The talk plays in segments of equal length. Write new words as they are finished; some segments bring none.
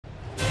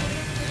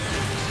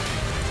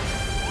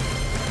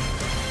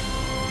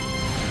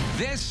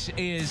This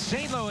is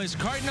St. Louis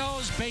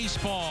Cardinals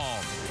baseball.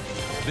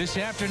 This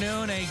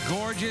afternoon, a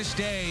gorgeous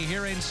day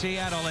here in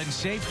Seattle in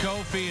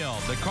Safeco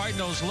Field. The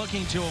Cardinals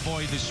looking to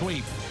avoid the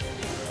sweep.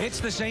 It's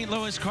the St.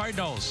 Louis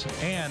Cardinals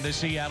and the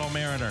Seattle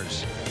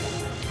Mariners.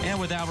 And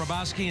with Al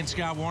Hrabosky and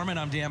Scott Warman,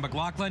 I'm Dan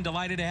McLaughlin.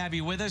 Delighted to have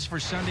you with us for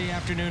Sunday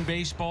afternoon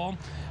baseball.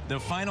 The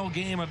final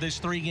game of this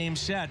three-game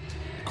set.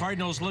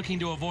 Cardinals looking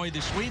to avoid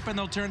the sweep, and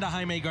they'll turn to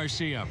Jaime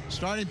Garcia.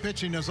 Starting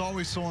pitching is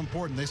always so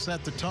important. They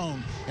set the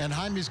tone, and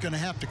Jaime's going to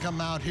have to come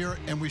out here,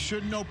 and we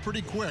should know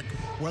pretty quick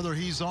whether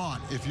he's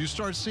on. If you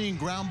start seeing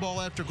ground ball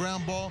after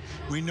ground ball,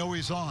 we know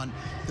he's on.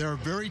 They're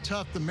very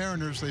tough, the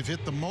Mariners. They've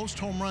hit the most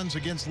home runs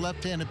against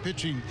left-handed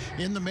pitching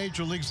in the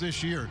major leagues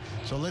this year.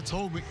 So let's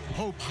hope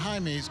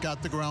Jaime's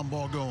got the ground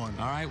ball going.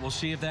 All right, we'll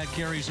see if that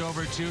carries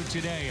over to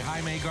today.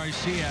 Jaime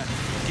Garcia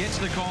gets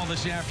the call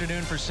this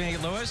afternoon for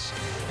St. Louis.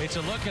 It's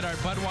a look at our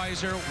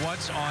Budweiser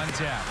What's on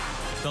Tap.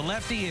 The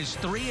lefty is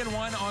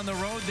 3-1 on the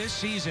road this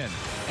season,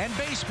 and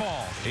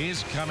baseball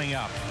is coming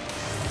up.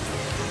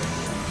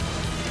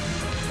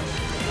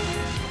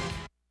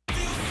 The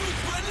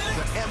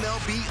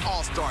MLB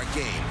All-Star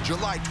Game,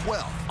 July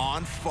 12th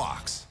on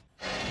Fox.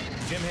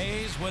 Jim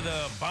Hayes with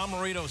a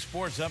Bomberito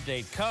Sports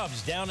Update.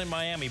 Cubs down in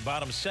Miami,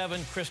 bottom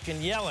 7.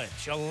 Christian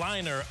Yelich, a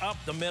liner up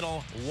the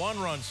middle,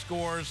 1-run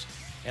scores,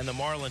 and the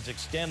Marlins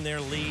extend their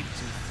lead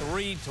to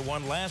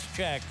 3-1. Last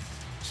check,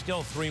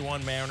 still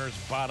 3-1 Mariners,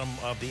 bottom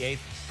of the 8th.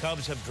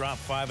 Cubs have dropped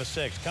 5 of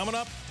 6. Coming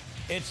up,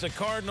 it's the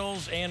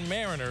Cardinals and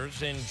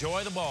Mariners.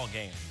 Enjoy the ball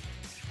game.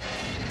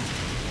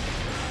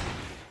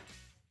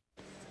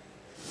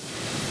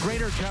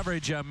 Greater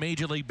coverage of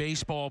Major League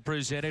Baseball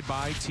presented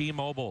by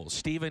T-Mobile.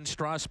 Steven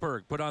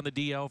Strasburg put on the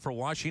DL for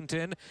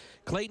Washington.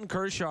 Clayton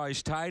Kershaw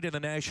is tied in the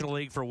National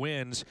League for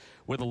wins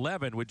with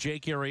 11 with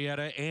Jake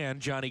Arrieta and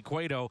Johnny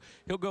Cueto.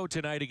 He'll go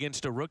tonight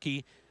against a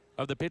rookie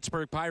of the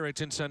Pittsburgh Pirates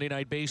in Sunday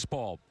Night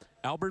Baseball.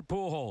 Albert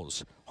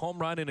Pujols, home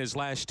run in his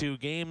last 2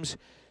 games.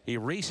 He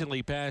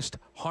recently passed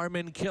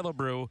Harmon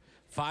Killebrew,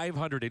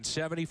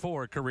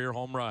 574 career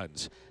home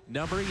runs.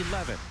 Number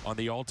 11 on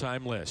the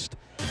all-time list.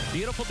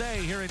 Beautiful day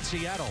here in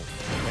Seattle,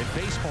 and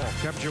baseball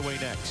comes your way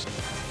next.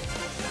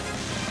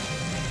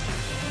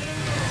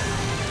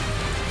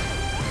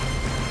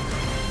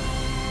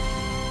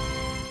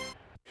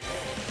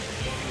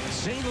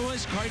 St.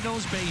 Louis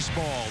Cardinals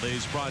baseball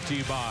is brought to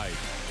you by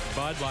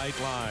Bud Light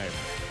Lime,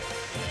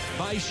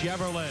 by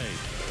Chevrolet.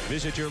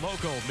 Visit your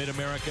local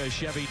Mid-America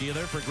Chevy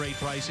dealer for great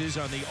prices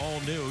on the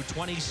all-new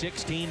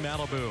 2016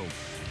 Malibu.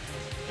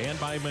 And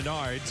by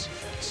Menards.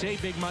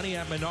 Save big money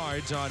at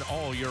Menards on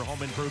all your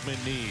home improvement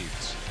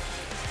needs.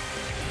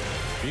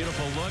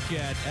 Beautiful look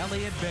at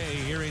Elliott Bay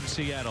here in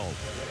Seattle.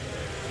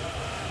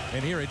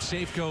 And here at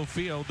Safeco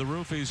Field, the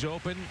roof is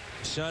open.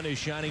 Sun is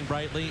shining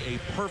brightly. A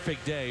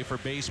perfect day for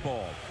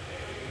baseball.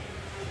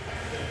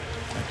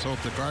 Let's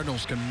hope the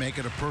Cardinals can make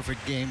it a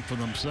perfect game for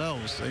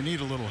themselves. They need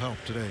a little help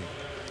today.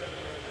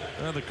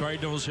 Well, the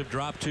Cardinals have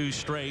dropped 2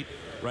 straight.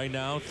 Right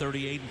now,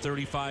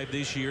 38-35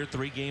 this year,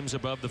 3 games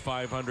above the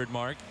 500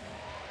 mark.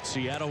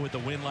 Seattle with the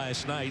win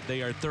last night.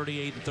 They are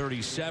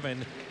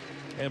 38-37.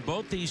 And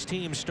both these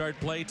teams start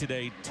play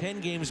today 10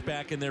 games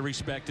back in their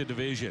respective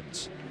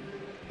divisions.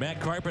 Matt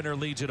Carpenter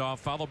leads it off,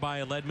 followed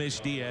by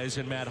Aledmys Diaz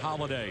and Matt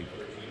Holliday.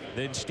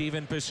 Then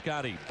Stephen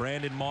Piscotty,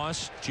 Brandon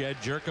Moss, Jed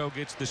Jerko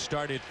gets the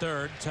start at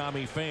third,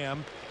 Tommy Pham,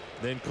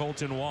 then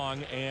Colton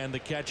Wong, and the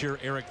catcher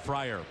Eric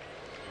Fryer.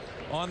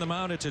 On the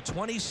mound, it's a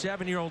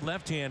 27-year-old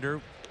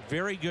left-hander,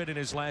 very good in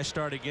his last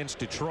start against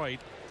Detroit.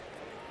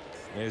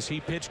 As he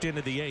pitched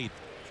into the 8th,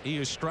 he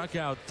has struck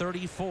out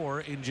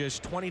 34 in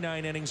just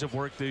 29 innings of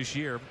work this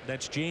year.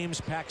 That's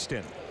James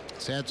Paxton.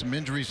 He's had some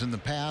injuries in the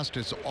past.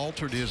 It's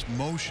altered his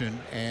motion,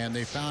 and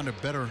they found a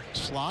better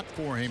slot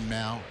for him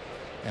now.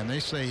 And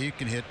they say he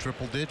can hit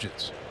triple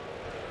digits.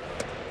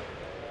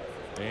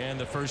 And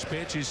the first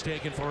pitch is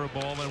taken for a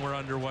ball, and we're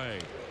underway.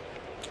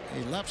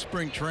 He left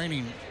spring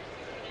training,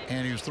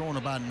 and he was throwing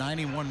about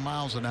 91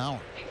 miles an hour.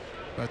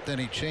 But then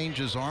he changed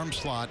his arm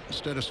slot.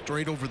 Instead of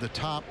straight over the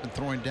top and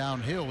throwing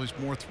downhill, he's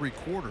more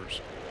 3/4.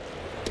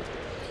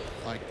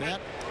 Like that.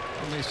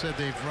 And they said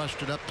they've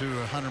rushed it up to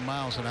 100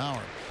 miles an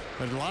hour.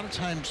 But a lot of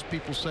times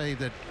people say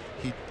that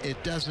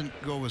it doesn't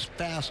go as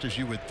fast as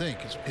you would think.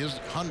 His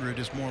 100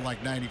 is more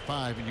like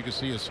 95, and you can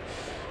see his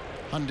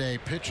Hyundai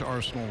pitch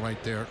arsenal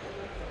right there.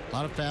 A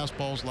lot of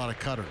fastballs, a lot of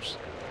cutters.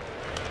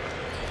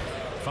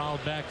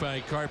 Fouled back by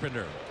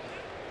Carpenter.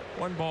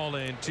 1 ball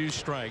and 2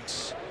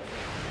 strikes.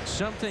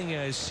 Something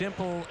as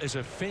simple as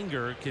a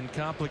finger can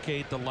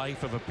complicate the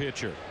life of a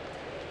pitcher.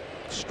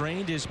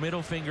 Strained his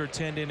middle finger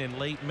tendon in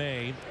late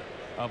May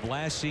of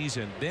last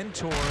season, then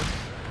tore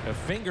a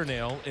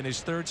fingernail in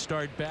his 3rd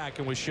start back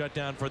and was shut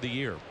down for the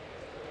year.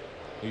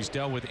 He's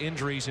dealt with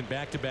injuries in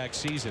back-to-back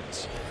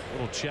seasons.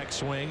 Little check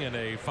swing and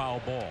a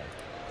foul ball.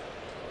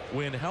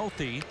 When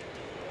healthy,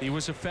 he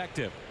was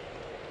effective.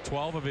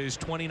 12 of his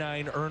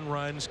 29 earned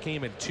runs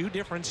came in 2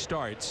 different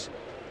starts.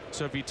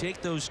 So if you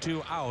take those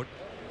 2 out,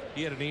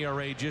 he had an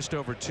ERA just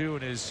over 2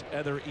 in his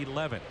other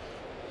 11.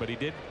 But he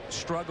did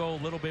struggle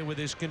a little bit with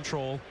his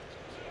control.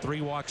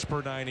 3 walks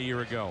per 9 a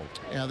year ago.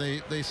 Yeah,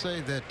 they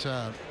say that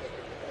a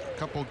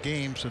couple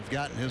games have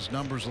gotten his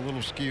numbers a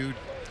little skewed.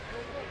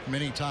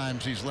 Many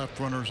times he's left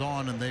runners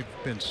on and they've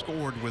been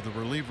scored with a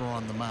reliever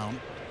on the mound.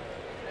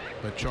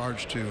 But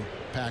charge to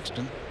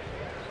Paxton.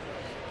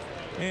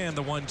 And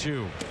the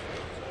 1-2.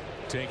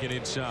 Taken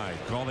inside.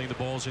 Calling the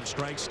balls and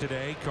strikes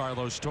today,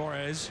 Carlos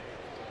Torres.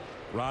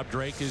 Rob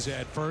Drake is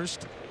at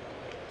first.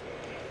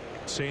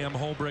 Sam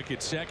Holbrook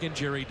at second.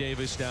 Jerry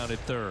Davis down at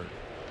third.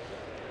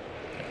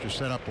 After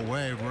set up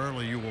away,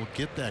 rarely you will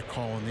get that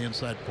call on the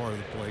inside part of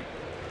the plate.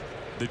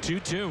 The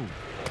 2-2.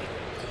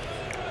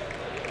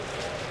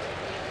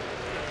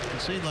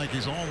 It seems like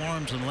he's all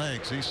arms and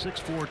legs. He's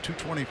 6'4",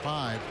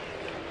 225,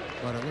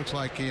 but it looks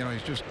like, you know,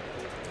 he's just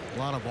a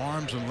lot of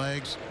arms and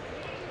legs.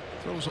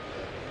 Throws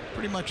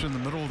pretty much in the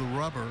middle of the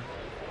rubber,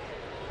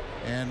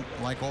 and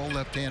like all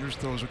left-handers,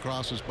 throws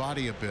across his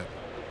body a bit.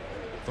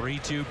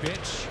 3-2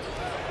 pitch,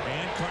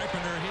 and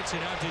Carpenter hits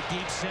it out to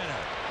deep center.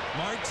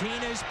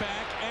 Martinez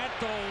back at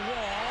the wall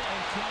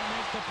and can't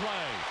make the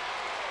play.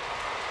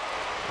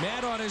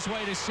 Matt on his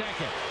way to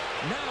second.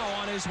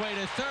 Now on his way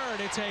to third.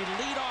 It's a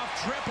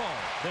leadoff triple.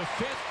 The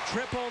 5th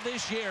triple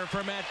this year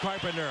for Matt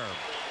Carpenter.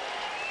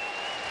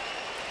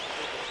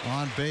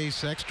 On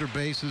base, extra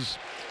bases,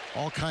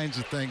 all kinds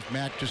of things.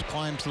 Matt just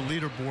climbs the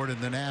leaderboard in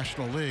the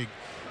National League,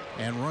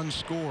 and runs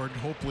scored.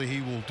 Hopefully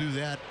he will do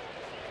that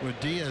with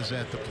Diaz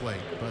at the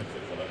plate. But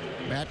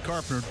Matt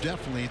Carpenter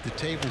definitely the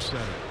table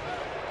setter.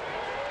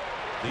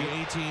 The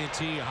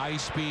AT&T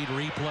high-speed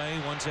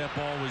replay. Once that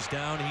ball was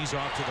down, he's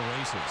off to the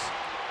races.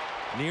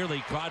 Nearly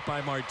caught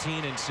by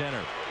Martin in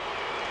center.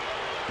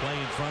 Play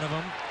in front of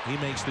him. He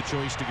makes the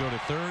choice to go to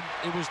third.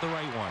 It was the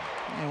right one.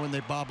 And when they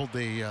bobbled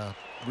the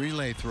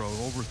relay throw,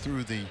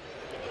 overthrew the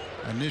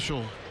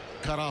initial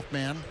cutoff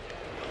man,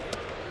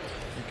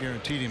 it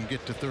guaranteed him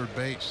get to third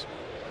base.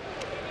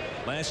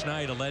 Last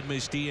night,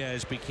 Aledmys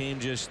Diaz became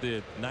just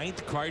the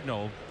 9th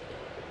Cardinal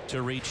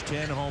to reach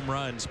 10 home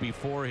runs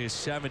before his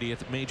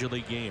 70th major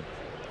league game.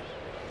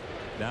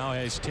 Now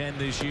has 10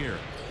 this year.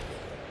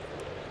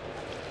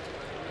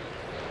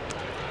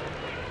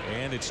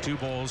 And it's 2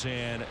 balls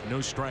and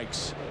no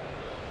strikes.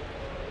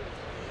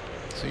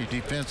 See,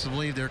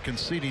 defensively, they're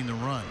conceding the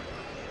run.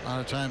 A lot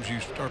of times you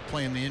start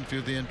playing the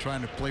infield in,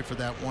 trying to play for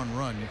that one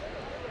run.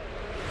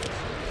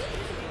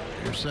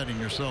 You're setting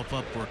yourself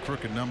up for a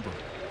crooked number.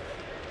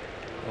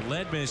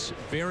 Aledmys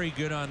very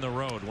good on the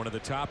road. One of the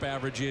top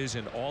averages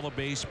in all of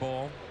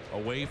baseball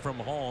away from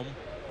home.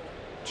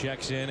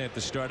 Checks in at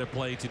the start of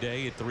play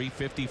today at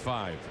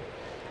 355.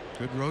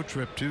 Good road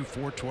trip too,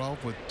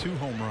 412 with 2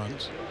 home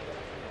runs.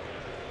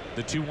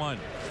 The 2-1.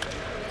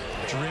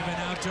 Driven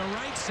out to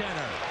right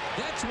center.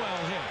 That's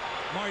well hit.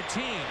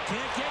 Martin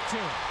can't get to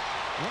it.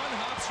 One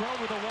hops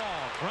over the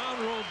wall. Ground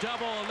rule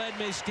double.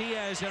 Aledmys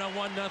Diaz in a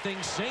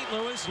 1-0 St.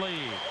 Louis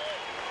lead.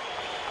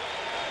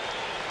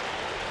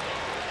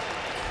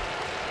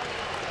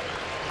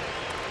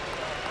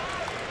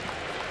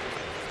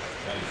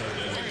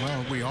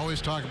 Well, we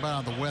always talk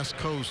about on the West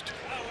Coast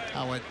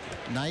how at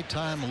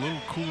nighttime, a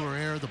little cooler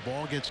air, the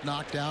ball gets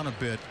knocked down a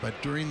bit, but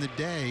during the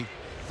day,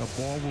 the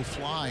ball will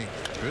fly.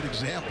 Good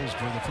examples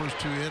for the first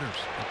 2 hitters.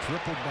 A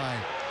triple by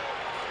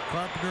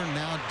Carpenter,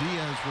 now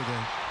Diaz with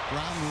a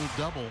ground rule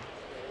double.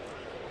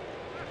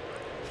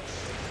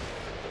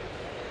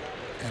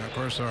 And of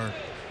course, our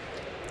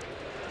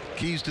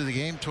keys to the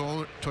game,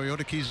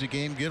 Toyota keys to the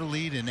game, get a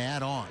lead and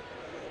add on.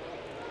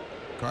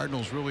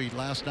 Cardinals really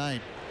last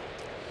night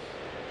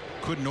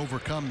couldn't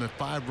overcome the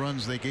 5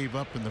 runs they gave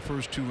up in the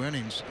first 2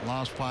 innings,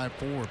 lost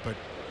 5-4, but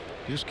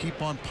just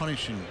keep on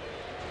punishing.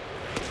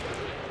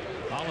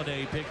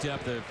 Holiday picked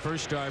up the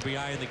first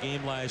RBI in the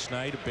game last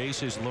night, a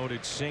bases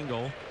loaded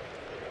single.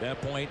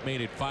 That point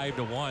made it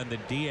 5-1. Then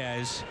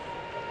Diaz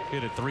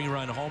hit a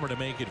 3-run homer to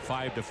make it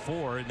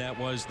 5-4, and that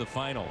was the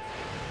final.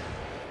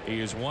 He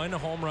is 1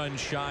 home run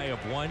shy of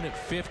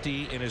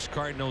 150 in his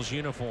Cardinals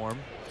uniform.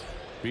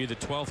 Be the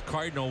 12th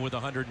Cardinal with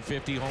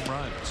 150 home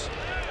runs.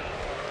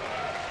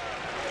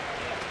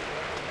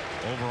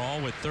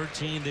 Overall with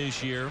 13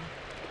 this year,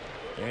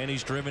 and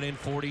he's driven in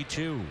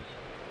 42.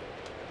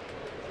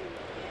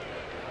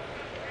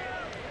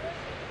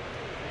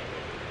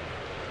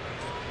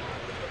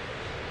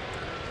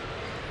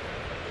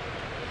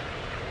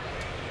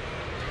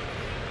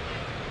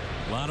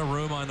 A lot of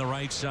room on the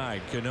right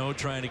side. Cano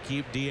trying to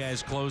keep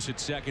Diaz close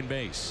at second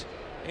base.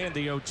 And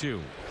the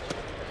 0-2.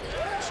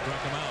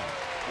 Struck him out.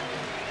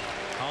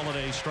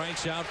 Holiday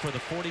strikes out for the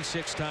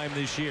 46th time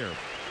this year.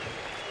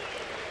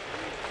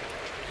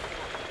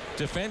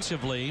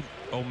 Defensively,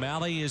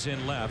 O'Malley is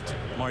in left.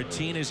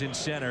 Martin is in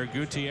center.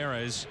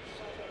 Gutierrez,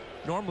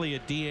 normally a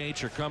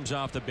DH or comes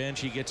off the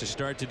bench. He gets a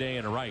start today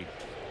in right.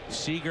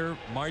 Seager,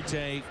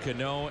 Marte,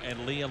 Cano,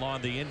 and Leal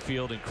on the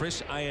infield, and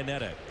Chris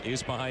Iannetta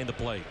is behind the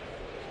plate.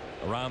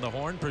 Around the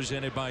horn,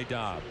 presented by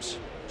Dobbs.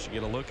 Should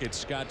get a look at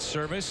Scott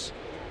Service,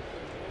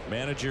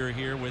 manager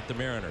here with the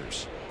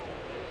Mariners.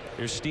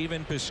 Here's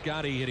Stephen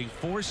Piscotty hitting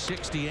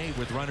 .468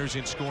 with runners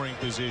in scoring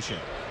position.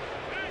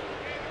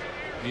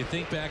 You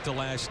think back to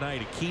last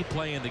night, a key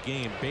play in the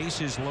game,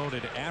 bases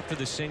loaded after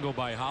the single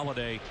by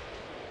Holiday.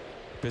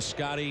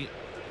 Piscotty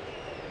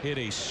hit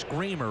a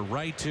screamer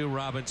right to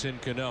Robinson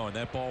Cano, and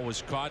that ball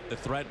was caught. The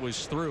threat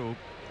was through.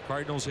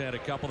 Cardinals had a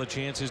couple of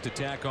chances to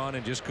tack on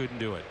and just couldn't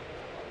do it.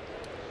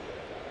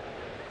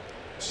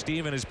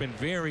 Steven has been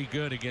very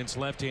good against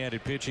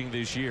left-handed pitching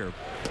this year.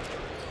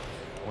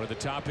 One of the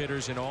top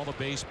hitters in all of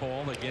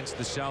baseball against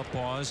the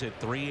Southpaws at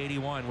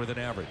 .381 with an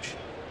average.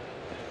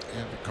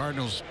 And the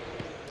Cardinals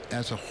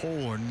as a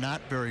whole are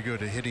not very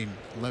good at hitting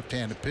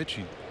left-handed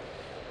pitching.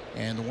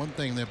 And the one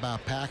thing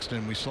about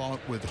Paxton, we saw it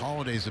with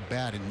Holiday's at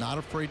bat, and not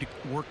afraid to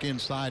work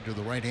inside to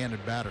the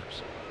right-handed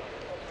batters.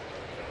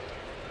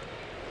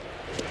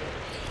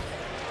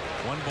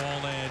 1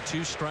 ball and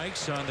 2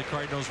 strikes on the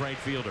Cardinals right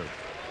fielder.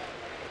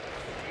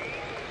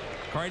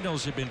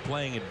 Cardinals have been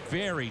playing in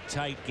very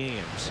tight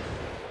games.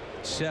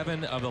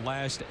 7 of the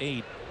last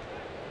 8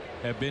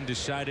 have been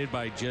decided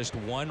by just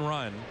 1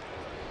 run,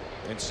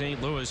 and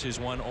St. Louis has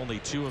won only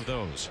 2 of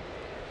those.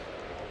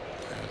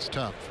 That's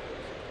tough.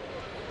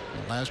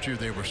 And last year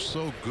they were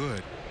so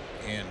good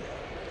in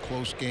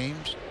close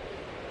games.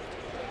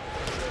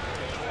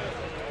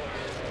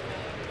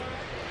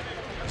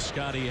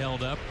 Scotty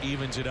held up,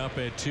 evens it up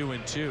at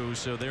 2-2.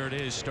 So there it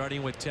is,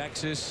 starting with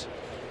Texas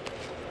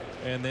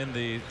and then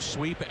the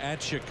sweep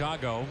at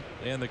Chicago,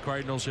 and the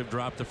Cardinals have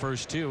dropped the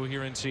first 2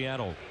 here in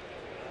Seattle.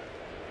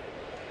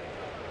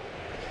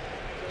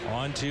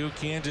 On to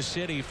Kansas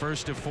City,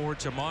 first of 4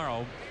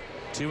 tomorrow.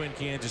 2 in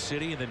Kansas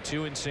City and then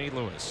 2 in St.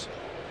 Louis.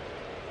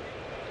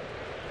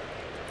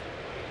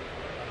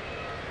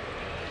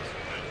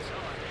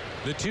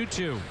 The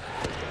 2-2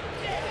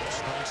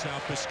 strikes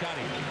out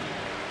Piscotty.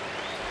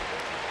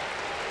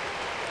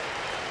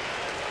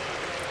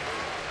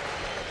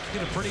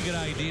 Get a pretty good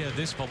idea of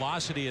this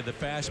velocity of the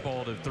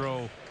fastball to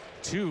throw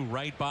 2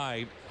 right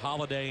by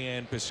Holiday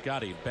and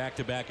Piscotty,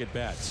 back-to-back at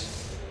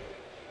bats.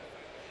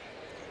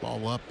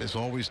 Ball up is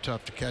always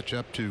tough to catch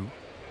up to.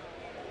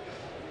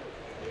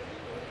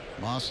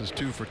 Moss is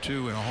 2 for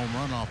 2 and a home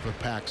run off of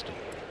Paxton.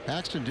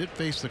 Paxton did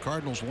face the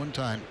Cardinals one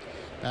time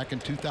back in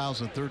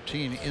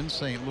 2013 in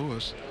St.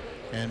 Louis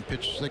and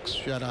pitched 6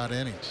 shutout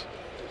innings.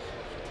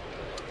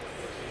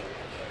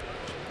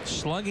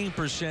 Slugging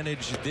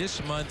percentage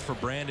this month for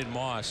Brandon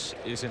Moss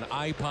is an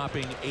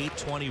eye-popping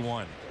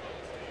 .821.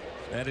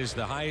 That is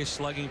the highest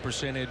slugging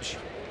percentage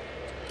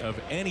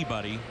of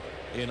anybody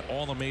in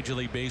all of Major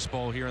League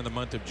Baseball here in the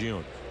month of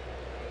June.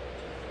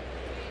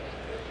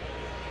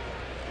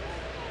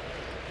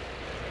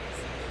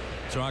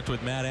 Talked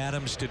with Matt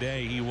Adams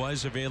today. He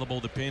was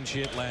available to pinch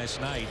hit last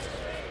night.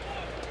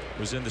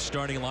 Was in the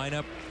starting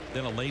lineup,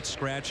 then a late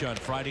scratch on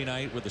Friday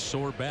night with a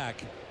sore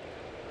back.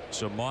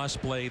 So Moss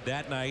played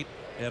that night,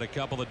 had a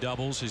couple of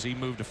doubles as he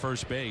moved to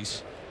first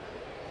base.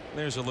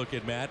 There's a look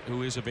at Matt,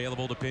 who is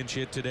available to pinch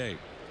hit today.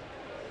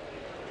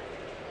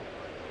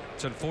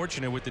 It's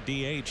unfortunate with the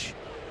DH.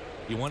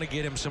 You want to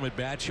get him some at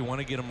bats, you want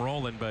to get him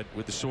rolling, but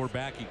with the sore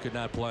back he could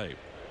not play.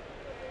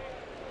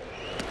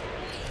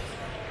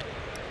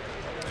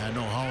 I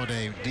know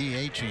Holiday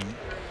DHing,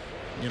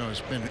 you know,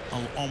 it's been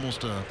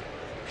almost a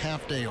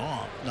half day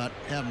off, not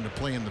having to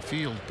play in the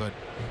field, but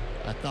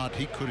I thought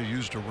he could have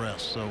used a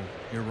rest. So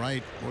you're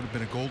right, would have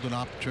been a golden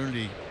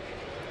opportunity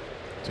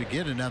to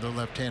get another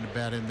left-handed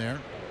bat in there.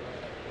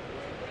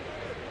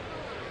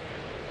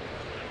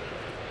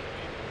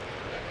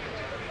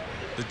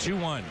 The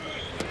 2-1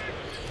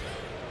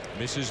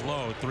 misses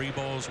low. 3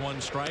 balls 1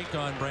 strike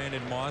on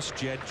Brandon Moss.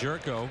 Jed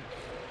Jerko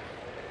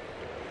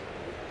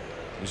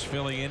is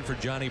filling in for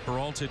Johnny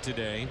Peralta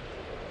today,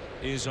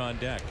 is on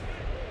deck.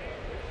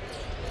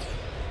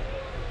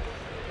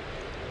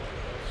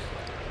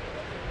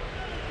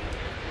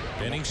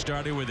 Inning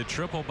started with a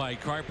triple by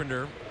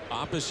Carpenter,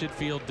 opposite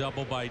field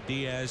double by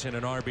Diaz and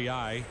an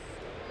RBI,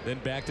 then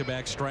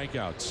back-to-back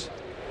strikeouts.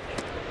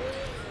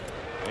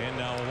 And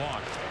now a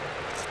walk.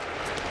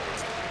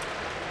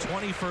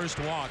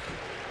 21st walk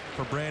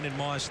for Brandon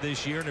Moss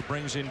this year, and it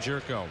brings in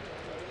Jerko,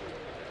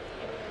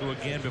 who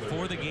again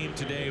before the game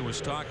today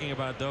was talking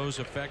about those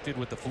affected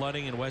with the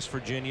flooding in West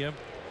Virginia.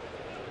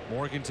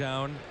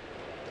 Morgantown,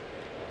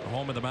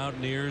 home of the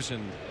Mountaineers,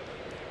 and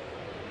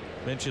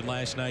mentioned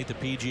last night the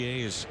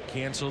PGA has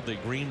canceled the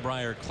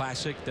Greenbrier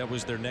Classic. That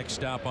was their next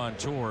stop on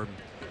tour.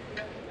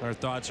 Our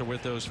thoughts are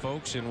with those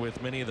folks and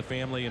with many of the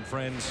family and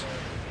friends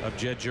of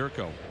Jed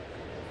Jerko.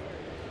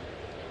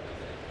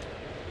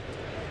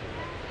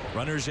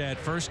 Runners at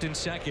first and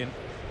second.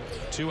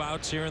 2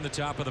 outs here in the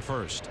top of the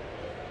first.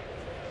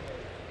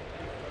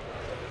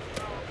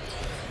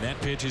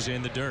 That pitch is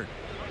in the dirt.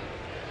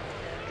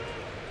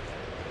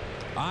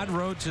 Odd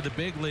road to the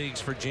big leagues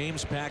for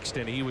James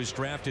Paxton. He was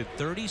drafted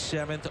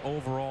 37th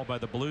overall by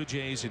the Blue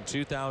Jays in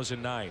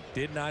 2009.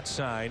 Did not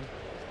sign.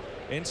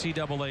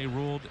 NCAA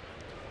ruled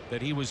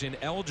that he was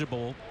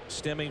ineligible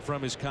stemming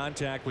from his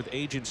contact with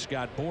agent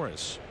Scott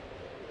Boras.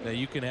 Now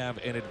you can have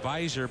an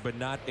advisor but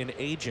not an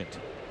agent.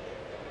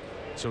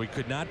 So he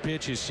could not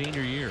pitch his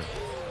senior year.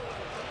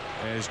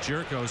 As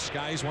Jerko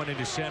skies one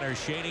into center,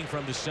 shading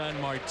from the sun,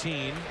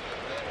 Martin.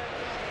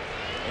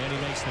 And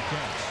he makes the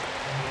catch.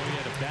 We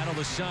had to battle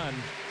the sun.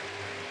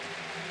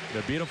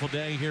 A beautiful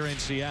day here in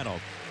Seattle.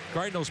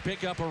 Cardinals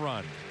pick up a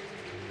run.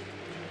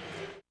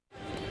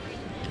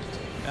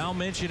 Al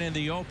mentioned in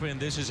the open,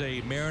 this is a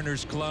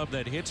Mariners club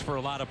that hits for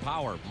a lot of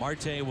power.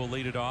 Marte will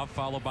lead it off,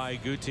 followed by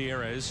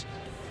Gutierrez,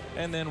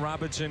 and then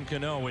Robinson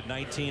Cano with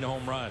 19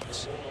 home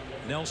runs.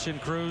 Nelson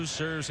Cruz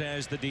serves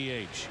as the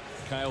DH.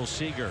 Kyle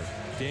Seager,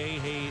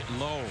 Dae-Hae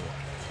Lowe,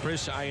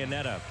 Chris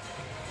Iannetta,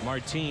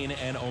 Martin,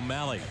 and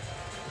O'Malley.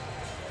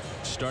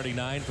 Starting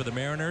 9 for the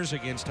Mariners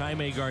against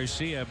Jaime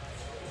Garcia.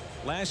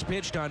 Last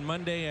pitched on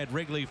Monday at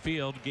Wrigley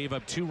Field, gave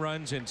up 2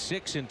 runs in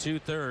 6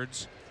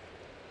 2/3.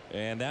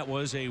 And that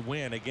was a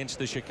win against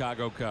the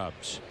Chicago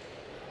Cubs.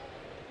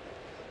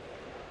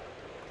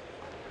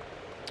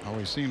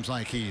 Always seems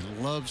like he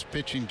loves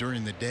pitching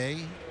during the day.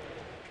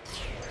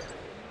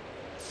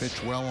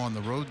 Pitched well on the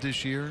road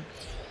this year.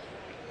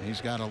 He's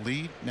got a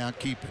lead. Now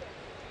keep it.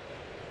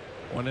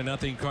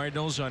 1-0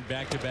 Cardinals on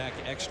back-to-back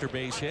extra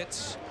base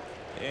hits.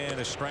 And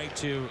a strike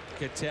to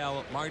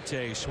Ketel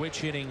Marte, switch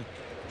hitting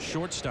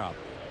shortstop.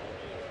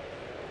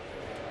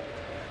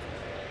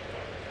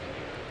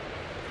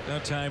 Now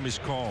time is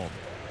called.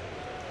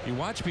 You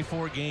watch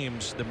before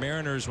games, the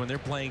Mariners, when they're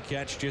playing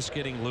catch, just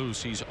getting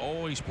loose. He's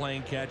always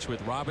playing catch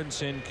with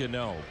Robinson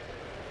Cano.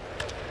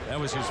 That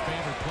was his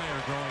favorite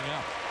player growing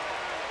up.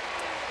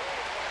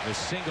 The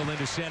single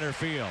into center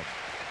field.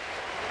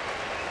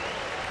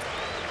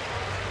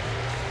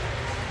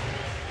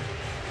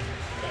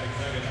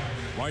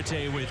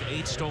 Marte with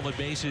 8 stolen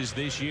bases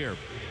this year.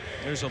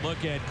 There's a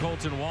look at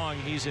Colton Wong.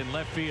 He's in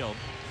left field.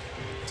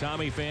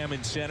 Tommy Pham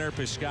in center.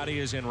 Piscotty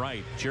is in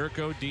right.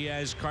 Jerko,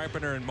 Diaz,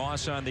 Carpenter, and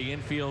Moss on the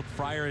infield.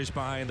 Fryer is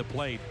behind the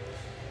plate.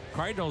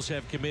 Cardinals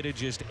have committed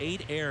just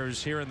 8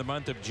 errors here in the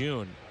month of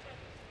June.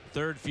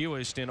 3rd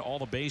fewest in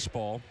all of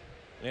baseball.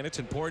 And it's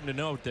important to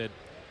note that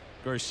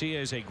Garcia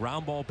is a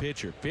ground ball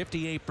pitcher.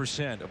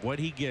 58% of what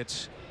he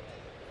gets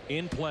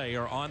in play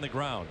are on the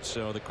ground.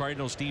 So the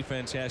Cardinals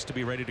defense has to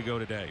be ready to go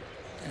today.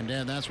 And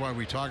Dan, that's why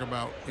we talk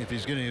about if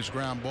he's getting his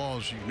ground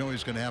balls, you know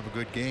he's going to have a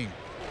good game.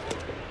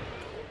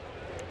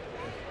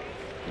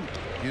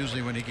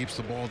 Usually when he keeps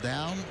the ball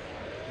down,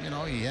 you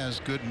know, he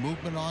has good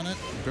movement on it.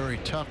 Very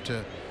tough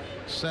to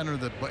center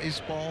the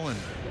baseball. And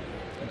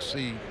let's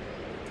see,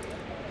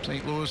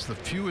 St. Louis, the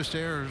fewest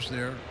errors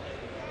there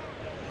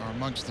are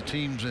amongst the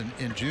teams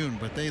in June,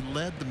 but they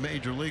led the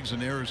major leagues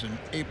in errors in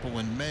April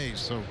and May.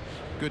 So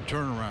good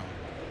turnaround.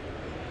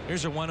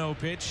 Here's a 1-0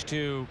 pitch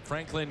to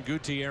Franklin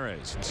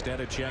Gutierrez.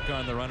 Instead, a check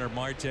on the runner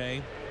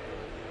Marte.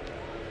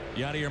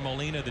 Yadier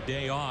Molina the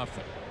day off.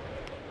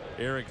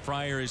 Eric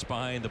Fryer is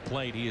behind the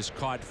plate. He has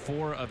caught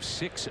 4 of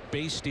 6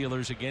 base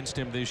stealers against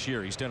him this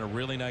year. He's done a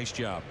really nice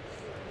job.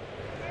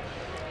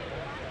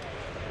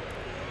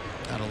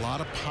 Got a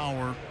lot of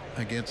power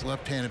against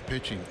left-handed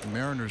pitching. The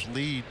Mariners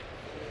lead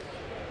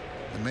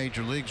the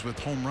major leagues with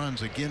home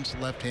runs against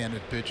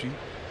left-handed pitching.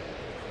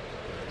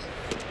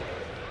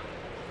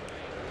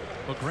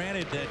 Well,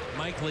 granted that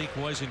Mike Leake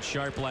wasn't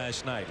sharp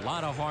last night. A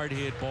lot of hard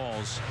hit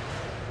balls.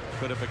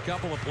 But if a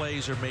couple of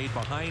plays are made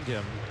behind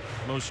him,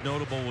 most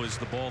notable was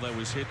the ball that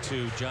was hit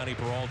to Johnny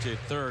Peralta at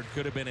third.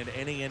 Could have been an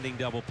inning-ending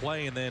double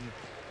play, and then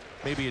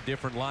maybe a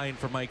different line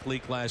for Mike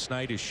Leake last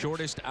night. His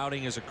shortest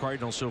outing as a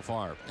Cardinal so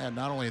far. And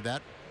not only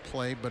that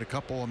play, but a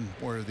couple of them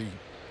where the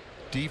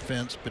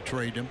defense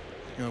betrayed him,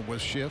 you know,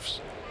 with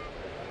shifts.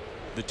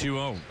 The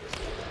 2-0.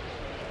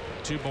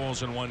 2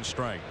 balls and 1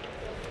 strike.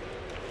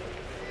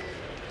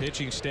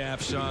 Pitching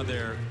staff saw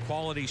their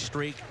quality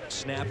streak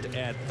snapped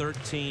at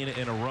 13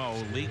 in a row.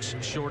 Leake's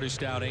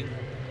shortest outing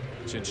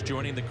since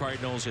joining the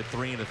Cardinals at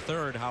 3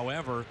 1/3.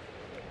 However,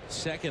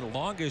 second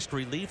longest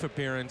relief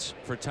appearance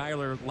for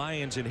Tyler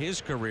Lyons in his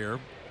career.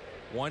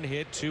 1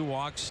 hit, 2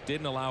 walks,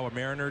 didn't allow a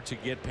Mariner to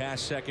get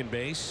past second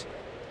base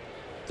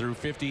through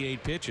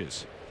 58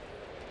 pitches.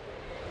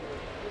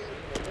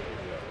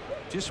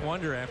 Just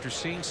wonder, after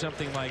seeing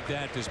something like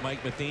that, does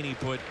Mike Matheny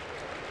put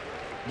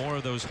more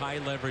of those high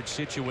leverage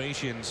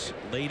situations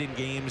late in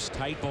games,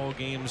 tight ball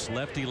games,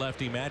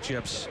 lefty-lefty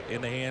matchups in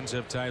the hands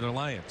of Tyler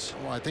Lyons?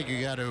 Well, I think you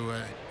got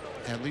to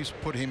at least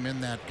put him in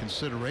that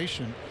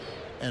consideration.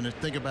 And to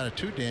think about it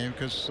too, Dan,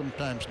 because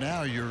sometimes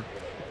now you're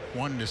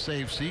wanting to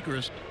save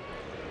Segrist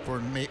for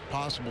a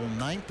possible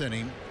 9th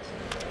inning.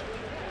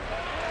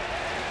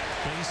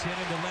 Base hit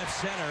into left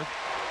center.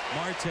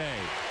 Marte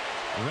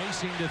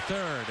racing to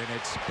third, and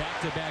it's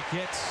back-to-back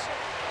hits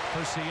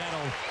for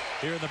Seattle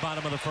here in the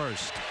bottom of the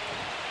first.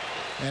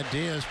 And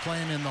Diaz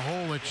playing in the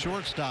hole at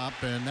shortstop,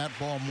 and that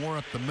ball more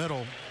up the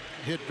middle,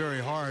 hit very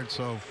hard.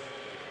 So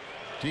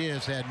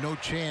Diaz had no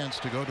chance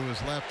to go to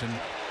his left and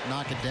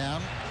knock it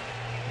down.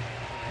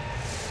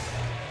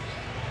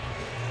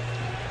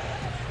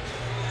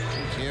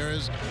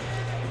 Gutierrez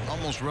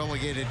almost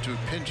relegated to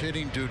pinch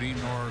hitting duty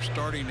or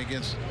starting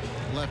against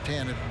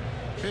left-handed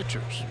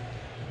pitchers.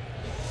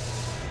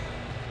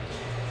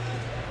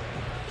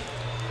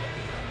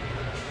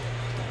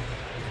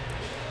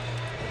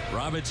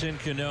 Robinson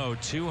Cano,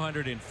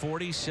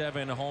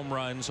 247 home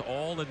runs,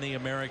 all in the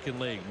American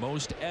League,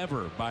 most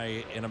ever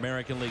by an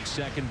American League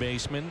second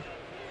baseman.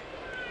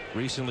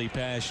 Recently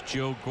passed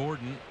Joe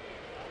Gordon,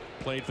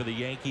 played for the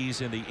Yankees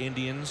and the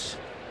Indians,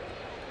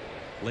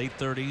 late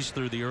 30s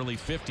through the early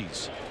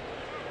 50s.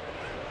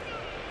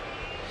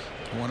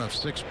 One of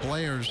 6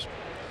 players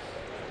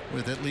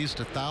with at least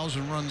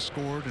 1,000 runs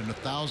scored and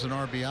 1,000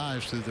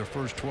 RBIs through their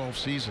first 12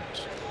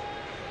 seasons.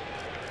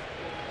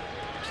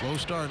 Slow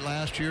start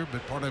last year,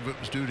 but part of it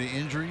was due to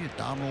injury,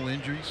 abdominal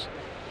injuries,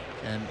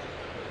 and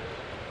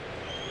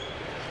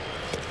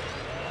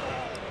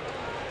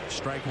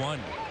strike one.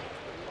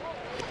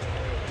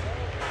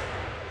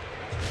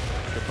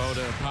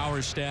 Kubota power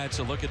stats.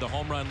 A look at the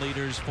home run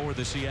leaders for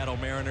the Seattle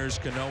Mariners.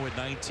 Cano at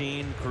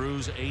 19,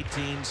 Cruz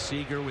 18,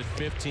 Seager with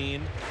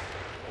 15.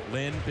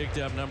 Lynn picked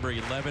up number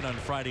 11 on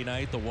Friday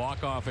night, the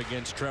walk-off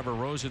against Trevor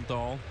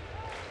Rosenthal.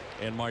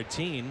 And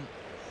Martin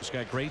has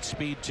got great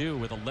speed too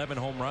with 11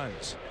 home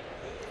runs.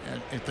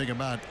 And think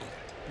about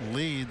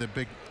Lee, the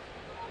big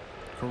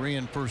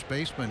Korean first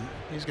baseman.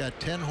 He's got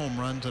 10 home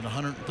runs and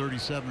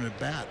 137 at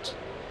bats.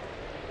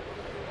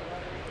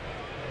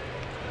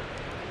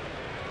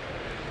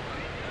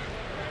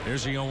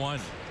 Here's the 0-1.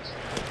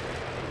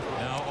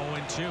 Now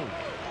 0-2.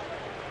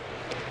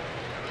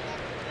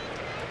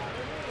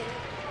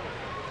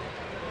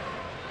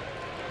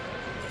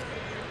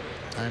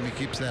 Time he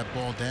keeps that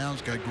ball down.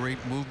 He's got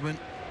great movement.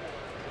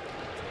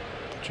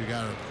 But you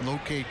got to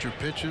locate your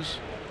pitches.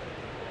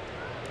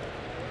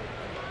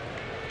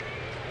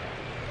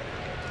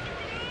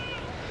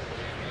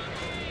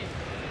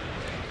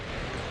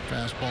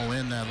 Fastball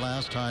in that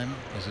last time.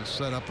 Does it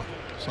set up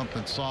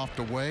something soft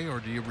away, or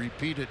do you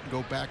repeat it and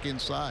go back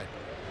inside?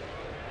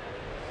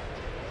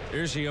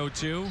 Here's the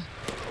 0-2.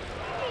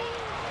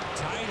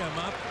 Tied him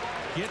up.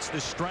 Gets the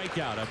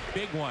strikeout. A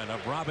big one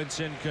of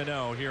Robinson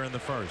Cano here in the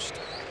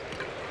first.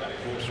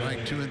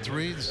 Strike 2 and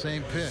 3, the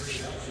same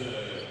pitch.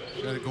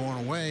 Instead of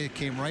going away, it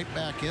came right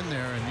back in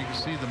there, and you can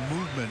see the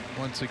movement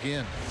once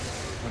again.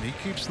 When he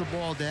keeps the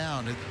ball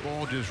down, the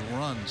ball just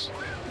runs.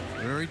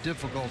 Very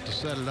difficult to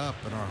set it up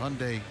in our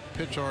Hyundai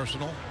pitch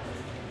arsenal.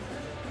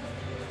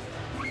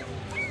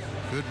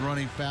 Good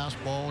running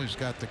fastball. He's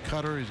got the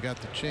cutter. He's got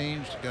the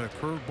change. He's got a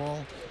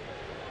curveball.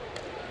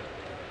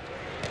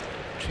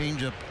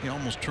 Changeup, he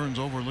almost turns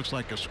over. Looks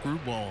like a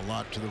screwball a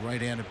lot to the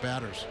right-handed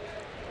batters.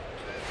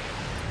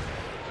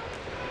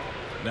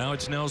 Now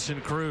it's Nelson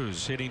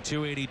Cruz hitting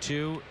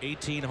 .282,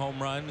 18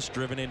 home runs,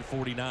 driven in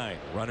 49.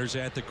 Runners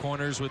at the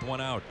corners with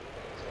 1 out.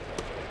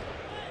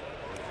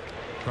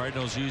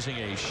 Cardinals using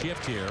a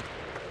shift here.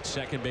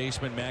 Second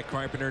baseman Matt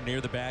Carpenter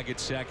near the bag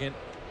at second.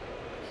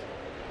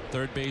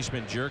 Third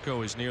baseman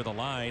Jerko is near the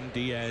line.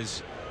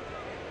 Diaz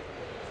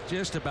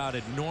just about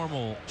at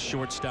normal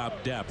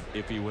shortstop depth,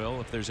 if you will,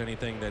 if there's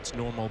anything that's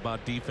normal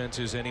about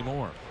defenses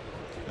anymore.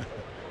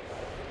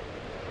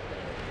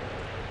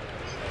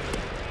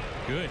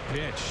 Good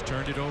pitch,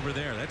 turned it over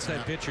there. That's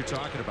that pitch you're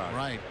talking about.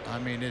 Right. I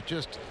mean, it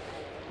just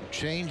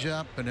change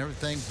up and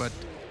everything, but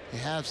he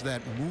has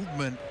that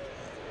movement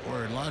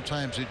where a lot of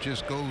times it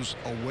just goes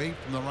away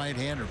from the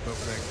right-hander, but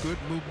with that good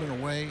movement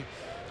away,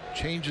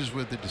 changes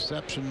with the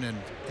deception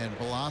and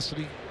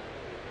velocity.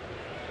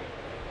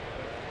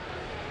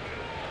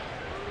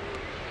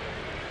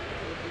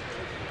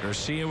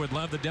 Garcia would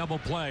love the double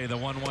play. The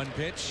 1-1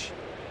 pitch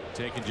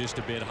taken just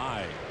a bit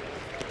high.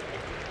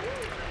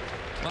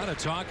 A lot of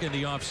talk in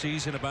the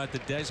offseason about the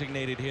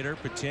designated hitter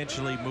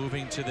potentially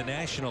moving to the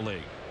National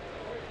League.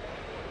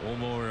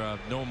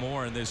 No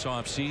more in this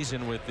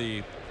offseason with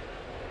the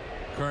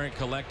current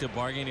collective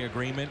bargaining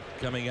agreement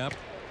coming up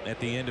at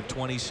the end of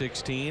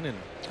 2016, and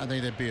I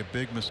think that'd be a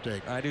big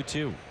mistake. I do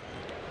too.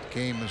 The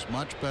game is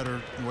much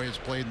better the way it's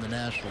played in the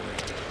National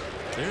League.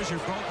 There's your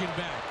broken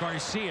back.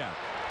 Garcia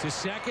to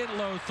second,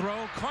 low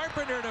throw.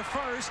 Carpenter to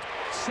first,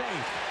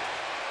 safe.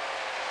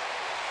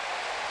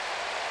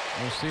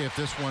 We'll see if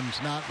this one's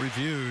not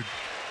reviewed.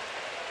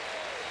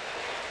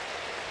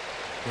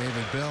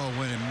 David Bell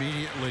went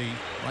immediately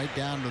right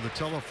down to the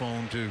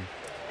telephone to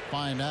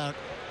find out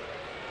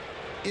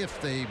if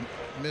they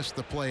missed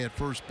the play at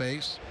first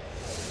base.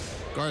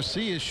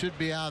 Garcia should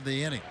be out of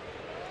the inning.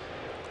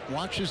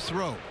 Watch his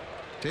throw.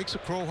 Takes a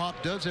crow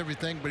hop, does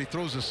everything, but he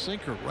throws a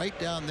sinker right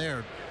down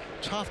there.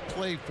 Tough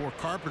play for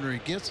Carpenter. He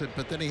gets it,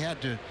 but then he had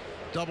to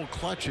double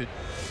clutch it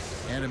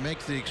and to make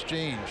the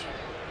exchange.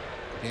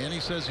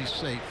 Danny says he's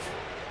safe.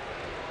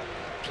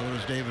 So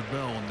does David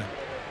Bell in the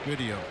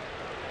video.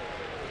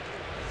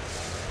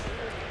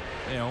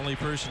 The only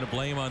person to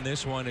blame on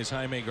this one is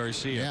Jaime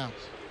Garcia. Yeah.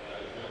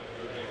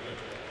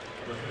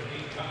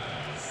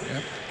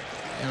 Yep.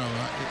 You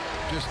know,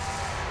 just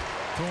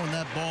throwing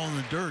that ball in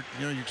the dirt,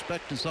 you know, you're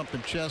expecting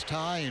something chest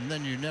high, and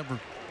then you never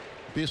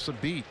miss a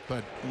beat.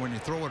 But when you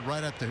throw it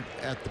right at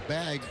the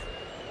bag,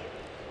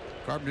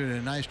 Carpenter did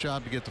a nice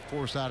job to get the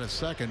force out at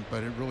second,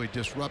 but it really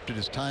disrupted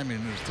his timing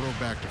and his throw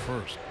back to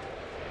first.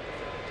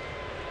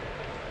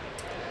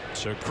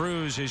 So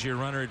Cruz is your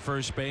runner at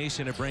first base,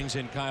 and it brings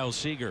in Kyle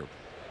Seager.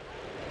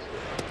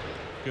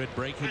 Good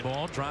breaking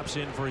ball, drops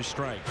in for his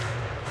strike.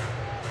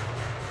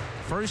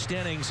 first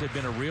innings have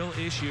been a real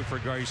issue for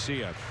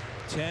Garcia.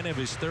 10 of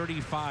his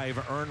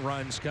 35 earned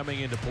runs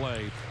coming into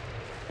play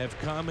have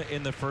come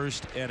in the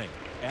first inning.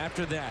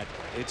 After that,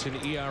 it's an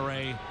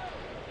ERA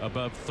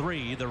above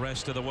 3 the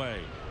rest of the way.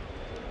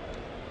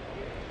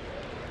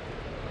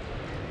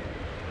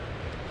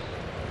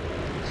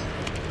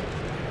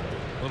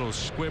 Little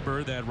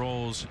squibber that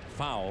rolls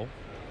foul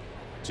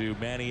to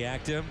Manny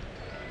Acta,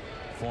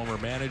 former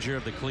manager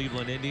of the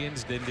Cleveland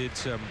Indians, then did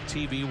some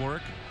TV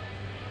work.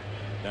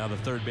 Now the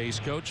third base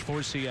coach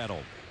for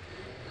Seattle.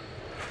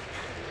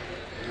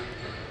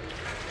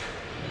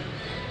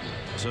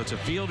 So it's a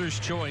fielder's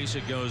choice.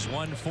 It goes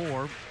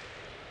 1-4,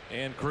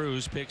 and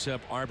Cruz picks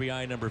up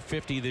RBI number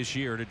 50 this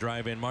year to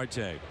drive in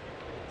Marte.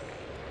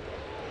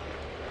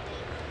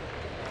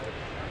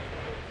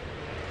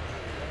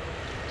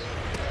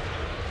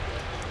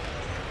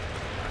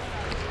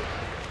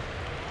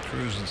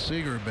 Cruz and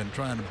Seager have been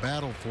trying to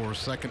battle for a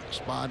second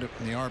spot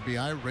in the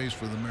RBI race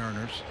for the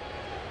Mariners.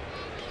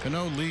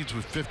 Cano leads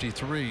with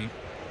 53.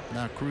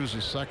 Now Cruz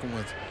is second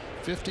with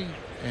 50,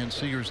 and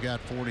Seager's got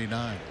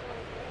 49.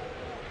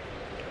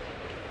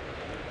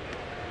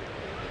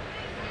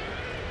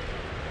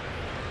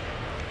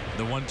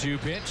 The 1-2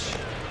 pitch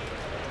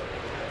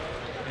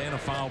and a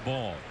foul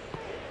ball.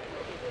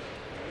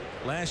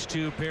 Last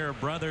two pair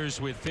of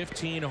brothers with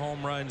 15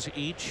 home runs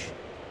each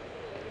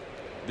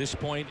this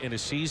point in a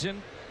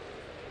season.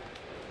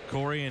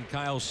 Corey and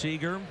Kyle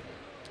Seager,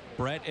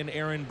 Brett and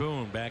Aaron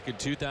Boone back in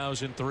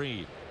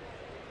 2003.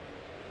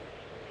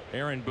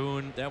 Aaron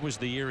Boone, that was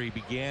the year he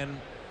began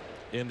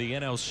in the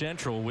NL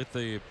Central with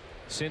the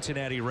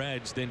Cincinnati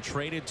Reds, then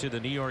traded to the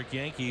New York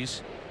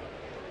Yankees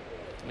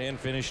and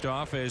finished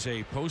off as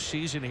a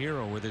postseason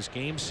hero with his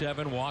Game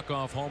 7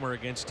 walk-off homer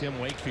against Tim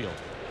Wakefield.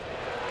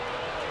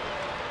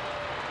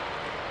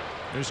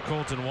 There's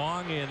Colton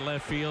Wong in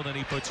left field, and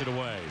he puts it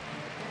away.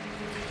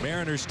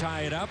 Mariners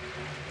tie it up,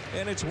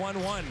 and it's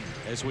 1-1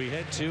 as we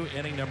head to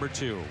inning number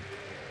 2.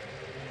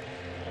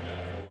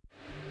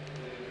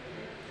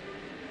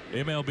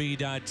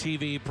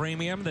 MLB.TV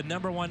Premium, the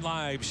 #1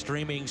 live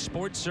streaming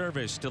sports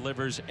service,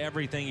 delivers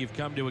everything you've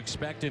come to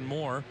expect and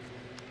more.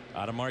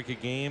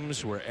 Out-of-market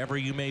games wherever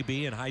you may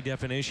be in high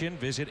definition.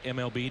 Visit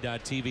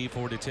MLB.TV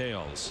for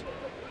details.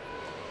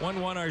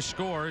 1-1 our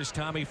score as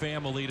Tommy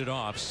Pham will lead it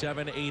off.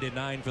 7, 8, and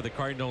 9 for the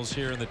Cardinals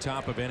here in the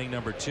top of inning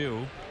number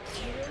 2.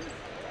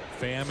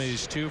 Pham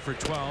is 2 for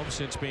 12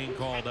 since being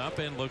called up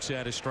and looks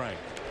at a strike.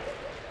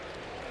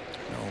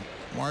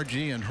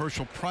 Margie and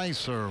Herschel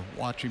Price are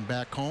watching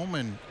back home,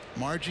 and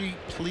Margie,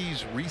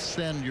 please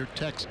resend your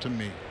text to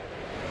me.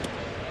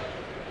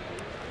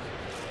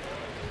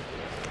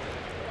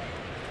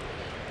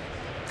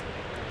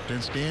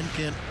 Since Dan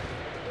can't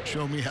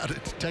show me how to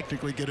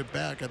technically get it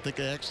back, I think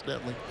I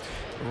accidentally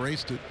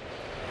erased it.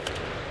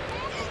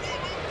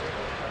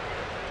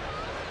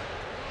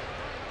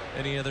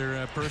 Any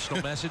other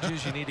personal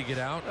messages you need to get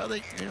out? I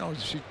think,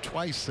 she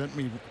twice sent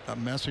me a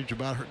message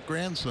about her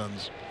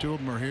grandsons. 2 of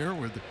them are here.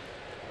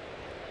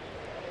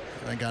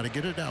 I got to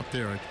get it out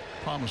there. I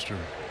promised her.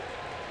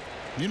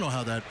 You know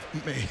how that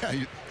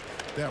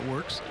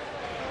works.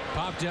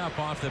 Popped up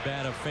off the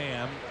bat of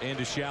Pham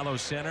into shallow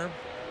center.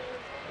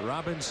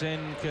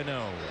 Robinson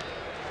Cano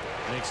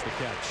makes the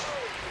catch.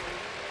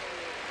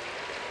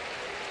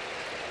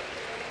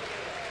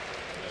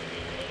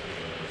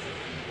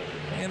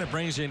 And it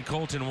brings in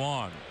Colton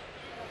Wong.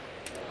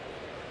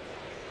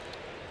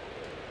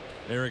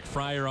 Eric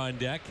Fryer on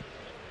deck.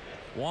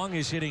 Wong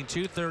is hitting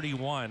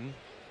 .231,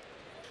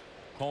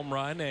 home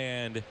run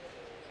and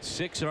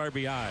 6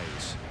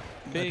 RBIs.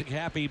 Big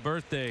happy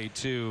birthday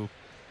to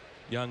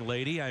young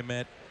lady I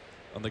met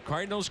on the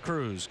Cardinals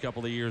cruise a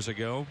couple of years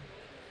ago.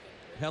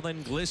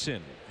 Helen Glisson,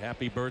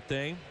 happy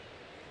birthday.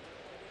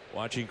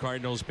 Watching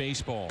Cardinals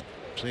baseball.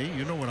 See,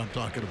 you know what I'm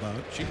talking about.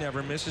 She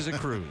never misses a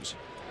cruise.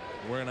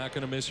 We're not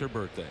going to miss her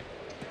birthday.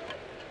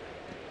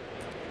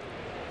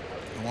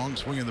 Wong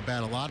swinging the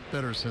bat a lot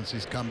better since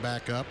he's come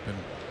back up and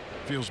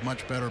feels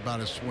much better about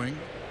his swing.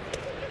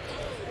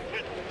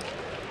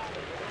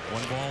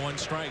 1 ball, 1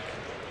 strike.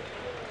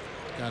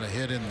 Got a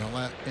hit in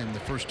the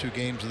first 2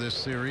 games of this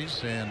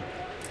series, and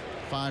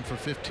 5 for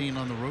 15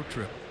 on the road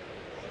trip.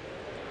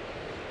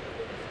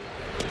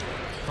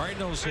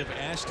 Cardinals have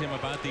asked him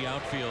about the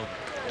outfield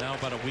now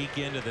about a week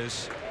into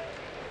this,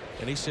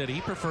 and he said he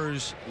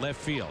prefers left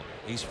field.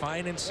 He's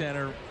fine in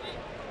center,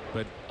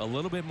 but a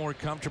little bit more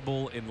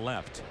comfortable in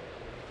left.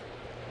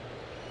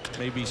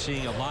 Maybe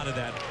seeing a lot of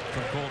that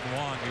from Colton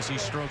Wong as he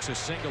strokes a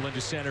single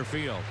into center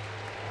field.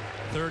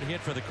 3rd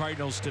hit for the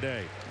Cardinals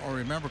today. Well,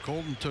 remember,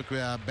 Colton took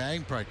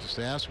batting practice.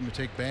 They asked him to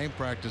take batting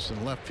practice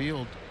in left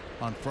field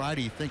on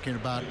Friday, thinking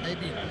about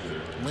maybe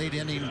late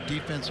inning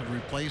defensive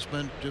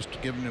replacement, just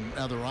giving him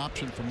another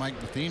option for Mike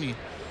Matheny.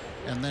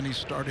 And then he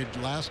started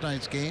last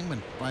night's game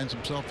and finds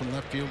himself in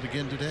left field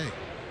again today.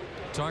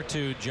 Talked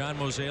to John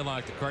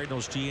Mozeliak, the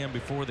Cardinals GM,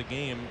 before the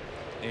game,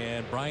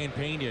 and Brian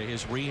Pena,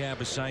 his rehab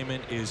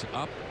assignment is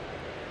up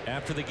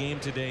after the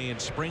game today in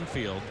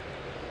Springfield.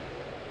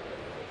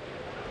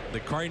 The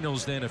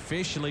Cardinals then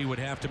officially would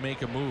have to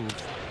make a move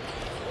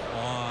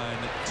on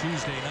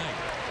Tuesday night.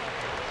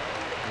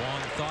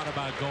 Wong thought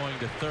about going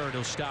to third.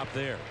 He'll stop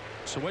there.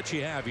 So what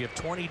you have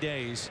 20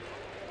 days.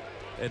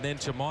 And then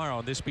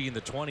tomorrow, this being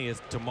the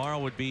 20th, tomorrow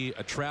would be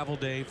a travel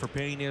day for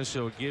Pena,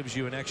 so it gives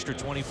you an extra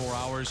 24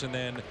 hours, and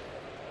then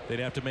they'd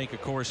have to make a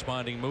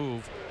corresponding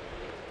move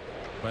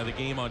by the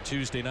game on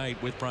Tuesday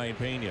night with Brian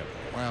Pena.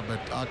 Well, but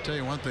I'll tell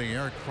you one thing,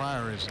 Eric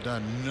Fryer has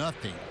done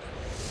nothing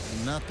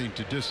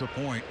to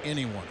disappoint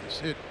anyone. He's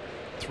hit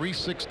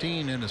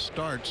 .316 in his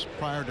starts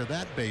prior to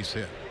that base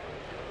hit.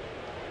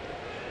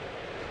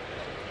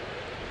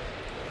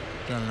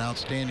 Done an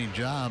outstanding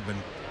job, and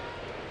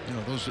you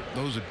know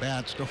those at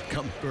bats don't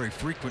come very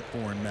frequent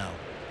for him now.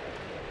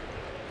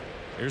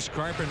 Here's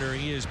Carpenter.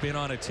 He has been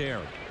on a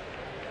tear.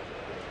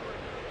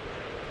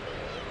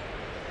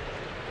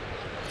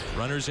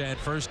 Runners at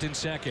first and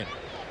second.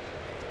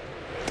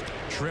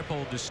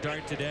 Tripled to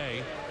start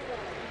today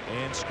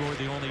and scored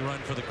the only run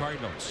for the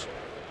Cardinals.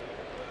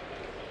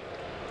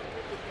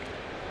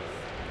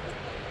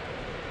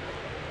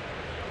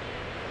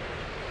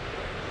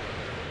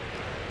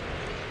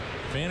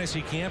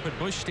 Fantasy camp at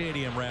Busch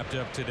Stadium wrapped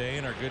up today,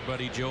 and our good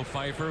buddy Joe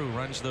Pfeiffer, who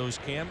runs those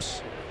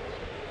camps,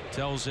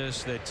 tells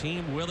us that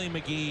Team Willie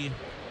McGee,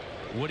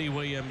 Woody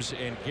Williams,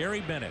 and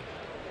Gary Bennett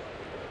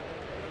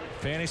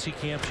Fantasy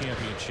Camp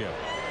Championship.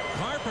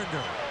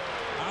 Carpenter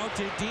out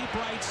to deep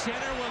right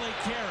center. Will he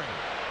carry?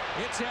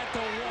 It's at the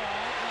wall,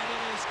 and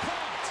it is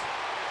caught.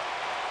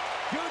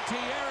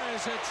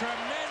 Gutierrez, a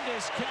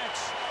tremendous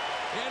catch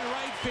in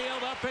right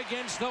field up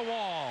against the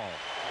wall.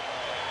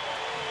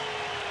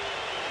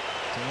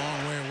 It's a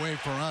long way away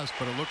for us,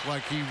 but it looked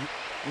like he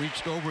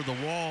reached over the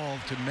wall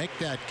to make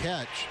that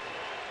catch.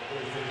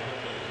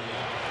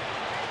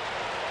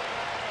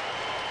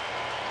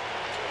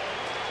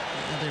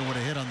 I think would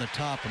have hit on the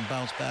top and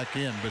bounced back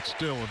in, but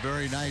still a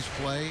very nice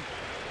play.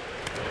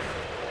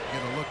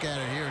 Get a look at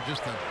it here,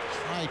 just a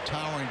high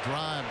towering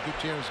drive.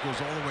 Gutierrez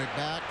goes all the way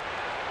back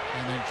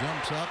and then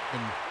jumps up,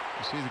 and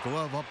you see the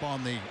glove up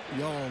on the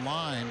yellow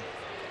line.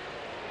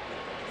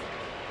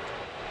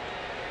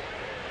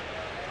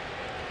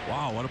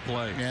 Wow, what a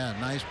play. Yeah,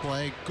 nice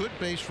play. Good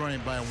base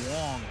running by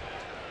Wong.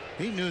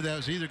 He knew that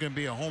was either going to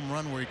be a home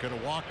run where he could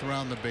have walked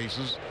around the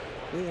bases,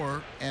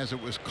 or as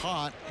it was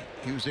caught,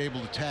 he was able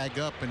to tag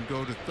up and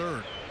go to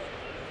third.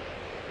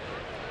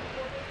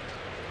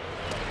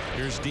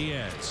 Here's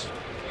Diaz.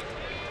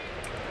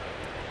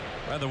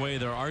 By the way,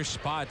 there are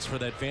spots for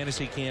that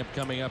fantasy camp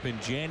coming up in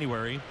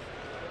January.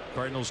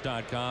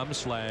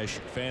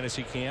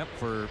 Cardinals.com/fantasy camp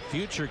for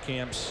future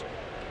camps.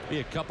 Be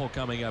a couple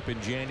coming up in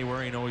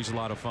January, and always a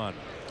lot of fun.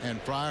 And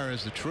Fryer,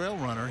 as the trail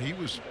runner, he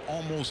was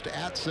almost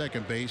at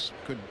second base,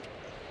 could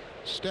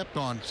stepped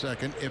on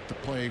second if the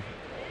play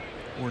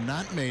were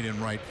not made in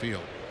right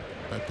field,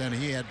 but then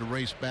he had to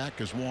race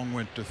back as Wong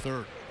went to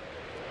third.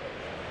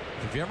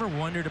 If you ever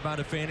wondered about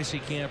a fantasy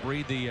camp,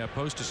 read the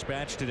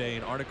Post-Dispatch today,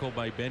 an article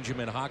by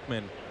Benjamin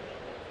Hockman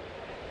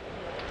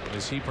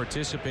as he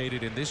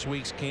participated in this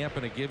week's camp,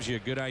 and it gives you a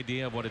good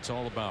idea of what it's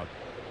all about.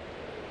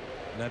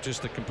 Not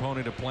just the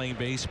component of playing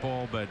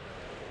baseball, but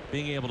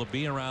being able to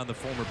be around the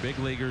former big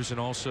leaguers, and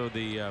also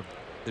the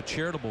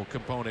charitable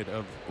component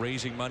of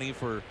raising money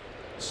for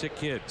sick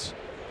kids.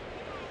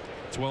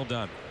 It's well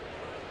done.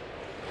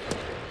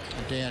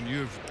 Dan,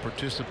 you've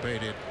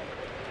participated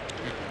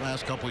the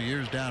last couple of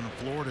years down in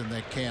Florida in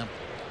that camp.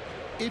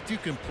 If you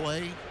can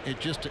play, it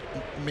just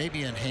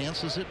maybe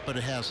enhances it, but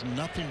it has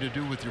nothing to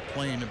do with your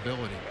playing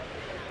ability.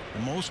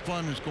 The most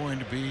fun is going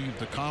to be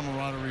the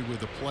camaraderie with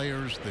the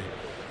players,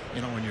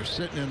 you know, when you're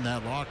sitting in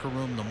that locker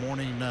room, the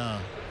morning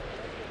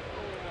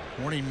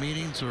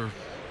meetings are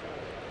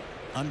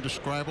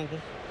undescribable.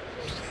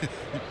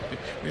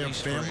 We have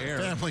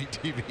family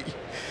TV,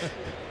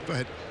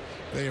 but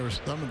they are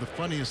some of the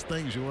funniest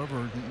things you'll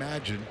ever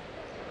imagine,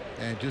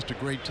 and just a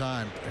great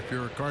time. If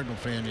you're a Cardinal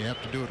fan, you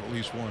have to do it at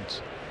least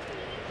once.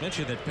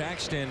 Mentioned that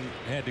Paxton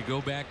had to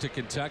go back to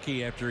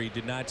Kentucky after he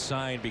did not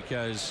sign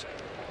because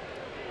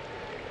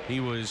he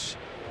was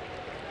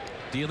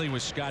dealing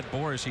with Scott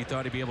Boras. He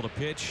thought he'd be able to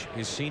pitch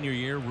his senior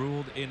year,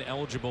 ruled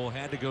ineligible,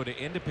 had to go to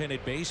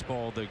independent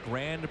baseball, the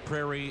Grand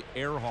Prairie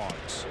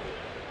Airhogs.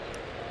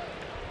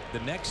 The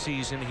next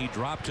season he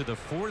dropped to the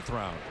 4th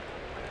round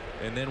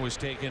and then was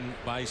taken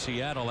by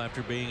Seattle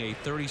after being a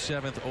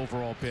 37th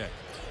overall pick.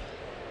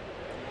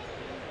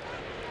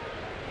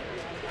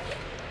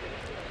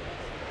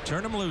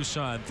 Turn him loose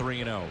on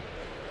 3-0.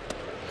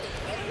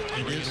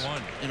 It is,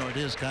 you know, it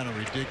is kind of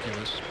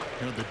ridiculous,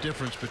 you know, the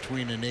difference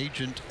between an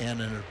agent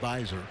and an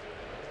advisor.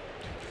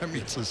 I mean,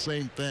 it's the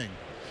same thing.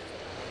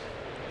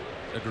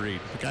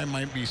 Agreed. The guy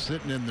might be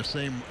sitting in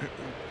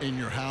in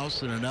your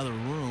house in another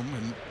room,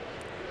 and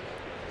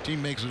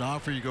team makes an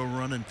offer, you go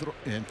run and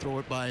throw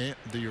it by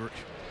your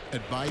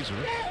advisor.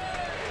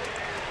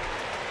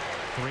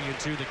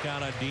 3-2 the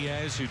count on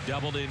Diaz, who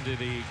doubled into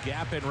the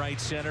gap in right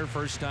center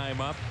first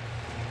time up.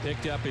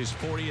 Picked up his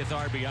 40th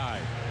RBI.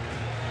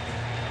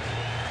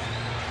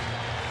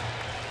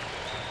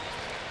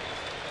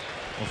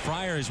 Well,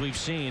 Fryer, as we've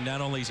seen, not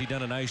only has he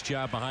done a nice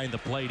job behind the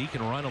plate, he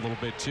can run a little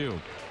bit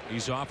too.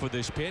 He's off with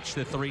this pitch,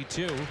 the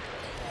 3-2.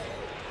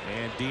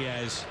 And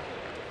Diaz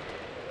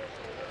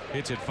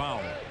hits it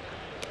foul.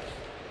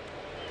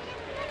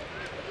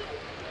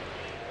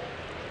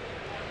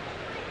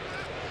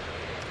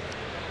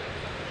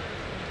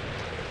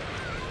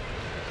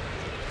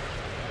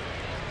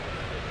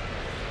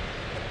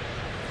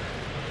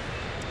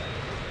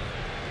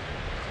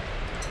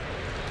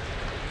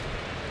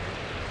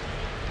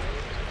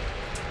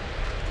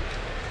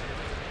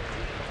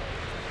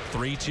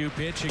 Three-two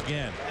pitch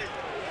again.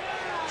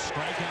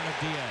 Strikeout of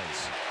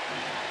Diaz.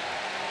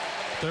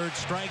 Third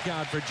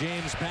strikeout for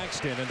James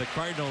Paxton, and the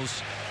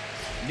Cardinals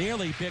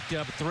nearly picked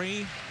up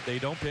 3. They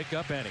don't pick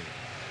up any.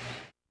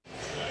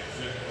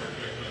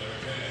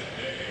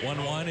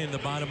 1-1 in the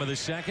bottom of the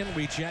second.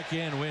 We check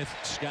in with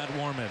Scott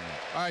Warman.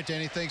 All right,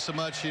 Danny, thanks so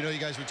much. You know, you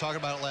guys were talking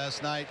about it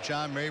last night.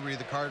 John Mabry,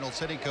 the Cardinals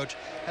hitting coach,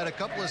 had a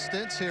couple of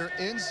stints here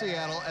in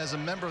Seattle as a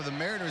member of the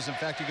Mariners. In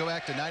fact, you go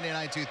back to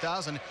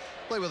 99-2000,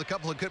 played with a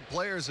couple of good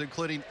players,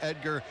 including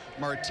Edgar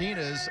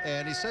Martinez.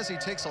 And he says he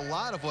takes a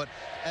lot of what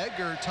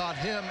Edgar taught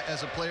him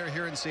as a player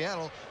here in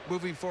Seattle,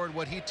 moving forward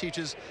what he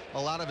teaches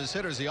a lot of his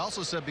hitters. He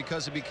also said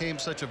because he became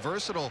such a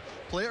versatile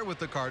player with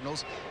the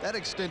Cardinals, that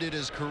extended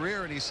his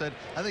career. And he said,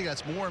 I think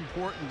that's more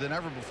important than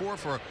ever before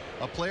for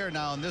a player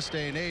now in this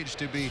day and age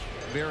to be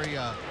very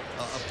a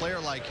player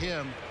like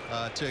him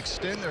to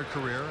extend their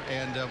career,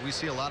 and we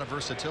see a lot of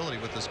versatility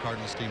with this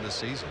Cardinals team this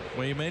season.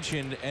 Well, you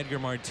mentioned Edgar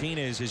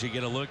Martinez as you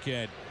get a look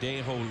at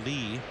Dae-Ho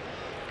Lee.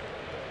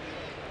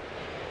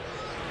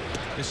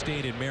 This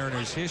state in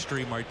Mariners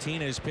history,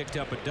 Martinez picked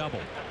up a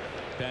double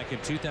back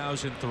in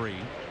 2003.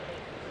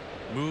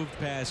 Moved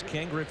past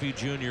Ken Griffey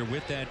Jr.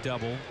 with that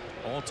double.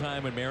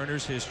 All-time in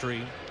Mariners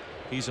history.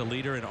 He's a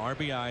leader in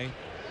RBI,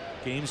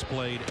 games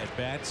played, at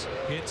bats,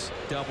 hits,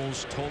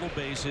 doubles, total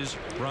bases,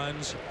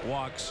 runs,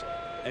 walks,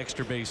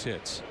 extra base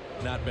hits.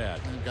 Not bad.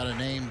 Got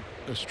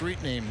a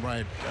street name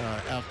right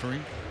after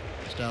him,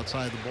 just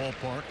outside the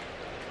ballpark.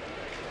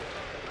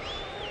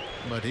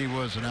 But he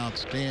was an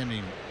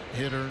outstanding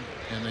hitter,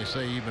 and they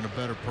say even a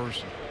better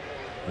person.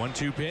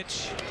 1-2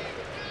 pitch.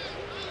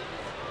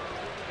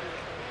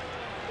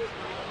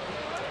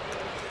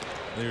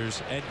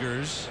 There's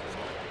Edgar's.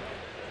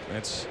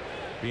 That's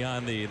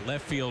beyond the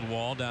left field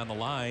wall down the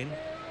line.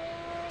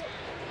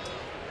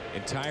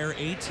 Entire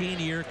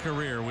 18-year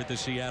career with the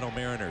Seattle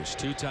Mariners.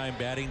 2-time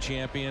batting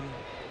champion,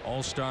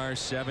 All-Star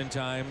 7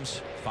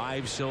 times,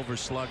 5 Silver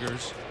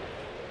Sluggers.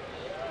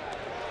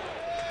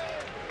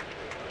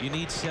 You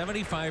need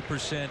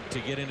 75% to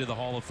get into the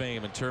Hall of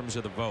Fame in terms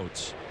of the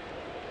votes.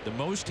 The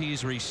most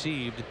he's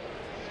received,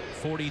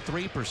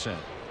 43%.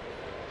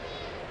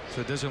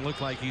 So it doesn't look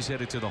like he's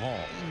headed to the Hall.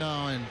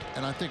 No,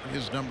 and I think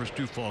his numbers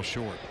do fall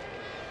short.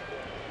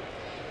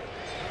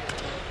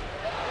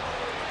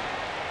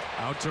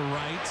 Out to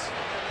right.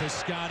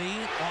 Piscotty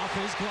off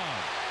his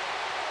glove.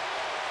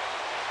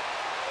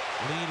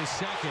 Lee to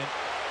second.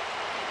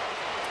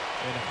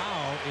 And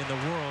how in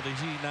the world is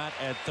he not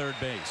at third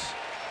base?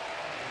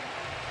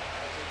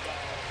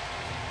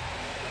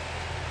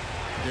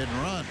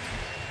 Didn't run.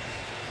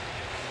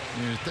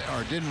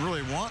 Or didn't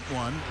really want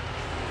one,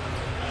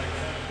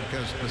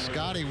 because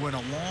Piscotty went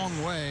a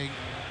long way,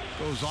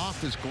 goes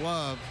off his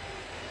glove,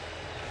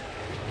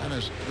 kind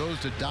of goes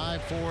to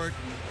dive for it,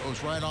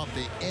 goes right off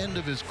the end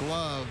of his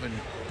glove, and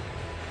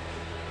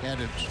had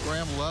to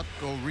scramble up,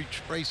 go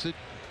retrace it,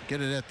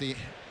 get it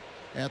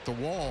at the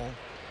wall.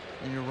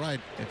 And you're right,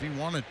 if he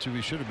wanted to,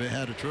 he should have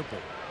had a triple.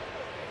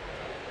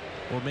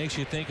 Well, it makes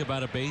you think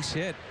about a base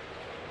hit.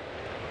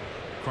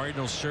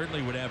 Cardinals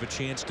certainly would have a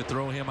chance to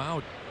throw him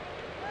out.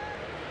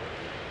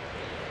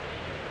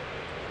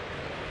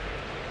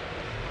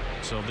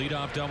 So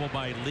leadoff double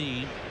by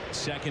Lee,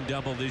 second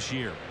double this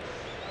year.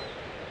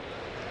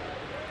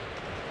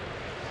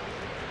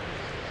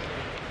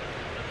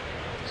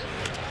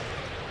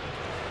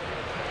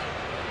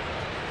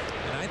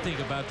 And I think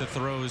about the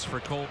throws for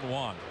Colton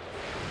Wong.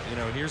 You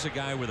know, here's a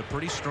guy with a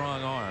pretty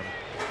strong arm.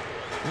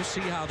 We'll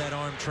see how that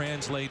arm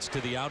translates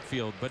to the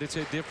outfield, but it's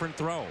a different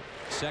throw.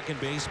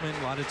 Second baseman,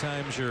 a lot of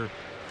times you're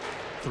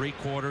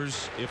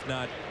 3/4, if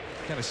not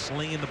kind of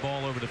slinging the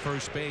ball over to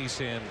first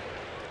base, and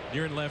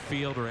you're in left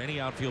field or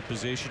any outfield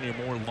position, you're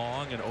more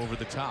long and over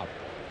the top.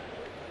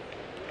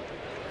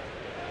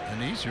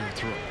 An easier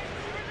throw.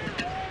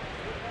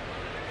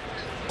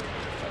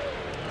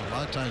 A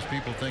lot of times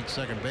people think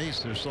second base,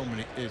 there's so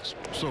many, it's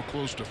so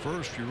close to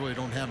first, you really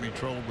don't have any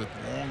trouble with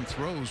long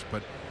throws.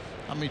 But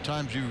how many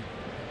times you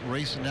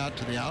racing out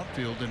to the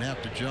outfield and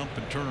have to jump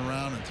and turn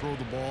around and throw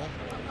the ball?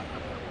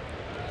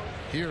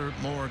 Here,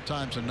 more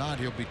times than not,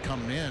 he'll be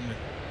coming in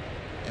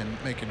and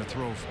making a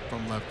throw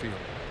from left field.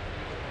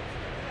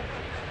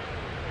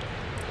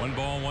 1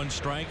 ball, 1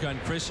 strike on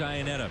Chris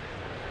Iannetta.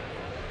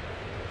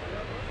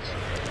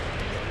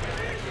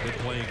 Good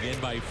play again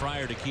by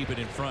Fryer to keep it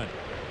in front.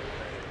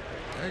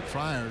 Eric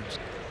Fryer,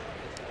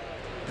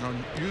 you know,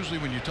 usually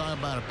when you talk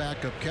about a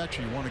backup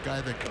catcher, you want a guy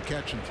that can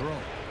catch and throw.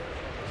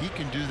 He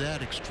can do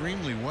that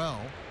extremely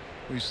well.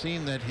 We've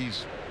seen that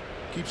he's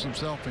keeps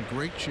himself in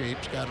great shape.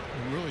 He's got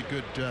really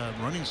good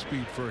running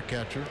speed for a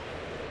catcher,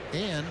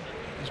 and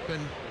he's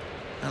been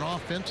an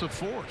offensive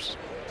force.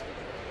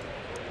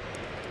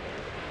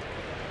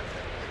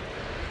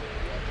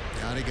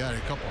 Now, he got a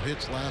couple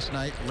hits last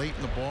night late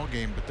in the ball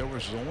game, but there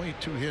was only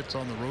 2 hits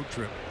on the road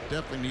trip.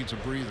 Definitely needs a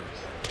breather.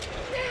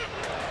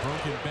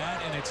 Broken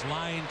bat, and it's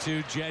lined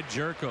to Jed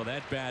Jerko.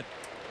 That bat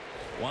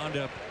wound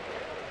up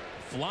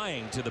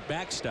flying to the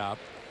backstop.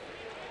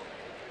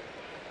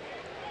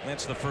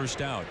 That's the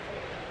first out.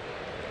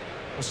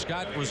 Well,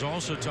 Scott was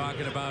also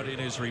talking about in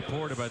his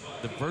report about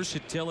the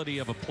versatility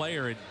of a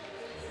player,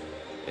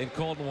 and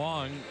Colton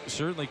Wong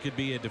certainly could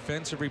be a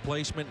defensive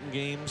replacement in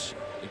games,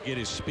 get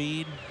his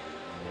speed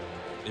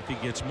if he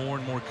gets more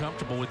and more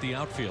comfortable with the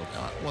outfield.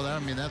 Well, I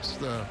mean, that's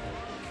the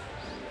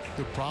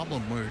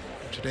problem.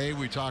 Today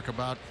we talk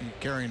about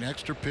carrying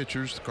extra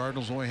pitchers. The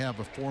Cardinals only have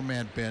a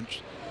 4-man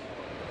bench.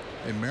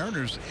 The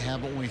Mariners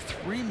have only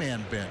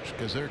 3-man bench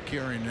because they're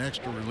carrying an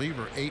extra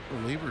reliever, 8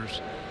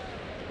 relievers.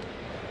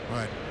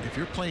 But if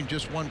you're playing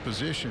just one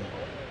position,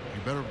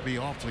 you better be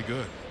awfully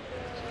good.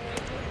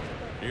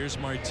 Here's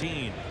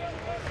Martin.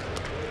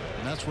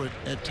 And that's what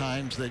at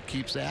times that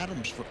keeps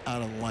Adams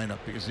out of the lineup,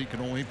 because he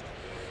can only,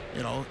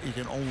 he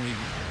can only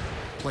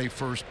play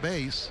first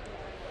base.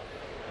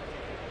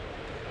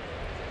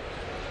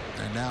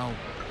 And now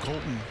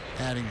Colton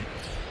adding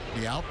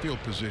the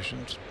outfield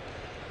positions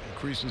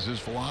increases his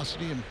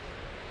velocity and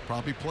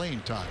probably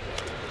playing time.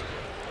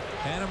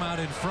 Had him out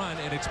in front,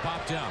 and it's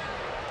popped out.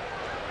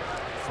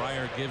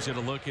 Fryer gives it a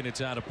look, and it's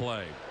out of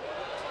play.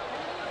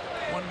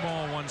 1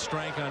 ball, 1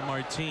 strike on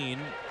Martin.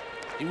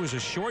 He was a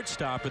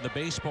shortstop in the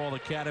baseball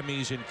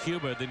academies in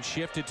Cuba, then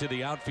shifted to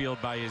the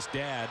outfield by his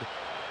dad,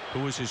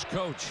 who was his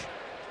coach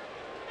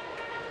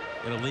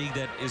in a league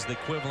that is the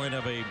equivalent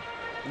of a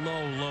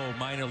low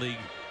minor league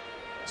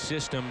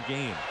system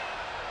game.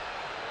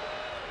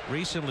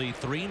 Recently,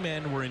 3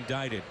 men were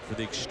indicted for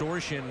the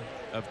extortion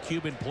of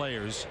Cuban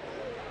players,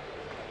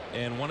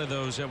 and one of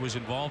those that was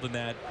involved in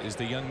that is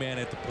the young man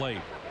at the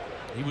plate.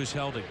 He was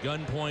held at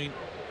gunpoint.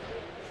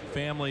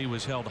 Family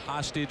was held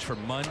hostage for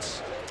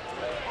months.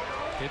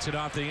 Hits it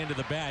off the end of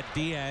the bat.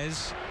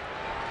 Diaz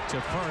to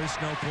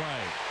first, no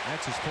play.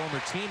 That's his former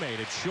teammate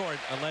at short,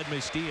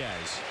 Aledmus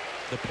Diaz.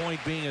 The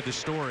point being of the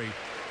story,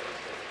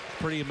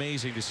 pretty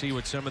amazing to see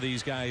what some of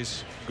these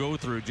guys go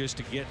through just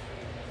to get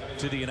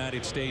to the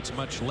United States,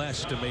 much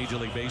less to Major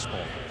League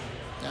Baseball.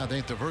 I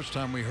think the first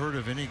time we heard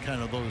of any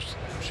kind of those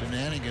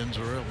shenanigans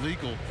or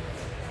illegal,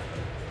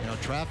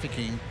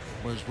 trafficking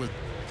was with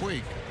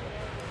Puig.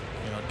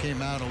 It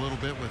came out a little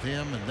bit with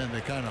him, and then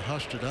they kind of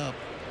hushed it up.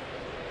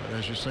 But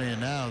as you're saying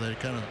now, they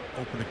kind of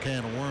opened a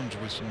can of worms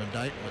with some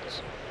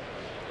indictments.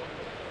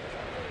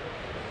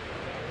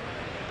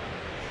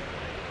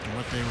 And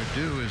what they would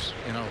do is,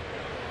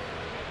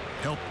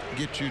 help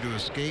get you to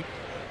escape,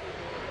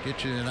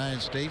 get you to the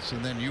United States,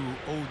 and then you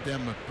owed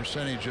them a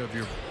percentage of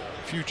your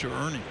future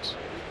earnings.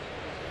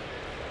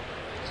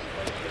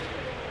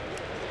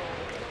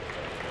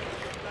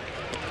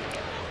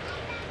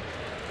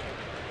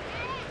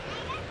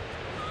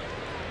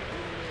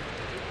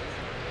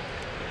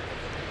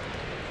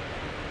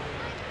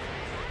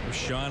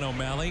 Sean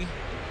O'Malley.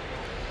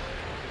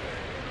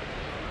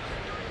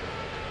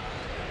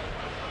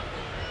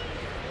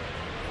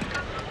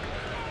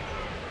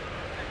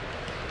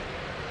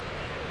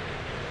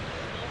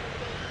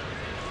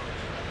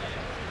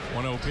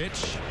 One-0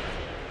 pitch.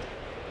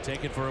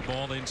 Taken for a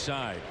ball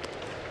inside.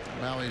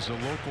 O'Malley's a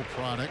local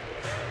product.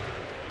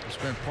 He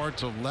spent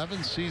parts of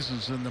 11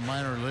 seasons in the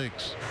minor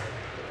leagues.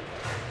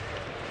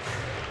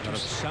 Out of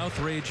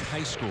Southridge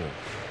High School.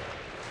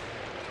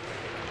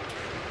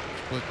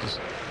 Split this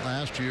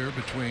last year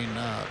between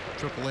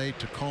AAA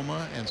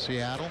Tacoma and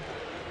Seattle.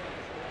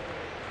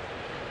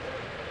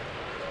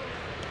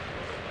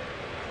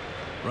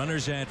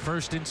 Runners at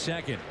first and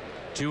second.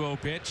 2-0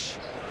 pitch.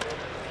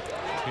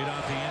 Hit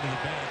off the end of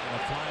the bat, and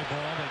a fly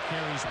ball that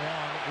carries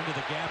Wong into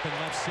the gap in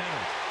left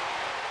center.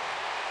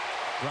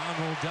 Ground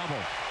rule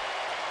double.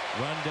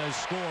 Run does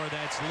score.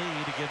 That's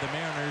lead to give the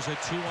Mariners a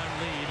 2-1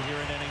 lead here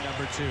in inning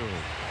number 2.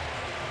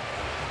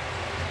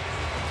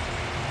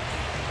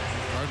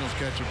 Cardinals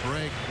catch a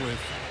break with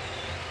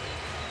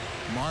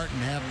Martin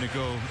having to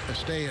go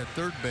stay at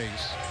third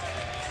base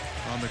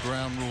on the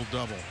ground rule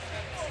double.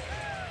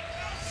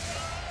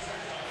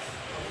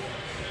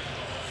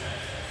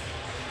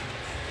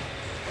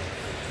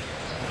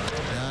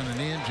 Down and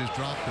in, just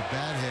dropped the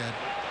bat head.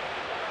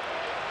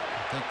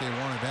 I think they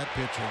wanted that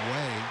pitch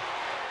away.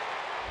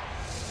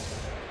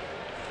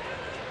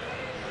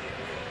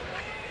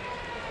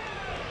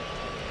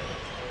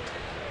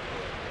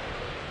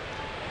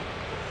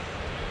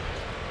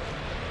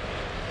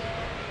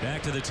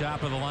 Back to the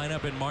top of the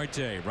lineup in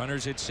Marte.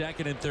 Runners at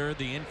second and third.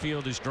 The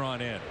infield is drawn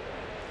in.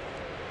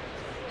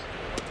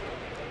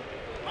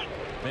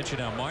 Mentioned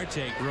how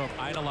Marte grew up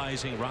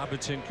idolizing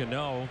Robinson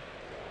Cano.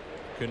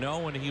 Cano,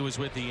 when he was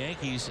with the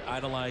Yankees,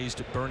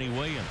 idolized Bernie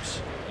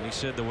Williams. And he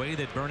said the way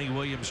that Bernie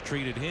Williams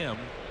treated him,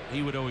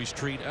 he would always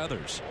treat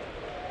others.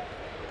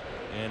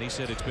 And he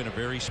said it's been a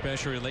very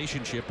special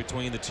relationship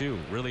between the two.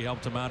 Really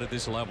helped him out at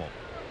this level.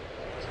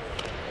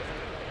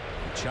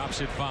 Chops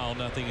it foul,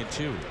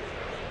 0-2.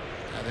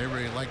 They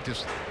really like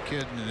this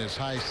kid and his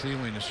high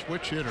ceiling, a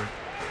switch hitter.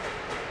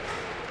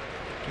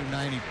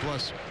 290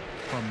 plus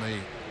from the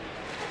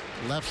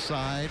left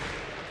side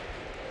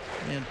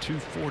and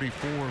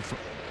 244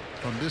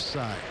 from this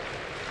side.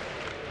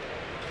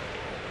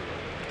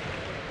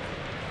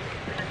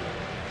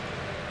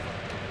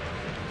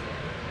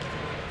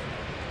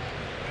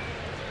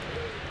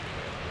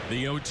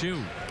 The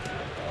 0-2.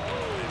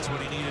 That's what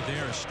he needed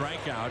there, a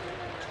strikeout.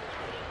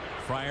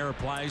 Fryer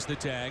applies the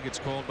tag. It's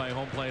called by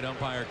home plate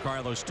umpire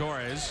Carlos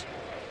Torres.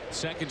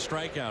 Second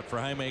strikeout for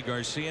Jaime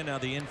Garcia. Now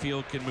the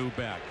infield can move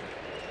back.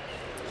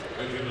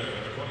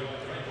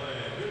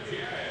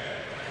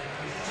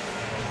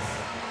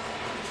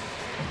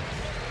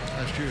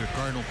 Last year, the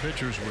Cardinal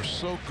pitchers were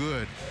so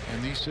good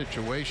in these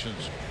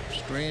situations,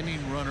 stranding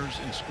runners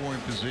in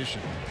scoring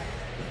position.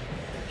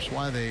 That's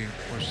why they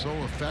were so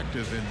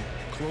effective in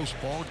close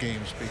ball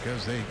games,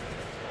 because they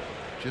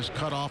just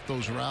cut off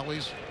those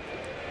rallies.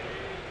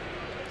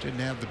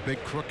 Didn't have the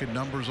big crooked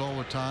numbers all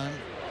the time.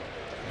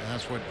 And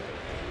that's what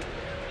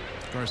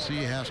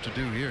Garcia has to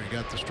do here. He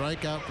got the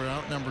strikeout for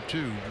out number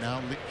 2. Now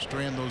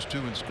strand those 2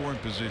 in scoring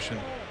position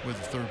with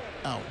the third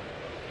out.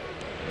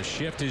 The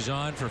shift is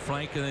on for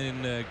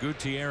Franklin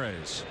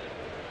Gutierrez.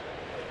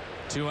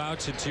 2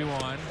 outs and 2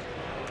 on.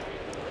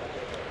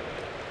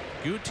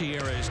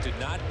 Gutierrez did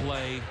not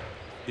play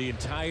the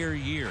entire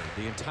year,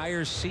 the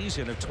entire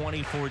season of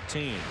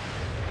 2014.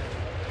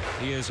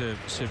 He has a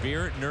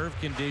severe nerve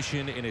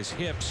condition in his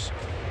hips,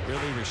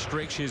 really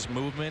restricts his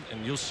movement,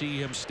 and you'll see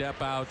him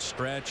step out,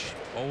 stretch,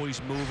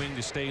 always moving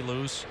to stay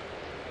loose.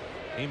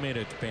 He made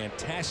a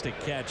fantastic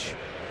catch,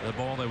 the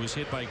ball that was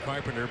hit by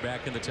Carpenter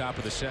back in the top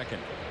of the second.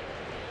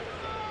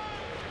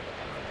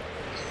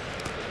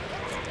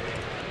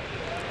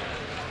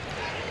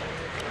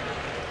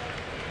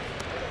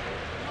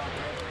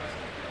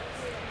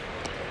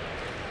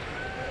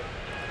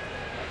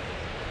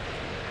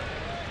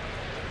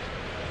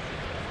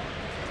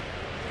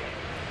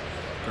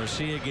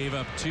 Garcia gave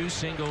up 2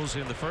 singles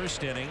in the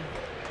first inning,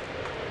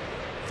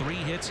 3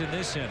 hits in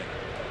this inning.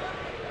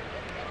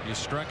 He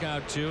struck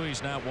out 2.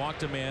 He's not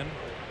walked a man,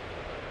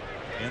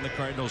 and the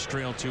Cardinals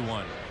trail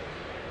 2-1.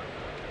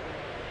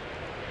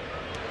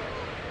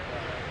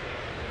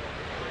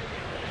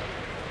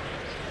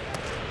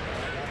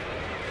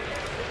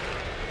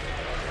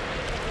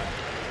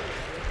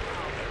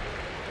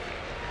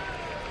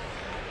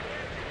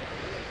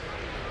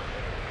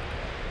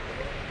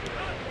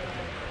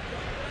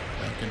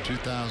 In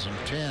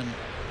 2010,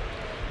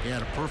 he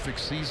had a perfect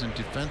season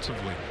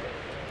defensively.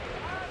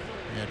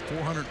 He had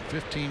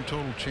 415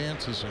 total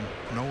chances and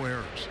no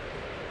errors.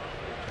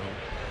 So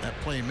that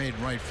play made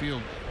in right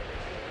field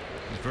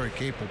is very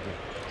capable.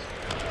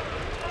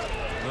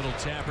 Little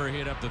tapper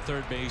hit up the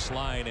third base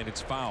line, and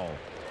it's foul.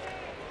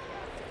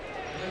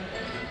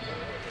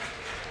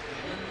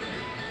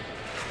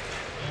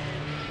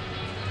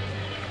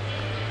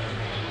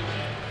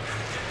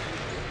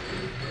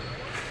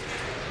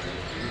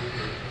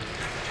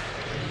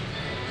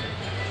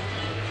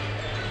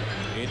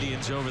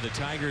 Indians over the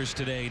Tigers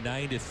today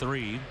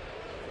 9-3.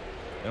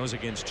 That was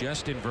against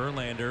Justin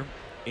Verlander.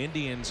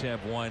 Indians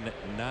have won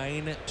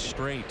 9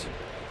 straight.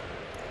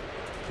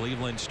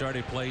 Cleveland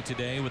started play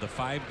today with a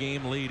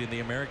 5-game lead in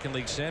the American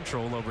League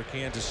Central over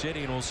Kansas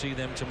City, and we'll see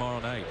them tomorrow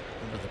night.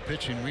 Remember the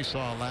pitching we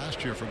saw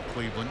last year from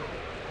Cleveland.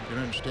 You can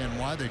understand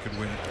why they could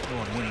go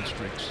on winning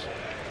streaks.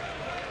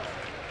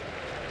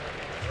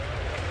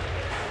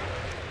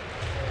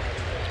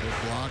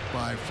 Good block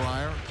by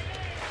Fryer.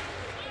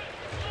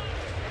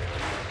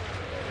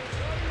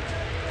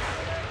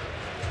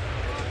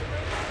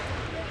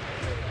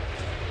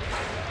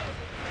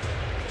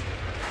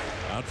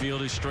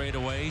 Outfield is straight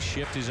away.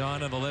 Shift is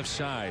on the left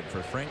side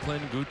for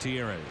Franklin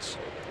Gutierrez.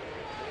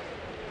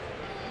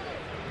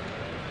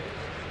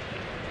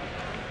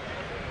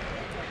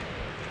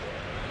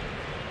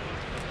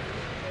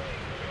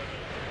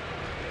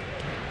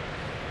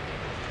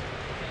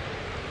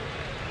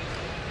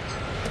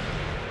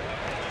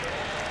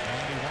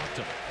 And he walked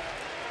him.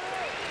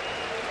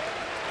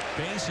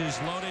 Bases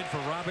loaded for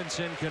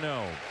Robinson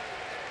Cano.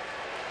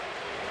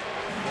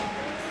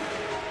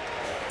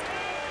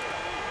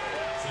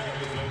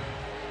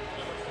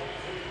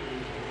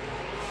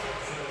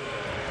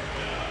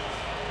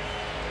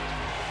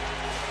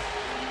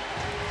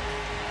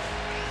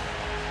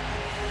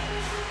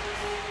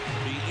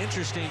 Be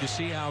interesting to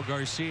see how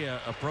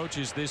Garcia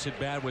approaches this at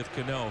bat with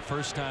Cano.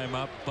 First time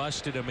up,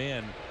 busted him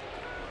in,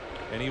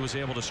 and he was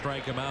able to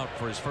strike him out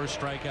for his first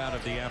strikeout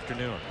of the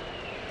afternoon.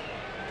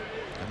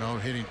 Cano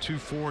hitting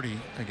 .240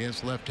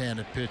 against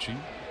left-handed pitching.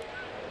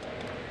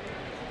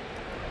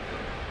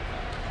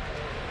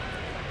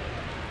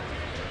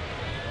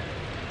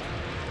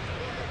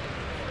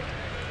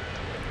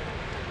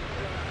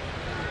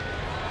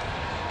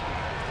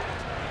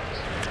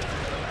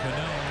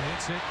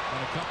 It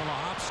on a couple of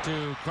hops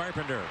to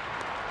Carpenter,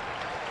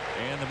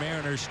 and the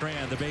Mariners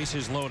strand. The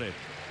bases loaded.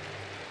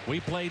 We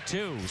played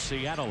 2.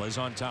 Seattle is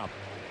on top.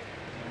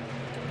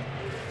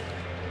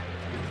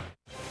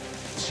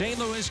 St.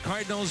 Louis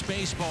Cardinals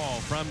baseball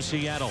from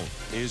Seattle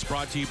is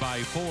brought to you by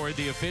Ford,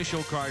 the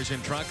official cars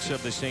and trucks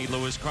of the St.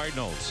 Louis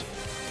Cardinals.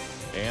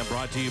 And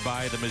brought to you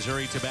by the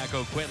Missouri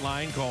Tobacco Quit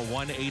Line. Call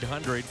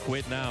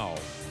 1-800-QUIT-NOW.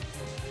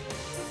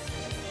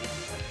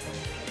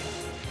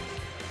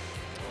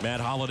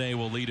 Matt Holliday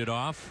will lead it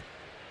off.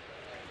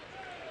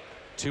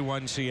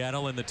 2-1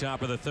 Seattle in the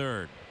top of the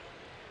third.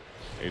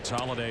 It's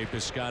Holliday,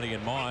 Piscotty,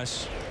 and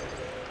Moss.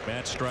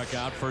 Matt struck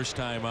out first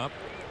time up.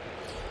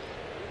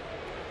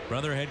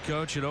 Brother head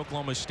coach at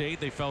Oklahoma State.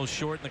 They fell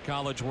short in the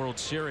College World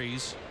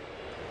Series.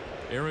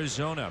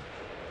 Arizona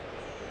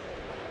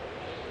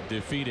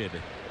defeated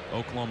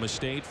Oklahoma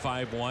State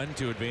 5-1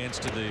 to advance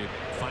to the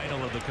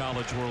final of the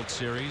College World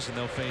Series, and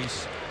they'll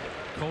face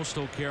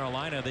Coastal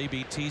Carolina. They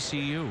beat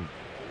TCU.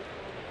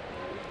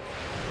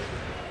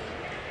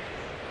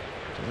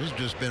 This has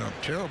just been a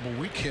terrible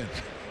weekend.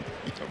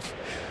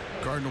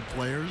 Cardinal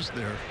players,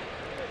 their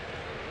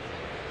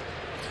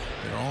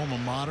alma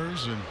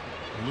maters, and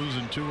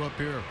losing 2 up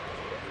here.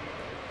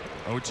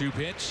 0-2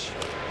 pitch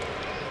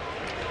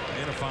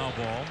and a foul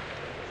ball.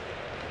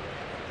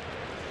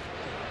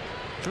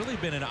 It's really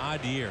been an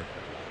odd year.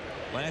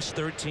 Last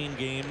 13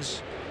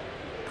 games,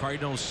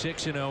 Cardinals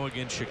 6-0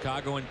 against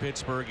Chicago and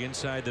Pittsburgh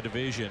inside the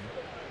division.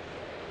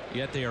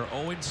 Yet they are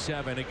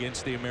 0-7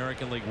 against the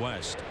American League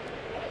West.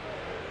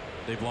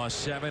 They've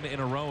lost 7 in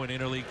a row in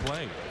interleague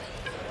play.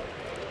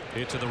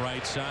 Hit to the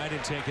right side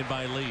and taken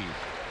by Lee.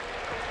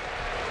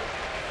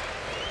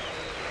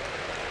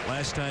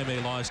 Last time they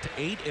lost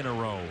 8 in a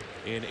row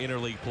in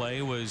interleague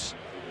play was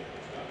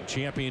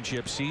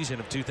championship season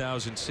of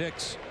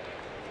 2006.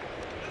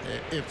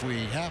 If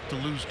we have to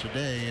lose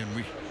today and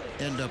we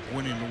end up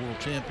winning the World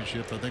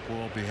Championship, I think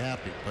we'll all be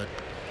happy. But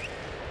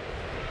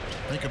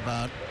think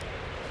about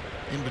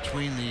in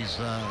between these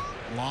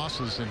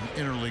losses in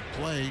interleague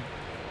play,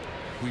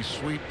 we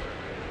sweep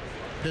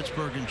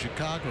Pittsburgh and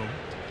Chicago.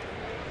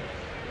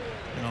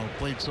 You know,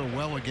 played so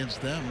well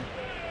against them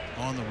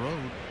on the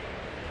road.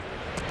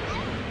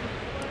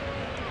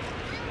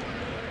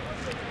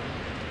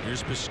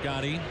 Here's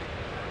Piscotty.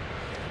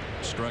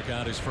 Struck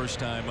out his first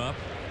time up.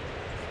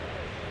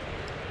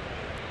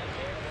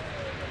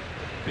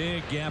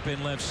 Big gap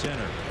in left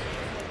center.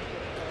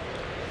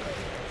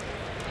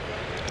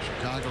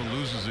 Chicago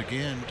loses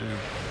again to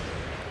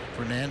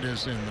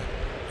Fernandez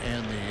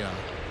and the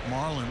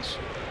Marlins.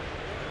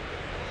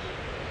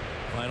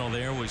 Final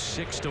there was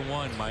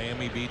 6-1.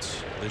 Miami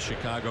beats the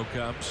Chicago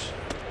Cubs.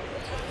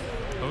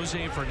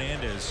 Jose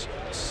Fernandez,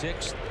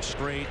 6th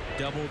straight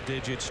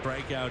double-digit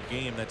strikeout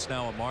game. That's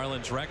now a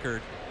Marlins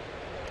record.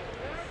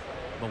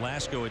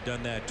 Velasco had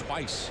done that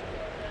twice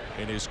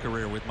in his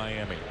career with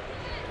Miami.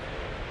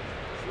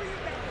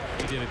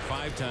 He did it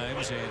 5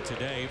 times, and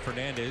today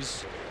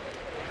Fernandez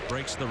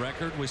breaks the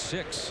record with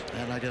 6.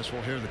 And I guess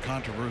we'll hear the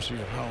controversy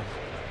of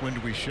when do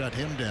we shut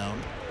him down,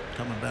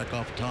 coming back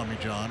off of Tommy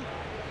John.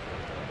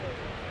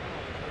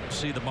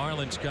 See the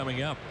Marlins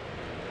coming up.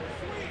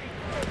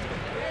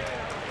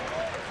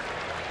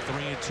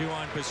 3-2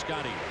 on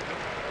Piscotty.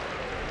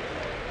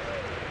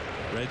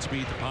 Reds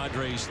beat the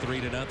Padres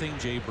 3-0.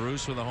 Jay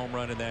Bruce with a home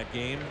run in that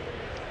game.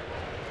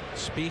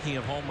 Speaking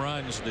of home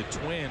runs, the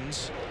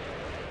Twins,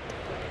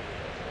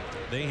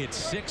 they hit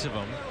 6 of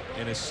them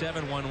in a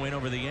 7-1 win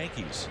over the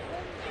Yankees.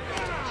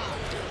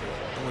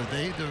 Were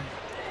they didn't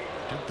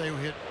they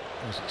hit,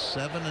 was it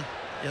 7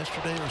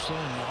 yesterday or so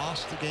and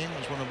lost the game? It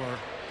was one of our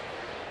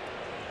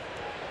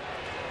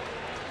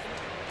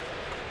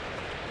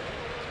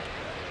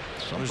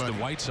It was the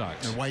White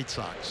Sox. The White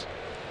Sox.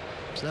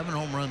 7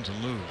 home runs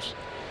and lose.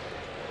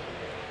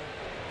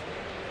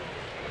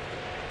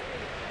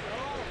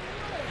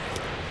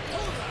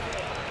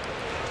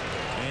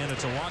 And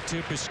it's a walk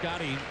to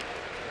Piscotty.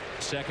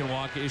 Second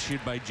walk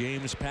issued by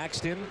James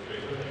Paxton,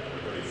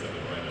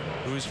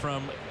 who's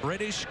from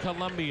British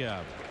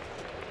Columbia.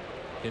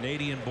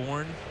 Canadian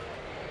born.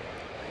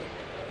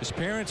 His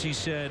parents, he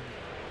said,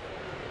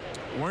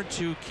 weren't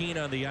too keen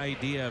on the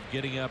idea of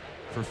getting up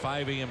for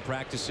 5 a.m.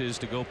 practices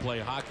to go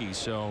play hockey,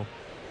 so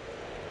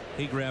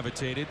he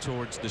gravitated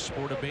towards the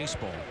sport of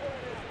baseball.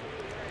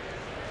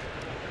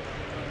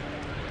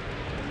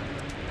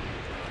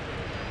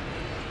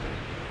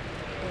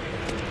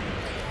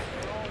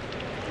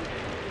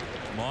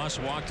 Moss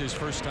walked his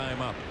first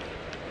time up.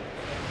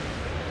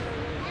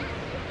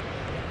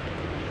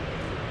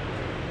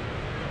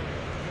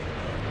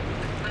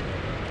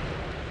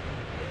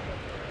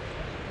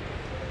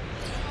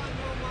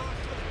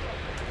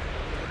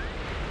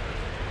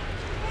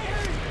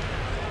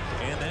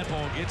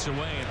 Gets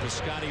away, and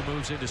Piscotty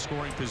moves into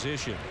scoring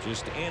position,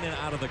 just in and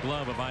out of the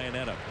glove of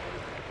Iannetta.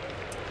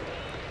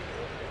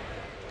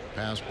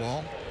 Pass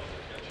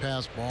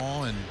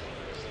ball, and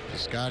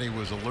Piscotty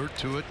was alert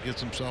to it,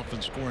 gets himself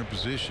in scoring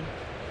position.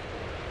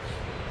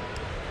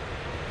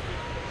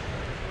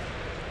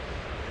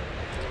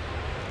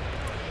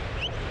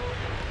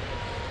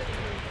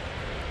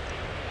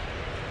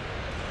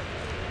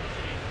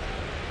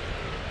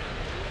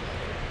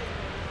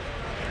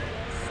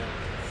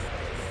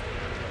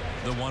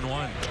 The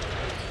 1-1.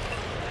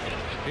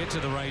 Hit to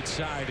the right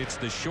side. It's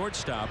the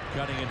shortstop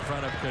cutting in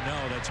front of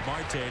Cano. That's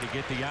Marte to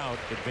get the out.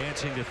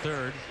 Advancing to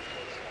third,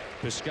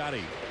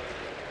 Piscotty.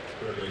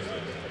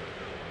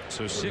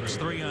 So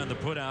 6-3 on the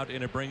put out,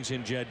 and it brings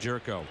in Jed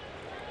Jerko.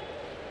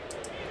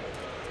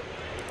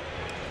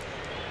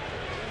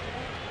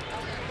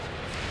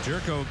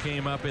 Jerko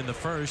came up in the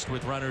first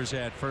with runners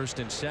at first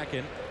and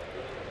second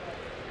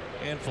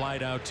and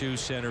flied out to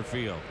center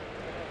field.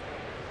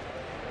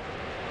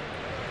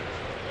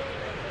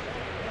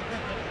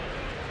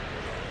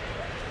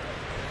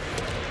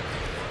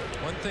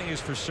 One thing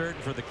is for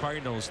certain for the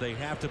Cardinals, they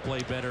have to play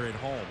better at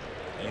home.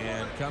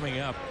 And coming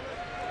up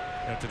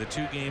after the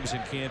 2 games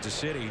in Kansas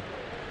City,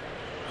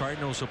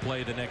 Cardinals will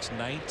play the next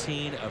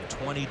 19 of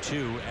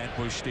 22 at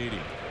Busch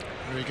Stadium.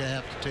 They're going to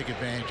have to take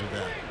advantage of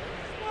that.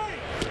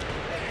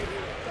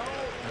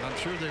 And I'm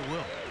sure they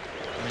will.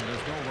 I mean,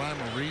 there's no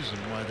rhyme or reason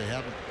why they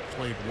haven't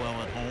played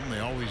well at home. They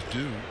always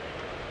do.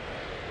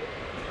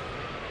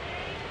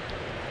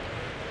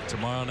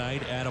 Tomorrow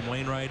night, Adam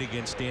Wainwright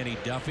against Danny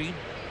Duffy.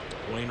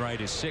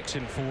 Wainwright is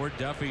 6-4.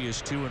 Duffy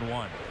is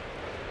 2-1.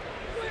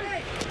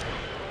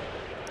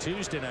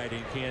 Tuesday night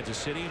in Kansas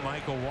City,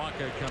 Michael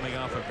Wacha coming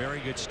off a very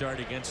good start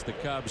against the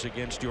Cubs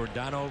against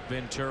Giordano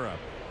Ventura.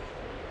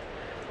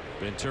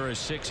 Ventura is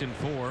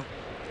 6-4.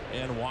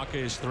 And Wacha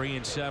is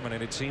 3-7,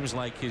 and it seems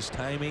like his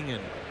timing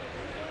and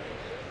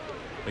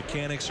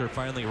mechanics are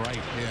finally right.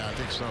 Yeah, I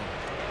think so.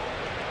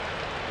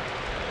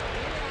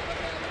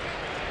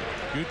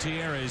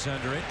 Gutierrez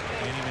under it,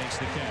 and he makes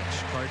the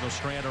catch. Cardinals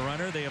strand a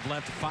runner. They have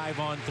left 5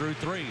 on through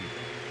 3.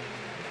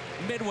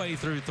 Midway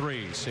through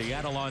 3,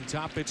 Seattle on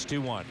top. It's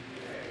 2-1.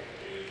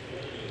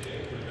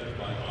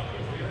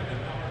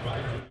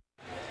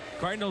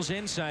 Cardinals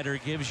Insider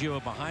gives you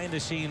a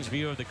behind-the-scenes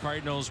view of the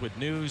Cardinals with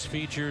news,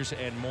 features,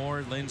 and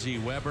more. Lindsey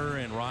Weber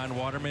and Ron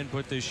Waterman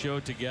put this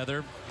show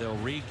together. They'll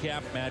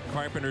recap Matt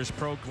Carpenter's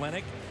Pro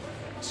Clinic,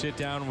 sit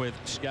down with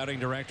scouting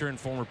director and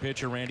former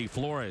pitcher Randy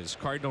Flores.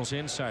 Cardinals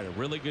Insider,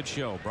 really good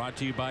show, brought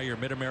to you by your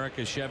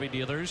Mid-America Chevy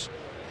dealers.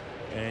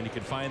 And you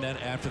can find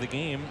that after the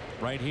game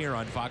right here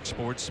on Fox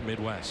Sports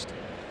Midwest.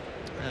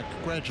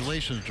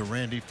 Congratulations to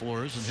Randy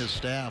Flores and his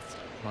staff.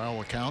 By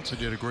all accounts, they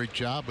did a great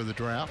job with the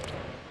draft.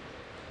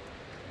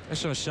 I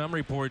saw some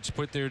reports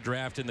put their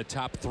draft in the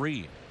top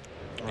 3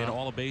 in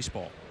all of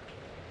baseball.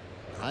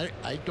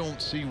 I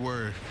don't see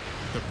where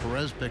the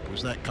Perez pick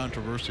was that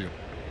controversial.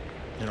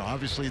 You know,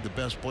 obviously the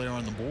best player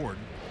on the board.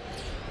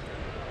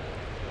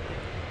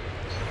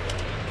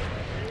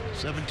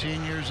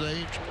 17 years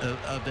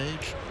of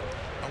age.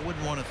 I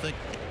wouldn't want to think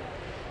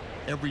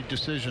every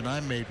decision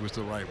I made was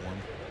the right one.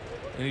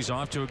 And he's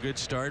off to a good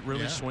start,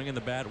 really swinging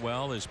the bat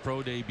well. His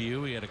pro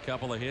debut, he had a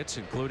couple of hits,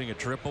 including a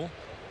triple.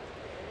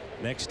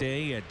 Next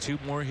day, he had 2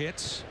 more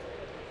hits.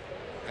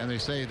 And they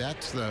say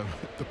that's the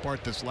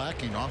part that's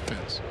lacking,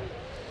 offense.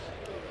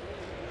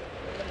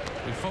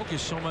 We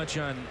focus so much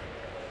on,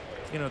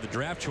 you know, the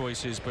draft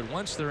choices, but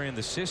once they're in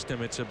the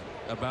system, it's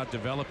about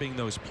developing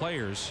those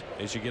players.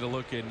 As you get a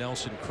look at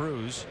Nelson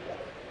Cruz,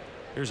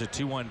 here's a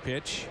 2-1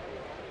 pitch.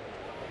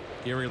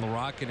 Gary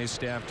LaRocque and his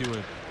staff do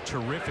a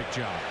terrific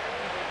job.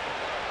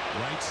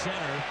 Right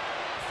center.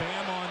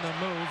 Pham on the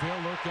move.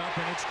 He'll look up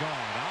and it's gone.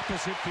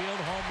 Opposite field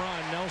home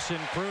run. Nelson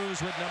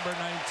Cruz with number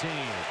 19.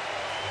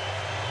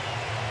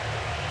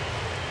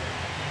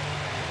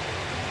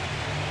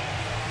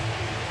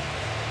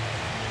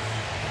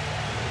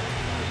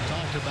 We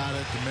talked about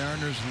it. The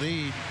Mariners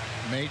lead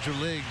major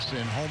leagues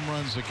in home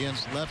runs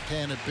against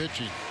left-handed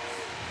pitching.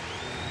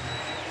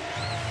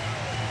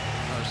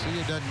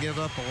 Garcia doesn't give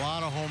up a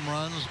lot of home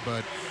runs,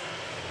 but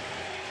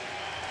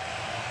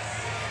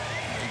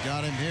he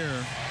got him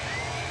here.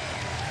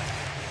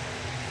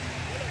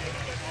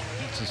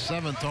 It's the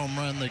 7th home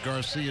run that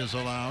Garcia's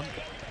allowed.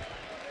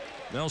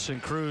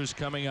 Nelson Cruz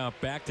coming off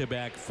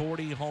back-to-back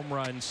 40 home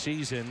run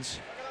seasons.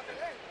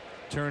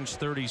 Turns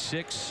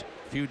 36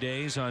 a few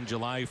days on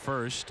July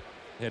 1st.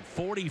 Had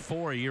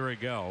 44 a year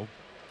ago.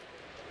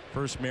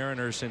 First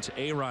Mariner since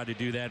A-Rod to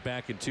do that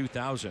back in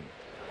 2000.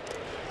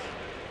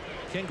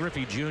 Ken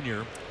Griffey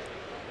Jr.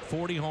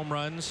 40 home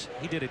runs.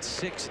 He did it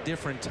 6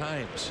 different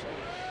times.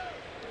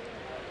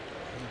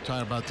 I'm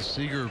talking about the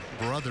Seager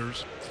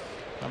brothers.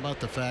 How about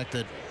the fact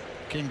that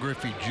Ken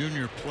Griffey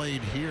Jr.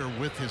 played here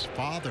with his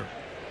father?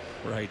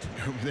 Right.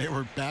 They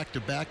were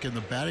back-to-back in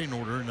the batting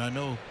order, and I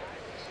know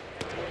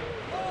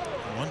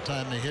one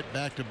time they hit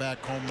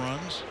back-to-back home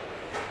runs.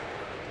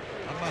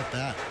 How about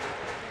that?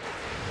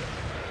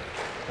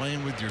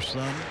 Playing with your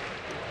son.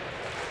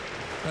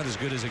 Not as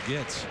good as it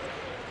gets.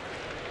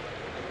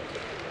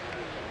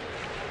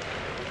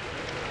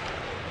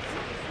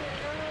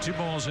 Two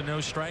balls and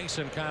no strikes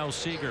on Kyle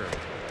Seager.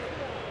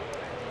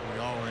 We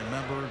all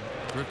remember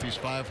Griffey's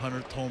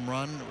 500th home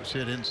run. It was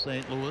hit in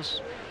St. Louis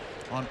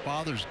on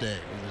Father's Day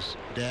with his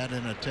dad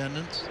in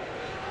attendance.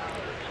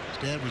 His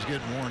dad was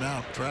getting worn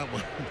out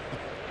traveling.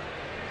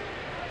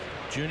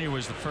 Junior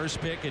was the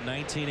first pick in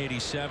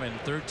 1987,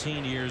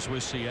 13 years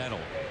with Seattle.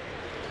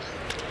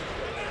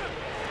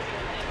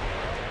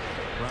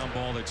 Ground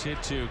ball that's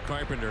hit to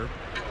Carpenter.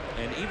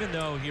 And even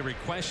though he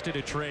requested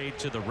a trade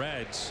to the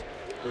Reds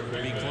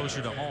to be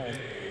closer to home,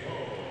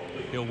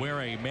 he'll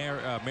wear a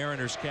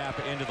Mariners cap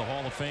into the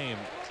Hall of Fame.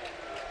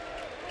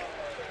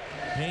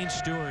 Payne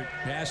Stewart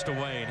passed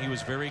away, and he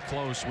was very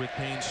close with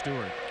Payne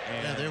Stewart.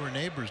 And yeah, they were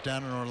neighbors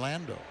down in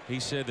Orlando. he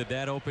said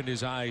that opened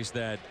his eyes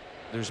that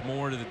there's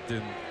more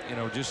than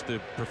just the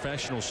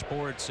professional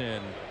sports,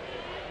 and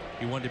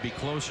he wanted to be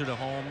closer to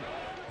home.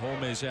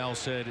 Home, as Al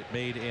said,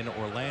 made in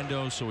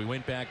Orlando, so we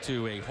went back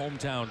to a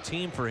hometown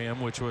team for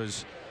him, which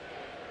was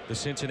the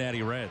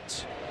Cincinnati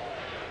Reds.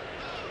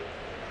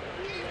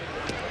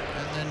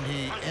 And then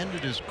he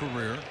ended his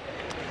career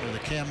with a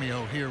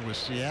cameo here with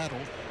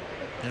Seattle,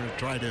 and to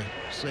try to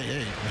say,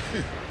 hey,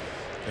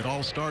 it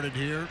all started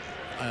here.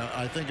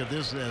 I think of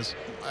this as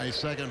a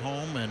second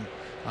home, and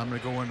I'm going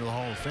to go into the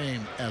Hall of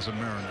Fame as a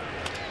Mariner.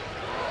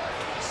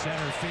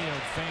 Center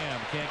field, Pham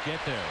can't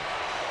get there.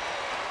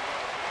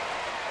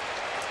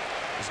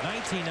 It was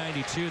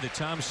 1992 that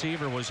Tom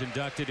Seaver was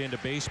inducted into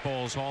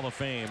baseball's Hall of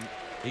Fame.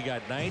 He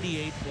got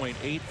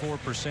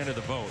 98.84% of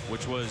the vote,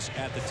 which was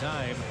at the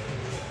time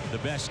the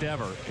best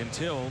ever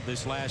until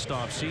this last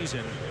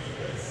offseason.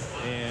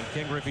 And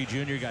Ken Griffey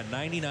Jr. got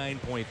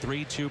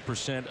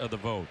 99.32% of the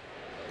vote.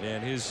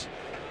 And his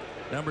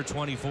number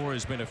 24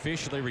 has been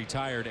officially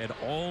retired at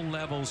all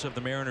levels of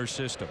the Mariners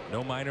system.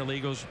 No minor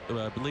leaguers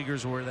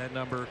wear that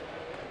number.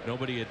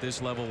 Nobody at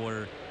this level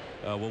will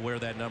wear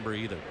that number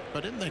either.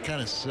 But isn't that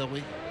kind of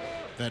silly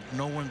that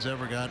no one's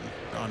ever gotten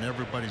on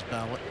everybody's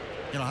ballot?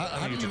 You know,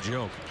 how do it's you, a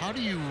joke. How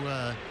do you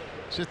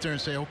sit there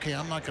and say, okay,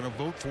 I'm not going to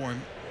vote for him?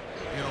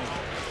 You know,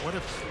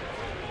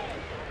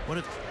 what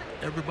if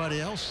everybody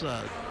else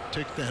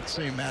took that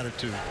same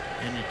attitude,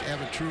 and you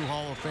have a true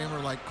Hall of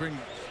Famer like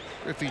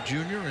Griffey Jr.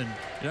 and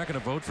you're not going to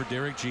vote for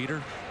Derek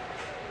Jeter?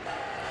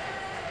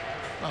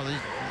 Well,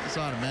 it's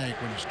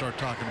automatic when you start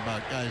talking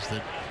about guys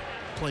that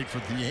played for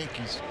the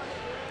Yankees.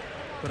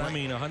 But I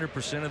mean,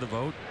 100% of the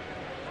vote.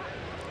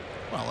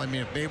 Well, I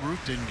mean, if Babe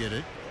Ruth didn't get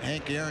it,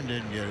 Hank Aaron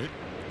didn't get it.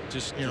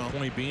 Just the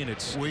point being,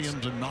 it's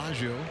Williams and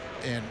Maggio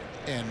and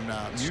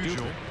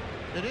Musial.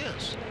 It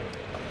is.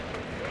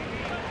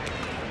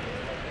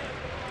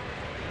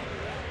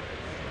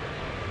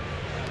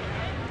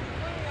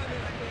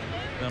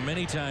 Now,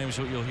 many times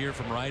what you'll hear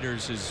from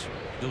writers is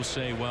they'll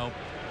say, well,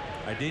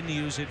 I didn't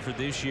use it for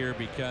this year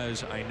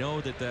because I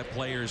know that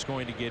player is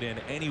going to get in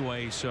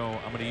anyway, so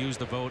I'm going to use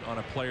the vote on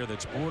a player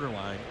that's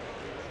borderline.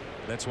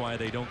 That's why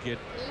they don't get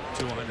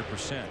to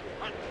 100%.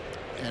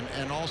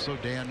 And also,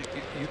 Dan,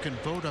 you can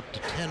vote up to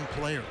 10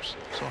 players.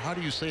 So how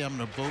do you say I'm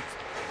going to vote?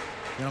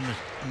 I'm going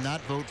to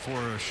not vote for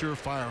a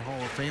surefire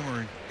Hall of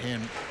Famer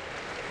and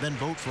then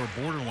vote for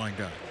a borderline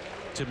guy?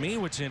 To me,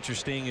 what's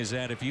interesting is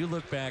that if you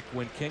look back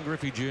when Ken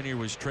Griffey Jr.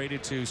 was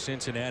traded to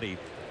Cincinnati,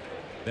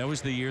 that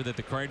was the year that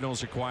the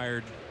Cardinals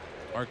acquired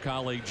our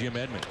colleague Jim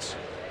Edmonds.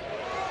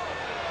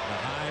 A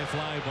high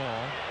fly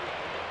ball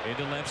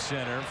into left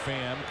center.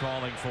 Pham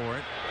calling for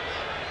it,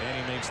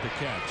 and he makes the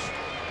catch.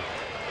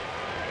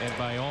 And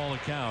by all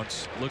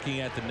accounts,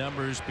 looking at the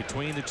numbers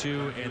between the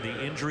two and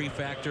the injury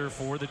factor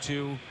for the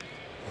two,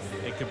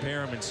 and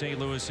compare them in St.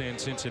 Louis and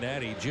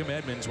Cincinnati, Jim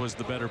Edmonds was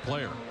the better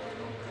player.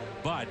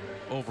 But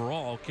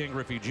overall, Ken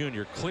Griffey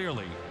Jr.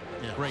 clearly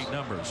great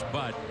numbers.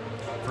 But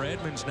for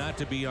Edmonds not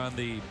to be on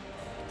the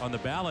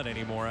ballot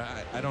anymore,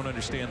 I don't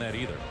understand that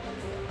either.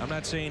 I'm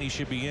not saying he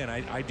should be in.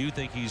 I do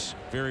think he's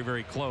very,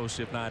 very close,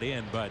 if not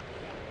in, but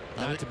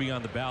not to be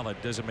on the ballot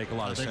doesn't make a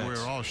lot of sense. I think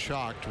we were all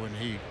shocked when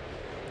he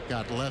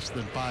got less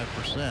than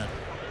 5%,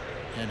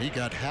 and he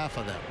got half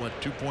of that. What,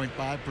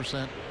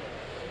 2.5%?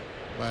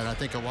 But I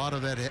think a lot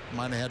of that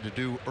might have had to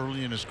do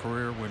early in his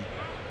career when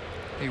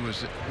he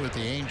was with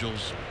the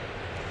Angels.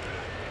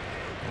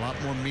 A lot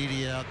more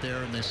media out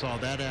there, and they saw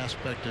that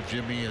aspect of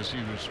Jimmy as he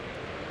was,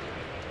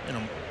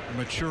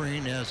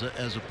 maturing as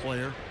a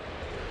player.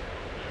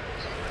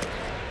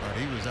 But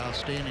he was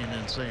outstanding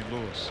in St.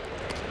 Louis.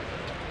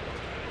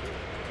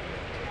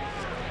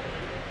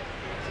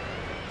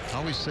 I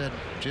always said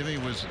Jimmy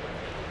was,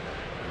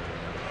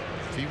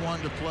 if he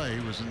wanted to play,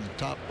 he was in the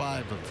top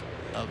 5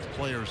 of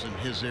players in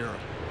his era.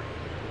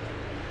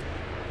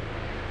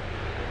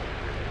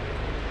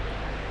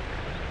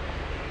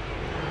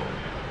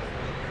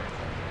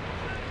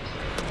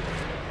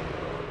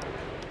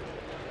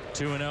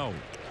 Two 2-0.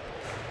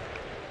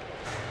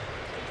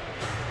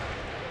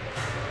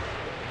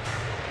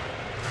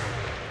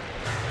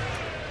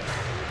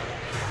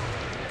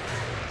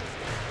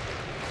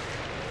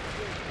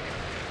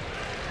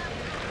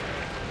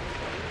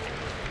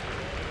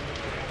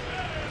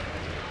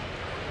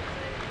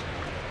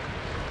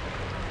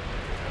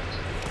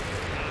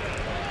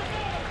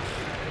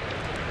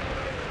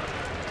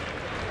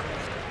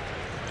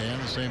 And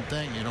the same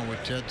thing,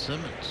 with Ted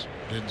Simmons,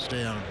 didn't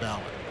stay on a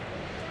ballot.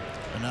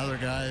 Another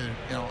guy,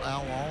 Al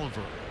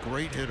Oliver,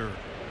 great hitter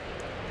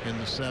in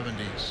the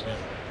 70s, and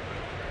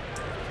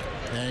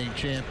winning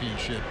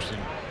championships,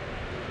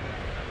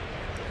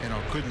 and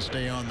couldn't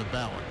stay on the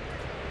ballot.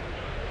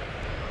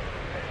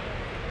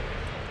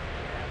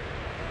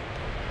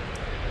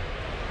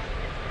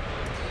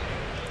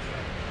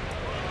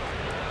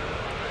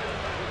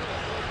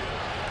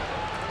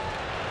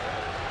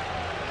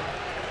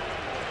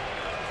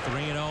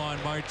 3-0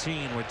 on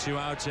Martin with 2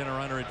 outs and a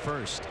runner at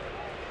first.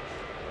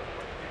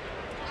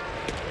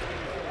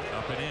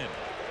 Up and in.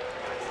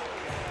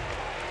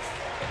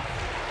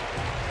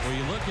 Well,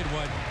 you look at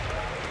what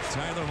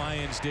Tyler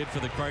Lyons did for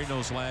the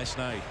Cardinals last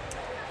night,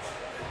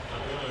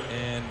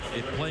 and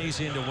it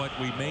plays into what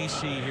we may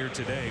see here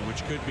today,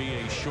 which could be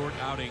a short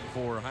outing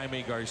for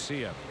Jaime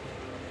Garcia.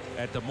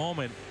 At the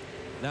moment,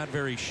 not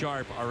very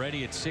sharp,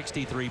 already at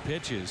 63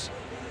 pitches,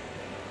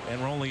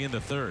 and we're only in the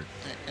third.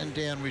 And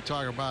Dan, we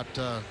talk about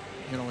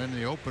you know, in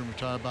the open, we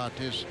talk about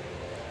his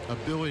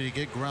ability to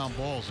get ground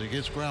balls. He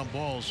gets ground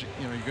balls,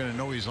 you know, you're going to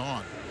know he's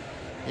on.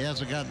 He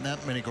hasn't gotten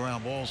that many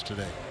ground balls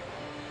today.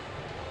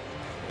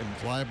 And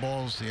fly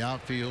balls, the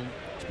outfield.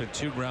 It's been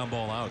 2 ground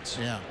ball outs.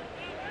 Yeah.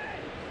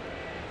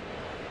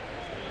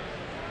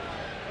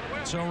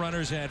 So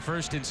runners at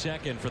first and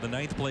second for the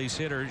 9th place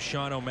hitter,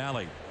 Sean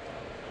O'Malley.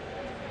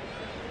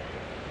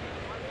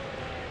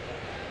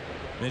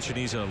 Mentioned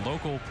he's a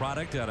local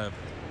product out of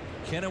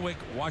Kennewick,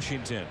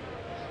 Washington.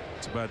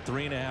 It's about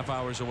 3.5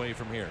 hours away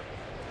from here.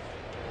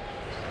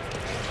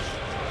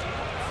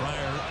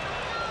 Fryer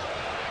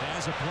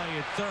has a play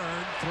at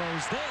third,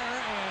 throws there,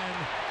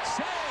 and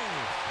save.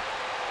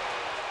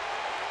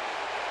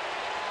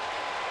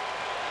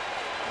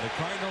 The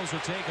Cardinals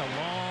will take a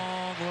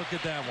long look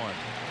at that one.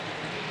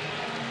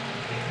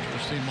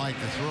 It seemed like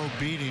the throw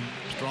beat him.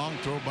 Strong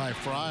throw by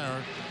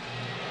Fryer.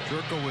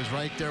 Jerko was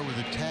right there with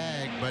a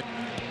tag, but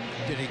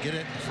did he get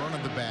it in front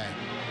of the bag?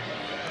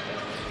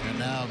 And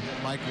now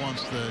Mike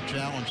wants to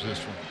challenge this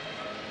one.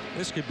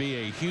 This could be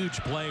a huge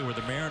play where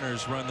the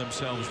Mariners run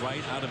themselves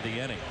right out of the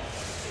inning.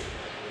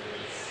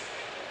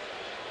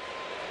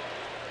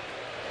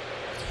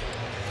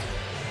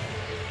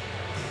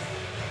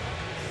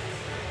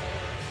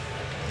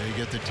 They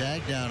get the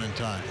tag down in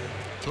time.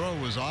 Throw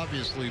was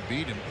obviously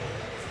beat him.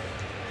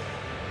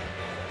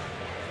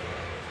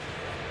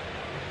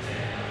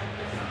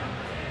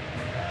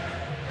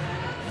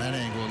 That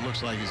angle, it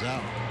looks like he's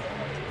out.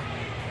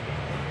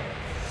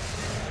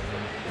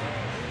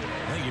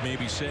 I think he may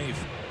be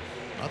safe.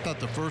 I thought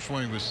the first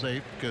one he was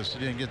safe because he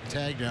didn't get the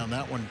tag down.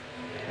 That one,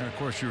 and of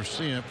course you were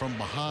seeing it from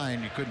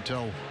behind. You couldn't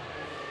tell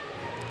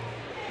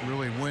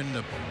really when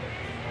the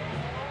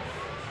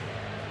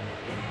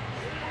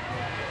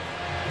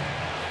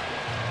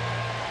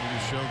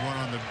showed one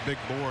on the big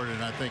board,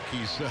 and I think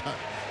he's the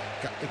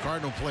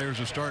Cardinal players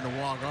are starting to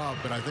walk off,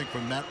 but I think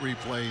from that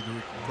replay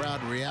the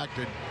crowd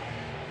reacted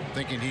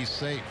thinking he's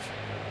safe.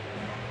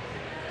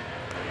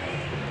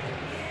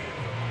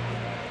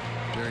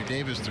 Jerry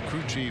Davis, the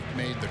crew chief,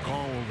 made the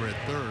call over at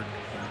third.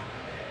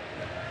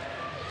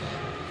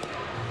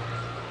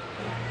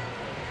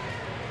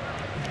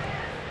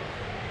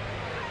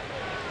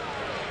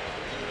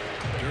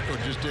 Jerko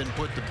just didn't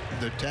put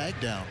the tag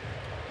down.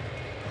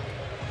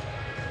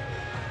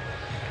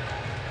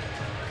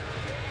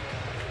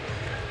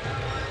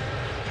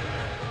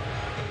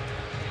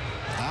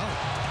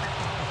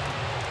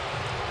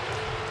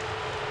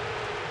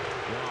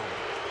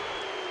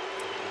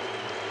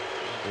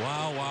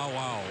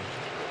 Wow.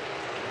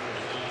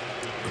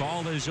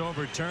 Call is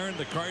overturned.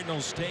 The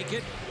Cardinals take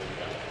it.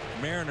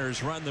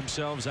 Mariners run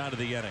themselves out of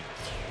the inning.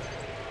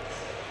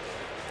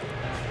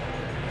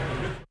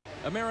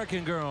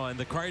 American Girl and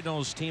the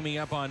Cardinals teaming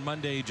up on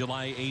Monday,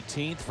 July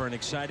 18th for an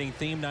exciting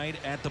theme night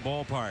at the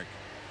ballpark.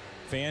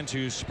 Fans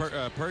who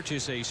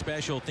purchase a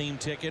special theme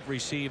ticket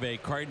receive a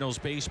Cardinals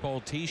baseball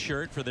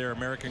t-shirt for their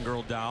American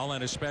Girl doll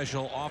and a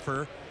special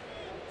offer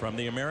from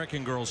the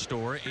American Girl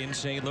store in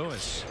St.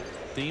 Louis.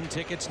 Theme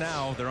tickets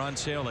now. They're on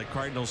sale at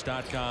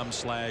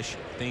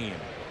cardinals.com/theme.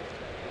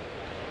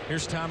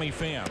 Here's Tommy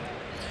Pham.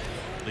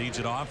 Leads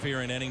it off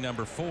here in inning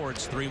number 4.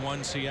 It's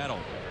 3-1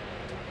 Seattle.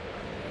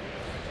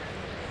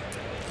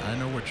 I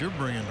know what you're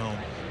bringing home.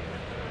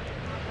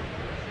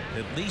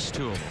 At least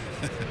 2 of them.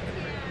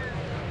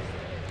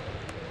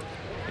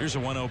 Here's a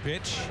 1-0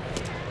 pitch.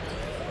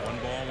 1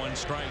 ball, 1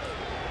 strike.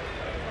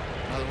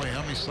 By the way,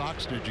 how many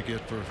socks did you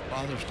get for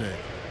Father's Day?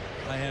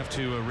 I have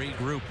to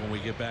regroup when we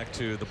get back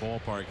to the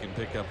ballpark and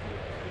pick up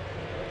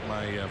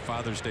my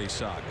Father's Day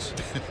socks.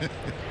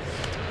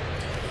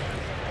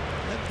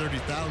 That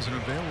 30,000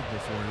 available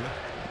for you.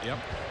 Yep.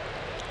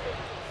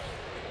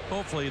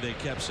 Hopefully they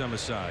kept some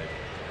aside.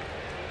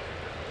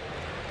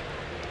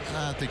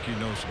 I think you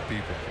know some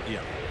people.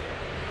 Yeah.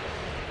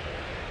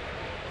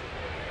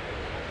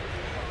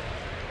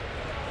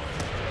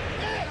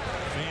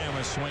 Pham,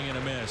 a swing and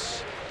a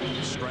miss.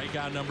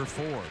 Strikeout number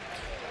 4.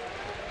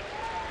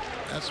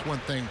 That's one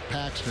thing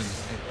Paxton,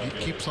 he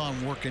keeps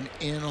on working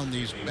in on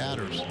these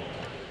batters,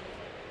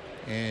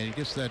 and he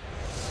gets that.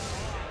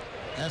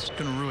 That's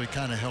going to really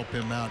kind of help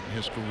him out in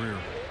his career.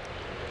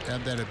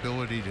 Have that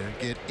ability to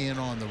get in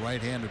on the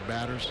right-handed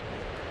batters.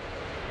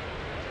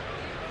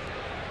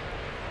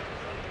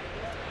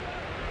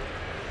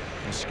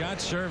 In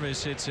Scott's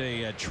service, it's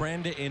a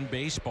trend in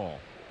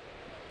baseball.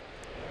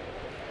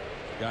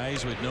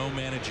 Guys with no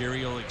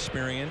managerial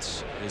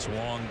experience, as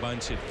Wong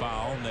bunts it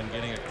foul, and then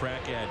getting a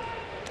crack at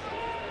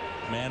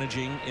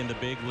managing in the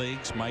big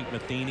leagues. Mike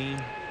Matheny,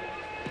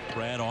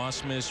 Brad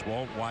Ausmus,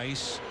 Walt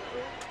Weiss.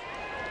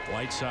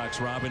 White Sox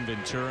Robin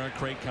Ventura,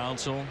 Craig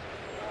Counsell,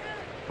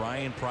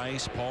 Brian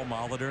Price, Paul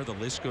Molitor. The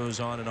list goes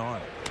on and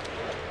on.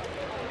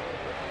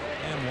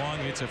 And Wong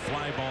hits a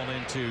fly ball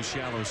into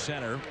shallow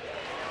center.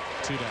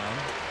 2 down.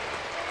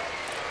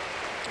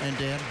 And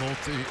Dan,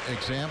 both the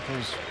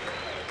examples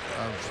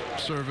of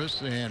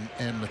Service and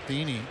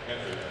Matheny.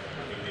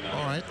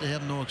 All right, they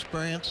have no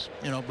experience,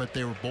 but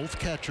they were both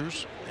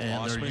catchers,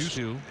 and they're used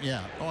to.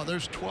 Yeah. Oh,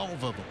 there's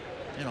 12 of them.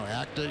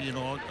 Acta,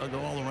 I'll go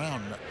all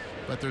around,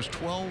 but there's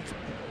 12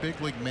 big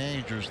league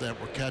managers that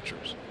were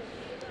catchers,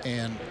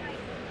 and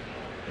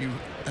you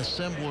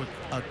assemble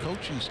a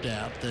coaching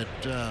staff that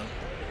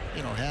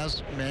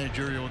has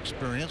managerial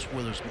experience,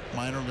 whether it's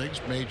minor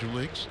leagues, major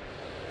leagues.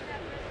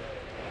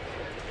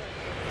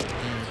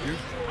 And if you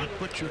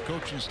put your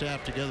coaching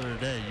staff together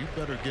today, you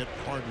better get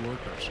hard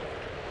workers,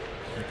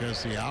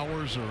 because the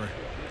hours are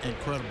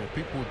incredible.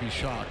 People would be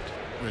shocked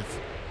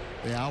with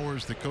the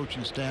hours the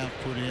coaching staff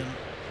put in,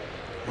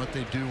 what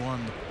they do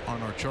on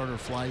our charter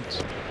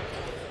flights,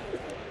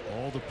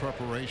 all the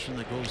preparation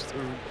that goes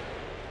through.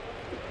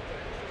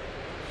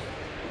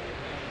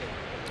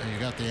 And you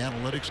got the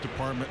analytics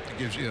department that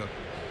gives you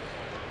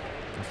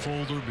a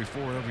folder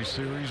before every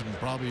series and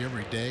probably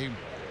every day.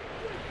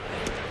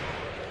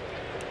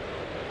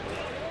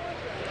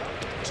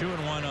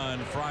 2-1 on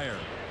Fryer.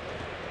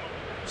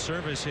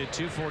 Service hit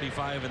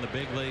 .245 in the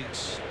big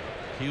leagues.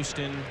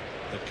 Houston,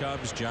 the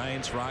Cubs,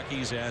 Giants,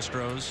 Rockies,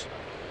 Astros.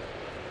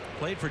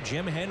 Played for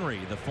Jim Henry,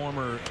 the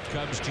former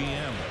Cubs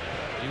GM.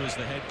 He was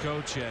the head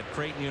coach at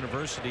Creighton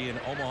University in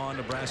Omaha,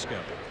 Nebraska.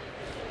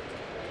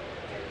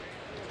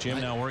 Jim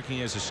now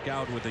working as a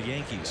scout with the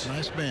Yankees.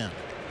 Nice man.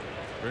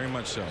 Very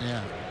much so.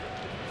 Yeah.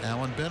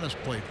 Alan Bennis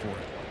played for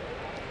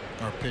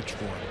it, or pitched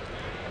for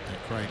it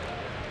at Creighton.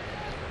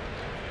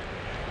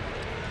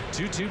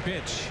 2-2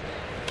 pitch.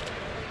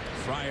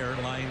 Fryer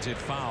lines it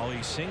foul.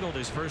 He singled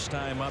his first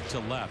time up to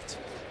left.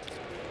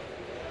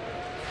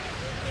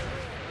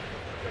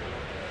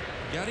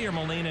 Yadier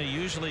Molina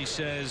usually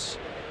says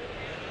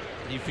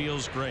he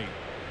feels great.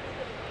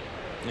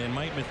 And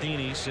Mike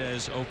Matheny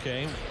says,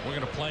 okay, we're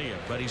going to play him.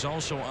 But he's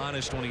also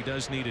honest when he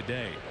does need a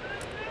day.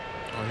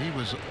 Oh, he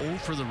was 0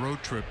 for the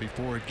road trip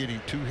before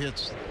getting 2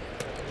 hits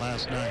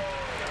last night.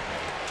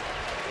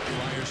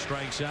 Fryer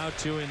strikes out,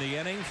 2 in the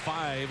inning,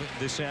 5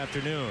 this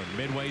afternoon.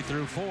 Midway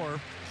through 4,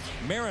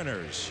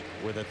 Mariners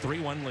with a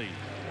 3-1 lead.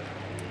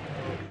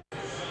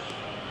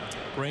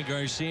 Ray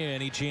Garcia,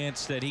 any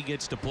chance that he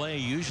gets to play,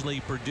 usually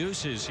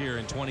produces here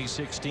in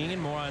 2016.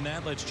 More on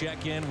that. Let's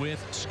check in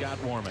with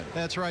Scott Warman.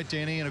 That's right,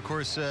 Danny. And of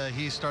course,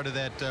 he started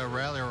that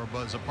rally, or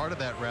was a part of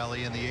that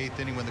rally in the 8th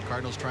inning when the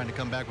Cardinals trying to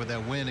come back with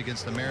that win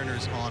against the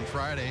Mariners on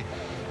Friday.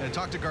 And I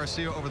talked to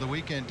Garcia over the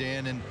weekend,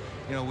 Dan, and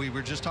we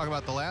were just talking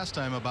about the last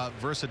time about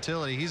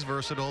versatility. He's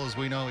versatile, as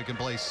we know. He can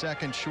play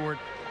second, short,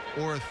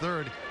 or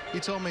third. He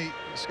told me,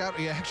 Scott,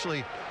 he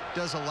actually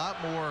does a lot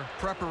more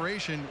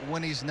preparation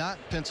when he's not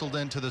penciled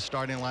into the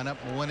starting lineup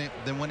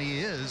than when he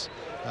is,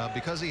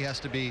 because he has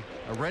to be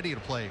ready to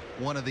play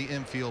one of the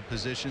infield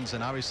positions.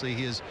 And obviously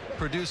he has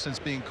produced since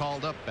being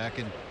called up back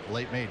in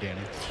late May,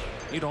 Danny.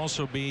 He'd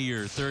also be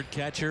your third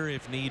catcher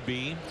if need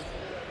be.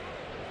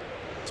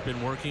 He's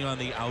been working on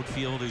the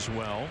outfield as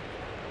well.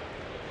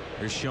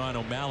 There's Sean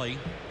O'Malley.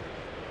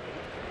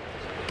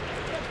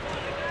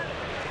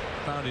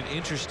 Found it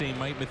interesting.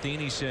 Mike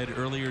Matheny said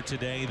earlier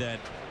today that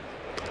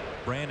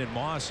Brandon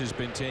Moss has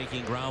been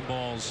taking ground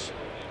balls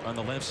on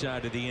the left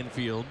side of the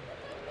infield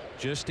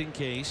just in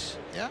case.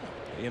 Yeah.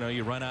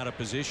 You run out of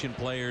position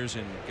players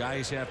and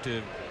guys have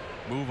to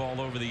move all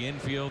over the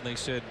infield. They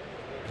said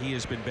he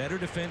has been better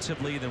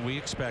defensively than we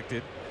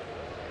expected.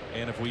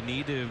 And if we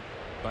need to,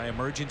 by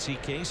emergency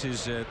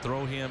cases,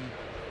 throw him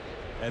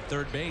at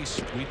third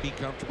base, we'd be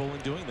comfortable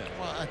in doing that.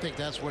 Well, I think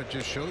that's what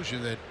just shows you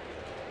that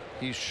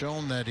he's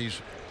shown that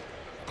he's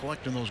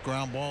collecting those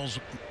ground balls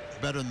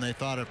better than they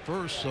thought at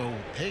first. So,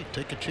 hey,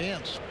 take a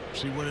chance.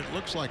 See what it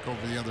looks like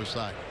over the other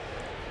side.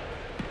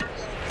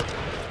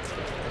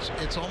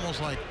 It's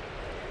almost like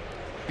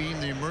being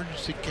the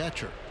emergency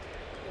catcher.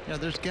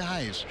 There's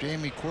guys,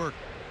 Jamie Quirk,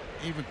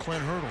 even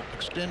Clint Hurdle,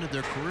 extended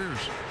their careers,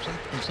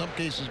 in some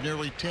cases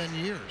nearly 10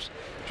 years,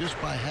 just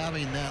by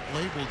having that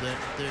label that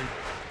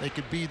they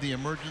could be the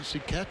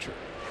emergency catcher.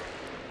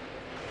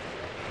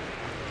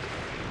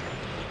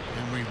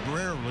 And we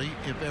rarely,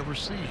 if ever,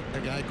 see a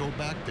guy go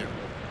back there.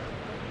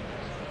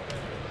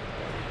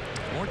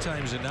 More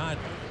times than not,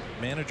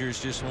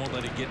 managers just won't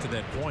let it get to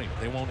that point.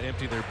 They won't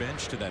empty their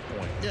bench to that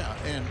point. Yeah,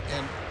 and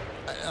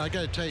I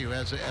got to tell you,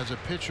 as a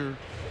pitcher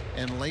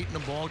and late in the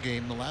ball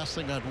game, the last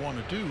thing I'd want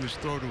to do is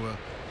throw to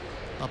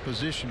a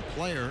position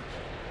player,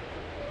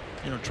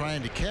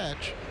 trying to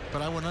catch,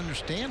 but I would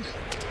understand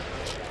it.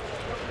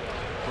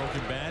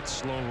 Broken bat,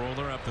 slow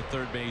roller up the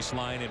third base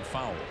line and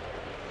foul.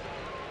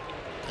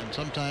 And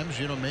sometimes,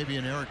 maybe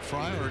an Eric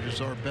Fryer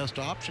is our best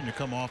option to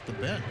come off the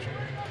bench.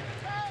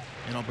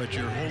 But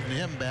you're holding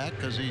him back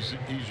because he's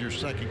your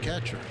second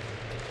catcher.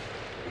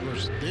 Of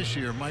course, this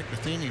year, Mike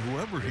Matheny,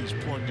 whoever he's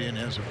plugged in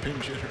as a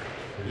pinch hitter,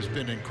 has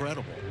been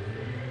incredible.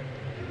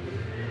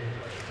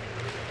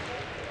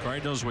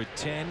 Cardinals with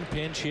 10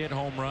 pinch hit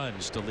home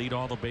runs to lead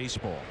all the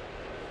baseball.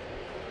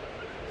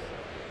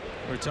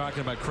 We're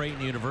talking about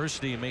Creighton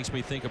University. It makes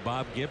me think of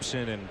Bob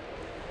Gibson, and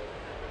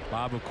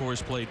Bob of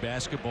course played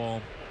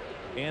basketball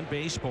and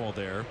baseball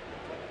there.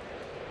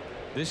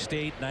 This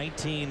state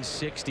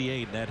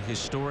 1968, that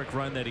historic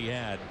run that he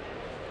had,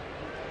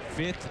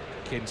 5th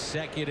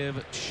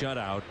consecutive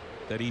shutout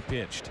that he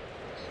pitched.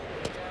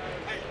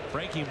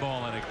 Breaking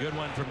ball and a good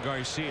one from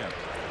Garcia.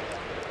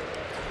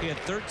 He had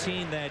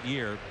 13 that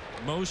year,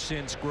 most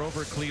since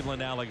Grover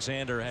Cleveland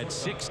Alexander had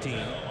 16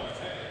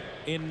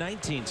 in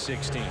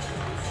 1916.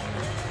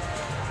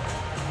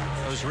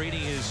 I was reading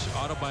his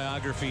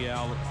autobiography,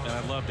 Al, and I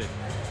loved it.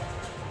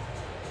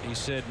 He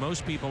said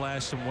most people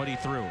asked him what he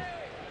threw.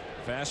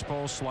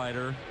 Fastball,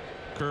 slider,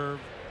 curve,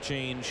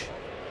 change,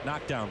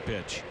 knockdown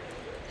pitch.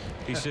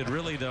 He said,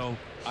 really, though,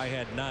 I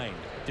had 9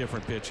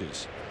 different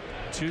pitches.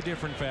 2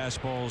 different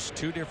fastballs,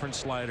 2 different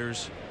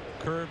sliders,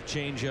 curve,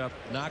 changeup,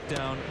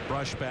 knockdown,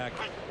 brush back.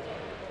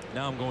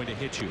 Now I'm going to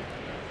hit you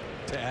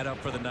to add up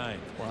for the 9.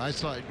 Well, I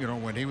saw, you know,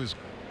 when he was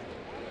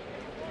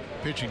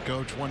pitching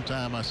coach one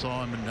time, I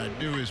saw him and I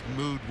knew his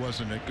mood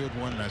wasn't a good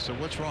one. And I said,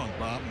 what's wrong,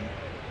 Bob? And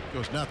he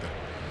goes, nothing.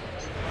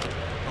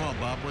 Come on,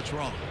 Bob, what's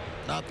wrong?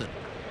 Nothing.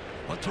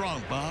 What's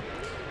wrong, Bob?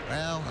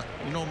 Well,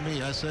 you know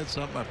me, I said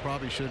something I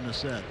probably shouldn't have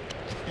said.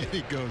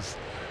 he goes,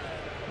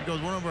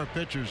 one of our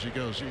pitchers,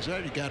 he's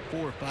already got 4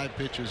 or 5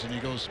 pitches, and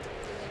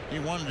he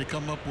wanted to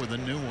come up with a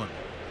new one.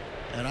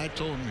 And I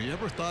told him, you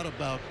ever thought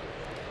about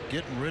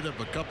getting rid of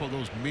a couple of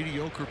those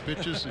mediocre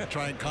pitches and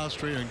try and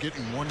concentrate on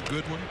getting one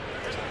good one?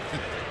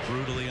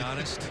 Brutally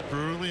honest.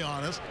 Brutally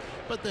honest.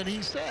 But then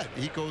he said,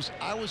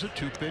 I was a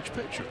 2-pitch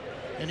pitcher.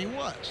 And he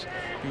was.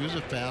 He was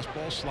a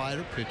fastball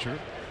slider pitcher.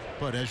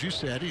 But as you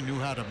said, he knew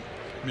how to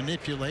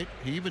manipulate.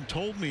 He even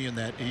told me in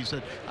that, he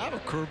said, I have a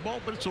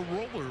curveball, but it's a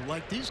roller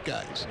like these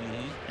guys.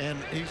 And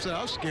he said,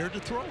 I was scared to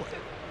throw it.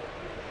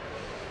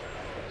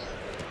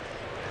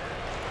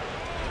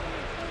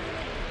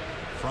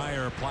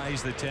 Fryer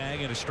applies the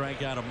tag and a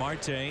strikeout of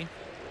Marte.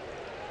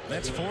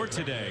 That's 4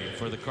 today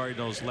for the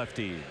Cardinals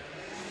lefty.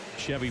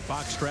 Chevy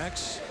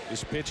Foxtrax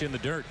is pitch in the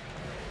dirt.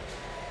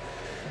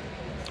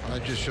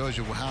 That just shows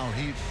you how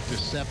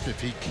deceptive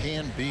he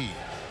can be.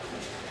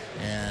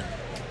 And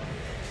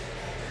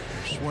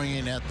you're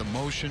swinging at the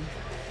motion.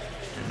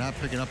 You're not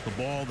picking up the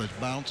ball that's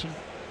bouncing.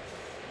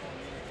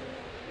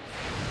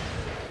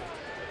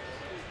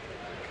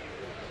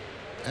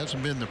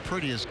 Hasn't been the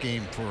prettiest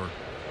game for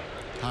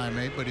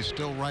Jaime, but he's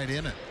still right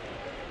in it.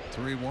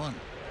 3-1.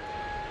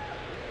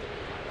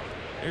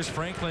 Here's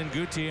Franklin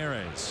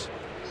Gutierrez.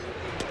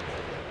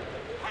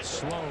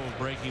 Slow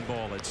breaking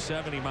ball at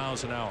 70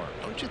 miles an hour.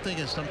 Don't you think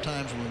it's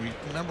sometimes when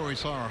we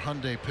saw our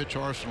Hyundai pitch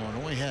arsenal and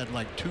only had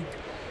like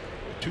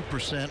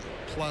 2%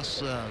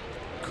 plus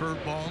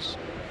curveballs?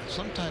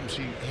 Sometimes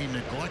he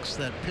neglects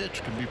that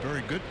pitch. Can be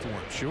very good for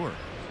him. Sure.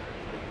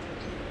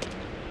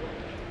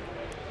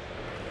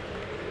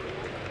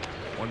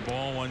 1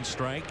 ball, 1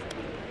 strike.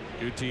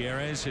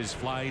 Gutierrez his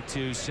fly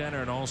to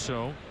center and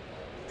also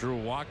drew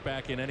a walk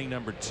back in inning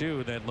number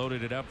 2 that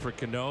loaded it up for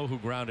Cano, who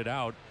grounded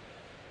out.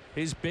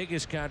 His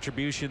biggest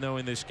contribution, though,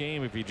 in this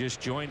game, if you just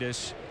joined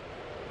us,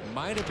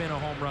 might have been a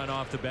home run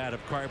off the bat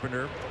of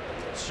Carpenter.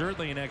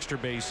 Certainly an extra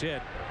base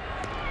hit.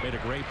 Made a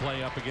great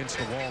play up against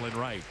the wall in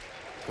right.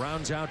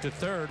 Rounds out to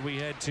third. We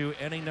head to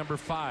inning number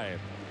 5.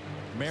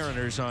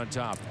 Mariners on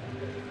top.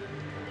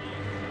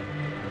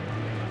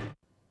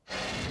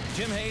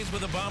 Jim Hayes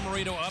with a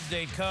Bomberito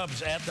update.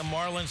 Cubs at the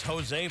Marlins.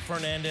 Jose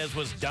Fernandez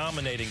was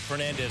dominating.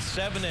 Fernandez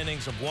 7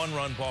 innings of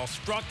 1-run ball,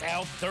 struck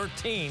out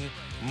 13.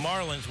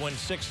 Marlins win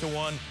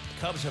 6-1.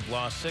 Cubs have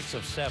lost 6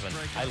 of 7.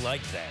 I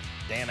like that.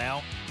 Dan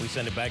Al, we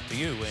send it back to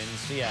you in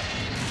Seattle.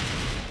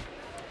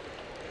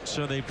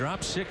 So they've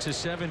dropped 6 of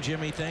 7,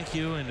 Jimmy. Thank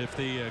you. And if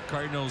the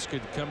Cardinals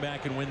could come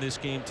back and win this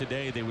game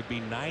today, they would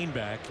be 9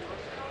 back.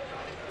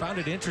 Found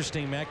it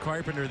interesting. Matt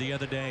Carpenter the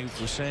other day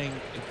was saying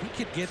if we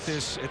could get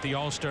this at the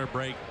All-Star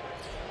break,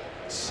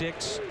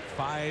 6,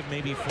 5,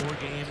 maybe 4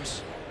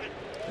 games,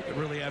 we could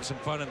really have some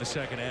fun in the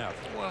second half.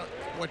 Well,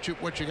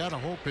 what you got to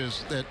hope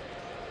is that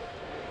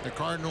the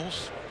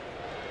Cardinals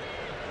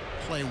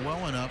play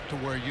well enough to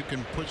where you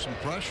can put some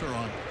pressure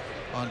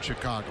on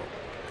Chicago.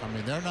 I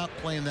mean, they're not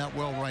playing that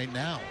well right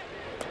now.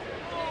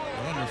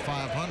 They're under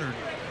 500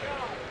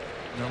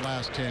 in their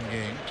last 10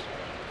 games.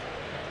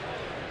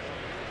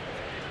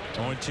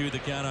 0-2 the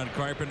count on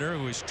Carpenter,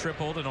 who is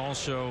tripled and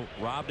also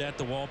robbed at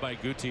the wall by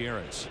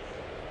Gutierrez.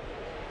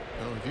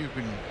 So if you've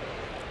been,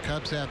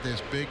 Cubs have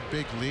this big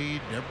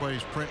lead.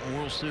 Everybody's printing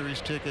World Series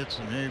tickets,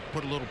 and they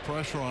put a little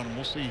pressure on them.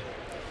 We'll see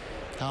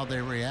how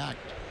they react.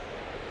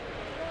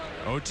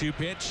 0-2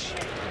 pitch.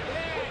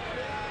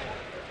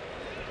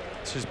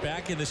 This is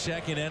back in the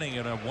second inning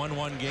in a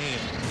 1-1 game.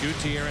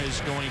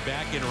 Gutierrez going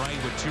back in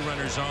right with 2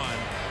 runners on.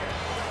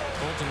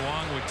 Colton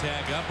Wong would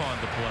tag up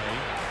on the play.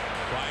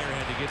 Fryer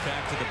had to get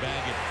back to the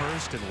bag at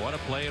first, and what a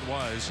play it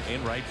was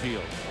in right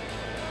field.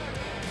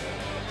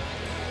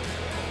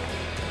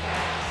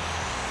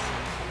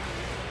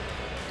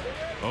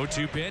 Oh,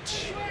 2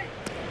 pitch.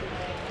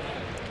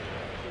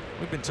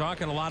 We've been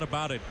talking a lot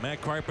about it.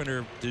 Matt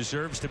Carpenter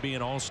deserves to be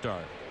an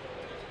all-star.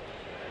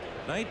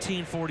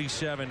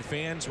 1947,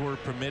 fans were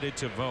permitted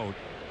to vote.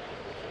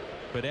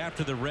 But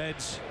after the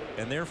Reds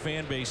and their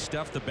fan base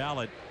stuffed the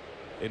ballot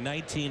in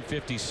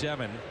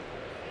 1957,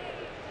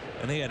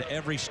 and they had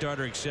every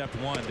starter except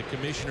one, the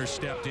commissioner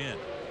stepped in.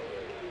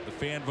 The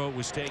fan vote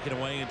was taken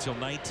away until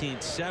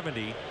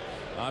 1970.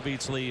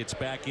 Obviously, it's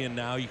back in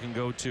now. You can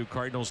go to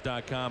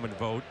Cardinals.com and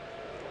vote.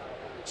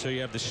 So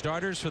you have the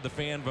starters for the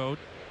fan vote.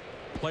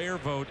 Player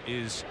vote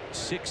is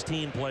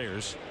 16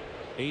 players,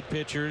 8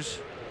 pitchers,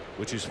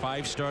 which is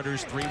 5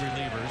 starters, 3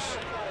 relievers,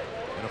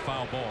 and a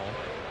foul ball.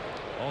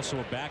 Also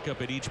a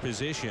backup at each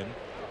position.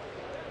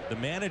 The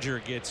manager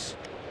gets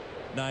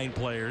 9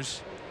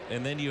 players,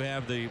 and then you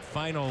have the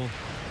final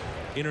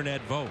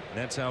internet vote. And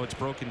that's how it's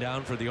broken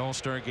down for the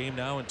All-Star game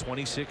now in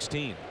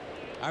 2016.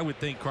 I would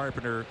think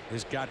Carpenter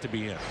has got to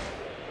be in.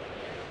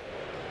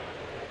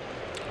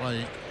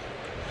 Well,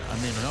 I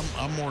mean,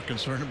 I'm more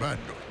concerned about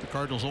the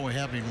Cardinals only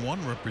having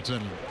one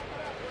representative.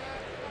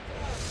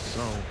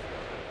 So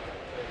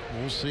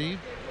we'll see.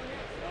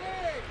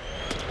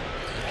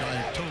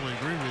 I totally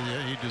agree with you.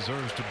 He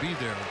deserves to be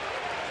there.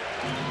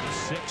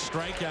 6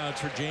 strikeouts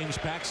for James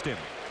Paxton.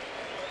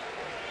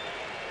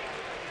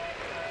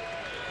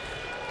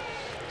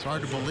 It's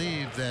hard to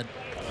believe that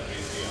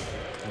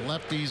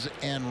lefties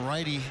and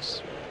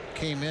righties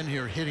came in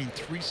here hitting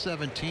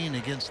 .317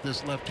 against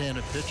this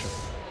left-handed pitcher.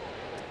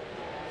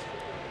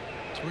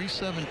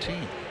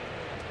 317.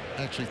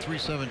 Actually,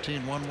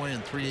 317 one way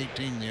and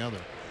 318 the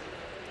other.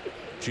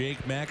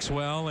 Jake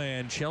Maxwell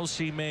and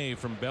Chelsea May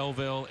from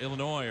Belleville,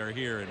 Illinois are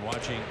here and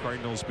watching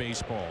Cardinals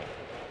baseball.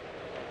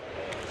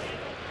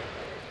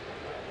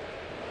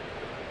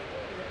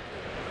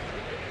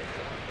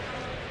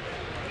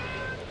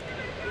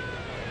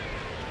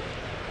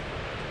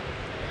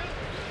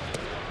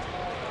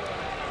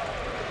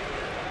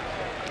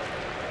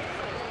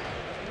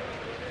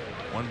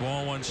 One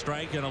ball, 1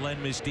 strike, and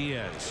Aledmys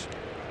Diaz.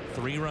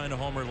 3-run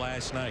homer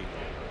last night.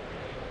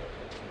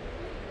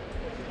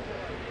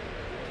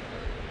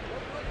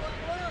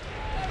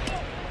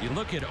 You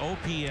look at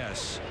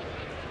OPS,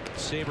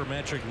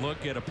 sabermetric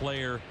look at a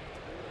player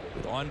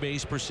with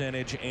on-base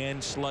percentage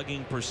and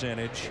slugging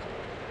percentage.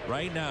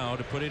 Right now,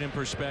 to put it in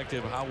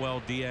perspective how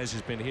well Diaz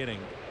has been hitting,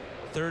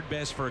 3rd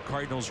best for a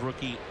Cardinals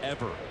rookie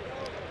ever.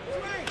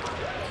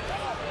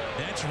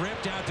 That's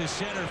ripped out to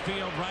center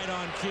field right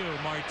on cue.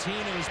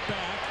 Martino's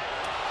back.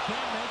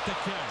 Can't make the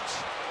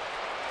catch.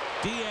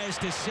 Diaz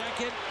to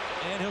second,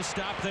 and he'll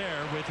stop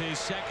there with his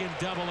 2nd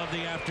double of the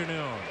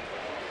afternoon.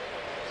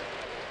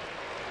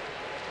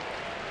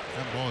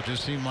 That ball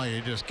just seemed like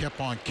it just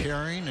kept on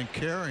carrying and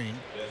carrying.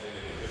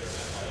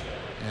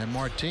 And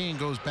Martin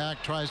goes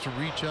back, tries to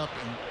reach up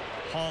and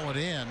haul it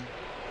in.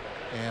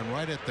 And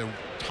right at the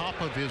top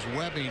of his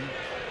webbing,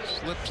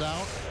 slips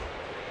out.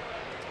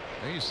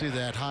 There you see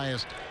that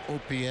highest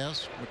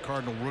OPS with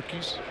Cardinal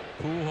rookies.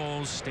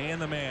 Pujols, Stan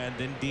the man,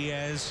 then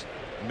Diaz,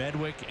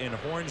 Medwick, and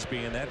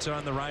Hornsby, and that's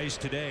on the rise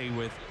today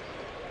with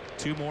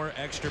 2 more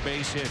extra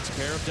base hits.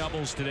 Pair of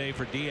doubles today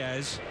for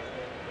Diaz.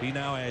 He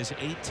now has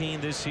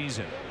 18 this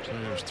season. So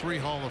there's 3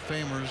 Hall of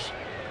Famers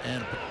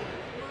and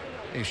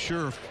a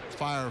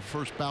surefire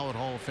first ballot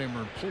Hall of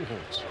Famer in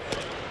Pujols.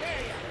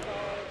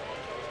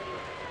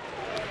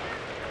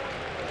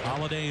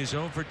 Holiday is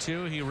 0 for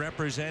 2. He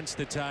represents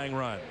the tying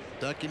run.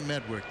 Ducky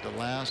Medwick, the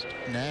last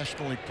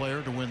National League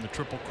player to win the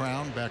Triple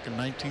Crown back in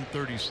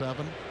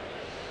 1937.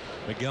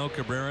 Miguel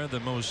Cabrera, the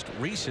most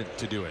recent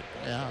to do it.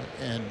 Yeah,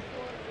 and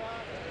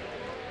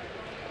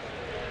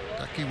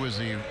Ducky was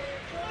the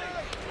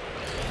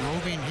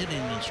roving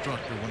hitting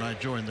instructor when I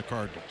joined the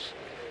Cardinals.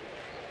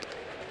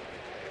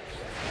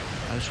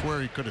 I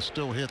swear he could have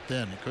still hit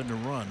then. He couldn't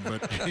have run,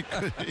 but he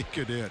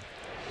could hit.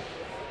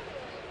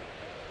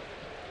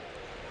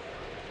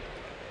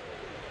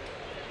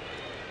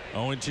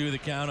 Oh, 2 the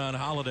count on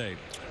Holiday.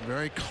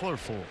 Very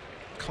colorful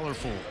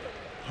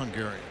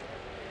Hungarian.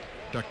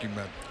 Ducky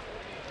Medwick.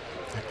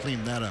 I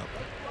cleaned that up.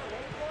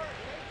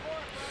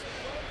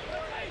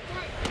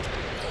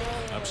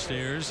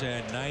 Upstairs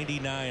at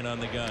 99 on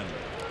the gun.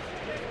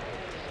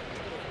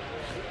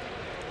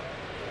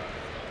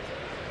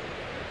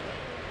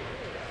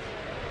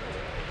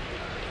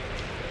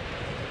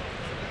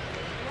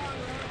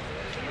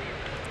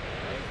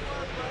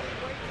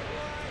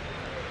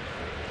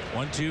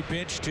 One-two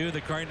pitch to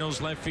the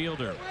Cardinals left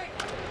fielder.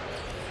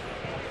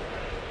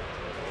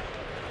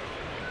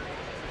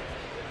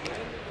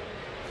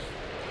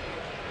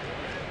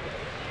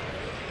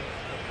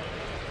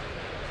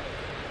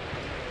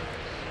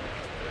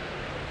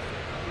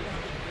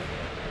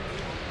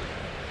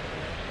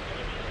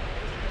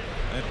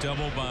 That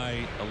double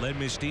by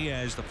Aledmys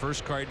Diaz, the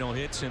first Cardinal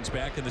hit since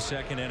back in the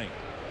 2nd inning.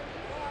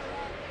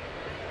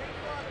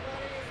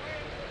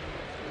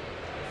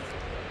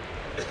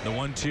 The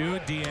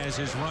 1-2, Diaz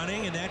is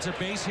running, and that's a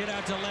base hit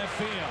out to left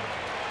field.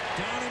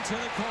 Down into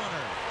the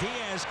corner.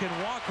 Diaz can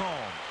walk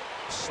home.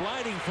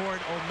 Sliding for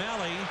it,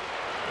 O'Malley,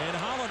 and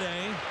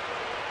Holiday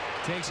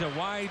Takes a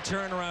wide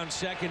turn around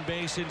second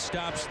base and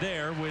stops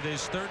there with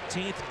his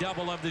 13th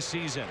double of the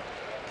season.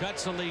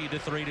 Cuts the lead to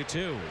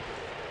 3-2.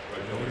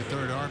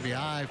 43rd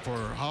RBI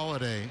for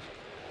Holiday.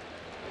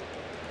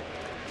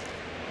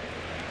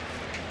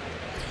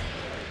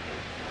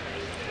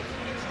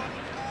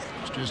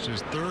 It's just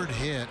his third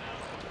hit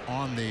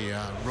on the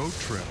road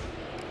trip.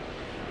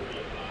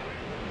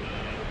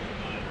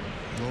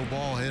 Low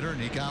ball hitter,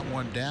 and he got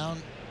one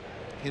down.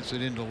 Hits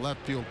it into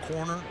left field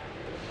corner.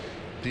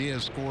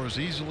 Diaz scores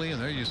easily,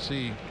 and there you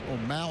see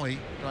O'Malley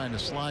trying to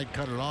slide,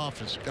 cut it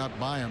off. It's got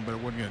by him, but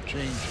it wasn't going to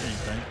change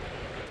anything.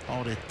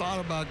 Holiday thought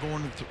about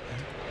going to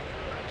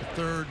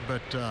third,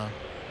 but I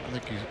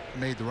think he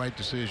made the right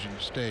decision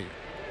to stay.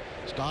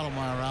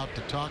 Stottlemyre out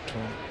to talk to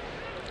him.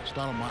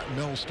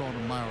 Mel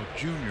Stottlemyre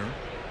Jr.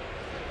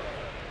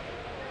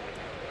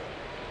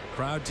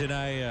 Crowd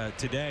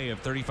today of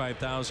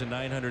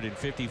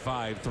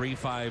 35,955,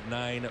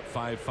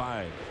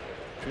 35955.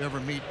 Did you ever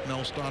meet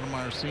Mel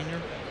Stottlemyre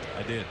Sr.?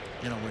 I did.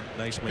 You know,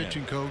 nice man.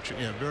 Pitching coach.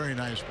 Yeah, very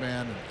nice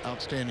man. An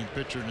outstanding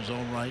pitcher in his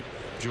own right.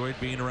 Enjoyed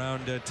being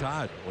around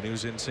Todd when he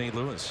was in St.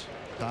 Louis.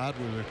 Todd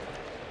was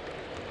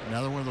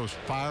another one of those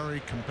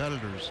fiery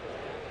competitors.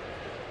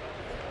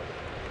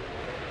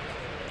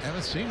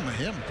 Haven't seen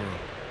him for.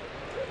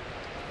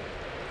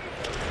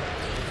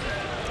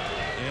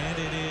 And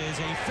it is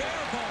a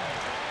fair ball.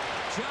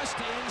 Just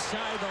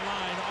inside the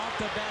line, off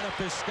the bat of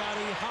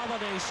Piscotty.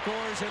 Holiday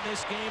scores, and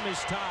this game is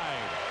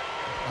tied.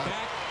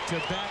 Back to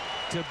back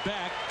to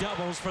back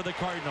doubles for the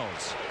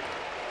Cardinals.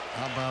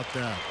 How about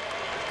that?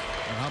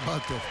 And how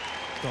about the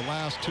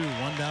last two?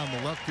 One down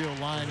the left field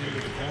line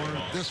into the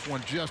corner. This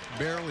one just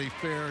barely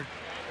fared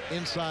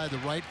inside the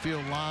right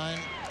field line.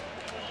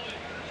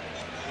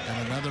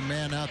 And another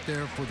man out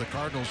there for the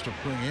Cardinals to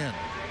bring in.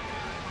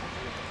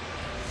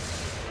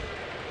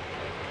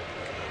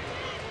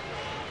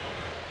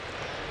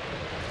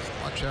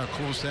 Watch how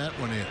close that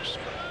one is.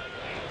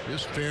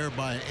 Just fair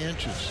by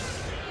inches.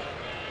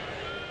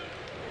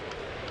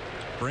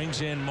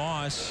 Brings in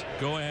Moss.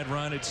 Go-ahead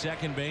run at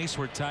second base.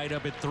 We're tied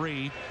up at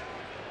 3.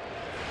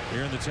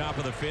 Here in the top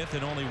of the 5th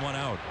and only one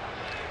out.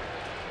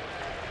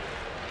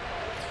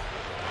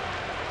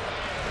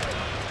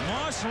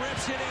 Moss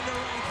rips it into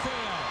right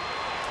field.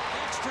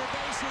 Extra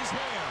bases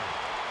here.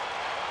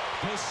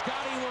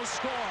 Piscotty will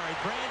score.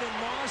 Brandon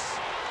Moss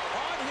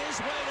on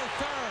his way to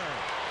third.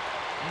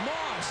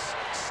 Moss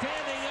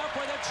standing up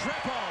with a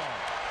triple.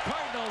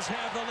 Cardinals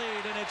have the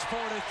lead, and it's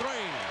 4-3.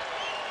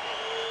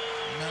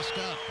 Messed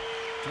up.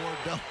 4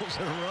 doubles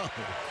in a row.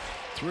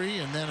 3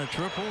 and then a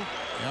triple.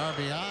 The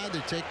RBI.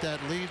 They take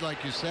that lead,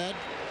 like you said.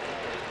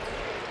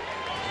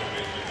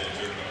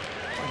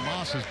 Well,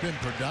 Moss has been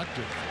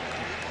productive.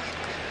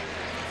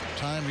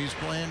 Time he's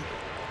playing.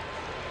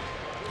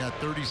 Got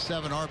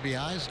 37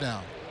 RBIs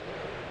now.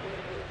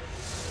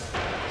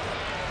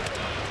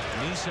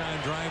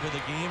 Nissan drive of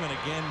the game, and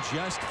again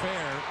just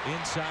fair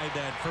inside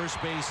that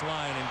first base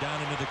line and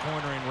down into the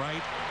corner and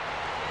right.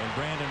 And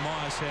Brandon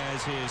Moss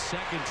has his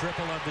second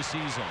triple of the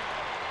season.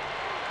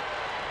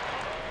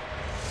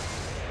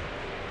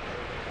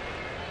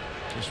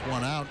 Just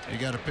one out. You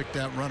got to pick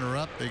that runner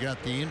up. They got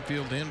the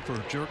infield in for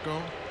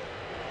Jerko.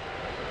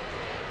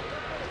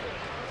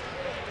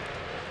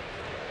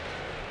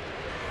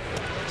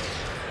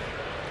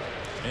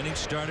 Inning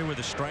started with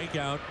a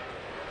strikeout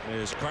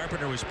as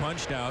Carpenter was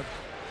punched out.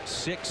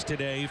 6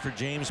 today for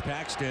James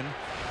Paxton.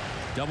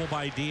 Double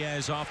by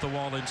Diaz off the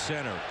wall in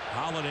center.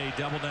 Holiday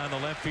double down the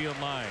left field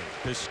line.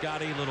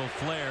 Piscotty little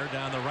flare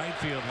down the right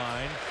field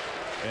line.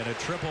 And a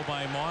triple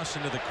by Moss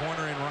into the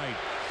corner and right.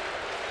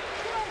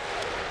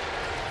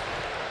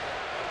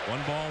 1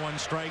 ball, 1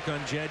 strike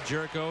on Jed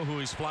Jerko, who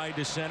is flied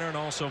to center and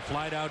also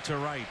flied out to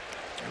right.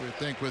 I would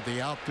think with the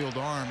outfield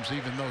arms,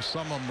 even though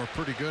some of them are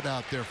pretty good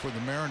out there for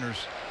the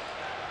Mariners,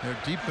 they're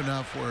deep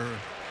enough where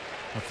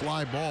a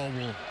fly ball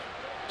will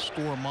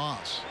score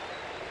Moss.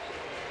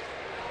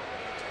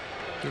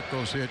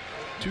 Jerko's hit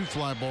 2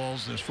 fly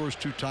balls in his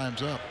first 2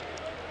 times up.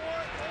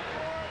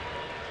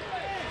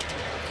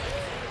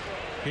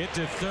 Hit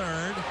to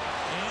third,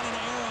 and an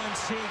error on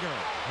Seager.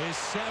 His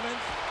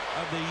 7th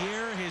of the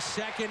year, his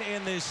 2nd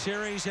in this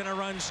series, and a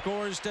run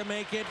scores to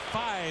make it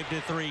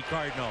 5-3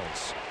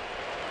 Cardinals.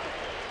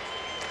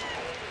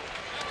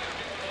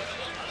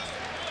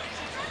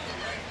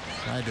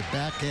 Tried to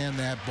backhand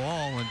that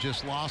ball and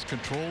just lost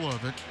control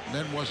of it, and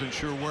then wasn't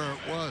sure where it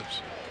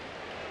was.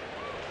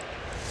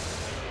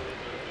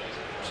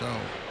 So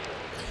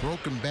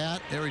broken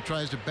bat. There he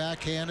tries to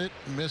backhand it,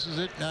 misses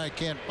it. Now he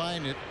can't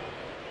find it.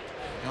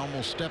 He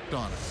almost stepped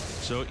on it.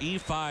 So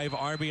E5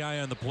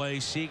 RBI on the play.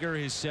 Seager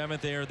his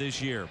 7th error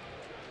this year.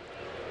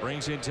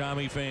 Brings in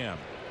Tommy Pham.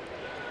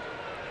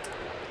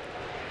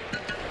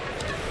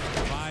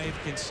 5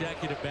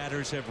 consecutive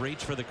batters have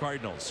reached for the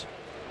Cardinals.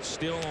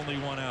 Still only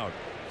 1 out.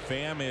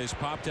 Pham is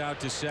popped out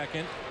to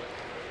second,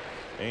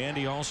 and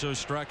he also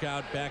struck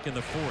out back in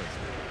the 4th.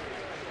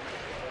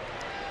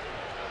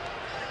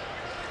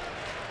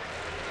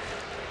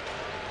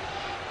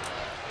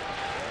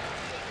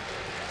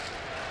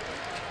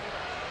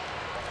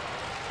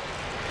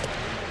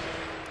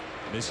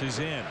 Misses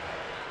in.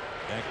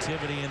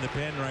 Activity in the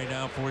pen right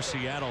now for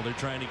Seattle. They're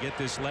trying to get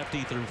this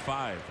lefty through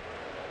 5.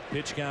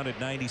 Pitch count at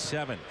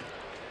 97.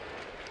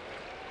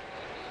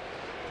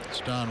 It's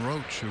Don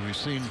Roach, who we've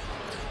seen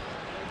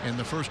in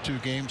the first 2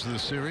 games of the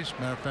series.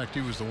 Matter of fact,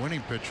 he was the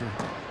winning pitcher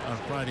on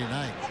Friday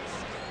night.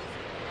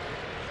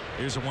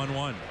 Here's a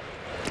 1-1.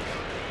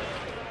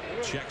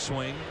 Check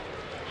swing.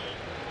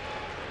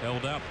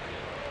 Held up.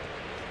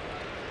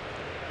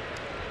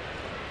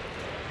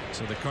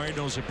 So the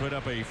Cardinals have put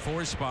up a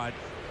 4 spot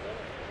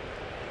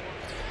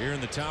here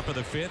in the top of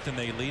the 5th, and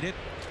they lead it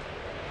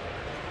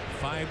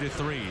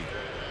 5-3.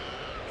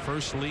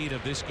 First lead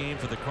of this game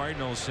for the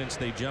Cardinals since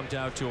they jumped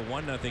out to a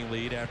 1-0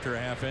 lead after a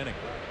half inning.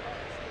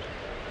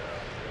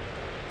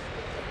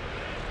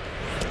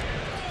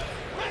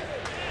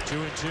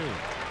 Two and two.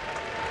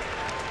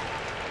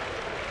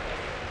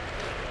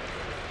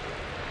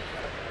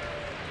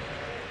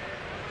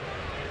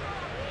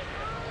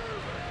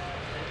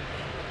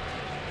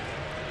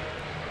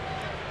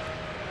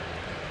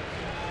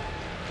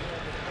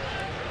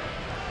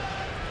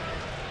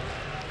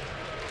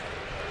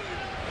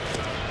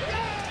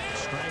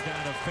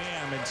 Strikeout of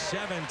Pham, and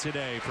 7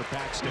 today for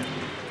Paxton.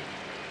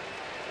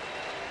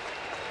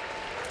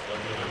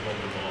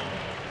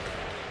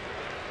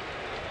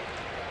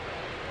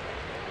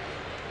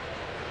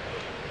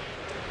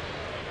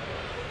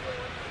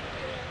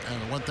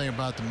 And the one thing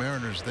about the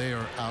Mariners, they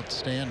are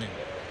outstanding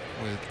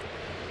with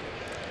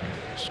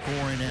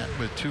scoring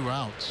with 2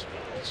 outs.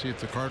 Let's see if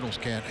the Cardinals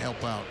can't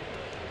help out.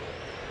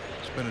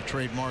 It's been a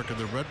trademark of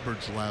the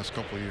Redbirds the last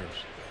couple of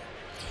years.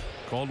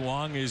 Cold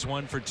Wong is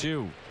 1 for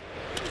 2.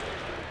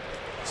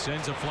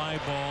 Sends a fly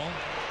ball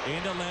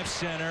into left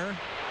center,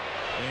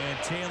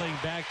 and tailing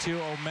back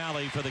to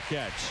O'Malley for the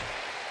catch.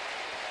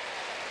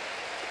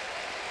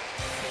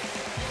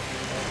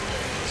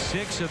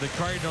 6 of the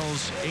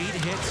Cardinals' 8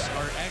 hits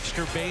are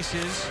extra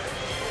bases,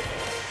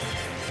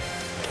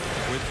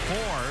 with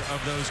 4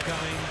 of those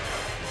coming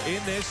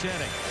in this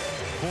inning.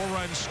 4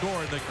 runs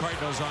scored, the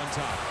Cardinals on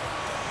top.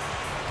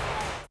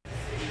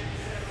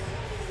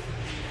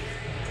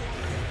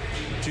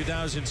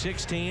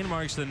 '16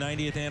 marks the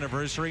 90th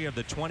anniversary of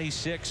the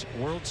 26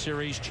 World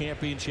Series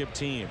championship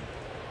team.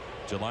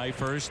 July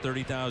 1st,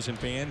 30,000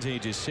 fans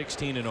ages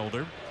 16 and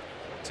older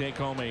take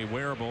home a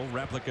wearable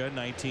replica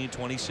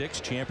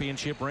 1926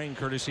 championship ring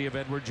courtesy of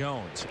Edward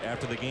Jones.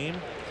 After the game,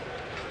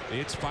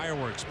 it's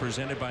fireworks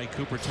presented by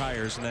Cooper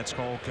Tires, and that's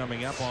all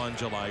coming up on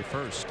July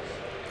 1st.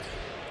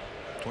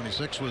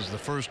 26 was the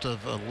first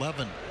of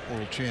 11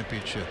 World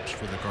Championships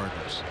for the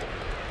Cardinals.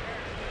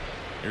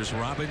 Here's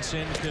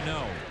Robinson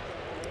Cano.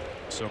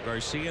 So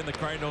Garcia and the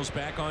Cardinals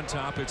back on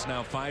top. It's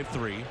now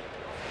 5-3.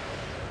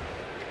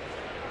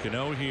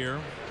 Cano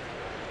here,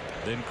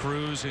 then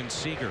Cruz and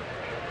Seager.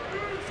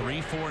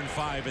 3, 4, and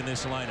 5 in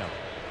this lineup.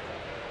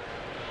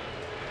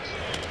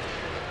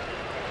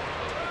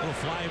 Little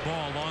fly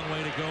ball, long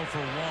way to go for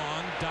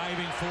Wong.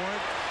 Diving for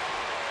it.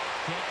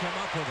 Can't come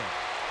up with it.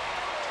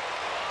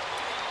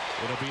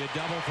 It'll be a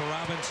double for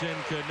Robinson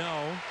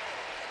Cano.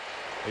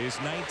 His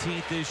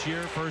 19th this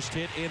year. First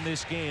hit in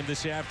this game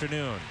this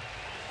afternoon.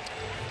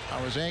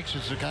 I was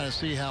anxious to kind of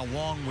see how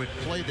Wong would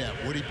play that.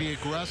 Would he be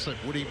aggressive?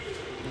 Would he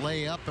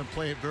lay up and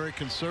play it very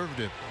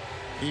conservative?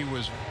 He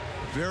was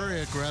very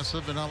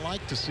aggressive, and I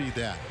like to see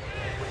that.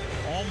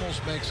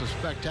 Almost makes a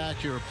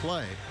spectacular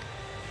play.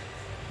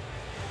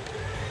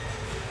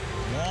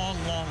 Long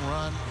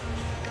run.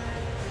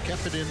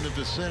 Kept it in the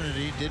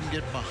vicinity. Didn't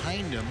get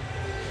behind him,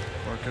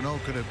 or Cano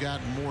could have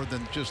gotten more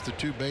than just the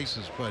 2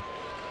 bases. But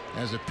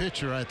as a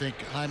pitcher, I think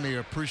Jaime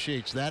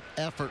appreciates that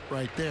effort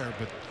right there,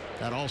 but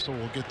that also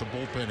will get the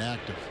bullpen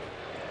active.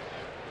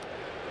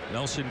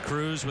 Nelson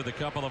Cruz with a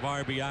couple of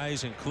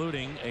RBIs,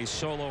 including a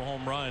solo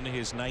home run,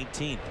 his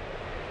 19th.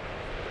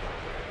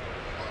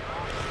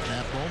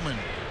 Matt Bowman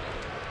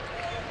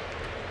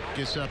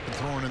gets up and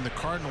throwing in the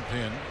Cardinal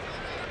pin.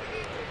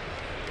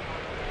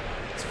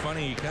 It's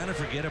funny, you kind of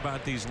forget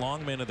about these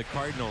long men of the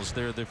Cardinals.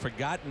 They're the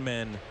forgotten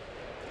men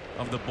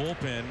of the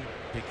bullpen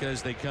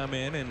because they come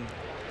in, and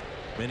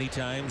many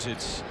times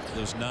it's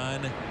those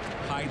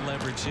non-high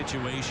leverage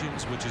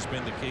situations, which has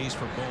been the case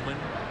for Bowman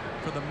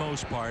for the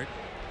most part.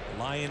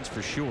 Lions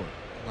for sure.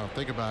 Well,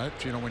 think about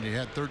it. You know, when you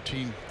had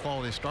 13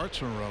 quality starts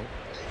in a row.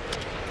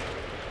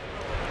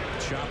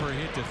 Chopper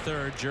hit to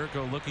third.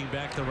 Jerko looking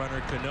back the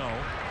runner Cano.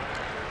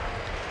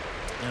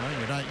 You know,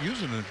 you're not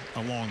using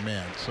a long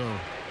man, so.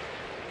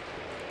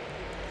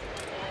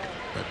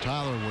 But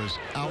Tyler was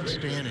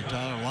outstanding.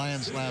 Tyler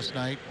Lyons last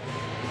night,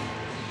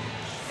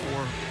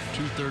 4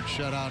 2/3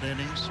 shutout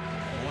innings.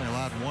 Only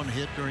allowed 1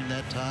 hit during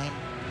that time.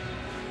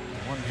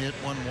 1 hit,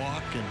 1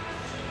 walk, and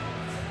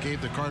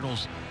gave the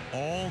Cardinals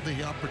all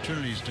the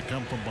opportunities to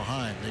come from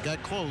behind. They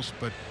got close,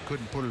 but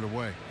couldn't put it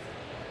away.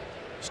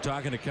 I was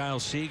talking to Kyle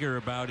Seager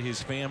about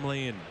his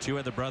family and 2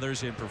 other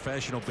brothers in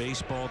professional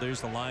baseball.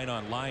 There's the line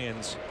on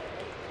Lions.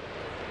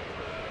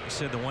 He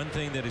said the one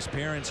thing that his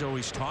parents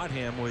always taught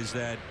him was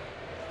that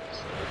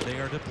they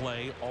are to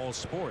play all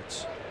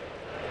sports.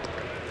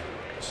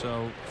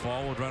 So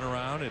fall would run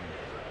around and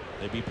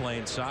they'd be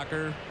playing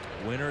soccer,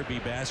 Winter would be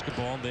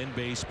basketball, then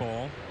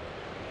baseball.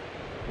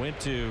 Went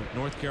to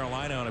North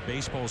Carolina on a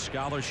baseball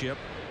scholarship.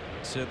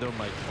 Said that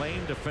my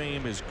claim to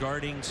fame is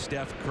guarding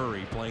Steph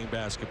Curry playing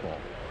basketball.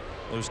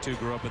 Those two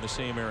grew up in the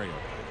same area.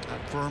 I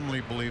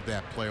firmly believe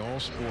that. Play all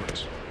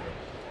sports.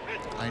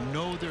 I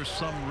know there's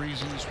some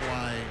reasons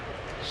why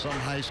some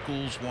high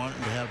schools want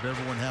to have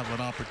everyone have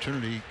an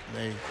opportunity.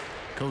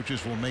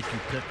 Coaches will make you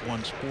pick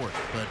one sport,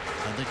 but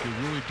I think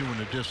you're really doing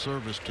a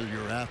disservice to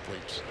your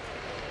athletes.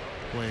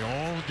 Play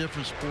all the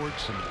different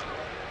sports, and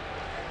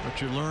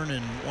what you learn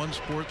in one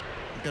sport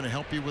is going to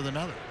help you with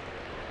another.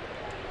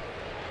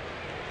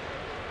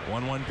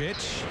 1-1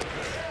 pitch.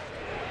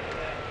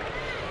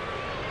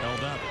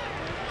 Held up.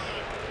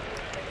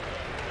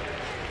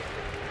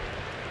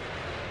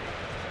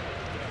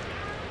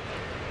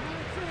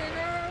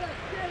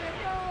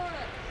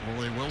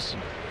 Willie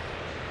Wilson,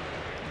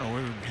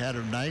 he had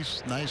a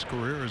nice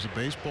career as a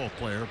baseball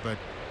player, but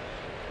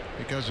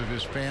because of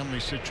his family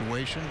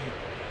situation,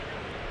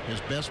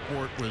 his best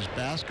sport was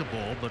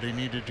basketball, but he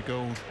needed to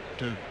go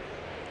to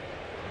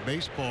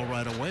baseball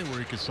right away where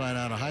he could sign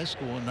out of high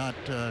school and not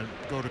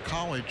go to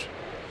college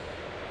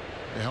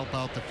to help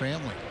out the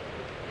family.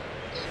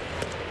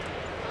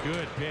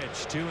 Good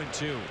pitch,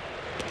 2-2.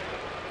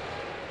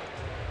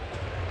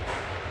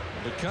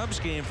 The Cubs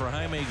game for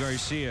Jaime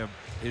Garcia,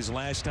 his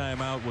last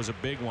time out, was a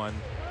big one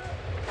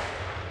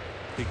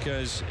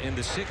because in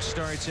the 6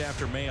 starts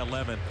after May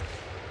 11th,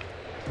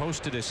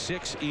 posted a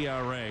 6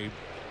 ERA.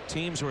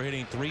 Teams were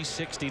hitting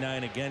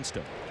 .369 against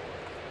him.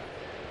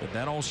 But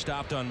that all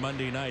stopped on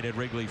Monday night at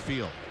Wrigley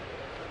Field.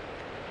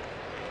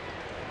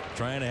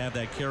 Trying to have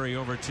that carry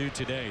over to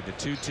today. The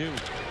 2-2.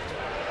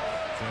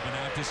 Driven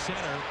out to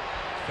center.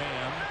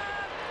 Pham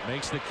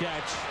makes the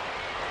catch.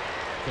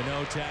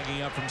 Cano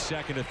tagging up from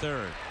second to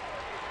third.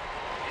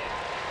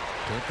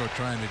 Turco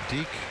trying to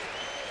deke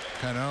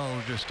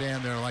Cano, just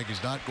stand there like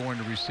he's not going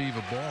to receive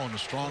a ball, and a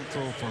strong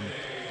throw from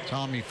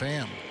Tommy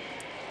Pham.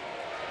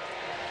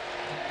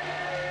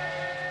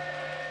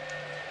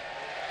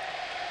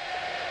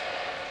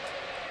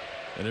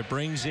 And it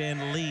brings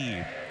in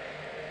Lee.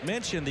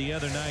 Mentioned the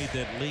other night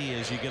that Lee,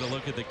 as you get a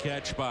look at the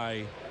catch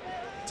by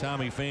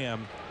Tommy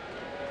Pham,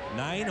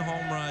 9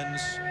 home runs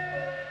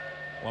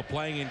while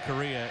playing in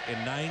Korea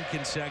in 9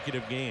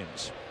 consecutive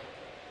games.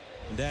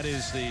 That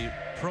is the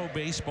pro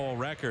baseball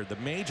record. The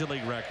major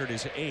league record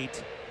is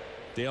 8.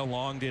 Dale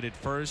Long did it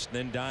first,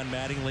 then Don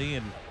Mattingly,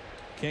 and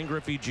Ken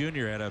Griffey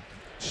Jr. had a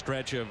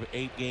stretch of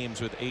 8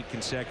 games with 8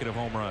 consecutive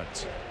home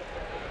runs.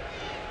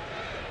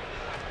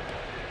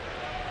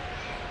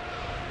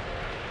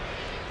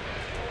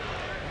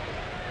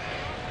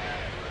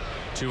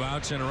 Two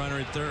outs and a runner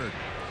at third.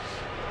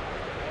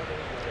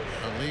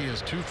 Lee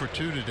is 2 for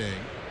 2 today.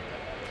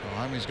 So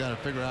Jaime's got to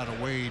figure out a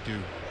way to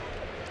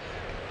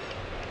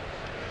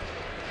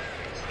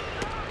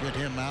get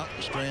him out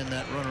and strand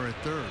that runner at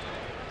third.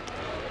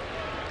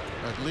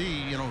 But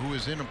Lee, who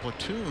is in a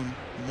platoon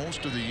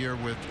most of the year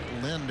with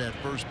Lind at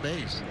first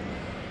base,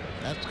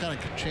 that's kind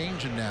of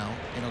changing now,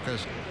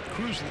 because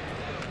Cruz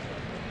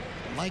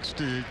likes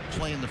to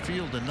play in the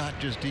field and not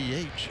just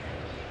DH,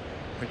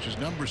 which his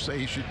numbers say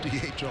he should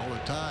DH all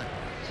the time.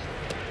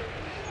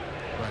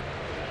 But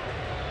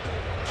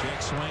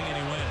check swing and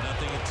he went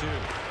 0-2.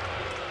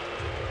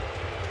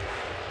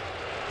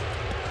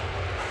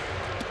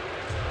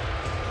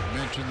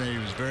 Mentioned that he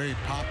was very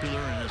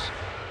popular in his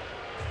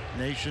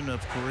nation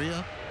of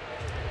Korea.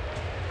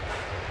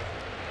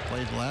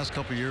 Played the last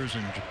couple years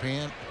in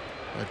Japan,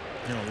 but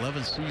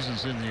 11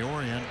 seasons in the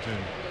Orient,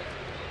 and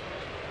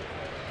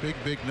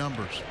big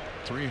numbers.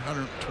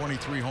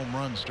 323 home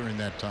runs during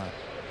that time.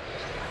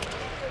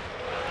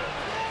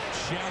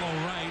 Shallow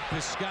right,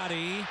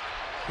 Piscotty.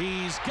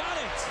 He's got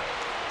it.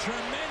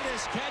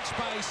 Tremendous catch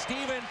by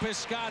Stephen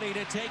Piscotty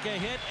to take a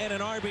hit and an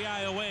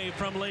RBI away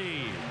from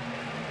Lee.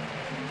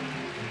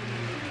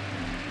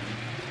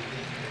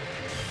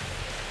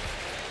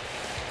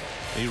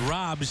 He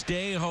robs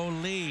Dae-Ho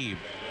Lee.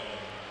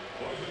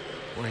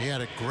 Well, he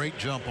had a great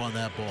jump on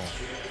that ball.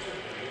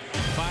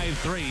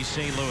 5-3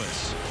 St.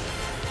 Louis.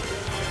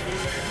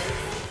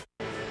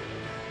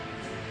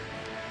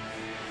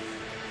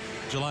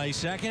 July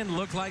 2nd,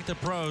 looked like the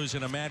pros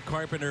in a Matt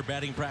Carpenter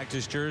batting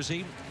practice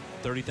jersey.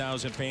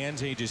 30,000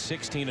 fans ages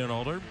 16 and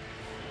older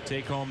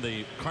take home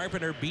the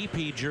Carpenter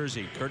BP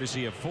jersey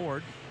courtesy of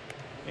Ford.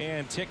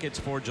 And tickets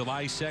for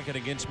July 2nd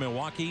against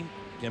Milwaukee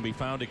can be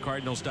found at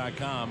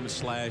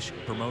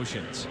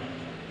cardinals.com/promotions.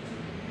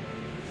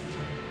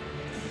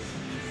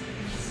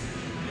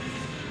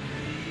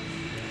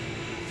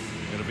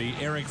 It'll be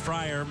Eric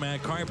Fryer,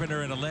 Matt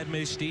Carpenter, and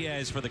Aledmys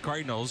Diaz for the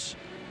Cardinals.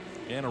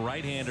 And a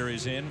right-hander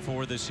is in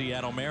for the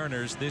Seattle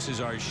Mariners. This is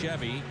our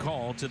Chevy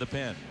called to the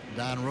pen.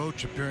 Don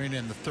Roach appearing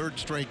in the 3rd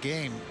straight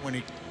game. When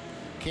he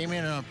came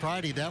in on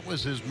Friday, that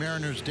was his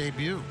Mariners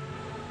debut.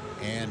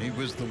 And he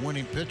was the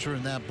winning pitcher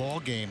in that ball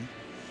game.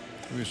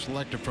 He was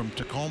selected from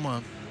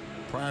Tacoma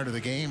prior to the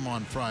game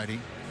on Friday.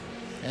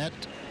 At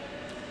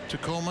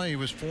Tacoma, he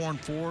was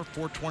 4-4,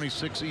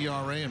 4.26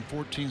 ERA in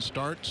 14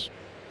 starts.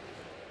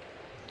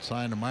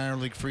 Signed a minor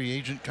league free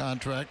agent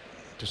contract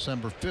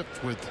December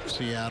 5th with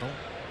Seattle.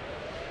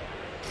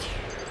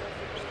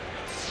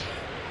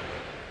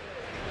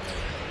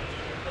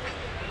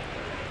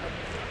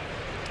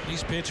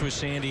 He's pitched with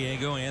San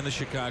Diego and the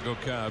Chicago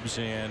Cubs,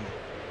 and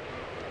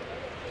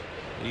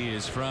he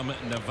is from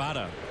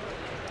Nevada.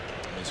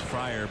 As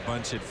Fryer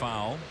bunts it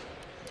foul.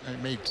 He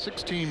made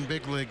 16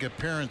 big league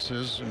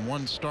appearances in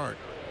one start.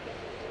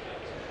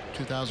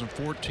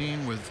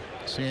 2014 with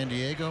San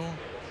Diego.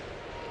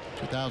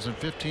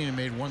 2015 he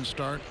made one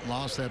start,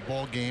 lost that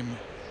ball game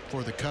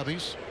for the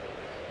Cubbies.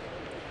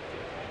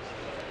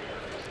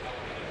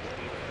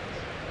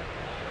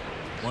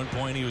 One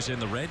point he was in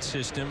the red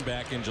system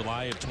back in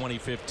July of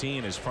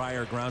 2015 as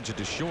Fryer grounds it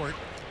to short.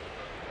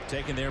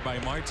 Taken there by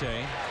Marte.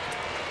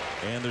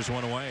 And there's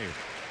one away.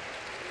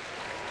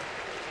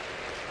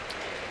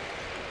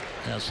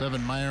 Has 7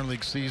 minor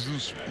league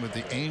seasons with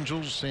the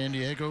Angels, San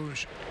Diego,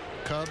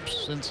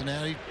 Cubs,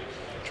 Cincinnati,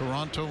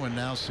 Toronto, and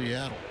now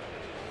Seattle.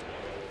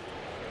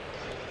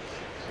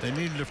 They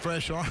needed a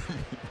fresh arm.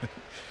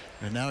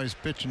 And now he's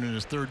pitching in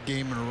his 3rd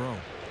game in a row.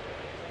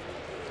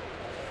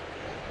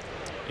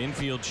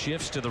 Infield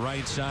shifts to the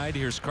right side.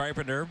 Here's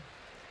Carpenter.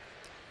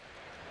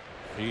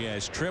 He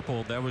has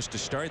tripled. That was to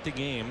start the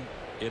game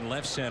in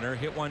left center.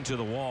 Hit one to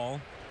the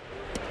wall.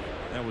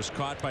 That was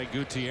caught by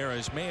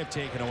Gutierrez. May have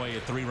taken away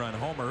a 3-run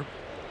homer.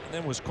 And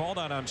then was called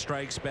out on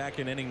strikes back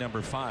in inning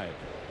number 5.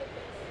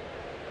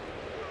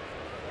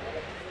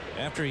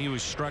 After he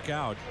was struck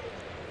out,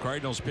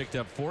 Cardinals picked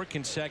up 4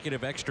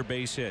 consecutive extra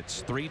base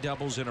hits, 3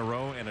 doubles in a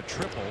row and a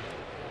triple.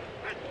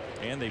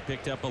 And they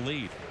picked up a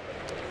lead.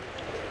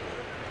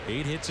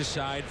 8 hits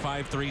aside,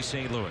 5-3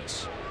 St.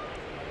 Louis.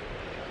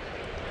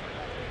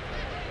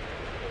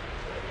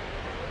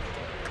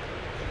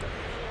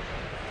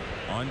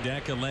 On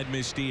deck,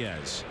 Aledmys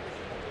Diaz.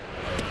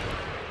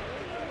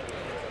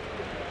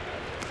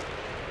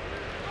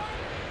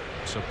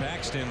 So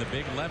Paxton, the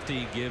big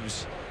lefty,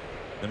 gives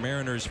the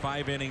Mariners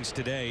 5 innings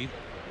today.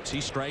 He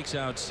strikes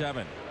out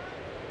 7.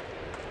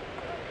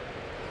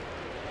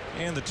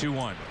 And the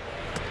 2-1.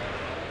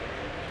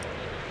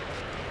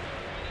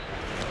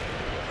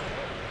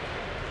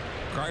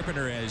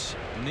 Carpenter has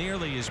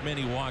nearly as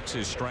many walks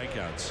as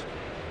strikeouts.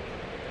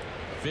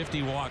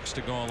 50 walks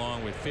to go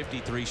along with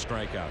 53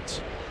 strikeouts.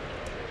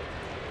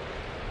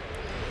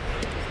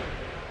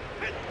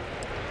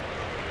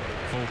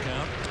 Full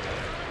count.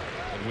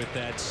 And with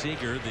that,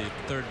 Seager, the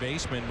third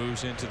baseman,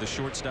 moves into the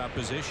shortstop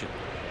position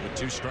with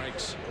 2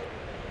 strikes.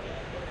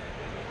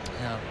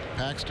 Yeah,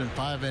 Paxton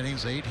 5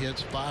 innings, 8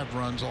 hits, 5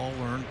 runs, all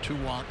earned, 2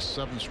 walks,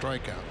 7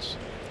 strikeouts.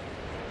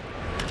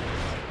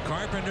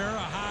 Carpenter, a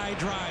high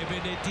drive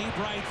into deep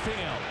right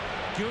field.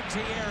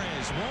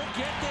 Gutierrez won't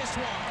get this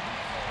one.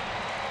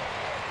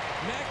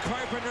 Matt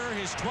Carpenter,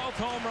 his 12th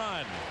home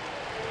run,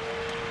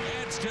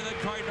 adds to the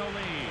Cardinal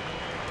lead.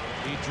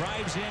 He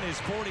drives in his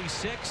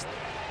 46th.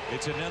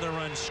 It's another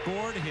run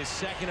scored, his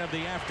 2nd of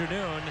the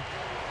afternoon,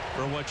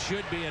 for what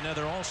should be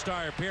another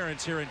all-star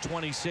appearance here in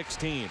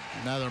 2016.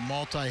 Another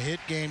multi-hit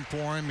game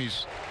for him.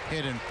 He's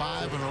hit in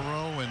 5 in a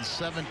row and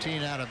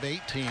 17 out of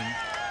 18.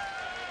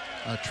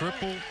 A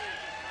triple,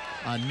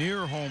 a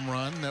near home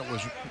run that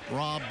was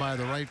robbed by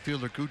the right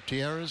fielder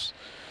Gutierrez,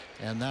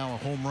 and now a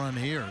home run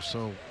here.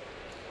 So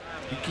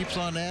he keeps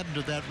on adding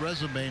to that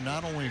resume,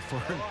 not only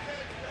for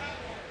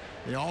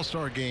the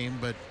All-Star game,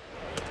 but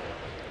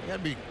you got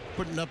to be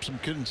putting up some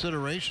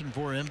consideration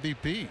for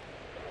MVP.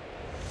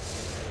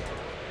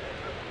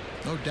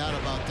 No doubt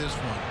about this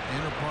one.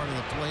 Inner part of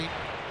the plate.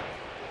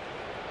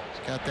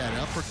 He's got that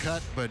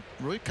uppercut, but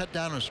really cut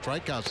down on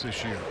strikeouts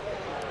this year.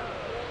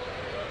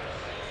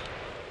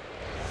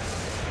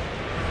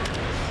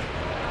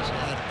 He's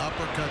had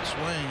uppercut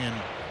swing, and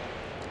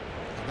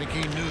I think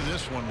he knew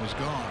this one was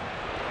gone.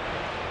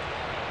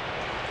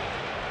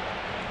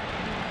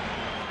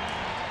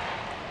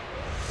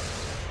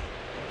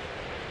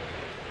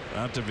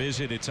 Out to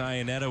visit, it's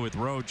Iannetta with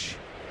Roach.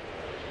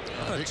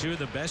 I thought 2 of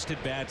the best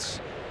at bats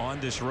on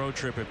this road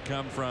trip have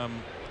come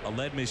from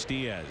Aledmys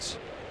Diaz.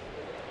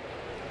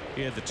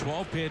 He had the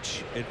 12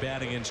 pitch at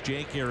bat against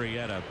Jake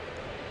Arrieta.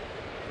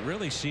 It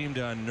really seemed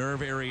to unnerve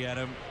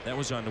Arrieta. That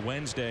was on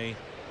Wednesday.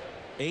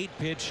 8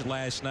 pitch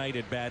last night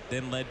at bat,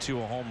 then led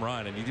to a home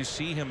run, and you just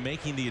see him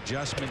making the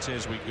adjustments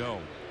as we go.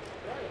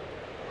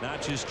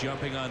 Not just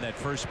jumping on that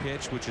first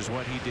pitch, which is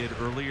what he did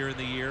earlier in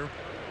the year,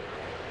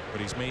 but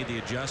he's made the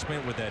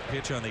adjustment with that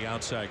pitch on the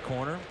outside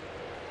corner.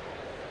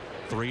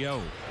 3-0.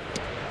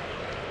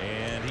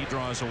 And he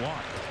draws a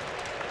walk.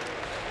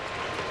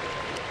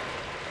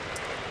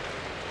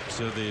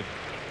 So the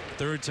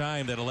 3rd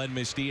time that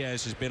Aledmys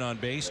Diaz has been on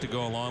base to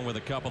go along with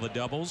a couple of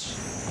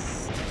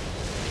doubles.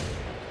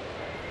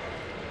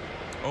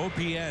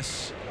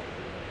 OPS,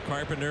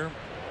 Carpenter.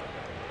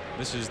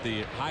 This is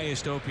the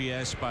highest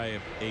OPS by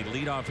a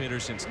leadoff hitter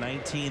since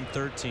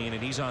 1913,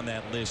 and he's on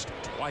that list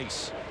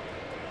twice.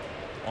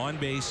 On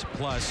base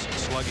plus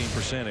slugging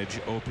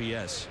percentage,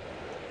 OPS.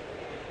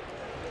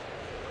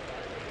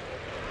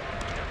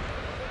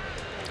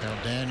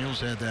 Now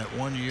Daniels had that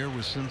 1 year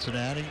with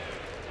Cincinnati.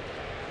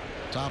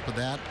 Top of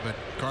that, but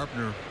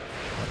Carpenter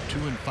 2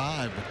 and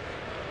 5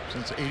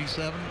 Since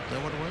 87? Is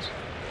that what it was?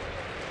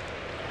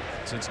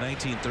 Since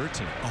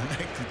 1913. Oh,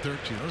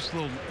 1913. That's a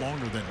little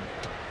longer than.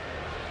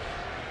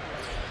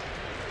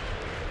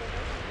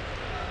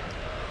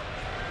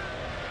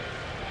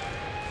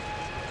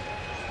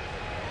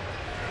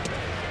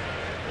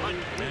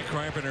 Matt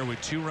Carpenter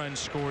with 2 runs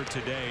scored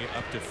today,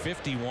 up to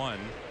 51.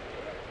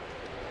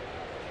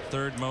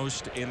 Third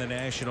most in the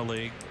National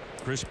League.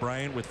 Chris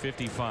Bryant with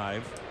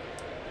 55.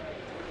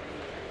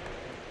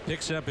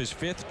 Picks up his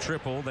 5th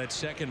triple. That's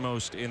second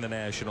most in the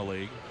National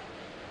League.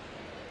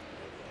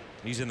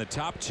 He's in the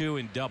top 2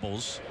 in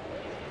doubles.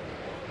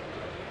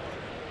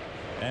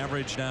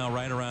 Average now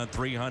right around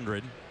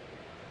 300.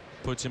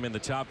 Puts him in the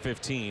top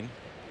 15.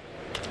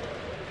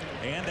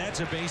 And that's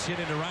a base hit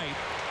into right.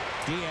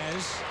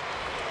 Diaz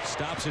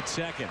stops at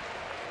second.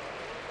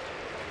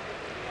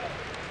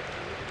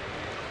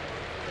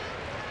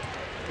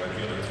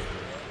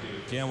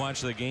 Can't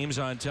watch the games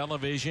on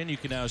television. You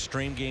can now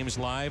stream games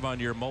live on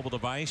your mobile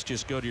device.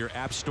 Just go to your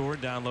app store,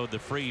 download the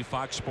free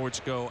Fox Sports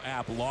Go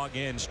app, log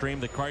in, stream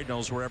the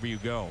Cardinals wherever you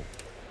go.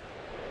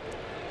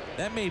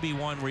 That may be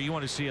one where you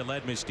want to see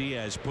Aledmys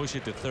Diaz push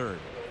it to third.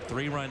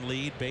 3-run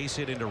lead, base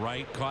hit into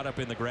right, caught up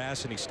in the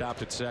grass, and he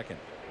stopped at second.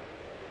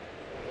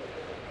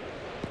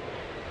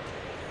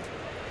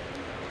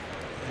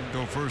 And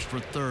go first for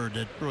third.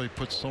 That really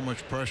puts so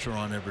much pressure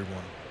on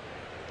everyone.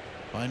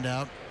 Find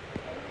out.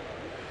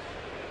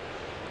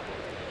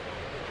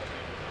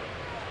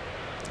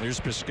 Here's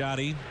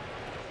Piscotty.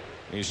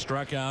 He's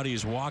struck out.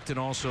 He's walked, and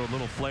also a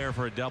little flare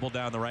for a double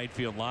down the right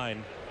field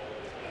line.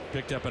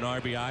 Picked up an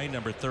RBI,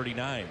 number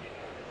 39.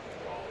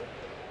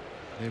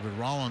 David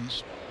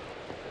Rollins,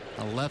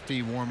 a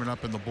lefty, warming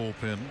up in the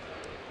bullpen.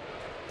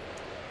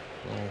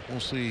 So we'll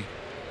see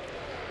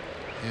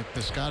if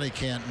Piscotty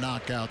can't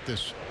knock out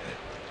this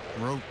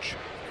Roach.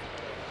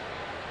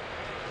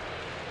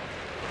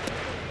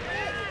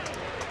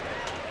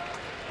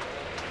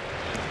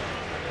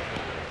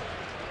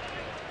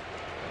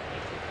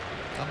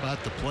 How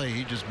about the play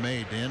he just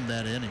made to end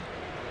that inning?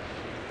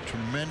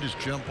 Tremendous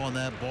jump on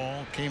that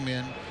ball. Came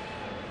in.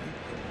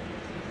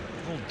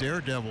 Little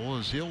daredevil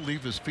is he'll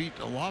leave his feet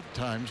a lot of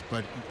times,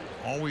 but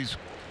always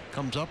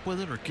comes up with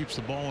it or keeps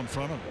the ball in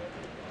front of him.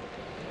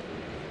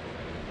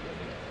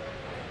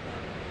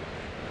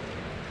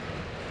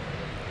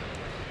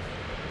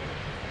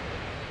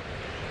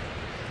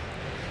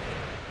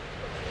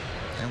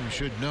 And we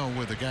should know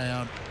with the guy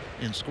out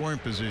in scoring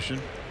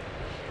position,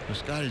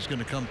 Piscotty's going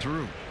to come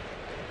through.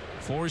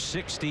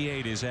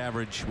 468 is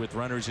average with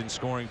runners in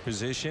scoring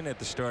position at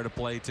the start of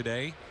play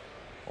today.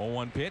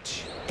 0-1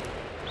 pitch.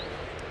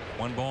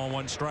 1 ball,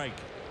 1 strike.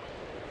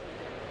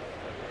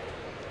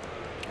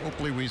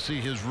 Hopefully we see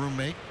his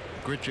roommate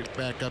Grichuk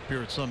back up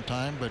here at some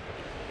time, but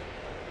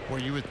where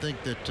you would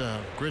think that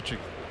Grichuk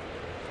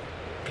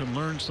can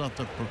learn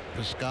something from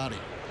Piscotty.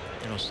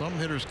 You know, some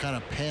hitters kind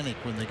of panic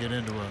when they get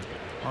into a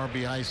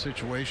RBI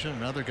situation,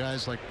 and other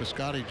guys like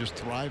Piscotty just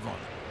thrive on it.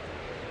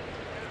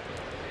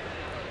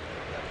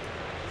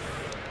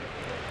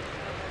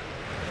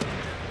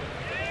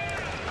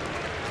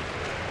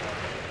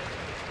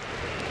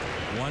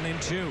 One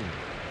and two.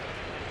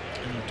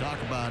 And you talk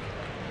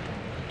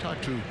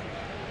to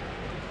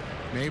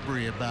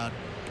Mabry about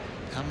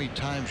how many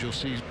times you'll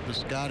see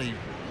Piscotty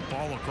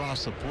fall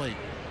across the plate.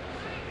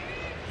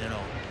 You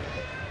know,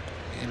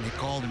 and he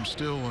called him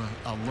still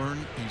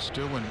he's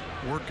still in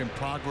work in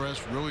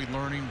progress, really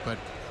learning, but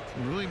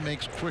he really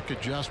makes quick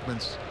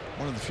adjustments.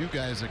 One of the few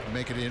guys that can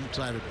make it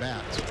inside of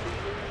bats.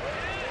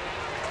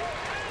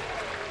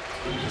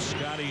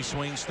 Piscotty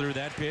swings through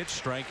that pitch,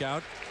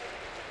 strikeout.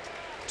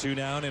 2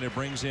 down, and it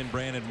brings in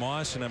Brandon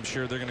Moss, and I'm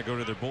sure they're going to go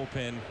to their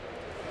bullpen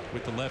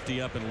with the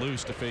lefty up and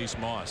loose to face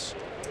Moss.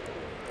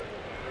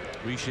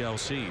 We shall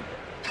see.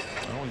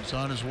 Well, he's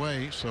on his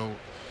way, so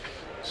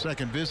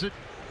second visit,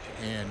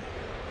 and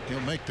he'll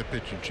make the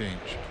pitching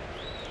change.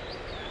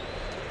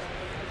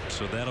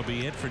 So that'll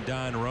be it for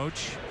Don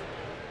Roach.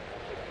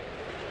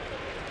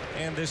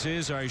 And this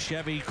is our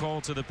Chevy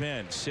call to the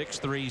pen.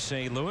 6-3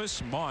 St.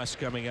 Louis. Moss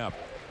coming up.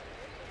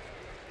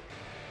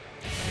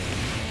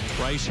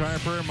 Bryce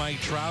Harper, Mike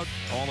Trout,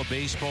 all of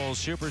baseball's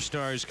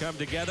superstars come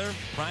together.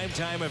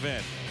 Primetime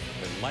event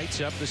that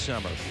lights up the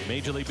summer.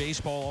 Major League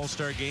Baseball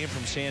All-Star Game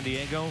from San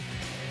Diego,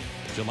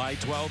 July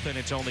 12th, and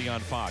it's only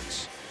on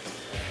Fox.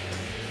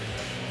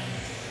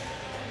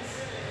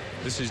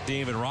 This is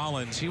David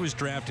Rollins. He was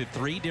drafted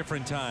 3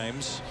 different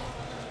times,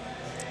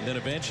 then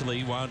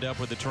eventually wound up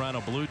with the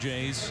Toronto Blue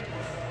Jays.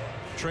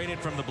 Traded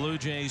from the Blue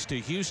Jays to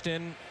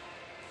Houston.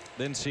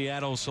 Then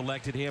Seattle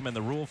selected him in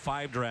the Rule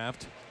 5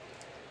 draft.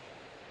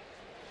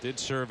 Did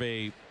serve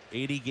a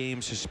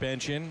 80-game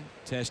suspension.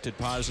 Tested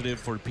positive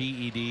for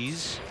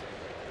PEDs.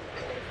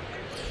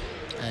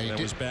 That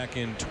was back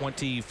in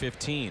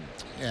 2015.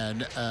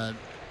 And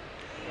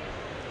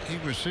he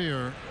was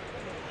here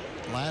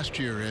last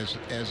year as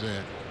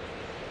a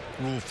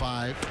Rule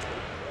 5.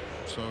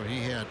 So he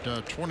had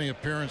 20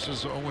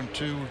 appearances,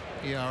 0-2,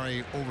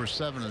 ERA over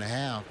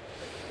 7.5.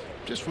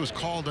 Just was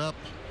called up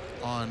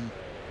on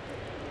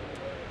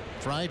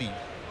Friday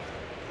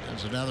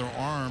There's another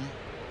arm.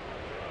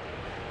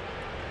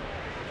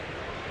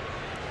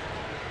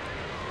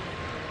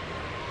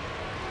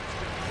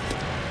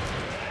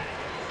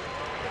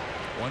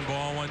 One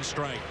ball, one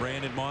strike.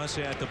 Brandon Moss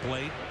at the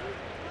plate.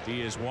 He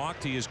has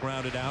walked. He has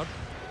grounded out.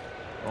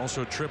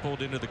 Also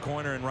tripled into the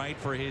corner and right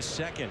for his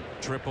second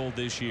triple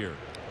this year.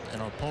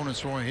 And our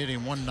opponents were only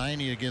hitting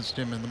 190 against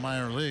him in the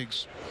minor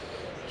leagues.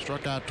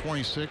 Struck out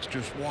 26,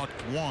 just walked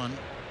 1.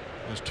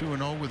 Is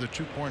 2-0 with a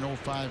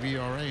 2.05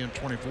 ERA in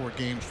 24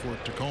 games for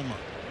Tacoma.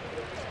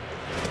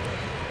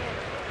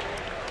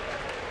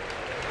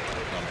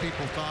 Some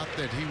people thought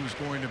that he was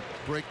going to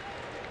break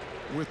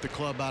with the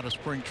club out of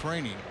spring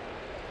training.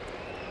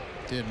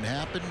 Didn't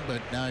happen,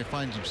 but now he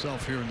finds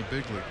himself here in the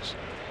big leagues.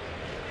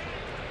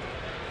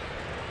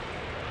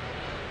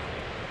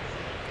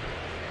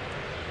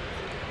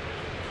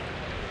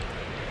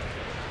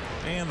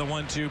 And the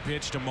 1-2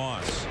 pitch to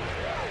Moss.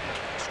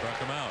 Struck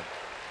him out.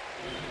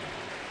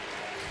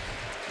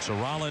 So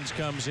Rollins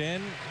comes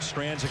in,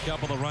 strands a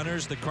couple of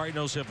runners. The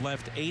Cardinals have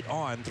left 8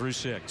 on through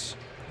 6.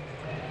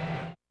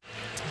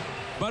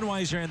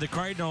 Budweiser and the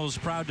Cardinals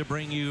proud to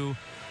bring you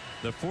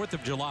the 4th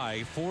of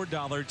July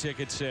 $4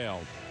 ticket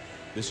sale.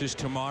 This is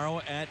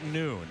tomorrow at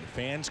noon.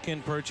 Fans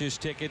can purchase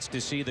tickets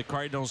to see the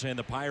Cardinals and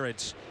the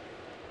Pirates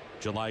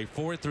July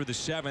 4th through the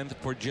 7th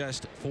for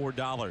just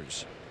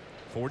 $4.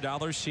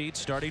 $4 seats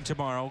starting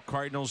tomorrow.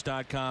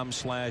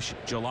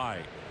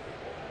 Cardinals.com/July.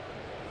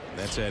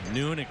 That's at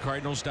noon at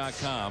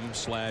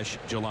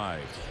Cardinals.com/July.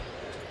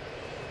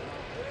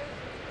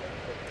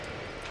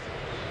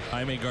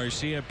 Jaime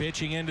Garcia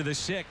pitching into the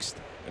 6th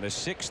and a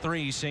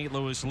 6-3 St.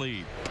 Louis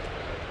lead.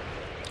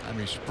 I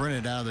mean,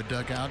 sprinted out of the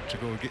dugout to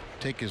go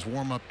take his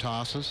warm-up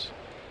tosses.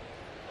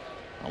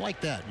 I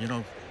like that. You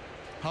know,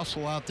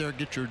 hustle out there,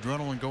 get your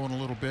adrenaline going a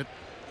little bit.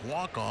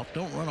 Walk off.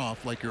 Don't run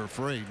off like you're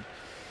afraid.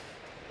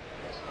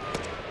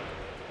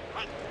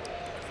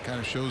 Kind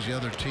of shows the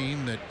other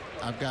team that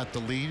I've got the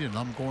lead and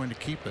I'm going to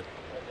keep it.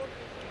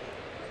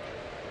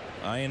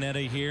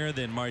 Iannetta here,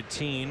 then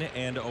Martin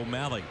and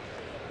O'Malley.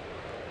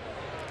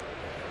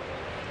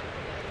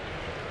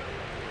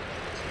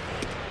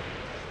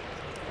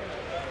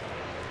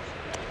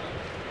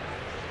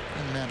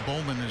 And Matt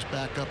Bowman is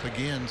back up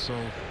again, so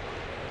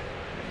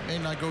may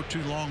not go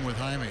too long with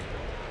Jaime.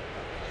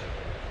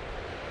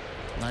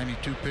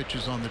 92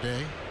 pitches on the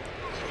day.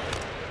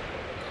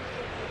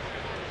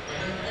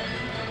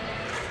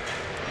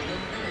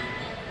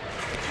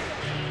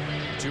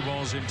 Two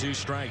balls and 2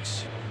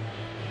 strikes.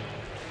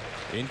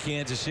 In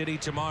Kansas City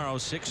tomorrow,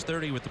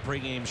 6:30 with the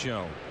pregame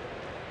show.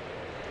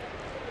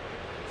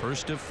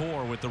 First of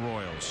 4 with the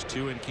Royals.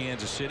 2 in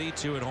Kansas City,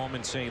 2 at home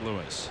in St.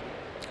 Louis.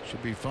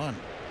 Should be fun.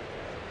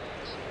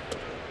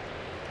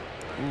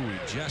 Ooh, he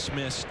just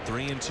missed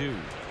 3-2.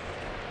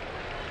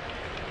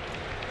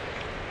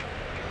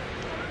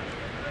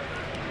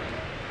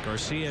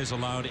 Garcia has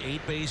allowed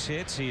 8 base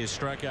hits. He has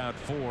struck out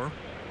 4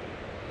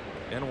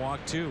 and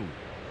walked 2.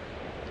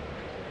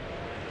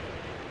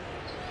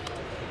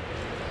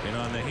 And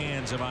on the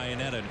hands of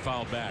Iannetta and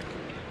fouled back.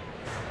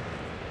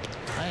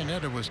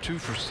 Iannetta was 2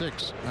 for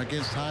 6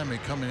 against Jaime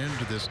coming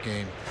into this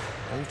game.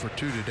 0 for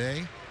 2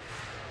 today.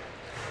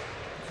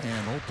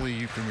 And hopefully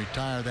you can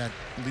retire that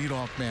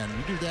leadoff man.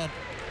 You do that,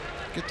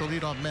 get the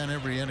leadoff man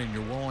every inning,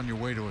 you're well on your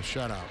way to a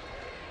shutout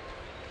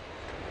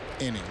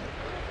inning.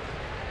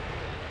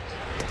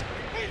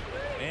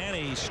 And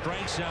he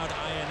strikes out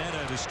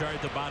Iannetta to start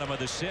the bottom of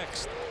the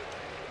 6th.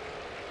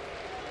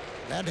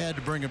 That had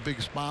to bring a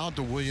big smile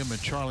to William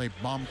and Charlie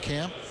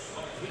Baumkamp.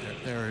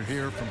 They're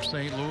here from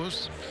St.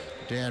 Louis.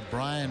 Dad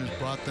Brian has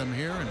brought them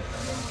here, and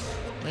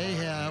they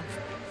have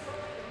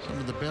some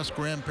of the best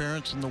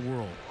grandparents in the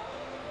world.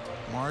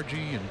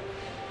 Margie and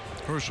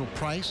Herschel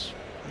Price.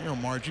 You know,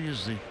 Margie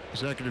is the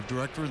executive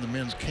director of the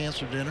Men's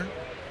Cancer Dinner.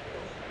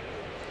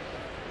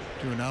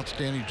 Do an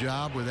outstanding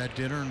job with that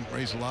dinner and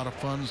raise a lot of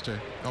funds to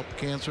help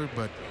cancer.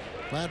 But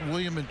glad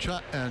William and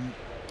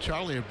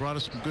Charlie have brought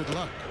us some good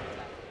luck.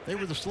 They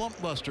were the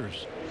slump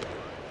busters.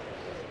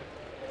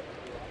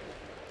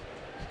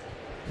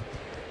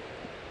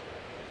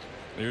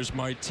 There's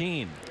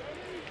Martin.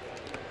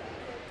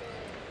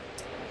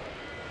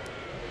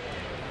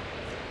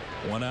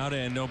 One out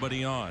and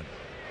nobody on.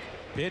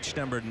 Pitch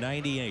number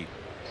 98.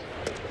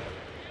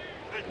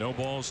 No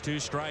balls,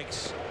 2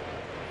 strikes.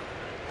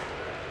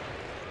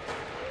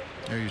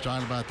 You're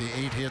talking about the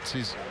 8 hits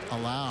he's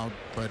allowed,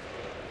 but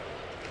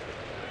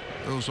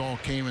those all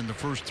came in the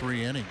first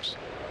 3 innings.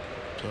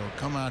 So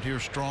come out here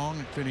strong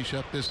and finish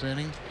up this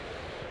inning.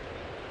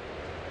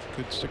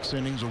 Good 6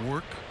 innings of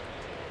work.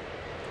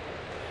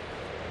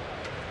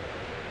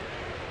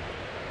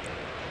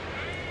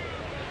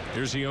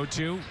 Here's the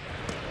 0-2.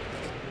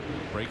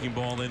 Breaking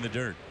ball in the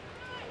dirt.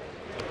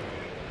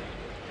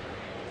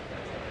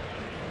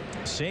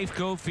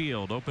 Safeco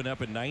Field opened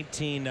up in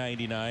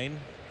 1999.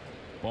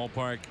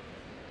 Ballpark,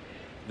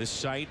 this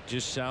site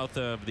just south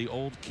of the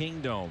old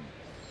Kingdome.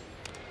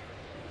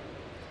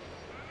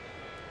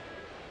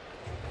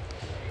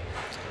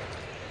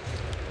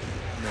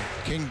 The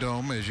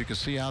Kingdome, as you can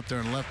see out there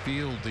in left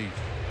field, the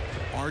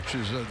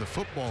arches of the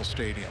football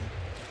stadium.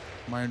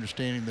 My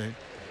understanding that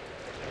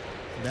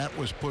that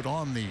was put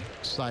on the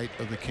site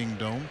of the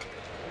Kingdome.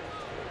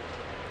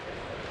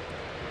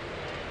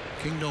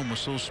 Kingdome was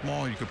so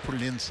small you could put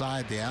it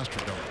inside the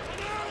Astrodome.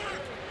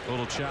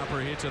 Little chopper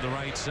hit to the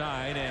right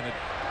side, and a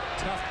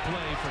tough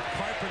play for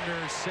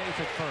Carpenter, safe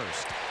at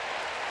first.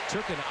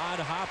 Took an odd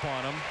hop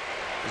on him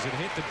as it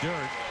hit the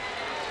dirt,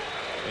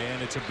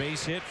 and it's a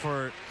base hit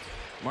for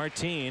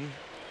Martin.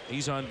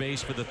 He's on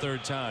base for the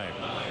third time.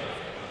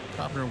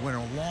 Carpenter went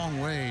a long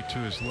way to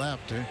his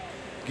left to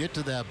get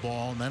to that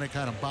ball, and then it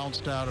kind of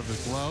bounced out of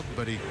his glove,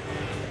 but he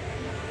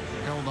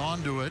held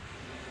on to it.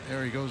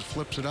 There he goes,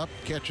 flips it up,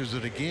 catches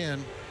it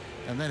again,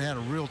 and then had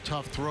a real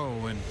tough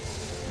throw, and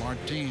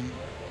Martin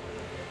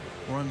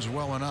runs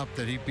well enough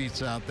that he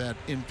beats out that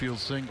infield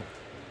single.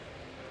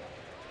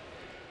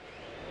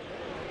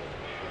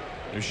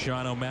 There's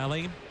Sean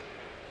O'Malley.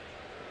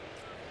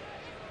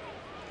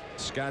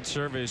 Scott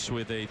Service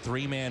with a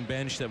three-man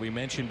bench that we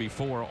mentioned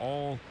before,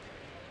 all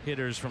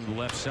hitters from the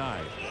left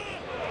side.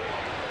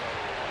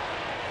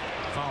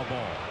 Foul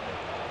ball.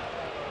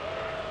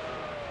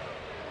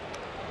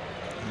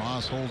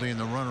 Moss holding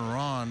the runner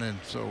on, and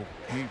so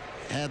he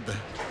had the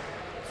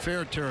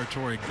fair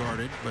territory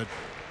guarded, but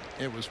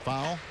it was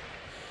foul.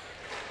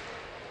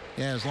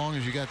 Yeah, as long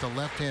as you got the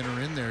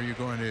left-hander in there, you're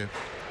going to,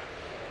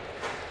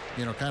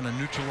 you know, kind of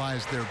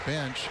neutralize their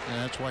bench, and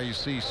that's why you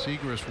see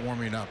Segrist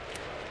warming up.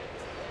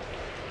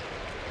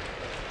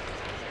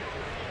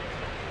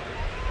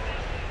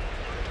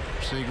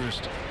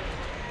 Segrist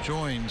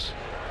joins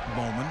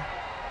Bowman.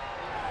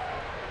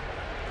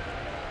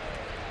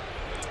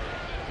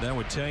 That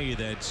would tell you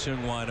that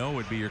Seung-Hwan Oh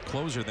would be your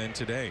closer then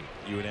today.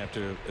 You would have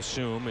to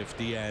assume if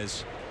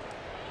Diaz,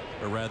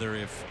 or rather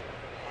if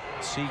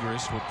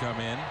Segrist would come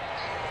in,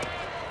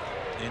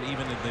 and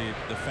even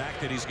the fact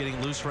that he's getting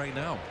loose right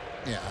now.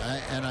 Yeah,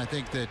 and I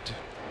think that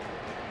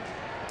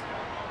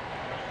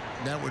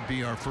that would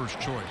be our first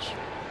choice.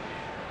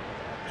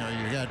 You know,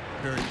 you got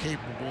very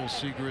capable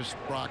Segrist,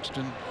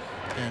 Broxton,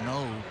 and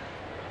O.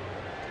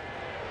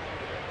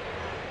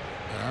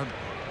 I'd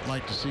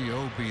like to see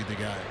O be the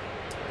guy.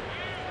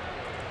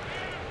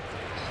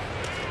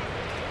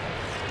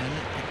 And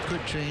it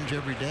could change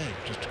every day,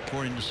 just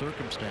according to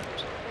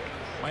circumstance.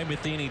 Mike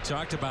Matheny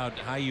talked about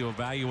how you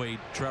evaluate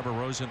Trevor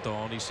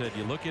Rosenthal, and he said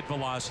you look at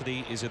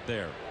velocity. Is it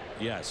there?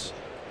 Yes.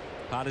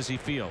 How does he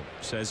feel?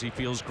 Says he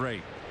feels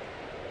great.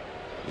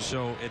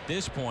 So at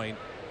this point,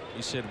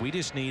 he said we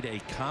just need a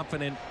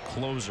confident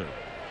closer.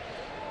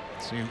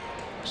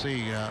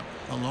 See,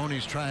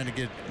 Maloney's trying to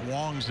get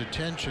Wong's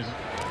attention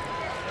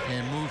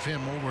and move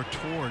him over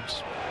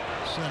towards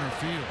center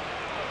field.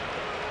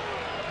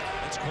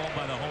 That's called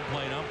by the home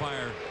plate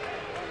umpire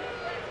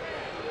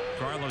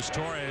Carlos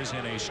Torres,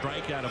 and a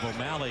strikeout of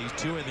O'Malley.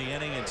 2 in the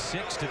inning and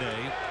 6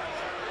 today.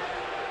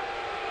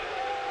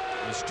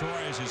 As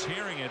Torres is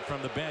hearing it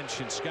from the bench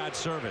in Scott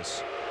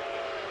Service.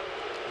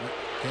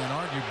 Can't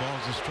argue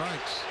balls and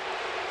strikes.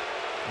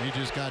 He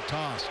just got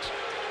tossed.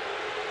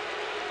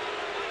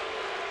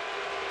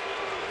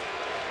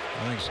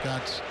 I think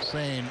Scott's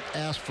saying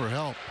ask for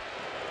help.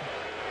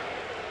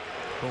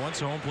 But once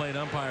the home plate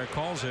umpire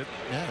calls it,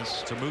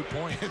 yes, it's a moot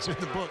point. It's in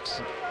the books.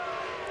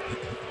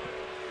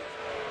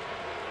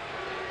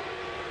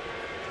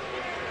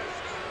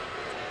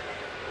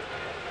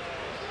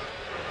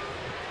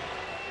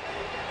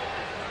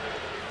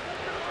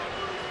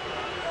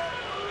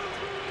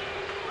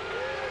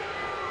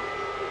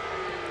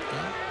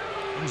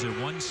 It was a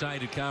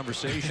one-sided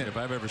conversation if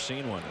I've ever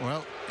seen one.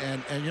 Well,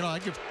 and you know, I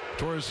give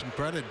Torres some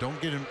credit. Don't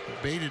get him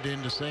baited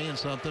into saying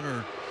something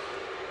or,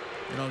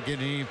 you know,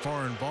 getting any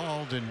far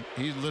involved. And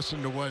he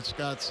listened to what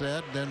Scott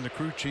said. Then the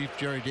crew chief,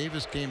 Jerry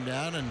Davis, came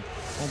down, and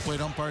home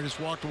plate umpire just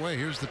walked away.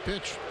 Here's the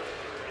pitch.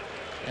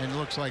 And it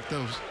looks like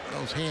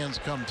those hands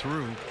come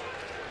through.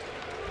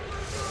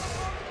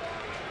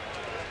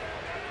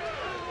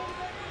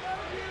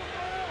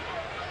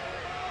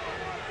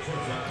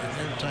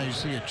 Every time you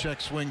see a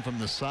check swing from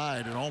the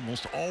side, it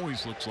almost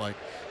always looks like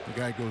the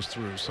guy goes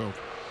through. So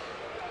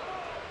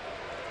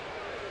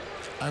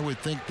I would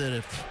think that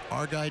if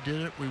our guy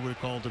did it, we would have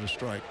called it a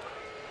strike.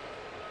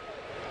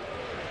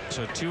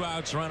 So 2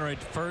 outs, runner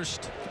at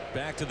first.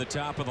 Back to the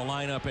top of the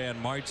lineup, and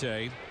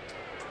Marte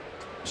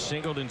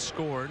singled and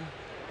scored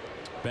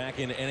back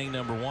in inning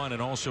number 1,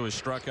 and also has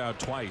struck out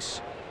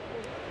twice.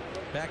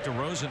 Back to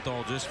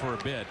Rosenthal just for a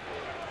bit.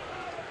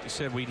 He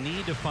said we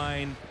need to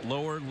find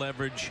lower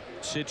leverage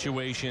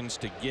situations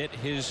to get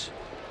his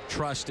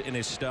trust in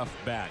his stuff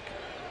back.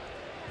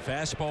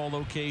 Fastball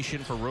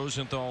location for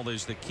Rosenthal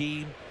is the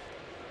key.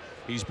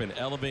 He's been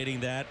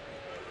elevating that.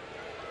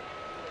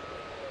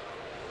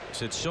 He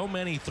said so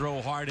many throw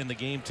hard in the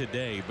game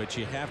today, but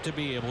you have to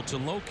be able to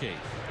locate.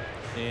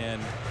 And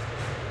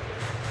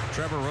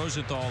Trevor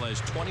Rosenthal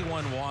has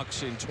 21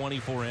 walks in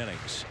 24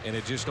 innings, and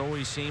it just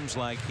always seems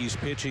like he's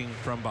pitching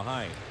from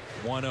behind.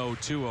 1-0,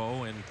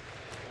 2-0, and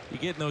you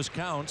get in those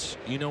counts,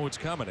 you know what's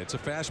coming. It's a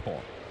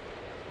fastball,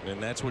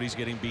 and that's what he's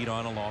getting beat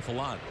on an awful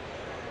lot.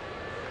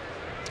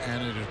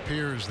 And it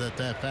appears that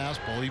that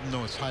fastball, even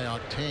though it's high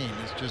octane,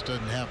 it just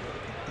doesn't have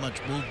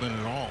much movement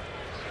at all.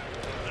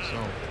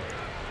 So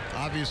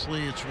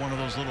obviously it's one of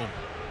those little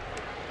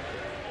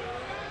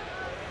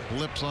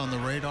blips on the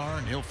radar,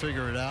 and he'll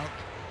figure it out.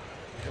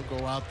 He'll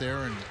go out there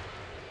and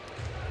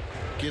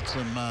get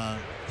some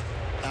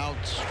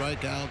outs,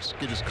 strikeouts,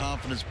 get his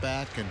confidence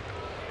back, and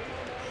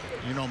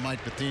you know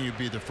Mike Matheny would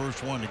be the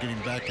first one to get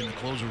him back in the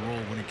closer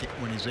role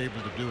when he's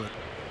able to do it.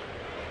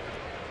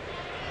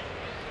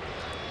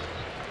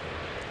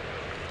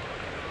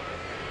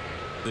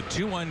 The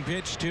 2-1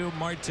 pitch to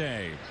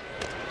Marte.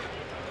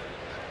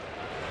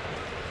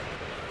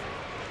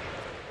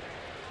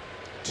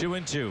 Two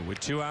and two with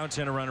 2 outs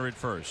and a runner at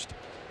first.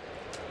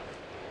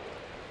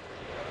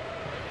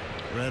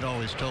 Red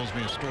always tells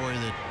me a story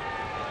that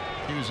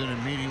he was in a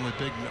meeting with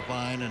Big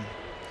Vine, and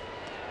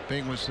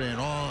Bing was saying,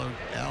 "Oh,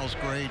 Al's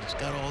great. He's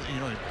got all, you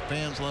know,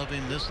 fans love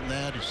him, this and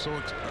that. He's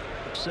so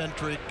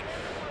eccentric."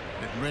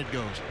 And Red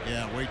goes,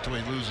 "Yeah, wait till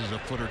he loses a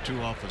foot or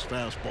two off his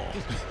fastball."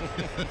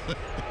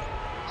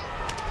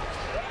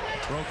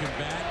 Broken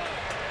back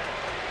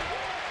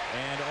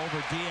and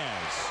over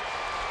Diaz.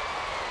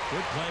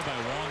 Good play by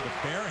Wong to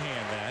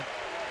barehand that.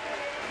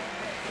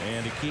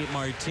 And to keep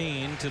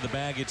Martin to the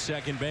bag at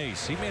second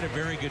base. He made a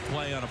very good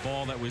play on a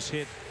ball that was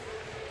hit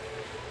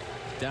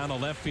down the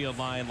left field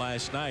line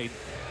last night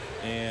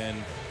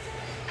and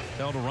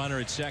held a runner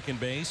at second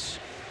base,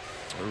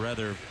 or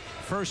rather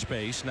first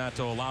base, not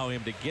to allow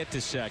him to get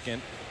to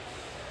second.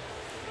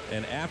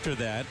 And after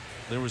that,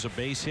 there was a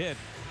base hit.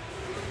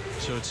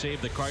 So it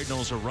saved the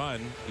Cardinals a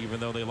run, even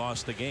though they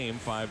lost the game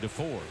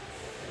 5-4.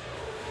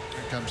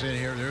 Here comes in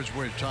here. There's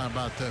where you're talking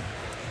about the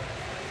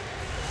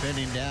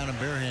bending down and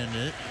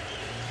barehanding it.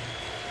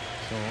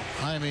 So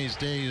Jaime's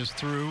day is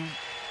through.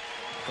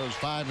 Goes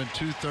 5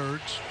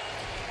 2/3.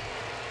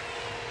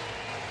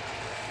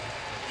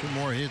 2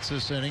 more hits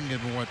this inning,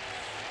 given what,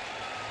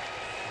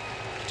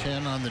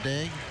 10 on the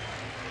day.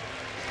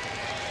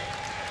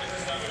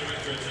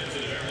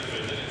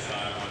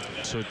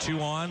 So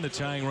 2 on, the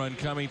tying run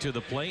coming to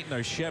the plate, and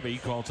our Chevy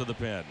called to the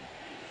pen.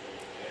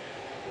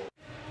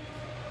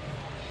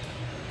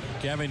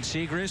 Kevin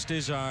Siegrist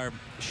is our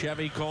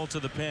Chevy called to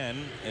the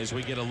pen as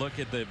we get a look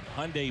at the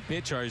Hyundai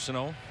pitch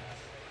arsenal.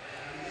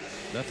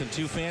 Nothing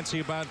too fancy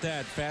about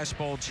that.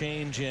 Fastball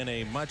change and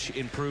a much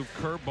improved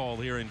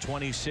curveball here in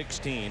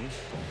 2016.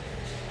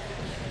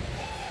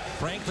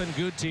 Franklin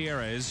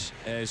Gutierrez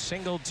has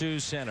singled to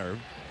center.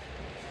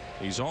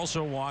 He's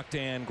also walked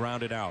and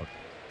grounded out.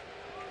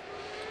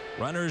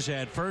 Runners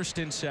at first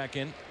and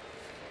second,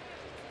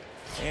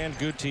 and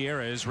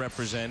Gutierrez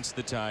represents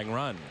the tying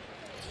run.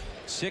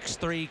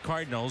 6-3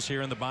 Cardinals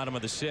here in the bottom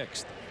of the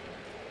 6th.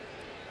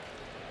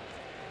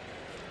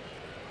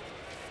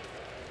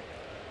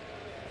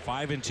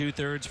 Five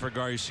 2/3 for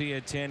Garcia.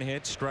 10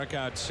 hits, struck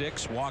out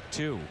 6, walked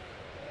 2.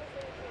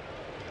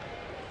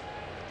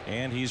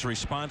 And he's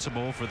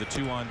responsible for the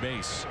 2 on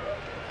base.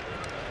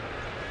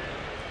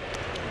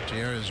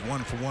 Gutierrez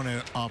 1 for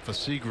 1 off of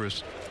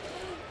Siegrist.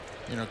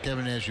 You know,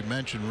 Kevin, as you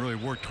mentioned, really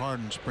worked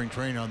hard in spring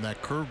training on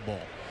that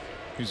curveball.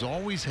 He's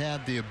always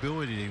had the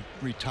ability to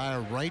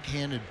retire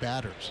right-handed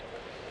batters,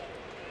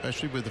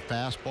 especially with the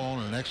fastball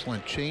and an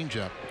excellent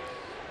changeup.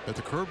 But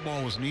the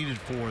curveball was needed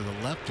for the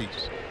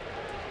lefties.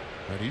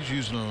 But he's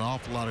using an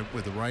awful lot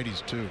with the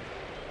righties, too.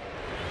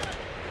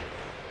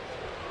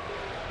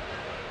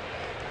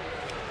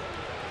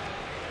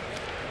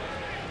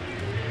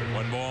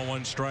 One ball,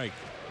 1 strike.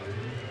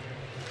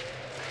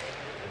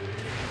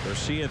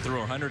 Garcia threw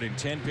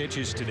 110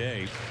 pitches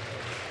today. You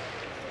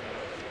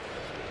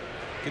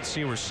could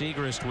see where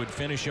Siegrist would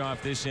finish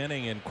off this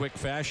inning in quick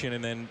fashion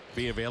and then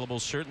be available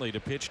certainly to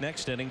pitch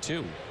next inning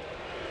too.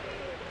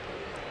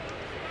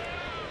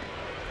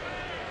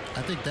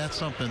 I think that's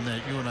something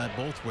that you and I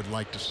both would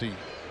like to see.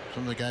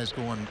 Some of the guys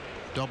going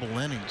double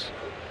innings.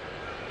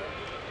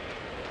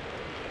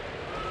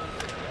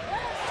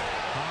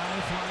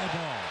 High fly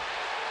ball.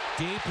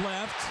 Deep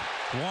left.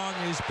 Wong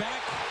is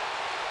back.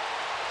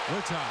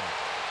 We're tied.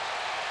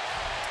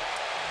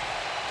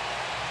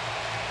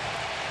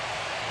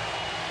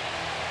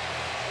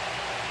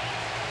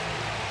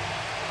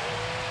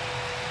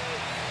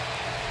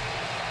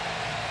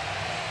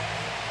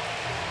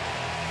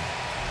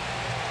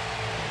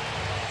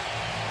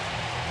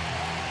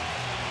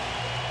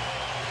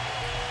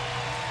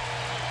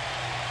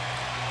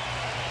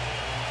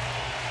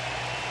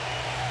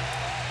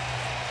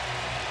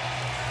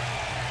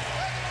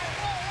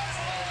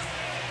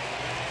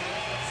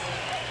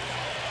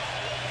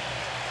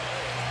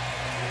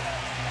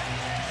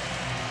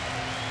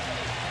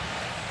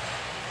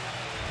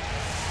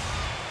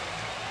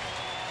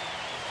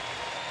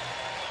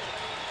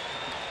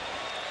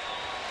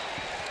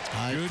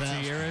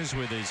 Gutierrez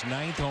with his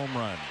 9th home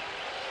run.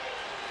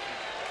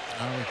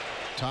 I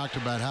talked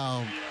about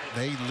how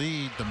they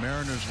lead, the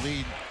Mariners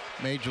lead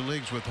major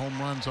leagues with home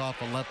runs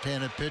off of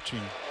left-handed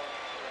pitching.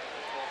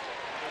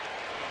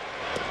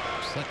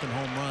 2nd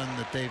home run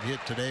that they've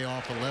hit today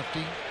off a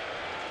lefty.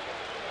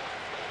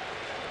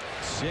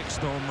 6th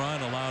home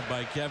run allowed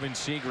by Kevin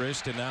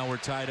Segrist, and now we're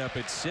tied up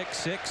at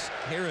 6-6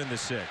 here in the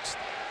 6th.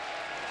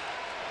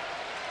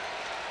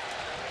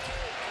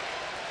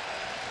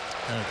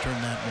 Got to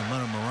turn that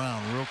momentum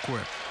around real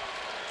quick.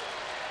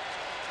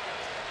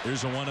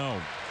 Here's a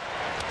 1-0.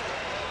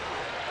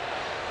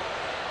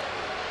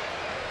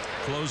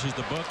 Closes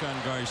the book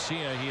on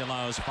Garcia. He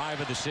allows 5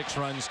 of the 6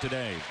 runs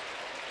today.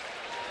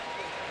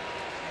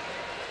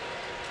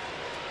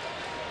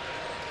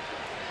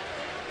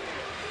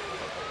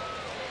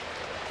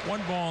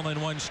 One ball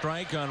and 1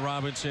 strike on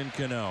Robinson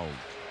Cano.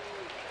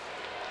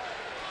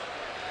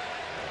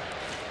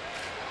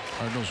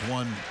 Cardinals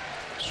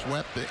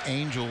swept the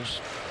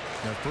Angels,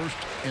 their first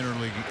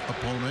interleague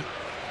opponent,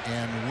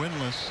 and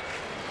winless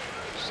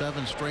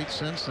 7 straight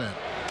since then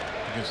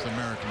against the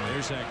American League.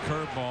 There's that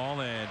curveball,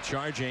 and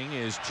charging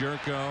is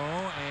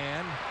Jerko,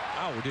 and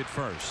out at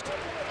first.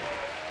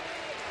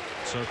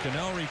 So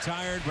Cano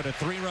retired, but a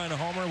 3-run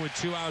homer with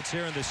 2 outs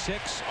here in the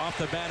 6th off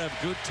the bat of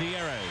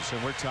Gutierrez,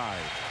 and we're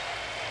tied.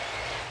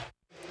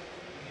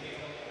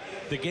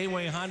 The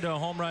Gateway Honda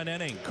home run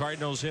inning.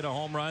 Cardinals hit a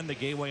home run. The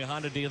Gateway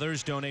Honda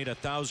dealers donate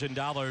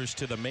 $1,000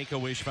 to the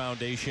Make-A-Wish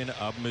Foundation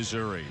of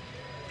Missouri.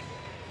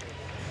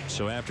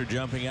 So after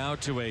jumping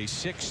out to a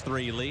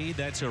 6-3 lead,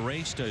 that's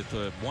erased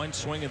with 1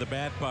 swing of the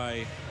bat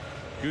by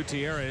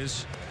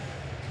Gutierrez.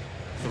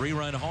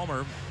 3-run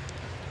homer,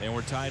 and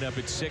we're tied up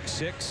at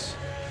 6-6.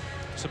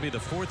 This will be the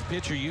 4th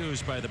pitcher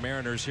used by the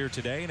Mariners here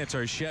today, and it's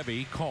our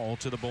Chevy call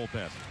to the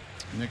bullpen.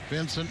 Nick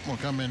Vincent will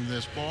come into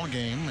this ball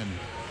game, and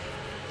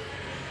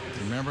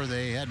remember,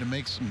 they had to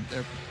make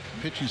their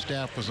pitching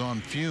staff was on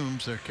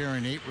fumes. They're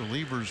carrying 8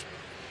 relievers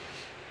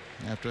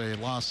after they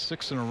lost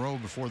 6 in a row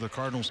before the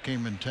Cardinals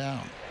came in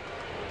town.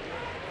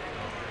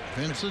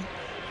 Vincent,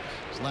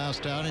 his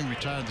last outing,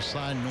 retired the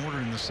side in order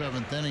in the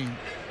 7th inning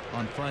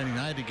on Friday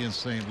night against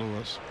St.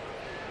 Louis.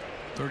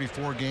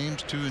 34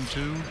 games,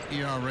 2-2,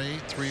 ERA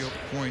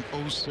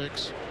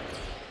 3.06.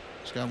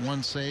 He's got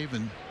 1 save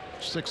and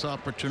 6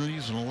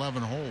 opportunities and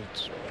 11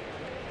 holds.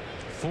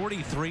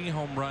 43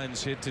 home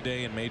runs hit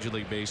today in Major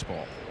League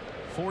Baseball.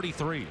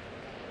 43.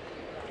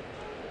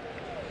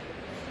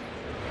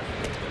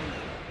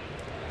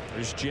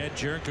 There's Jed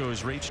Jerko,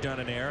 who's reached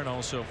on an air and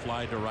also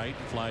fly to right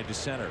and fly to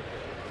center.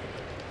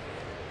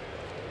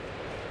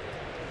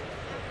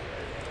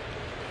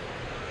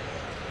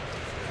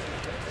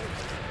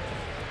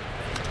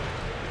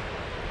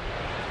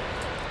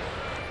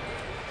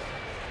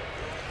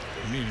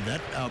 We needed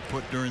that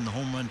output during the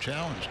home run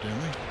challenge,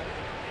 didn't we?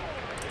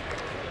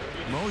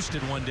 Most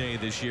in one day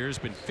this year has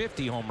been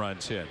 50 home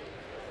runs hit.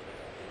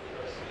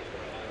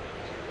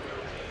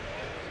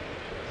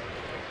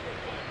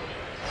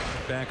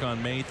 Back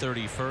on May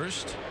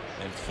 31st,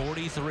 and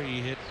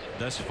 43 hit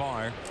thus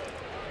far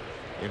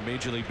in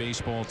Major League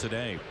Baseball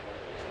today.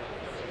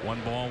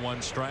 1 ball,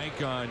 1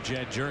 strike on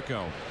Jed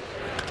Jerko.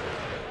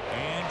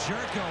 And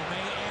Jerko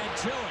may add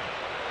to it.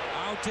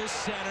 Out to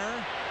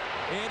center.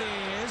 It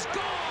is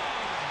gone!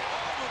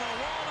 Over the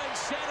wall in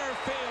center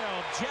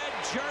field. Jed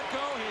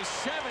Jerko, his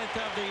 7th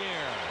of the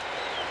year.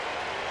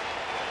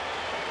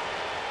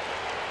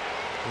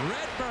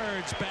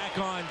 Redbirds back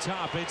on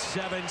top. It's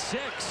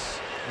 7-6.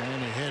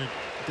 And he hit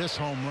this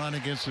home run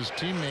against his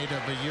teammate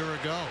of a year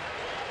ago.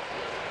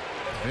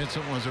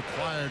 Vincent was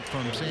acquired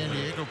from San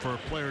Diego for a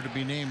player to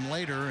be named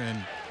later,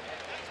 and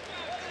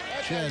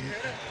Jed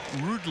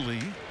rudely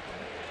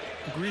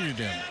greeted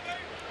him.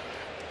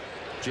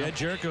 Jed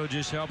Jerko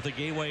just helped the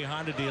Gateway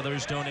Honda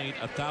dealers donate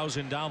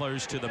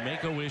 $1,000 to the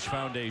Make-A-Wish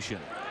Foundation.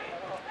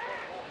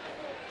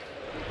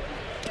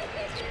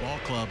 This ball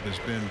club has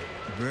been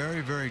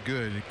very, very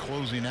good at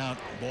closing out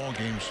ball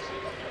games,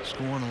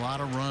 scoring a lot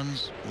of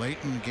runs late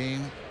in the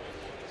game,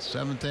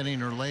 7th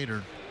inning or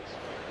later.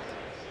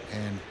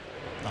 And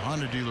the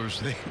Honda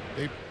dealers, they've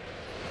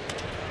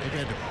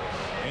had to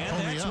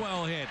and that's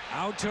well hit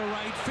out to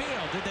right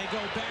field. Did they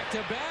go back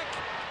to back?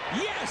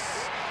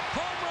 Yes!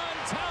 Home run,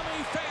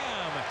 Tommy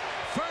Pham,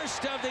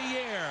 first of the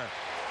year.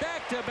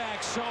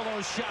 Back-to-back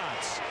solo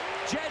shots.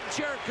 Jed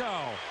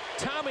Jerko,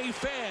 Tommy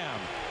Pham,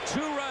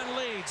 2-run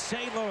lead,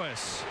 St.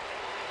 Louis.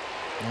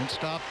 Don't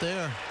stop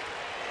there.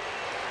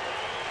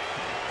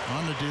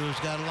 Honda dealers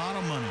got a lot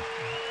of money.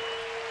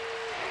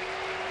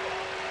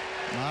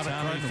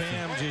 Tommy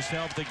Pham just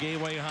helped the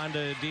Gateway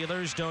Honda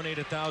dealers donate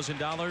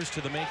 $1,000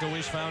 to the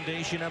Make-A-Wish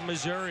Foundation of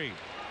Missouri.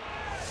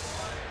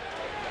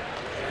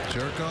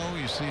 Jerko,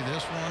 you see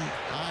this one,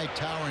 high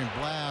towering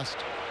blast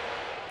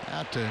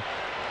out to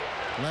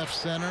left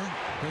center,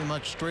 pretty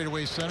much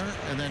straightaway center,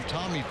 and then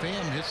Tommy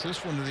Pham hits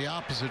this one to the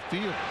opposite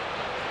field.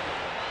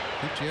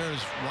 Gutierrez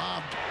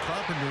robbed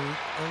Carpenter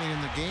early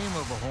in the game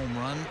of a home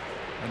run,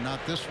 but not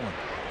this one.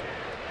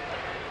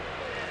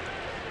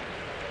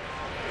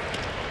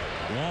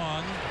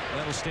 Long,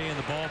 that'll stay in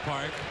the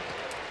ballpark.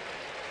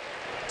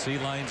 He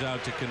lines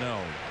out to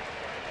Cano.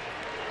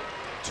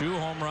 2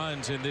 home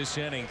runs in this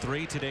inning,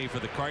 3 today for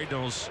the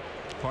Cardinals,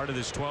 part of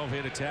this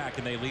 12-hit attack,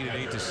 and they lead at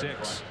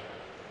 8-6.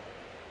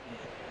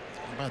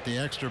 How about the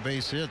extra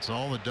base hits?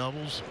 All the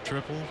doubles,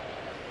 triple,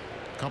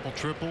 couple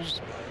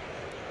triples.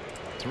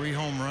 3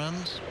 home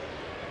runs.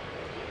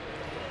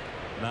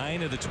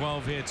 9 of the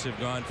 12 hits have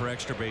gone for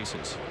extra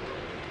bases.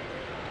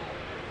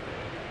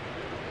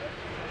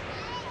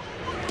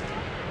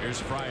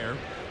 Here's Fryer,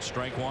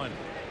 strike 1.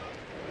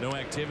 No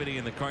activity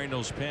in the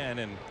Cardinals pen,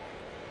 and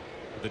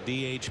the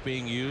DH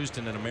being used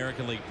in an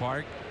American League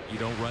park, you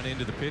don't run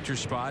into the pitcher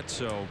spot,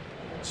 so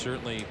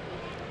certainly you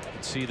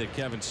can see that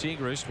Kevin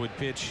Segrist would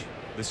pitch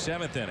the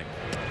 7th inning.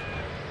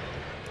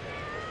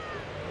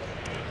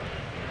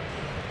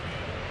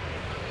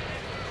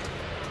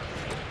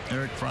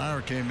 Eric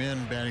Fryer came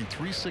in batting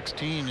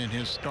 .316 in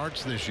his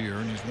starts this year,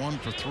 and he's 1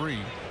 for 3.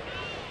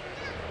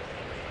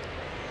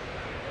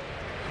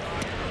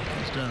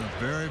 He's done a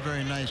very,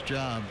 very nice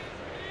job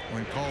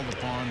when called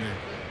upon to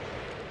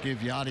give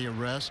Yachty a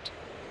rest.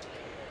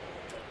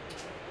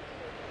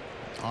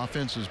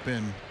 Offense has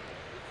been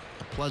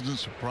a pleasant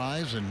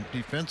surprise, and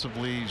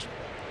defensively he's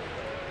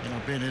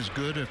been as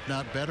good, if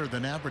not better,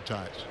 than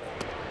advertised.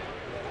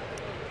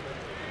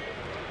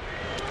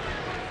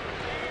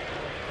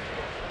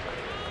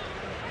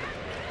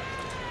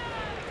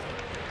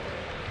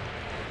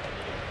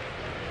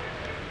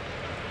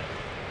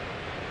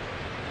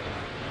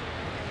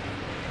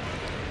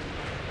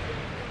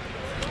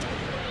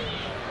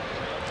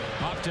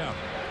 Popped up.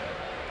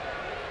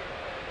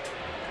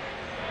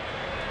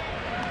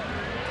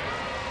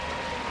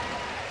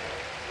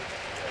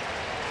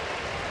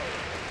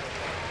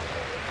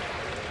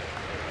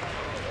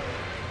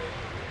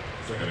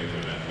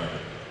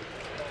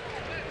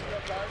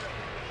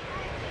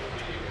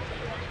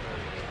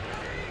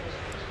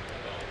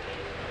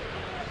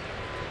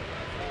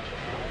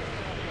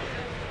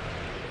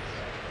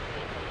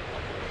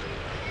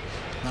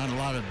 Not a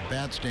lot of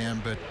bat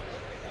stand, but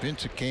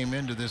Vincent came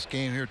into this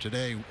game here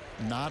today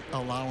not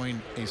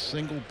allowing a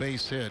single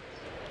base hit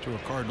to a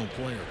Cardinal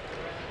player.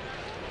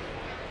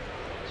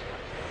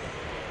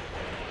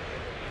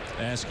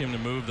 Ask him to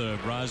move the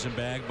rosin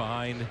bag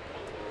behind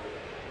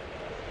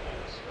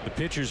the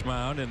pitcher's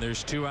mound, and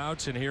there's 2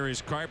 outs, and here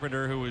is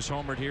Carpenter, who was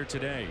homered here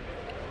today.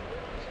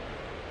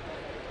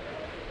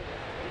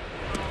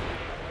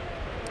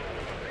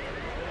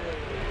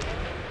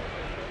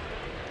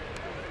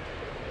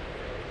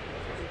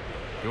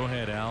 Go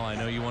ahead, Al. I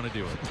know you want to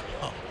do it.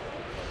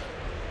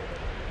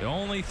 The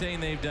only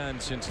thing they've done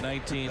since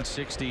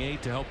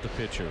 1968 to help the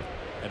pitcher,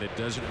 and it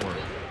doesn't work.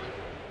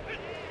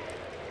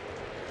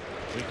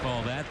 We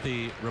call that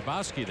the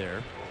Rabowski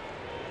there,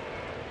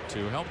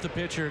 to help the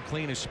pitcher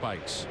clean his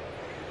spikes.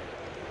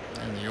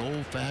 And the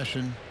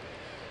old-fashioned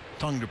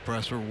tongue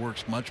depressor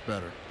works much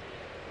better.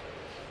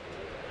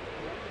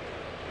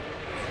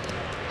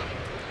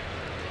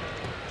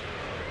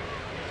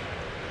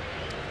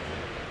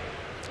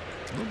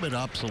 A little bit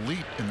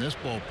obsolete in this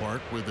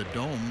ballpark with a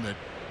dome that,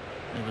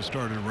 if it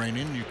started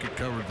raining, you could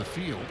cover the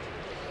field.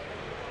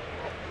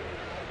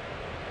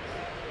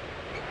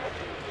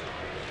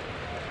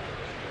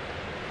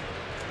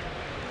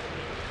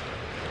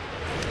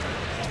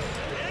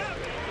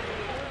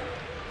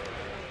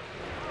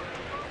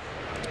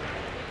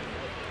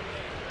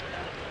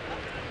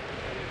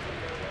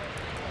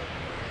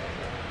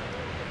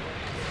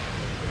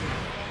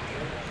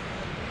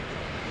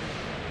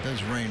 It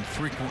does rain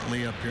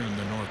frequently up here in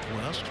the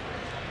Northwest.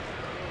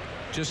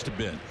 Just a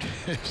bit.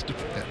 Just a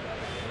bit.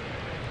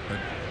 But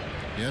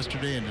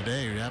yesterday and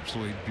today are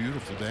absolutely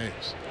beautiful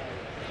days.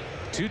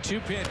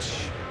 2-2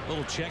 pitch.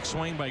 Little check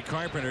swing by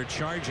Carpenter,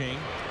 charging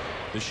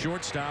the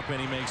shortstop,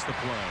 and he makes the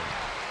play.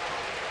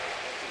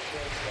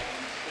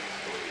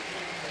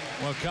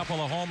 Well, a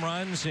couple of home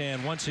runs,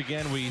 and once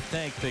again we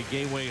thank the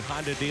Gateway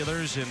Honda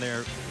dealers and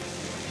their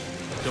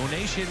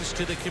donations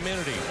to the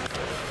community.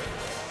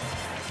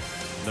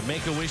 The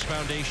Make-A-Wish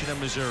Foundation of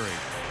Missouri.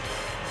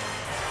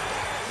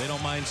 They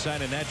don't mind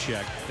signing that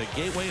check. The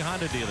Gateway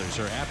Honda dealers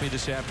are happy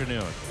this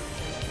afternoon.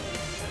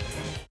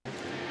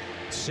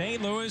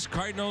 St. Louis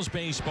Cardinals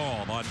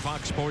baseball on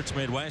Fox Sports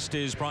Midwest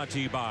is brought to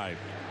you by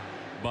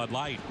Bud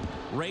Light.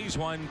 Raise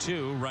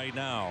 1-2 right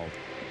now.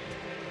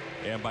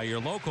 And by your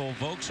local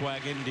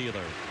Volkswagen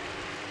dealer.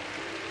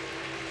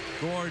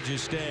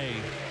 Gorgeous day.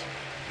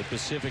 The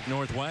Pacific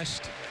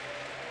Northwest.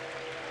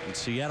 In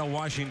Seattle,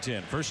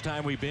 Washington. First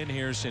time we've been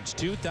here since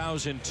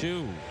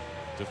 2002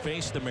 to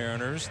face the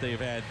Mariners. They've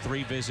had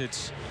 3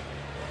 visits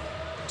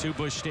to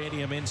Busch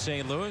Stadium in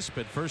St. Louis,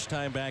 but first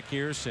time back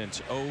here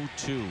since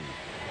 '02.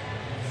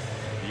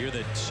 The year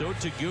that Sho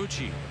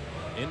Taguchi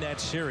in that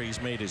series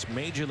made his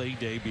major league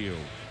debut.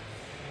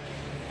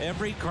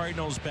 Every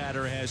Cardinals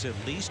batter has at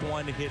least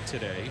 1 hit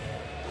today,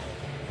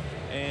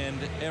 and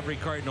every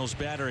Cardinals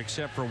batter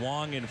except for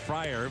Wong and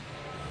Fryer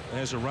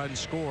has a run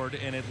scored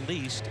and at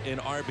least an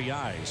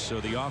RBI.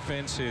 So the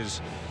offense is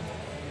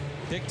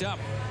picked up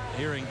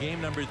here in game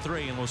number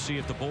 3, and we'll see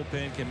if the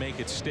bullpen can make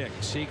it stick.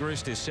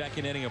 Segrist, his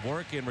 2nd inning of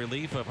work in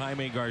relief of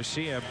Jaime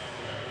Garcia.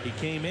 He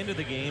came into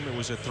the game. It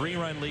was a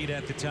 3-run lead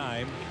at the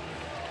time.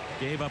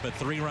 Gave up a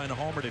 3-run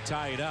homer to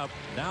tie it up.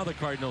 Now the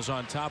Cardinals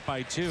on top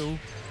by 2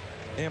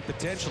 and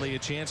potentially a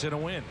chance at a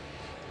win.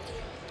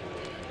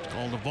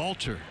 Called a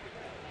vulture.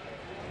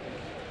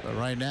 But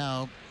right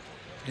now,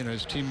 you know,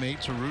 his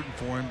teammates are rooting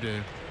for him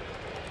to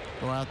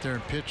go out there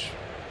and pitch,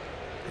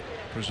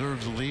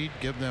 preserve the lead,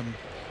 give them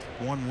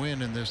one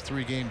win in this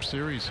 3-game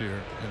series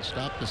here, and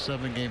stop the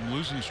 7-game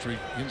losing streak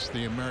against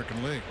the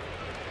American League.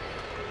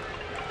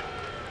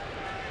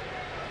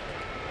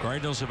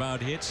 Cardinals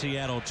about hit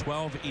Seattle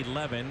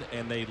 12-11,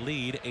 and they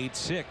lead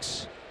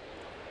 8-6.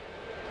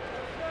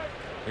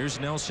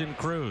 Here's Nelson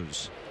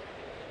Cruz.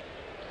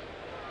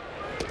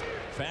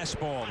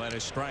 Fastball and a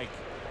strike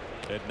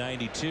at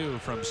 92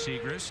 from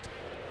Siegrist.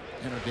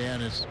 You know,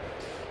 Dan, it's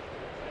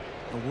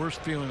the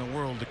worst feeling in the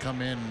world to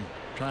come in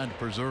trying to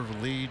preserve a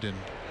lead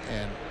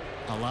and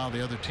allow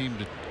the other team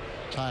to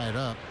tie it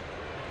up.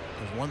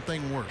 There's one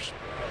thing worse,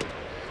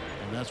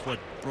 and that's what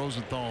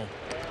Rosenthal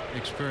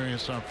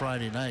experienced on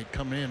Friday night.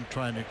 Come in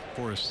trying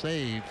for a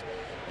save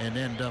and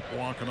end up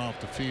walking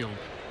off the field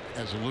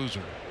as a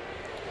loser.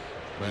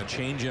 But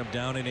changeup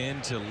down and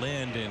in to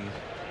Lind, and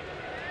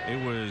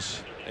it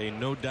was a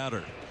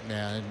no-doubter.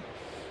 Yeah,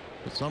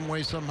 but some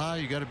way, somehow,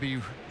 you got to be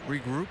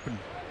regrouping,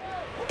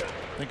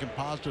 thinking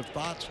positive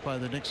thoughts by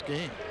the next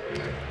game.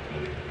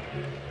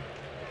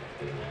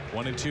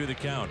 1-2 the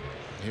count.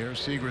 Here,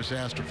 Siegrist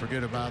has to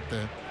forget about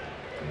the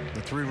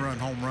 3-run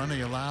home run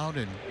he allowed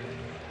and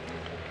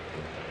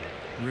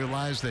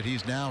realize that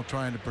he's now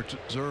trying to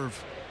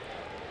preserve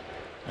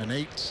an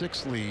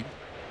 8-6 lead.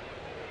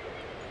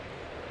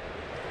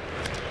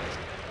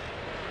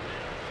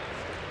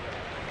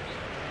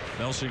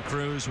 Nelson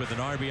Cruz with an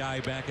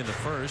RBI back in the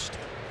first.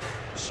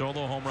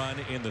 Solo home run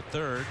in the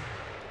third.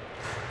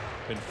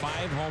 Been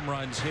 5 home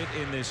runs hit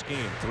in this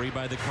game. 3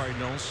 by the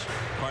Cardinals.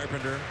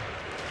 Carpenter,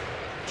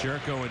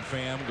 Jerko, and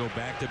Pham go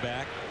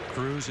back-to-back.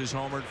 Cruz is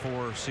homered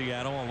for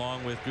Seattle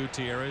along with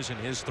Gutierrez in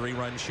his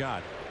 3-run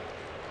shot.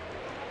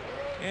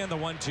 And the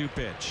 1-2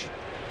 pitch.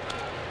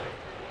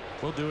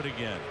 We'll do it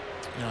again.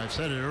 You know, I've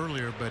said it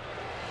earlier, but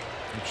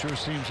it sure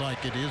seems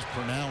like it is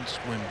pronounced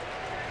when,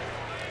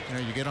 you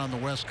know, you get on the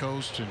West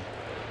Coast and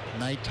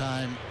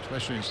nighttime,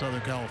 especially in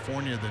Southern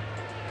California, the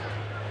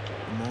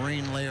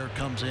marine layer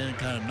comes in and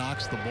kind of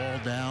knocks the ball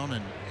down,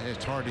 and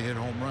it's hard to hit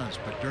home runs.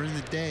 But during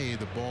the day,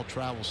 the ball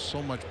travels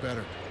so much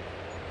better.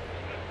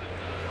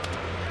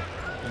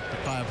 I think the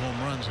 5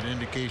 home runs an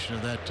indication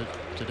of that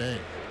today.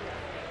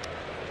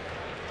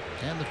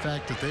 And the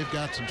fact that they've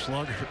got some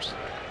sluggers.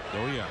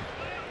 Oh, yeah.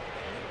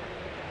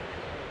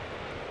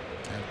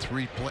 And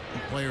 3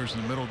 players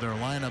in the middle of their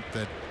lineup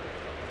that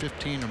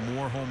 15 or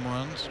more home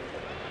runs.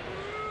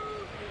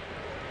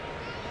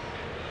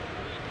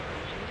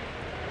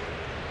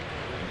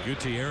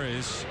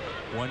 Gutierrez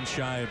 1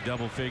 shy of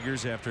double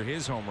figures after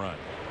his home run.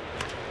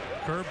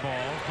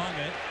 Curveball, hung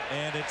it,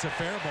 and it's a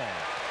fair ball.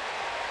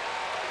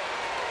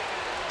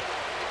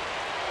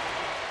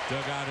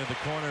 Dug out of the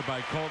corner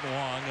by Colton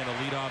Wong, and a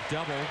leadoff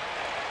double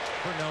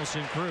for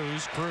Nelson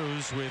Cruz.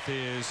 Cruz with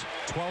his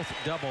 12th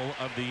double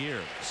of the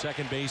year.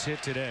 Second base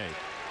hit today.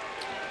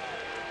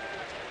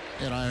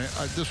 And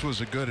this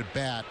was a good at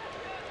bat,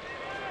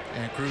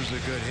 and Cruz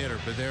is a good hitter,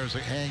 but there's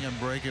a hanging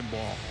breaking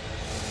ball.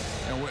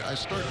 And I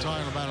started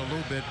talking about it a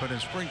little bit, but in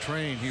spring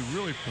training he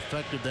really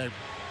perfected that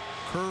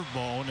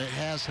curveball, and it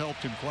has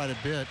helped him quite a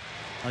bit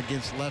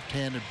against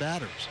left-handed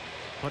batters.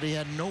 But he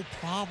had no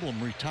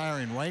problem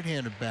retiring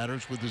right-handed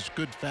batters with his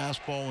good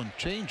fastball and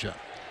changeup.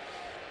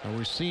 Now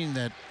we've seen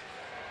that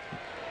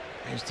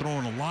he's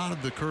throwing a lot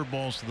of the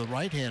curveballs to the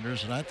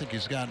right-handers, and I think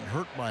he's gotten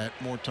hurt by it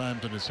more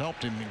times than it's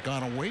helped him and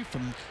gone away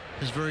from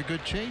his very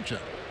good changeup.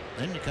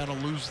 Then you kind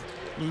of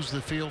lose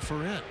the feel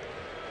for it.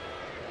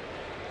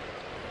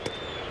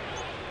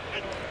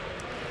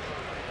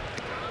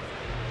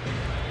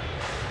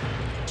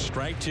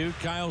 Strike 2,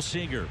 Kyle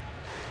Seager.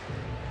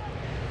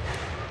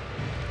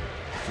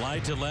 Fly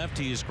to left.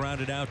 He is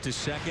grounded out to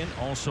second.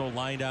 Also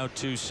lined out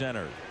to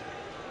center.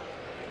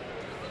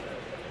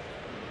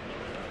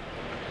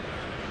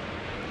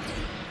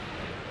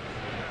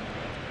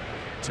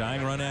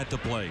 Tying run at the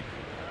plate.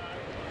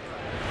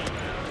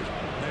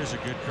 There's a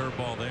good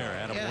curveball there.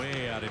 Adam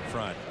way out in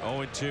front.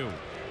 0-2.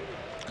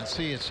 And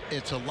see,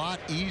 it's a lot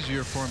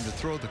easier for him to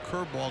throw the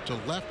curveball to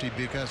lefty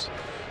because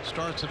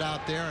starts it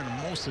out there,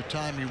 and most of the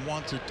time he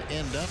wants it to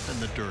end up in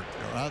the dirt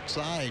or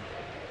outside.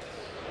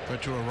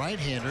 But to a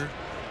right-hander,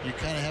 you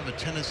kind of have a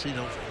tendency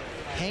to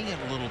hang it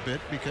a little bit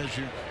because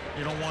you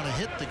don't want to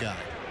hit the guy.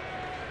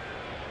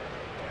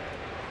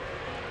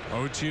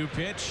 0-2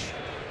 pitch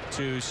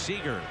to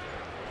Seager.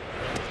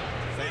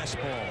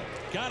 Fastball.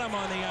 Got him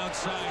on the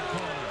outside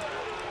corner.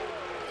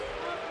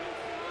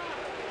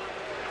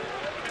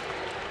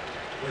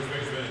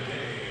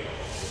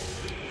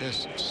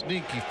 This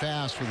sneaky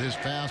fast with his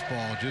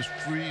fastball just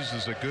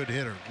freezes a good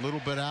hitter. A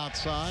little bit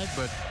outside,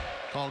 but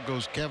call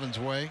goes Kevin's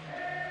way.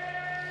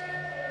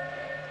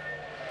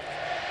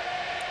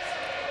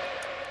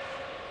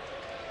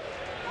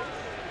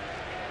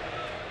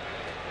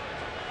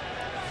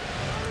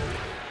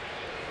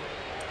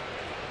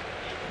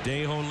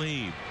 Dejo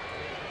lead.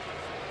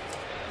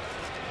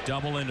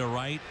 Double into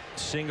right,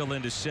 single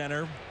into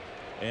center,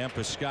 and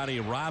Piscotty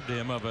robbed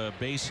him of a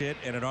base hit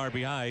and an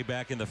RBI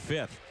back in the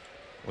 5th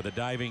with a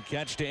diving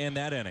catch to end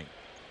that inning.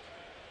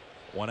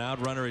 One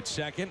out, runner at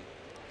second.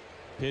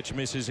 Pitch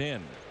misses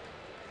in.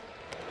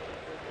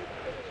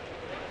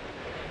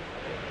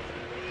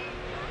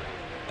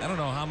 I don't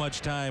know how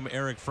much time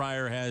Eric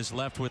Fryer has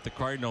left with the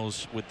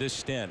Cardinals with this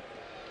stint,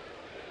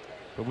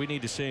 but we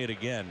need to say it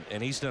again,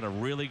 and he's done a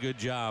really good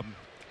job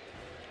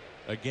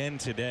again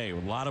today. A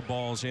lot of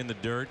balls in the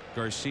dirt.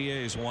 Garcia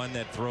is one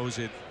that throws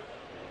it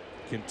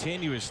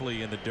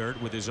continuously in the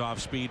dirt with his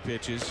off-speed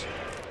pitches.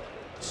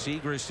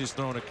 Segrist has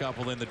thrown a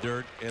couple in the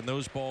dirt, and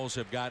those balls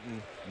have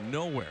gotten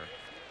nowhere.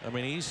 I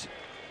mean, he's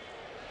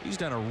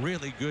done a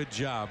really good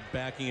job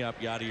backing up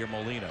Yadier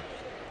Molina.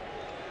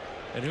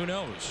 And who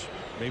knows?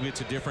 Maybe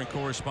it's a different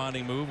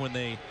corresponding move when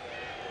they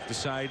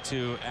decide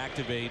to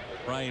activate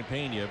Brian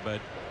Pena,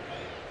 but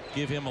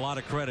give him a lot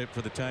of credit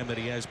for the time that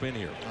he has been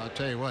here. I'll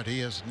tell you what, he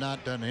has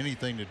not done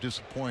anything to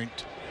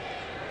disappoint.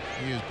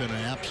 He has been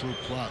an absolute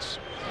plus.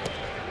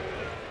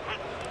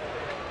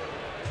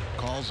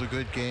 Calls a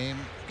good game.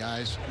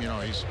 Guys, you know,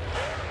 he's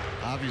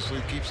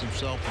obviously keeps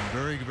himself in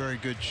very, very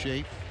good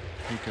shape.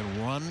 He can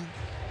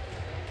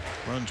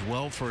runs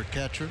well for a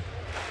catcher.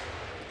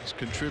 He's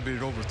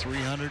contributed over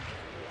 300,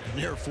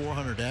 near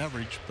 400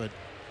 average, but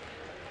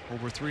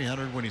over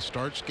 300 when he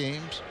starts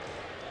games.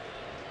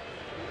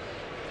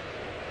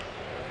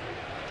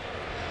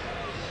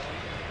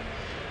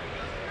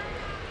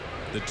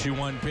 The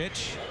 2-1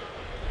 pitch.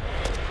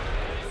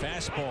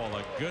 Fastball,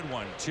 a good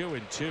one.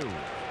 2-2.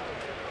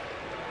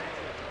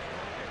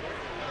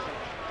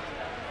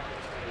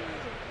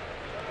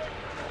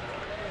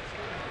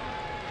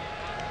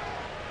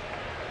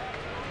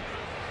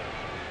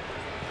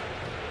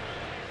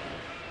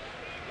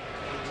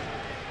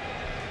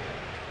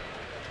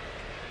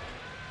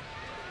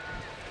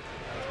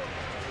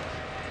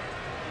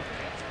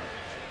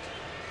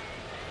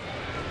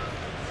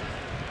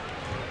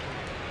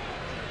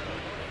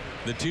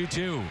 The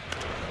 2-2.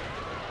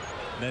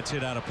 That's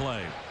hit out of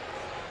play.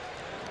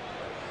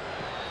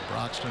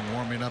 Broxton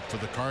warming up for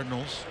the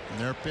Cardinals in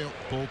their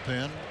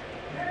bullpen.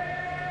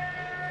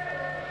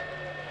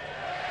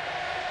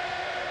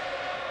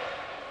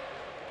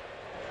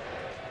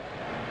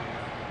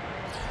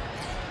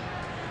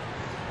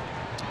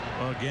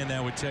 Well, again,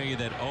 that would tell you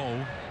that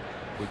O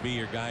would be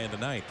your guy in the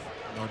ninth.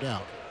 No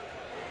doubt.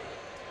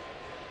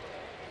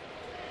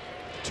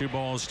 2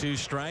 balls, 2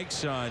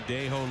 strikes on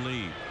Dae-Ho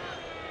Lee.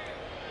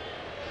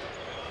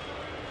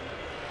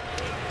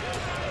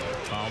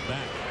 Foul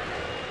back.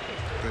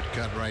 Good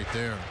cut right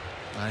there.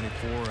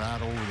 94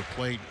 out over the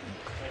plate.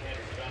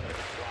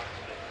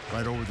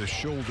 Right over the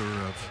shoulder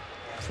of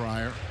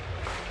Fryer.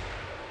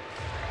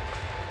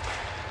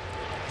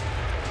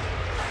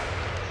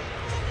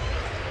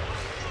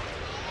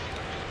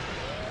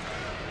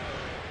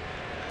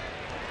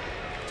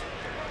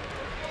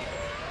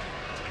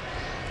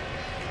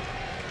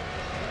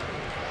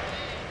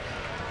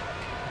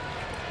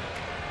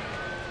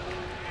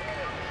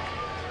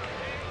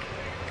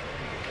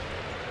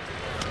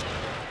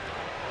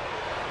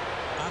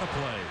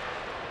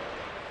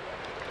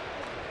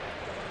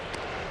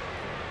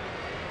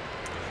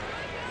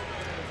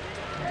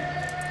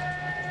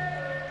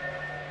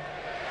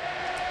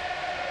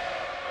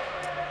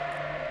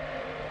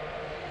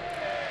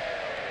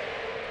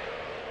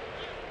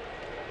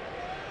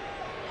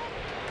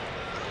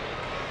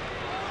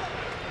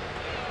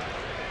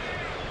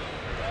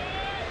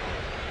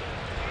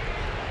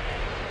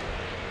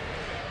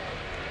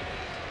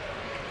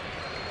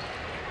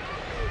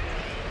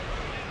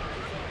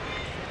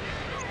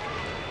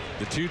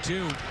 The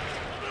 2-2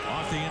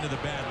 off the end of the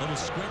bat. Little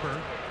squibber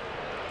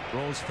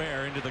rolls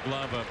fair into the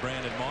glove of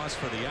Brandon Moss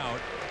for the out,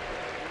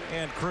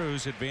 and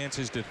Cruz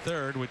advances to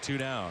third with 2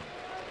 down.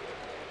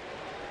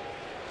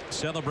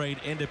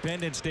 Celebrate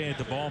Independence Day at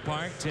the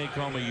ballpark. Take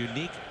home a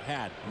unique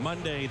hat.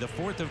 Monday, the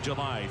 4th of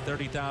July.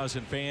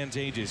 30,000 fans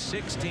ages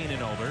 16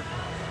 and older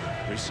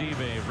receive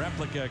a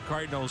replica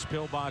Cardinals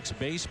pillbox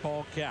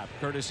baseball cap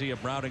courtesy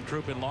of Brown and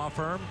Crouppen Law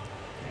Firm.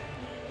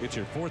 Get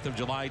your 4th of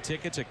July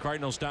tickets at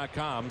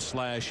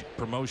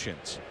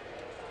cardinals.com/promotions.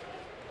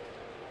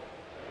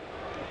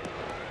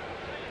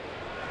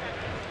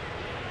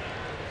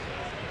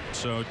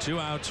 So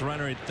 2 outs,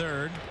 runner at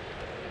third,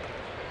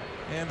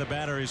 and the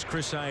batter is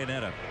Chris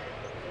Iannetta.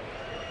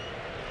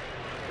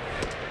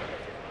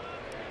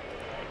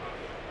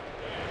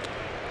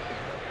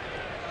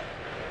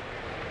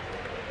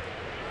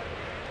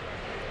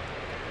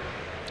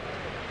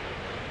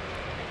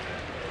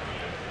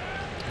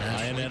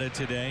 Iannetta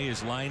today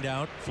is lined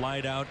out,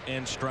 flied out,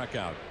 and struck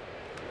out.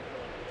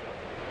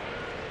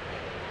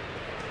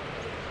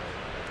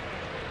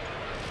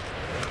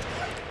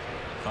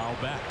 Foul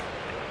back.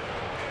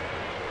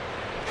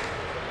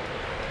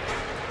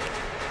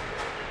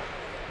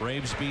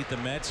 Braves beat the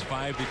Mets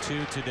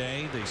 5-2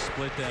 today. They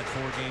split that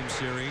 4-game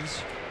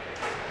series.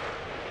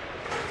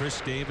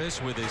 Chris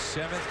Davis with his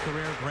 7th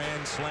career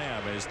grand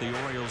slam as the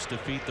Orioles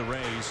defeat the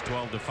Rays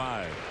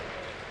 12-5.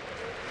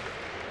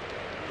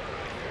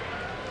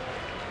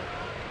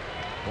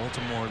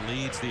 Baltimore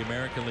leads the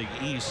American League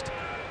East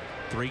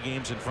 3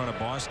 games in front of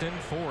Boston,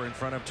 4 in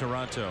front of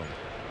Toronto.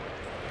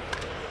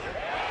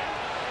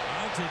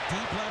 to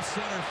deep left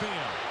center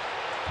field.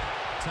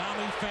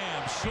 Tommy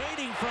Pham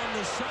shading from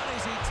the sun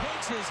as he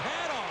takes his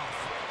hat off.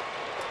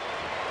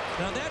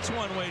 Now that's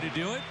one way to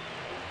do it.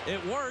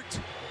 It worked.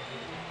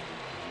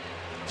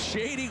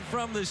 Shading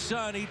from the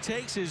sun, he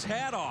takes his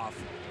hat off.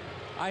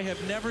 I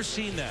have never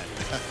seen that.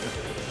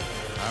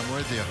 I'm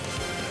with you.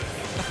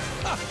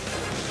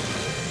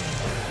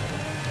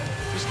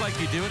 Just like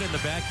you do it in the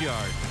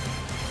backyard.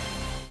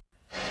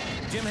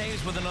 Jim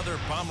Hayes with another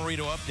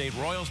Bomberito update.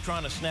 Royals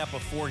trying to snap a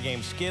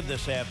 4-game skid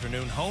this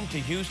afternoon. Home to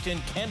Houston.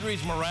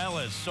 Kendrys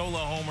Morales solo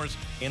homers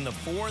in the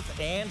 4th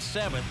and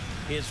 7th.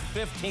 His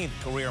 15th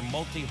career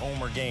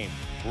multi-homer game.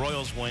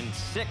 Royals win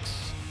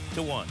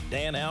 6-1.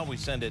 Dan, Al, we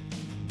send it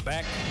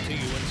back to you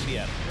in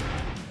Seattle.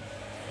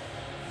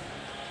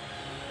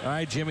 All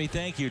right, Jimmy,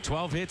 thank you.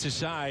 12 hits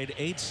aside,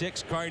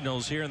 8-6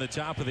 Cardinals here in the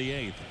top of the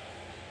 8th.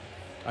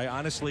 I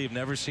honestly have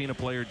never seen a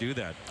player do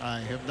that. I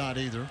have not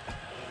either.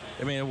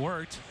 I mean, it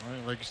worked.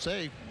 Well, like you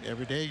say,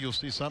 every day you'll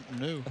see something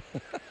new.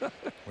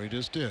 We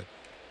just did.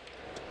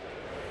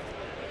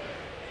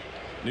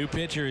 New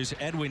pitcher is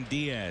Edwin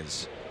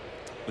Diaz,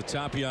 the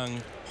top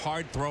young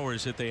hard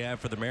throwers that they have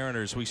for the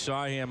Mariners. We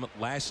saw him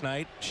last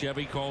night.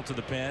 Chevy called to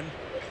the pen.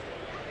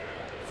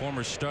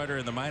 Former starter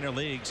in the minor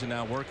leagues and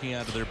now working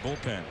out of their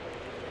bullpen.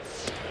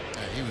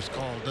 He was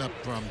called up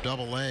from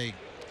Double-A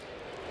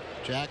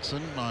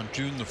Jackson on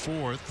June the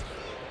 4th.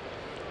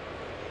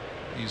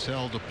 He's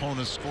held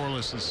opponents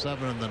scoreless in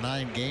 7 of the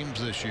 9 games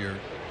this year.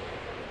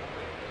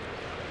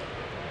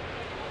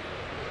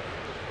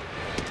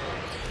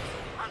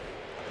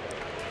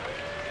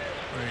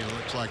 He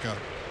looks like a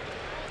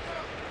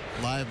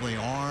lively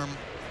arm.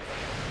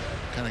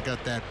 Kind of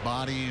got that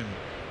body and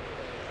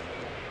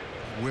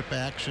whip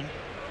action.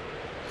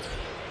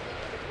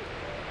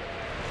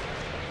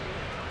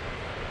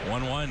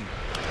 1-1.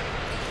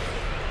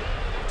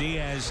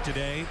 Diaz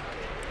today,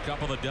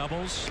 couple of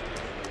doubles.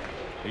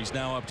 He's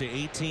now up to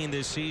 18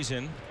 this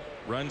season.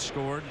 Runs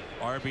scored,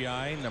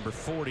 RBI number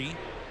 40.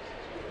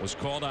 Was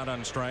called out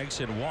on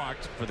strikes and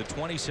walked for the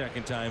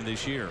 22nd time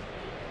this year.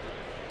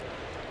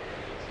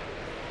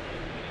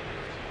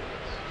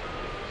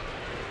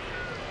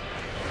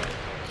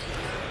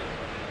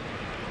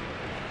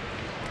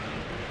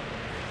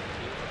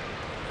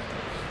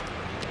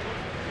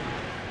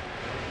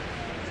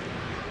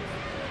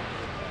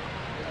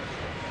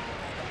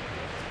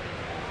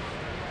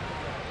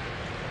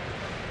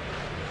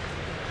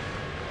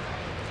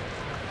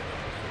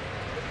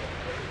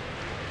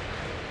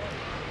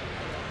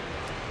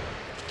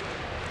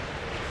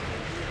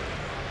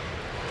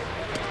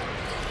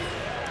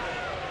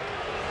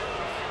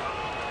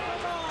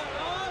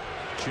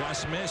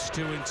 Just missed.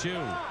 2-2.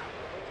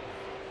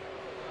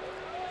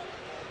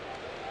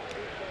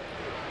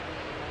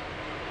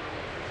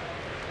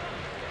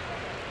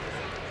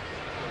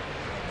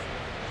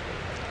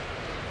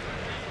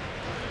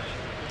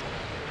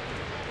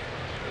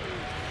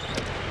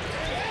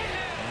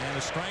 And a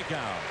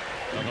strikeout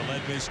of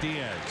Aledmys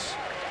Diaz.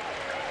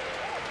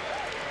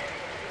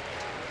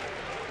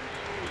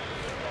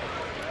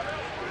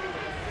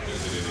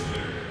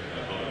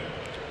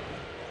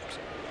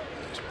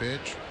 Nice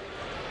pitch.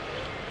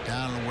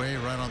 Down and away,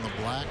 right on the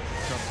black.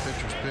 Tough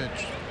pitcher's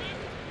pitch.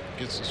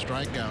 Gets the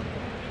strikeout.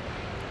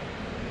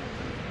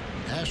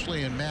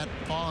 Ashley and Matt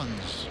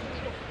Pons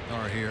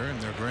are here, and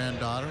their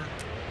granddaughter,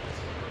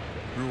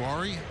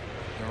 Ruari.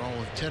 They're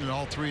all attended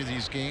all 3 of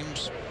these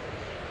games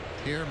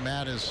here.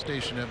 Matt is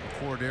stationed at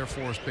McCord Air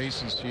Force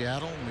Base in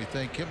Seattle, and we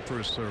thank him for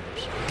his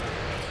service.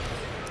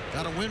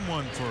 Got to win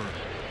one for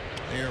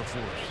the Air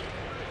Force.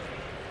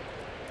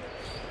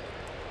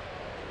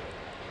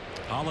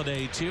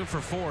 Holiday 2 for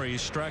 4. He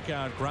struck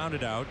out,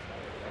 grounded out.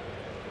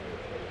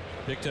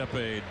 Picked up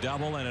a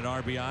double and an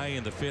RBI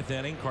in the 5th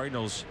inning.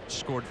 Cardinals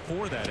scored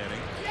 4 that inning.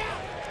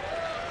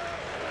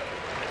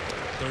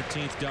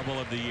 13th double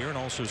of the year and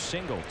also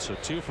singled. So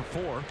 2 for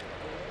 4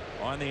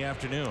 on the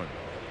afternoon.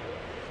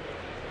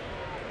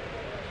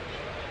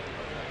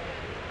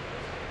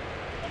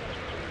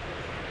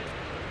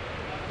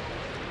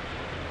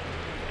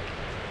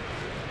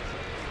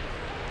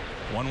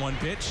 One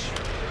pitch.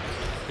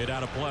 Hit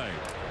out of play.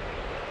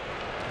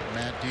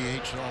 Matt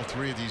DH all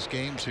 3 of these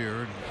games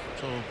here,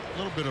 so a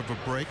little bit of a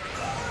break.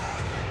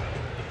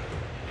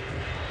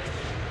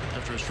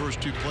 After his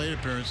first 2 plate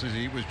appearances,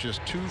 he was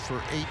just 2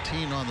 for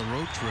 18 on the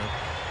road trip.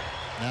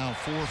 Now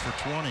 4 for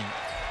 20.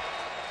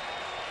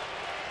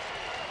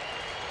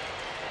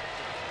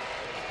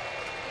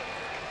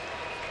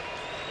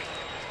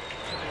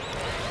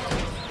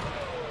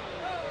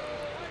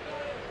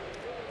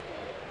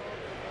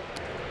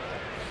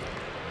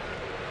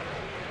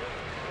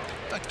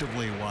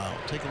 Effectively wild.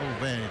 Take a little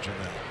advantage of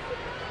that.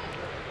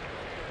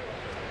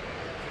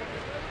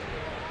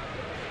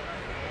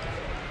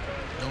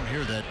 Don't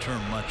hear that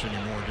term much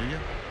anymore, do you?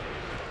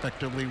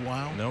 Effectively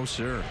wild? No,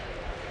 sir.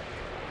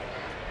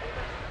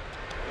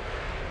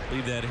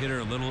 Leave that hitter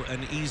a little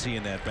uneasy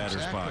in that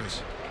batter's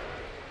box.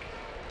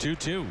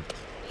 2-2.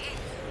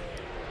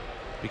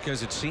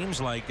 Because it seems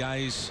like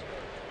guys,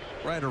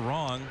 right or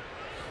wrong,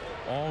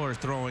 all are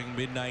throwing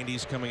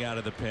mid-90s coming out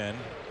of the pen,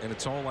 and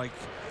it's all like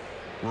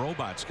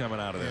robots coming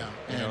out of there.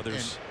 Yeah, you know,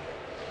 there's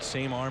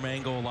same arm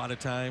angle a lot of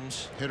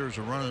times. Hitters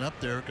are running up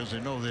there because they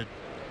know that,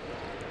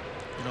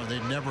 you know,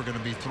 they're never going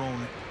to be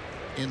thrown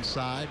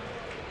inside.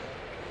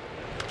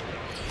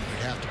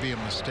 It'd have to be a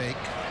mistake.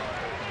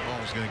 The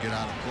ball's going to get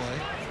out of play.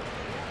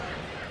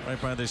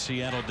 Right by the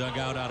Seattle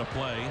dugout, out of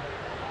play.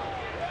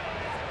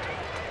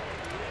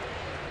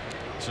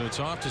 So it's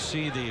off to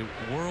see the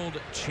world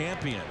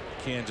champion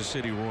Kansas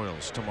City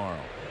Royals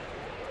tomorrow.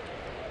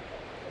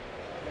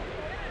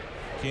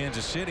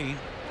 Kansas City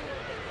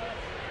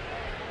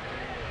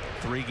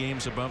 3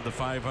 games above the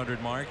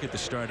 500 mark at the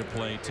start of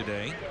play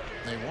today.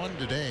 They won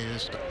today.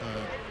 This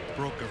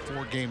broke a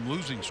 4-game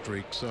losing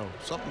streak, so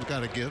something's got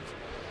to give.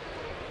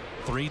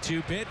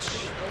 3-2 pitch,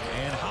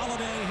 and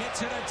Holiday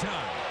hits it a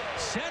ton.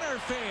 Center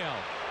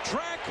field,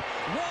 track,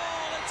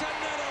 wall, it's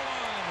another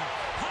one.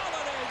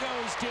 Holiday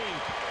goes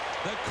deep.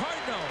 The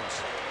Cardinals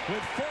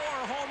with 4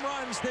 home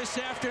runs this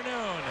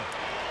afternoon.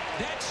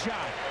 That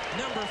shot,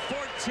 number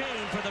 14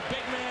 for the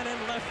big man in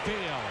left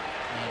field.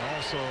 And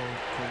also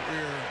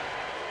career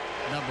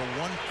number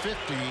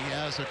 150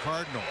 as a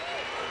Cardinal.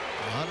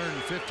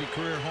 150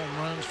 career home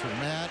runs for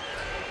Matt.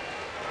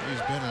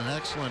 He's been an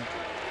excellent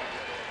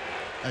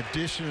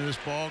addition to this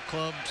ball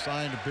club.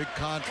 Signed a big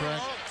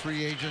contract,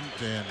 free agent,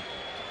 and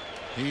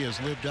he has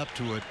lived up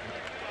to it.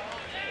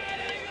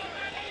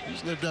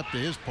 He's lived up to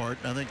his part,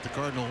 and I think the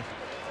Cardinal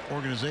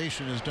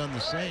organization has done the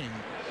same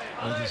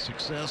with his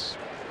success.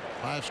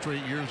 5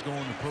 straight years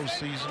going to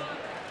postseason.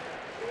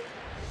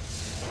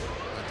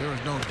 But there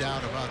is no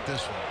doubt about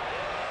this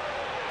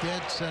one.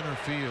 Dead center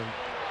field.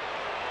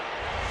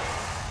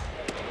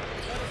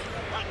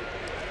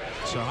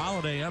 So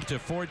Holiday up to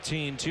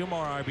 14, 2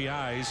 more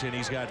RBIs, and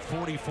he's got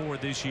 44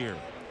 this year.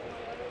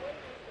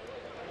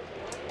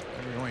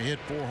 He only hit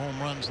 4 home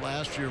runs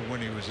last year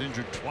when he was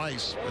injured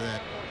twice for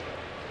that.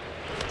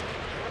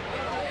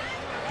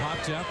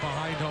 Popped up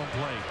behind home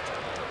plate.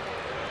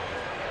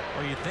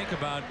 Well, you think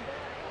about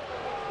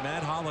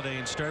Matt Holiday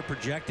and start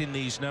projecting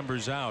these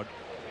numbers out.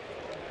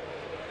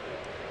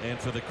 And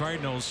for the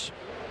Cardinals,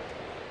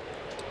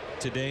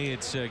 today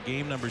it's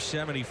game number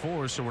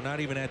 74, so we're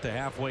not even at the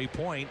halfway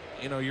point.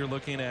 You know, you're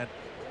looking at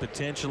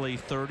potentially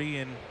 30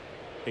 and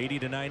 80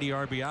 to 90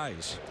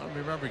 RBIs. I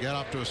remember he got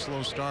off to a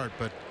slow start,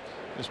 but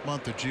this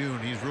month of June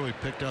he's really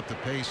picked up the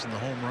pace in the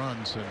home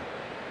runs. And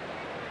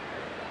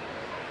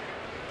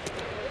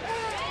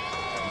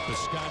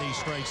Piscotty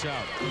strikes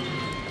out.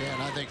 yeah,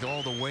 and I think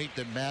all the weight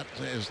that Matt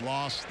has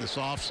lost this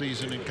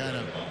offseason and kind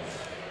of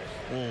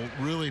will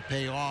really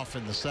pay off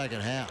in the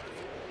second half.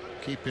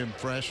 Keep him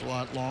fresh a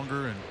lot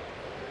longer. And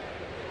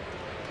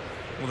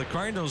well, the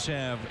Cardinals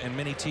have, and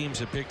many teams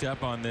have picked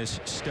up on this,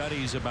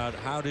 studies about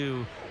how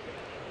to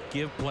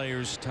give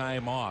players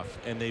time off,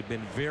 and they've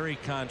been very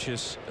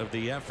conscious of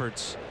the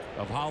efforts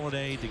of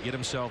Holiday to get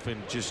himself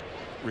in just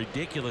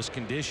ridiculous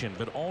condition,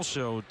 but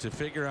also to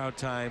figure out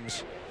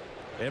times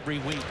every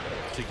week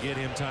to get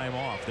him time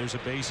off. There's a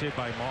base hit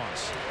by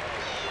Moss.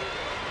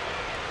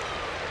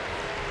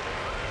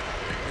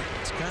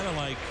 It's kind of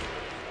like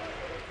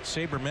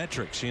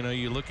sabermetrics. You know,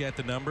 you look at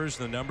the numbers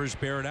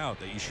bear it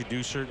out that you should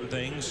do certain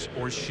things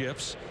or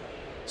shifts.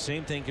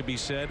 Same thing can be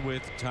said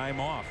with time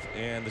off,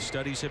 and the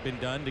studies have been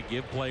done to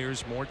give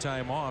players more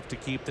time off to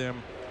keep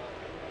them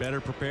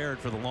better prepared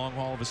for the long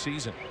haul of a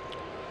season.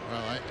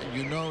 well,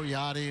 you know,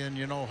 Yachty and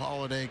you know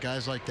Holiday,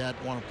 guys like that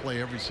want to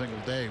play every single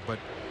day, but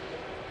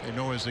they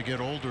know as they get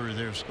older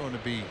there's going to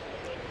be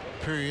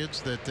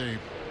periods that they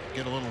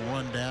get a little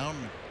run down,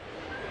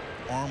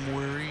 arm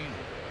weary.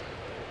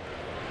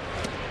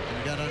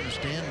 You got to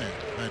understand that.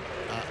 But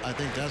I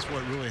think that's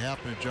what really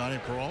happened to Johnny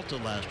Peralta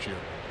last year.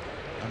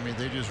 I mean,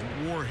 they just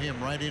wore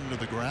him right into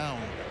the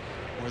ground,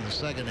 where the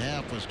second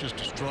half was just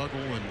a struggle,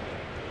 and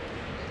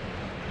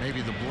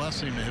maybe the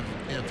blessing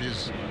of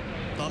his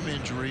thumb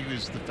injury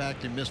is the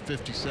fact he missed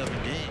 57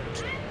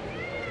 games.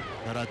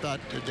 But I thought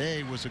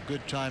today was a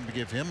good time to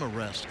give him a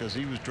rest because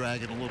he was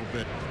dragging a little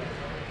bit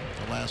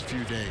the last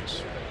few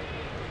days.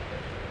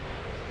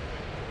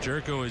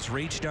 Jerko has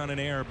reached on an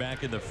error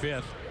back in the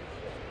 5th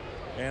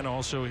and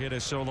also hit a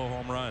solo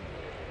home run.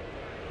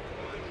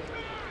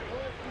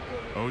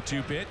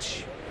 0-2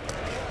 pitch.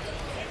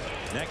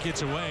 That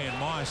gets away, and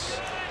Moss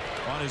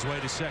on his way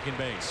to second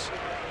base.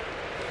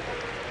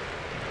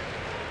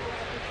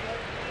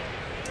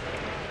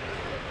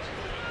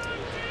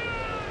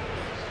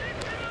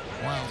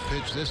 Wild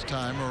pitch this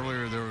time.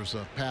 Earlier there was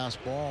a pass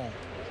ball.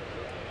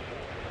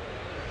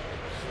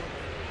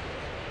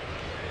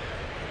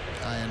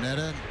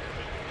 Iannetta,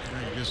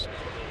 you just,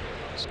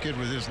 this kid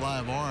with his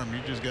live arm,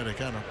 you just got to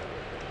kind of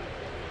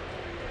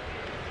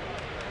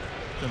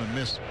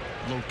miss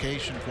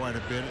location quite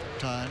a bit at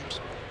times.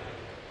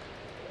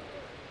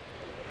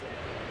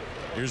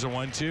 Here's a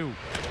 1-2.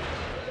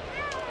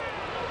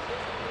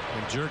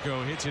 And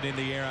Jerko hits it in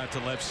the air out to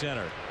left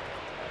center.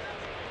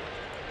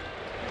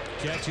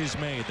 Catch is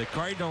made. The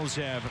Cardinals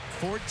have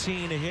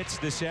 14 hits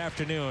this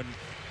afternoon.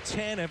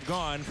 10 have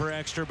gone for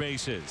extra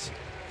bases.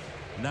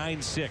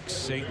 9-6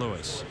 St.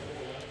 Louis.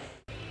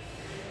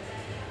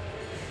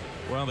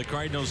 Well, the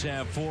Cardinals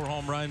have 4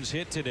 home runs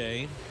hit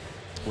today.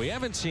 We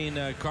haven't seen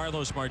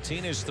Carlos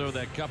Martinez throw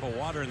that cup of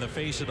water in the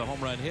face of the home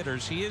run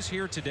hitters. He is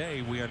here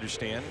today, we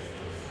understand.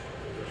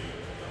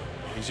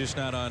 He's just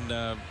not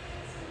on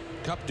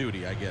cup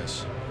duty, I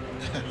guess.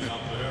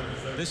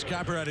 This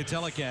copyrighted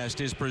telecast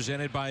is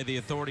presented by the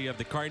authority of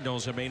the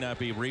Cardinals and may not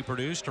be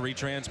reproduced or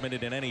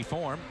retransmitted in any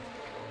form.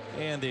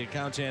 And the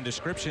accounts and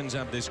descriptions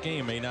of this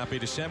game may not be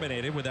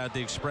disseminated without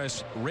the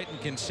express written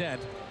consent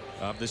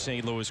of the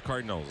St. Louis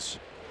Cardinals.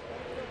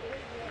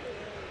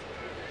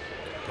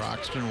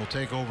 Broxton will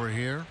take over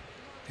here.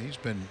 He's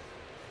been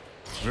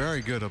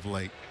very good of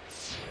late.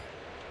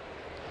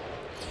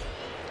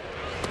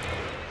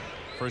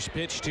 First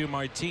pitch to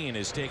Martin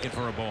is taken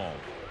for a ball.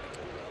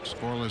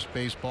 Scoreless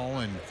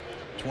baseball in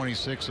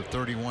 26 of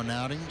 31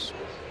 outings.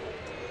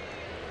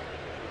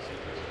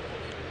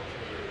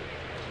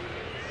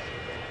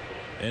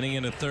 Inning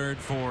in the third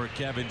for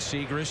Kevin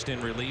Segrist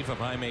in relief of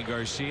Jaime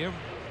Garcia.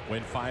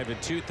 Went 5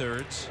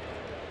 2/3.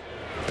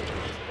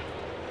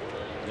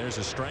 There's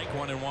a strike,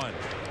 1-1.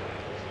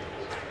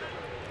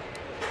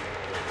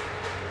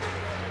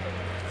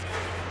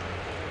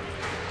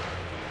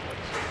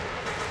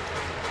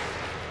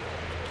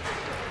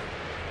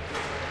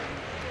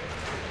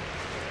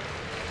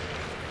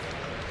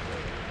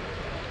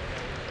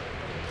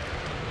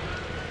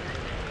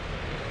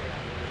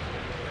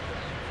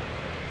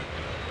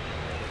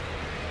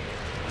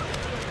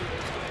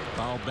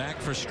 Foul back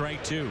for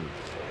strike 2.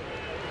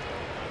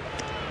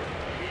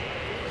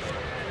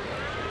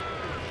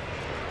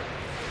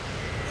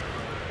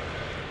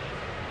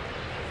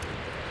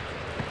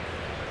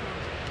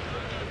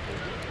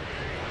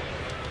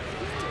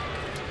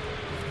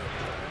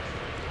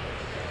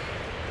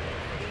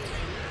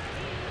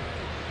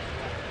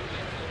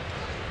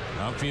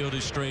 Outfield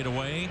is straight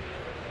away.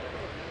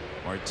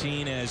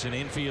 Martin has an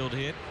infield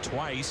hit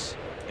twice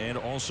and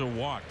also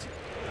walked.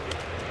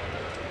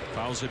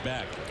 Fouls it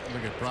back.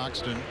 Look at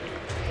Broxton.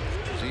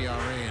 His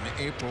ERA in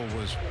April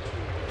was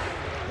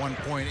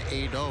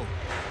 1.80.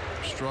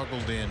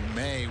 Struggled in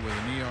May with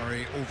an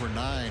ERA over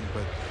 9,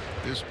 but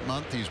this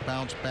month he's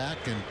bounced back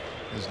and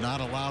has not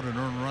allowed an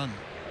earned run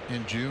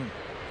in June.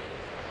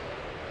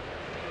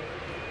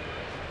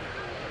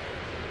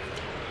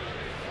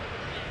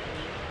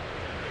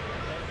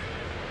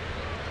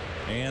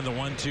 And the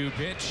 1-2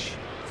 pitch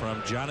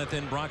from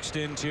Jonathan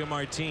Broxton to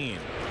Martin.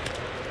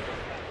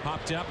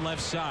 Popped up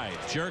left side.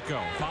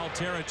 Jerko, foul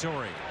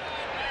territory.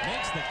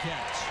 Makes the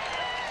catch.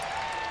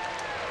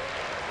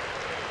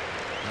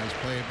 Nice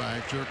play by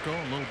Jerko.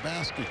 A little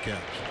basket catch.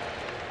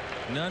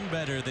 None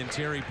better than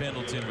Terry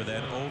Pendleton with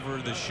that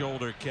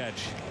over-the-shoulder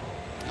catch.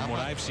 From what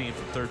I've seen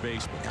from third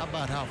baseman. How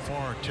about how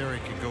far Terry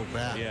could go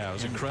back? Yeah, it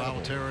was in incredible.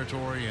 Foul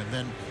territory, and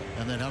then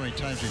how many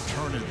times he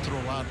turn and throw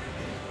out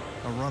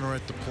a runner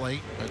at the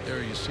plate. But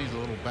there you see the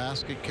little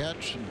basket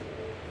catch. And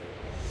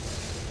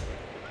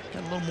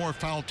got a little more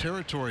foul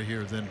territory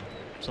here than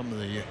some of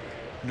the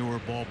newer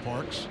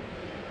ballparks.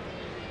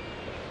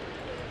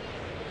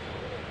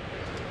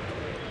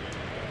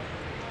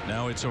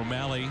 Now it's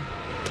O'Malley.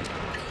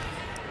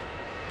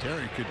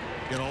 Terry could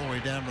get all the way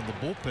down to the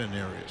bullpen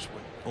areas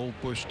with Old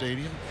Busch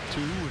Stadium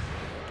too.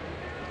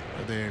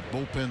 The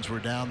bullpens were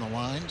down the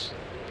lines.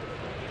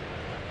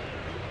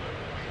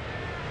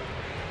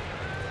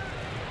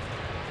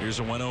 Here's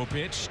a 1-0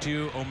 pitch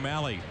to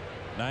O'Malley.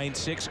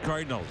 9-6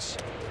 Cardinals.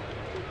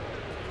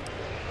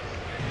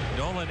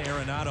 Nolan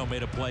Arenado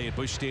made a play at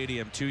Busch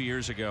Stadium 2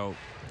 years ago.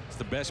 It's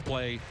the best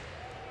play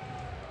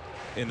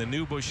in the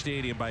new Busch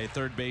Stadium by a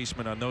third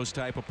baseman on those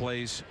type of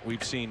plays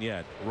we've seen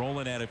yet.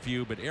 Roland had a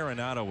few, but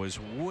Arenado was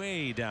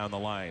way down the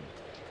line.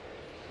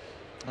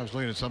 I was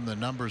looking at some of the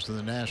numbers in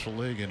the National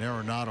League, and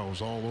Arenado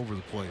was all over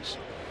the place.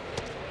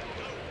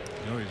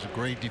 You know, he's a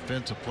great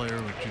defensive player,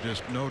 which you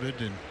just noted,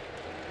 and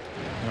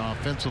you know,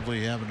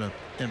 offensively having an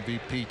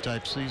MVP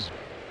type season.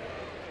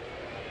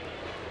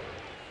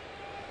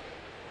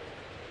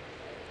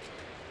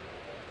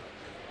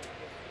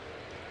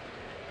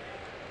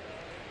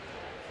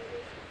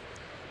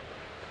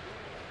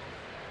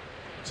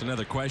 It's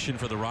another question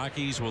for the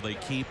Rockies. Will they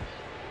keep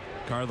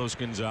Carlos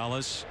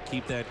Gonzalez,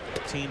 keep that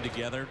team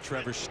together?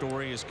 Trevor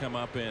Story has come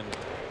up and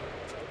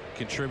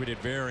contributed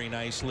very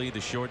nicely. The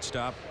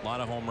shortstop, a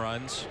lot of home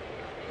runs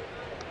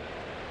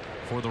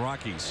for the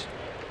Rockies.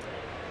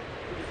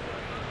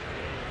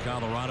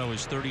 Colorado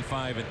is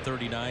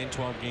 35-39,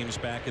 12 games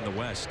back in the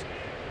West.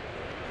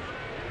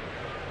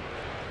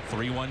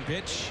 3-1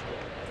 pitch.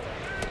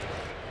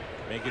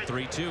 Make it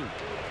 3-2.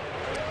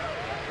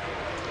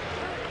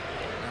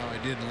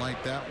 I didn't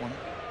like that one.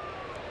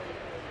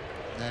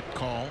 That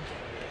call.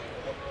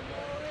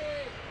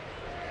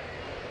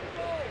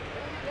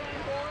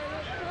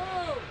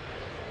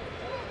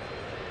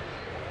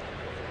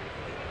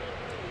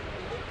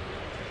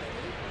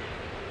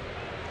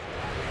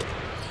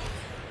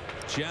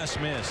 Just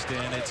missed,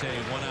 and it's a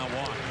 1-out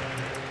walk.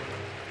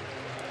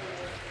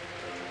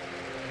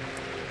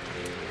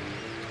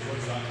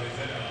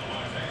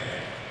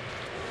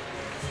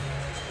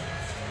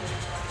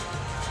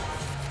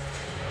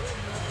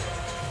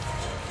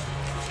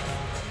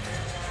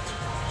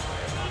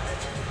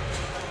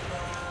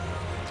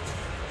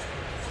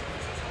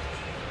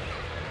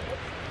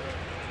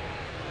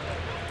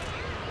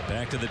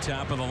 Back to the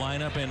top of the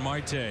lineup, and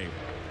Marte.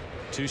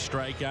 2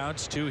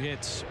 strikeouts, 2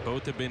 hits.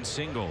 Both have been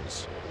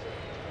singles.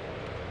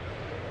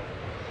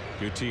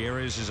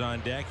 Gutierrez is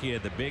on deck. He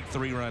had the big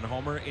 3-run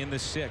homer in the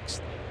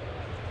 6th.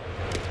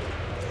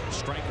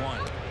 Strike 1.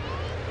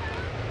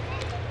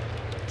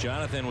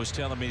 Jonathan was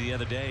telling me the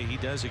other day he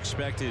does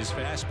expect his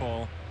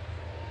fastball,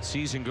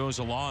 season goes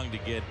along, to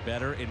get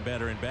better and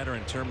better and better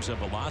in terms of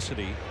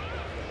velocity.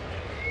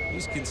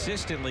 He's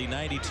consistently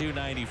 92,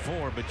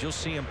 94, but you'll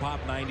see him pop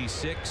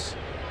 96.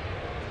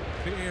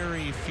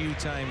 Very few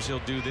times he'll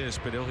do this,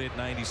 but he'll hit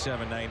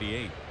 97,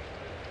 98.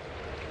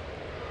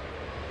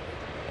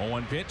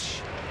 0-1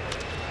 pitch.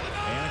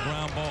 And a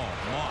ground ball.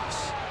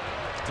 Moss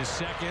to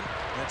second.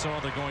 That's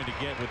all they're going to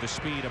get with the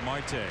speed of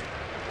Marte.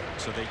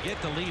 So they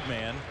get the lead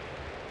man.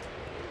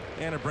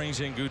 And it brings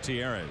in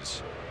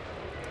Gutierrez.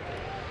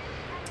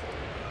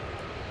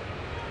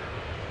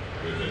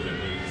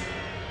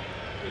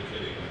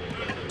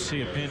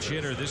 See a pinch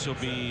hitter. This will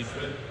be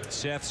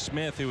Seth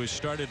Smith, who has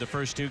started the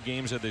first 2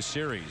 games of this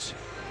series.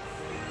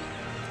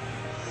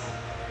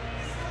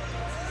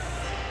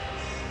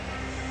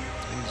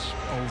 He's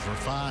over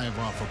 5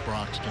 off of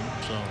Broxton,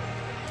 so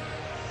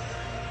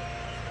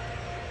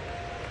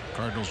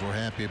Cardinals were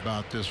happy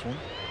about this one.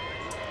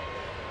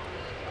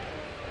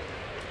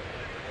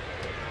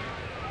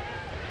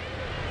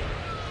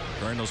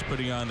 Cardinals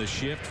putting on the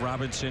shift.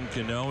 Robinson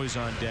Cano is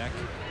on deck.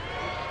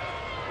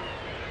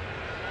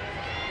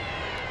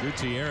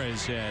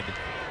 Gutierrez had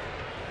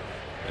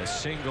a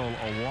single,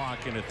 a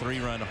walk, and a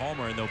 3-run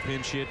homer, and they'll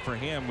pinch hit for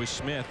him with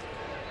Smith.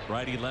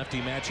 Righty-lefty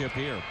matchup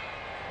here.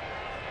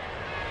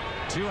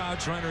 2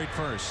 outs, runner at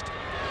first.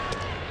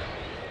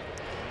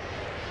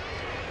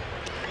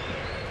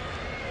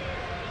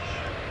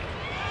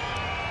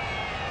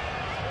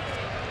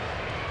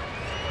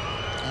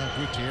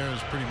 Gutierrez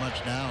pretty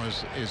much now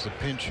is a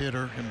pinch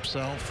hitter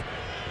himself.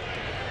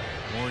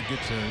 Or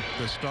gets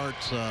the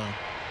starts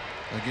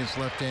against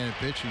left-handed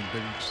pitching, but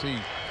you can see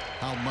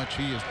how much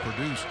he has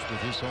produced with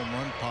his home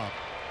run pop.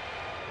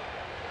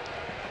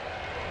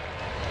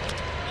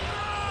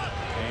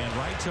 And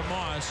right to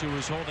Moss, who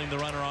is holding the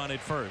runner on at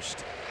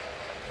first.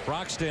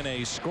 Broxton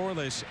a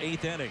scoreless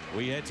 8th inning.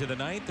 We head to the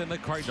 9th, and the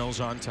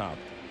Cardinals on top.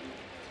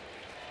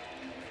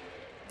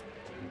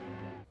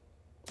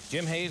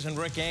 Jim Hayes and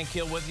Rick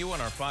Ankiel with you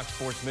in our Fox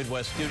Sports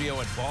Midwest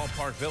studio at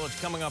Ballpark Village.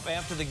 Coming up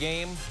after the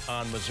game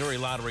on Missouri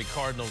Lottery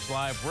Cardinals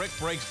Live, Rick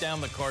breaks down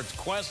the Cards'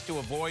 quest to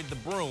avoid the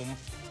broom,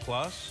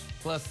 plus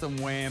some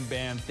wham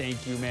bam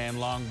thank you man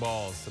long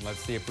balls, and let's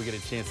see if we get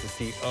a chance to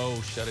see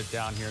shut it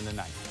down here in the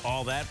 9th.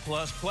 All that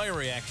plus player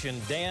reaction.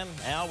 Dan,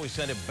 Al, we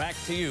send it back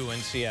to you in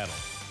Seattle.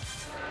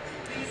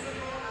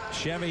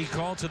 Chevy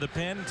called to the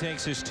pen,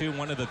 takes us to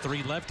one of the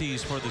 3 lefties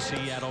for the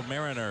Seattle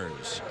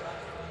Mariners.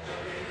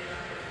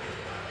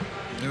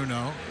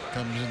 Nuno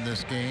comes in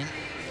this game.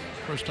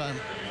 First time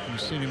we've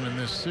seen him in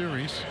this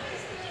series.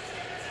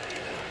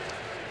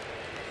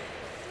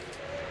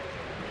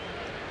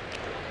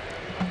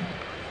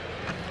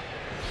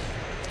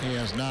 He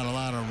has not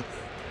allowed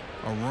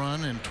a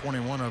run in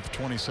 21 of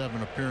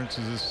 27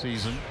 appearances this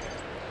season.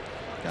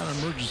 Got an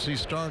emergency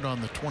start on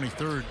the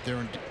 23rd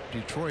there in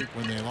Detroit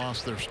when they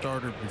lost their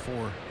starter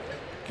before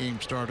game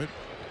started.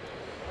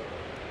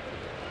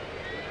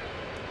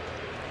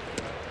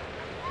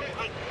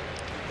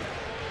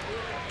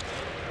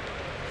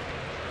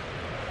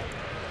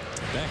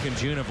 Back in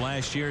June of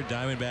last year,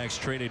 Diamondbacks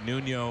traded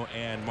Nuno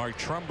and Mark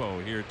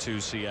Trumbo here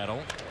to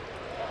Seattle.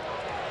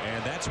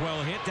 And that's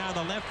well hit down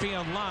the left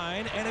field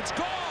line, and it's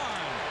gone.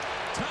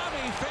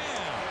 Tommy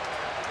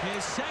Pham,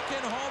 his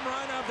 2nd home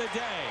run of the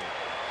day.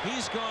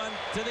 He's gone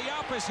to the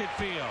opposite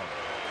field.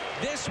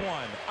 This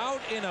one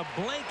out in a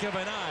blink of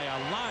an eye.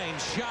 A line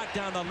shot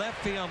down the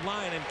left field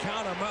line, and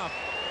count them up.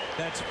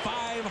 That's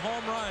 5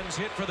 home runs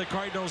hit for the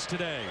Cardinals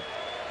today.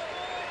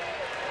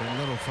 A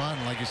little fun,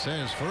 like you said.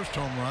 His first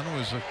home run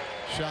was a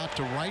shot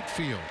to right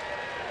field.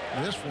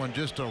 This one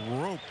just a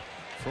rope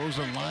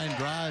frozen line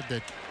drive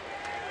that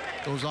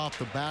goes off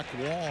the back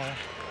wall,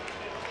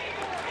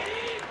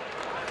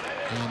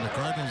 and the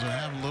Cardinals are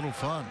having a little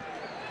fun.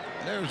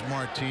 There's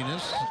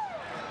Martinez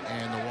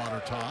and the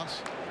water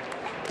toss.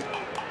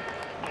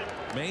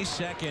 May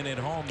 2nd at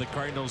home, the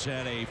Cardinals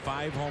had a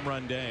 5 home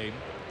run day.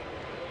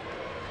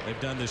 They've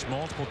done this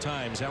multiple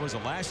times. That was the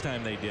last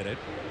time they did it.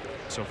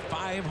 So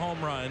 5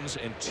 home runs,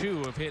 and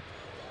 2 have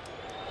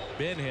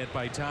been hit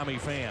by Tommy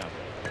Pham.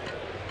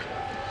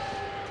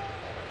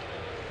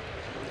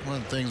 One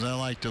of the things I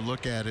like to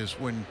look at is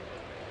when,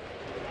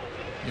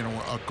 you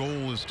know, a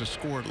goal is to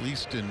score at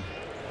least in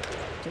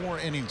 4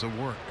 innings of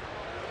work.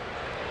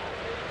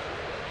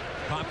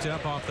 Popped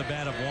up off the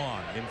bat of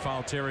Wong in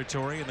foul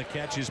territory, and the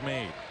catch is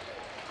made.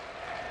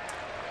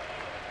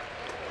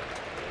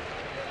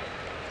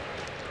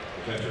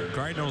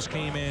 Cardinals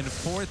came in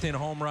 4th in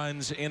home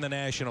runs in the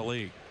National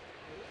League.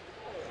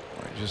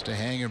 Just a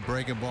hanging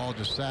breaking ball,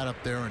 just sat up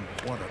there, and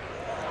what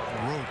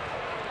a rope.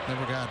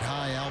 Never got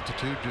high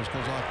altitude, just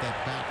goes off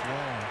that back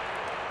wall.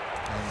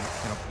 And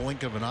in a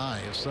blink of an eye,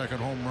 his 2nd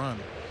home run.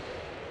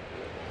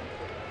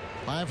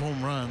 5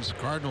 home runs. The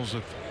Cardinals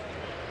have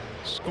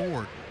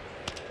scored.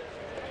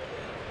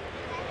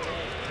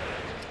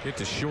 Hit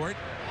to short,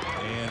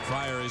 and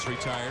Fryer is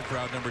retired for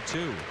out number 2.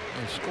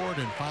 They scored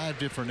in 5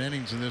 different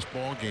innings in this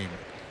ball game.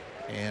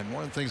 And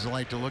one of the things I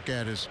like to look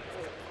at is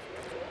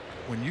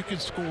when you can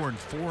score in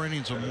 4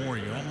 innings or more,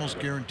 you're almost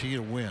guaranteed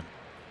a win.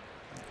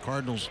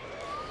 Cardinals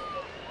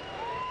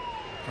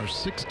are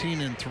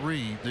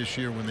 16-3 this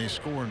year when they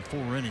score in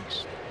 4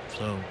 innings.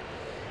 So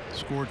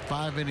scored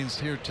 5 innings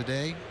here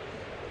today.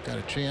 Got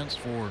a chance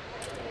for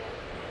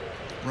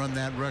run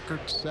that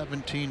record,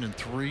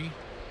 17-3.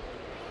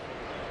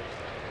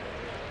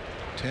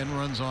 10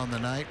 runs on the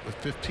night with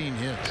 15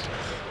 hits.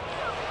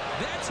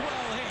 That's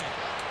well hit.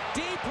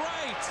 Deep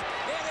right.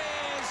 It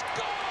is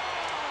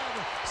gone.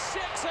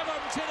 6 of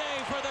them today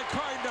for the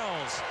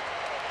Cardinals.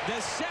 The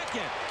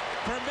second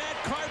for Matt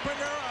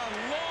Carpenter, a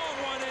long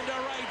one into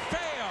right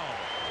field.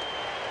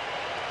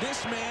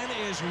 This man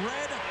is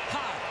red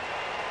hot.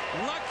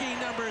 Lucky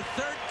number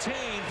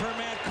 13 for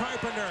Matt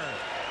Carpenter.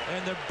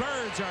 And the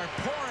Birds are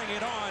pouring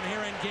it on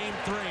here in Game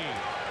 3.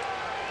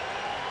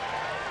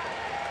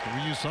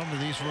 We used some of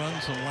these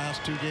runs in the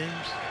last 2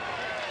 games.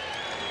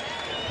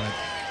 But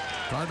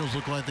Cardinals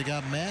look like they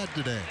got mad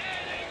today.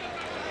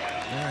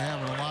 They're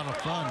having a lot of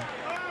fun.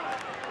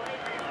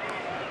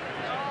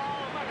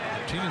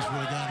 Martinez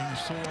would have got a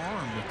sore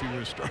arm if he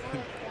was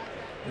starting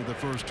with the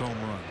first home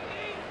run.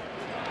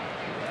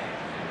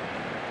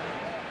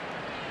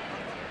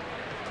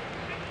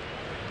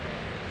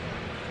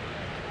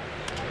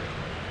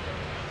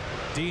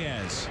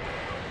 Diaz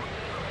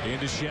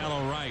into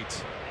shallow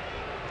right.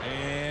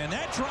 And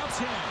that drops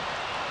him.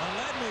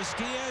 Aledmus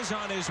Diaz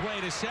on his way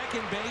to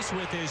second base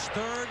with his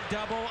 3rd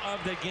double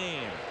of the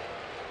game.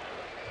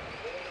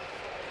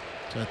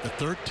 So at the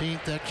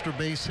 13th extra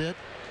base hit.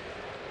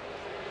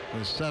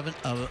 Was 7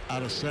 out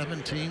of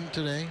 17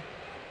 today.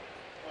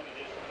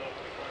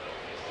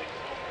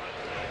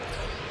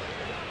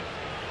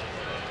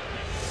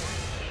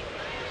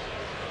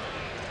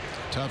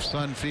 Tough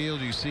Sun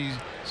Field. You see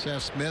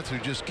Seth Smith, who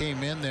just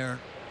came in there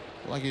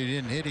like he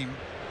didn't hit him.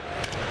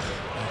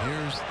 And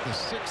here's the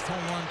 6th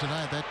home run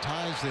tonight. That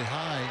ties the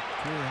high,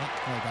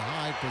 the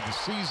high for the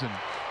season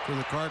for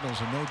the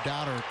Cardinals, and no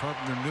doubter,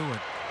 Carpenter knew it.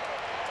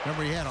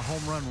 Remember, he had a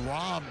home run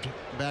robbed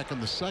back in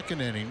the 2nd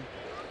inning.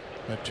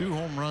 But 2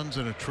 home runs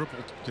and a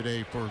triple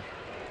today for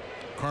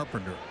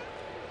Carpenter.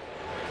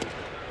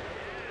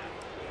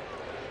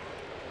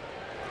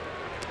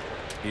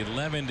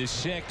 Eleven to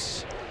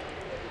 6.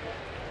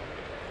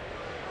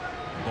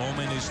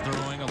 Bowman is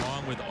throwing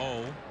along with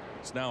O.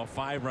 It's now a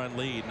 5-run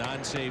lead,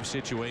 non-save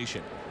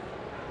situation.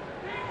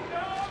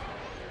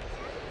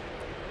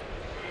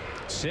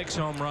 6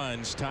 home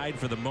runs, tied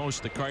for the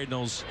most the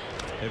Cardinals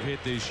have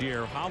hit this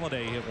year.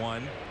 Holiday hit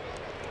one.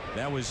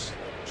 That was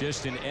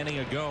just an inning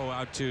ago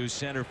out to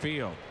center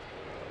field.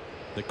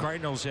 The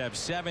Cardinals have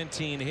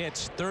 17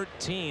 hits.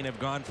 13 have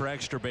gone for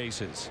extra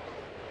bases.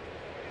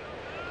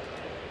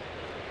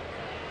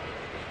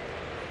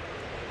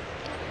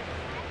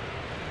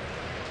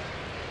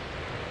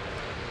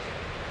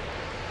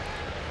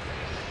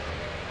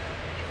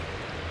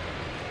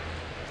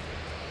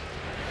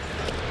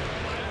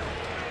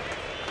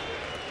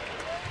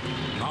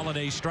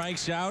 Holiday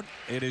strikes out.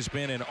 It has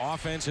been an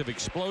offensive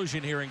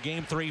explosion here in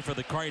Game 3 for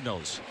the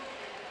Cardinals.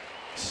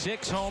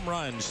 6 home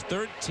runs,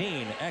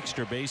 13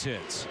 extra base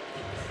hits.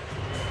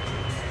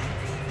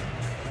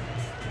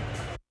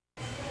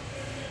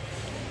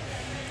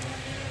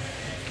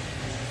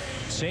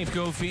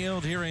 Safeco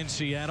Field here in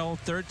Seattle,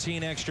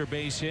 13 extra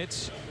base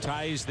hits,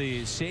 ties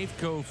the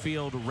Safeco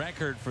Field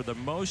record for the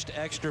most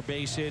extra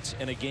base hits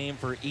in a game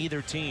for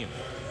either team.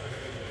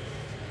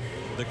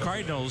 The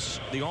Cardinals,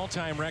 the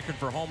all-time record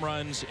for home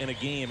runs in a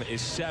game is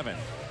 7.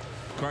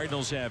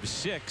 Cardinals have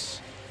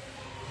 6.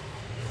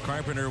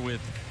 Carpenter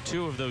with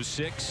 2 of those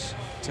 6.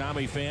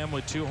 Tommy Pham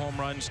with 2 home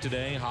runs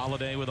today.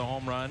 Holiday with a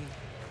home run.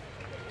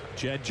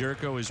 Jed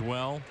Jerko as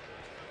well.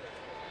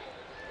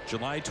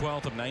 July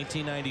 12th of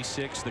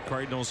 1996, the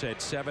Cardinals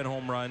had 7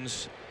 home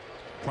runs.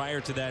 Prior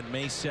to that,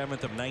 May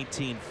 7th of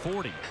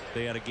 1940,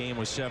 they had a game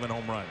with 7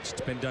 home runs.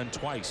 It's been done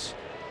twice.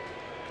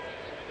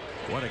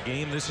 What a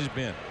game this has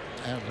been.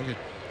 Yeah, look at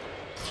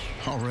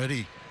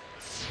already.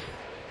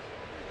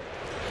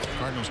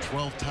 Cardinals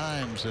 12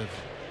 times have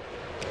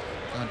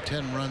gone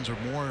 10 runs or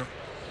more.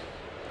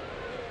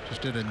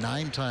 Just did it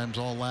 9 times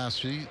all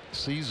last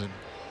season.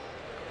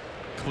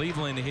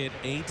 Cleveland hit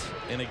 8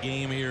 in a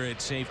game here at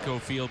Safeco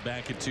Field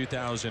back in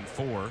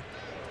 2004.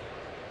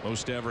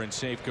 Most ever in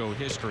Safeco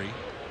history.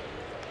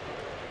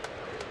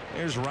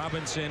 Here's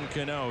Robinson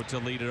Cano to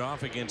lead it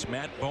off against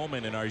Matt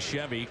Bowman in our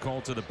Chevy.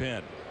 Cole to the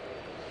pin.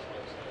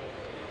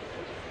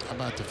 How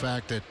about the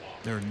fact that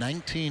there are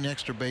 19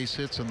 extra base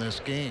hits in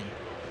this game,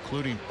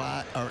 including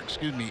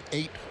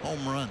 8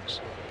 home runs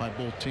by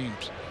both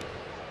teams.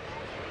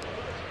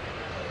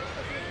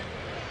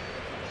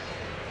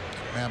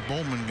 Matt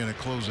Bowman going to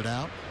close it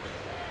out.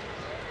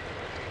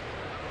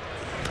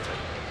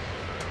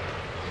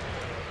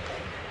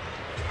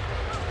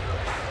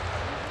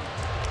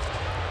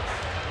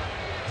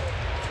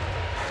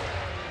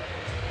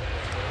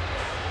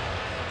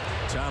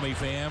 Tommy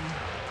Pham,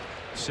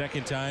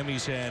 second time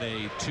he's had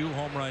a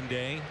 2-home run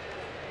day.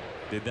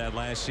 Did that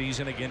last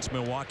season against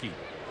Milwaukee.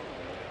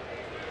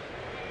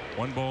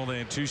 1 ball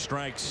and 2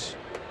 strikes.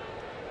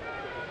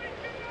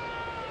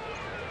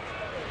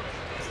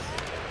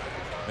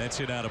 That's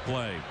it out of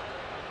play.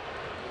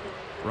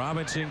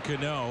 Robinson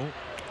Cano,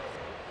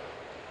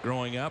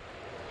 growing up,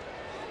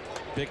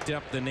 picked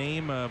up the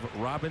name of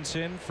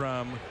Robinson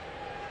from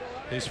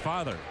his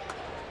father,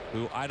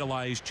 who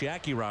idolized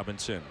Jackie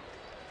Robinson.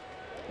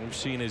 We've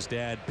seen his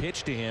dad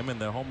pitch to him in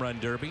the home run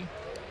derby.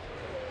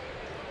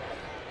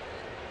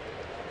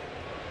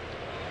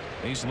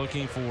 He's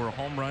looking for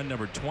home run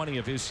number 20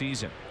 of his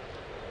season.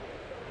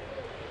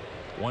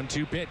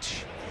 1-2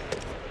 pitch.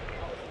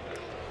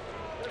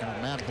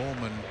 Matt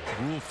Bowman,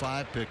 Rule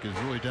 5 pick, has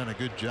really done a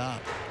good job.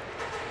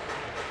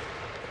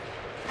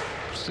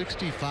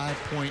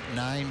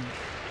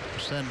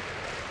 65.9%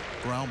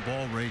 ground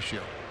ball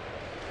ratio.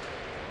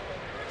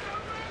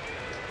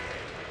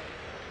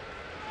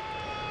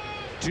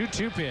 Two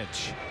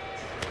pitch.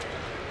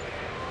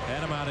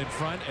 Had him out in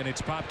front, and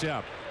it's popped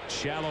up.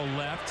 Shallow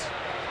left.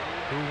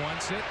 Who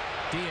wants it?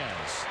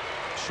 Diaz.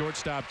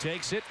 Shortstop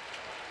takes it.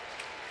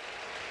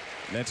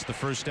 That's the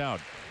first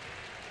out.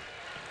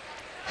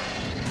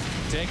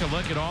 Take a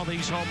look at all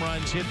these home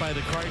runs hit by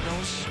the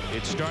Cardinals.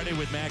 It started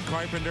with Matt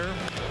Carpenter,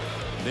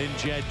 then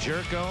Jed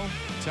Jerko,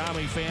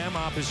 Tommy Pham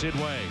opposite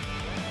way.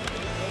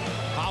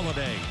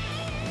 Holiday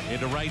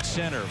into right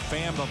center.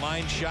 Pham the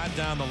line shot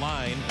down the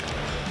line,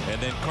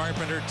 and then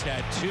Carpenter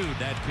tattooed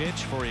that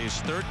pitch for his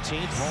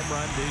 13th home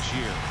run this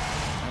year.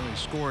 Well, he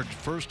scored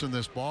first in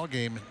this ball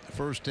game, the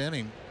first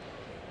inning,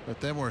 but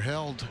then were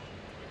held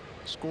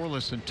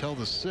scoreless until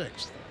the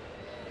 6th.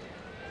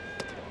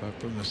 But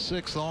from the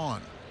 6th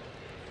on,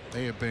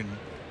 they have been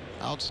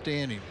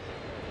outstanding.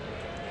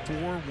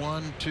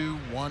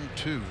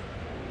 4-1-2-1-2.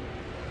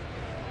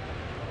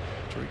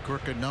 3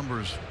 crooked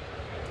numbers.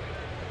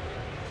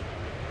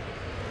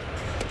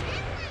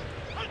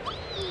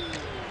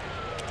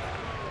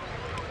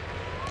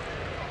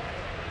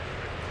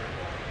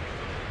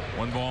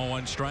 One ball,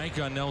 1 strike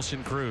on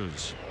Nelson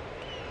Cruz.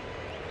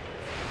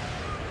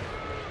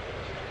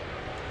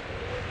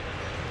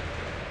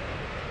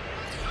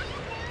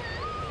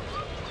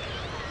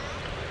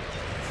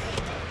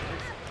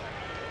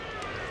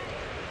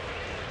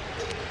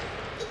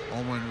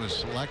 Owen was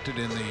selected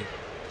in the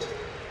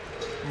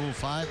Rule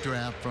 5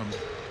 draft from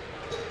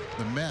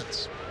the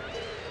Mets.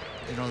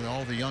 You know,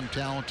 all the young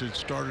talented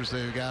starters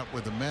they got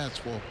with the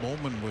Mets. Well,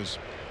 Bowman was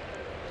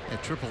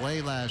at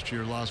AAA last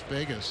year, Las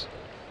Vegas.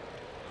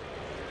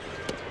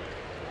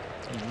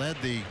 He led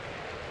the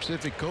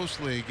Pacific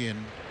Coast League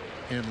in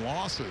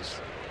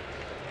losses.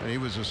 But he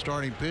was a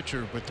starting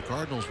pitcher, but the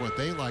Cardinals, what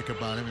they like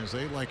about him is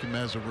they like him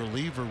as a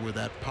reliever with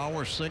that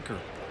power sinker.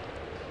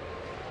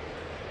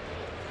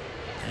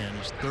 And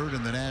he's 3rd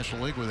in the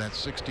National League with that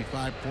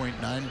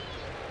 65.9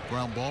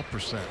 ground ball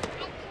percent.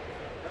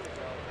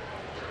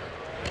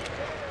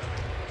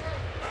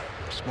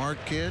 Smart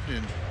kid,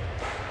 and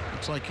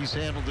looks like he's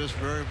handled this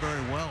very,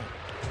 very well.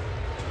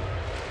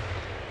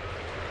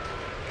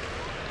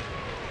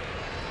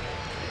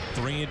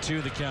 Three and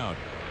 2 the count.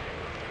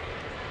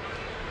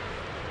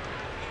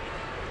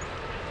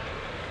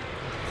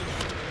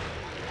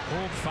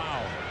 Pulled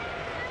foul.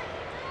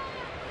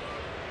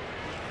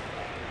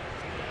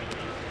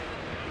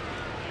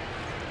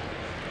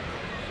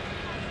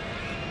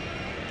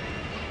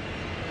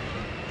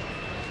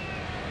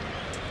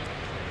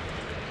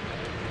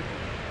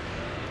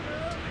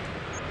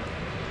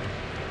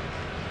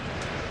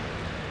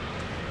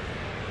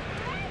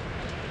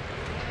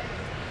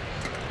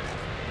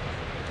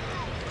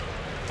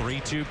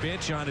 Three-two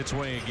pitch on its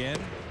way again,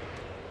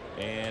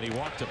 and he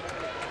walked him.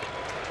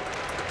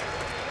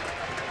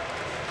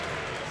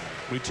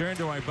 We turn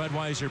to our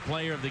Budweiser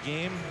player of the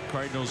game.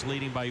 Cardinals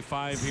leading by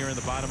 5 here in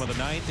the bottom of the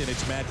 9th, and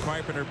it's Matt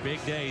Carpenter.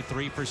 Big day,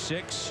 3 for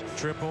 6,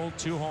 triple,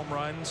 2 home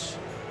runs,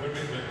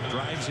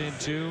 drives in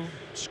 2,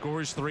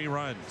 scores 3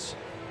 runs.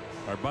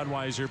 Our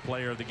Budweiser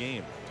player of the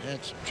game. You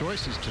had some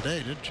choices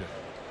today, didn't you?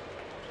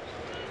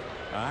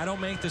 I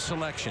don't make the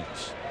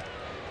selections.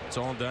 It's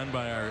all done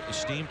by our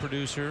esteemed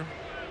producer,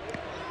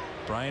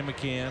 Brian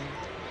McCann,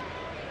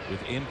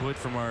 with input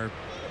from our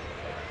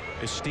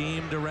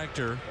esteemed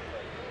director,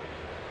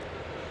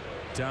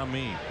 Tom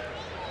Mead.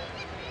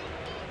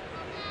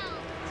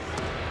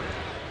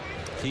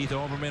 Keith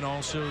Olbermann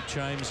also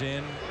chimes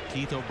in.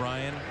 Keith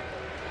O'Brien.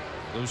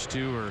 Those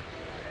two are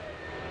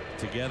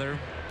together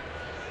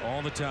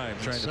all the time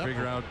trying to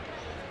figure out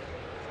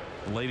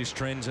the latest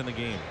trends in the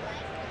game.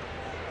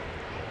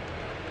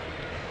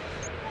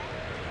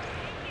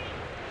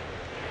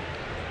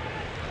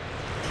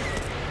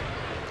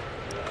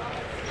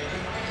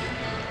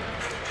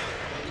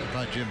 How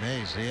about Jim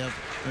Hayes? Do you have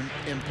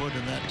input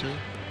in that too?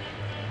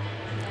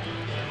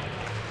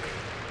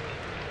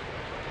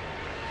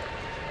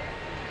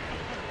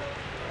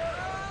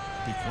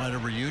 Be quite a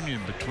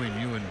reunion between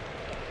you and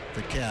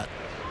the Cat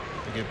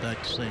to get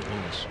back to St.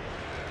 Louis.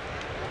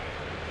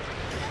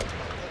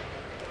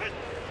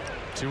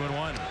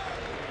 2-1.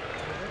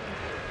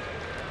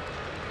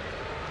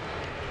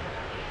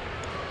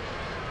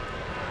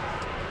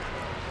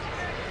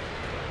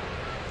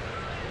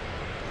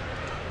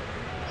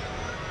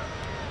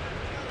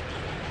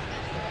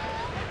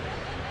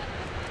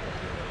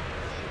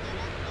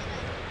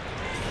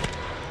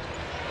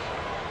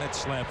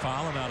 slap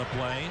foul and out of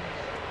play.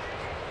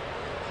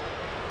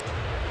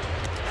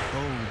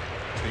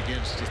 Bode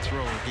begins to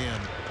throw again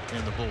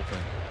in the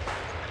bullpen.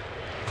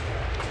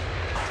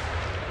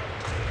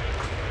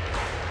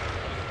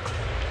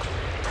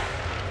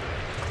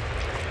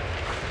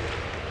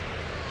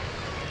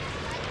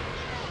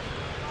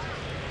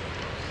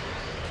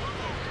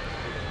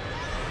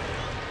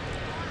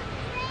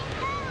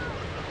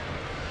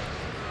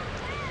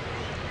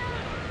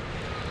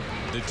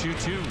 The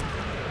 2-2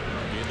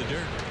 in the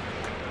dirt.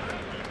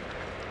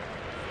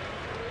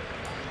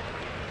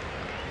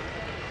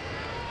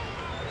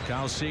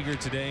 Kyle Seager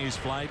today's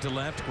fly to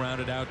left,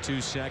 grounded out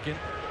to second.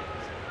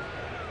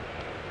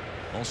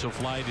 Also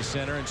fly to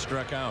center and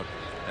struck out.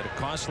 Had a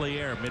costly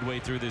error midway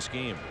through this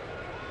game.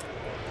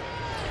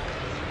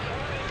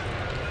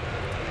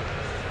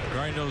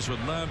 Cardinals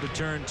would love to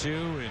turn 2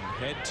 and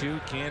head to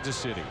Kansas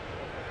City.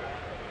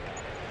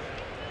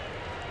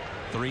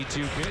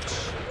 3-2 pitch.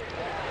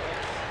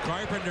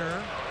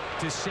 Carpenter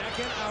to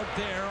second, out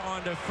there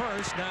onto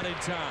first, not in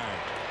time.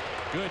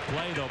 Good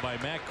play though by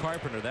Matt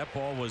Carpenter. That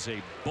ball was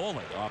a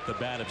bullet off the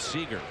bat of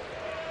Seager.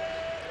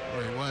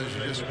 Well, he was.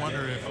 You just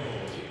wonder if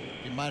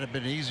it might have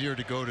been easier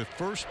to go to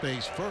first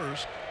base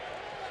first,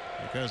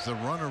 because the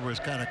runner was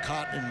kind of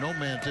caught in no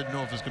man, didn't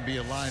know if it was going to be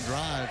a line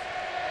drive.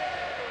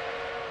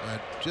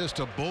 But just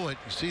a bullet.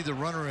 You see the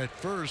runner at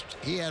first,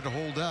 he had to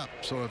hold up.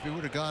 So if he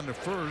would have gone to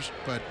first,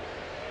 but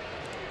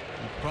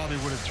he probably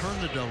would have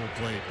turned the double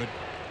play, but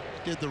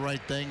did the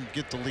right thing,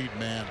 get the lead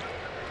man.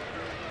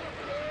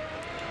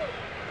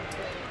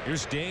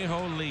 Here's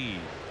Deho Lee.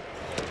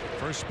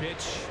 First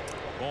pitch,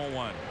 ball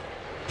 1.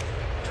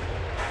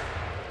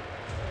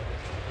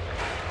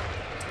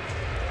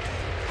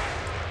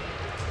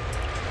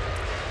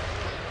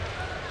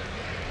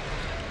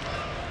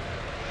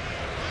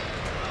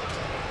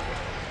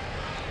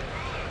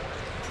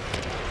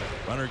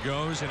 Runner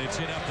goes, and it's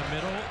hit up the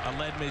middle.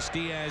 Aledmys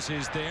Diaz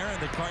is there,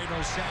 and the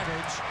Cardinals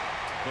savage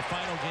the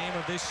final game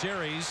of this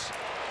series.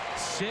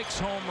 6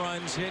 home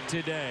runs hit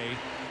today.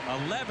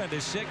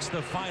 11-6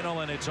 the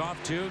final, and it's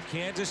off to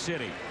Kansas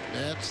City.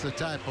 That's the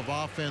type of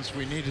offense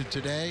we needed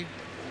today.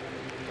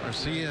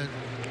 Garcia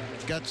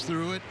gets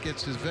through it,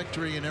 gets his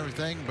victory and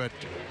everything, but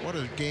what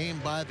a game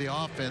by the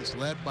offense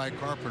led by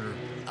Carpenter.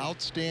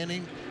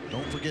 Outstanding.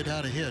 Don't forget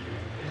how to hit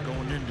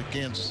going into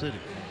Kansas City.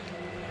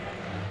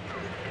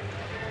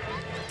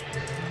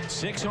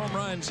 6 home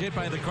runs hit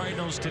by the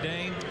Cardinals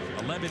today.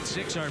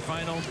 11-6 our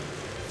final.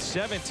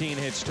 17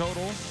 hits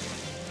total.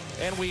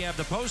 And we have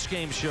the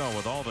post-game show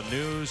with all the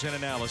news and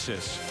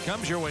analysis.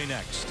 Comes your way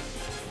next.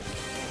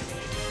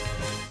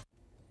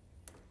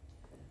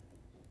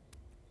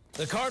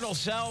 The Cardinals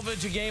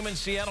salvage a game in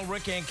Seattle.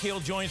 Rick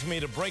Ankiel joins me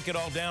to break it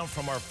all down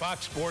from our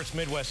Fox Sports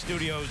Midwest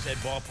studios at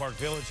Ballpark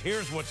Village.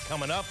 Here's what's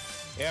coming up.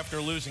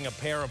 After losing a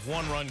pair of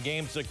one-run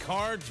games, the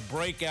Cards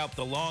break out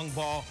the long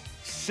ball.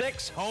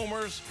 6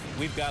 homers.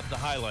 We've got the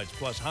highlights.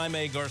 Plus,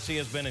 Jaime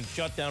Garcia's been in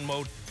shutdown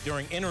mode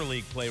during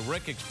interleague play.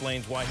 Rick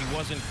explains why he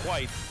wasn't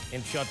quite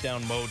in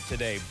shutdown mode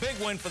today. Big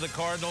win for the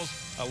Cardinals.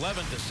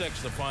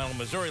 11-6 the final.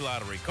 Missouri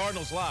Lottery.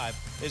 Cardinals Live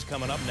is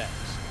coming up next.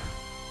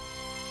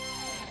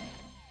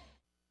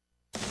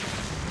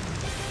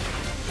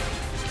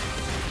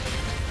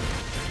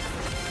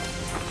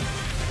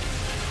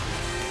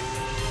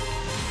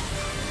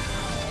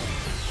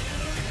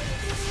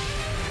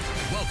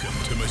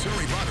 Welcome to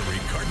Missouri Lottery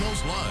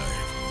Cardinals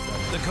Live.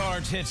 The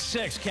Cards hit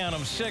 6, count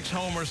them, 6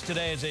 homers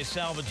today as they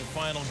salvage the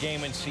final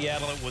game in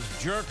Seattle. It was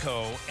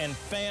Jerko and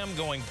Pham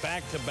going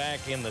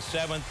back-to-back in the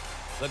 7th.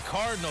 The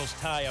Cardinals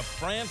tie a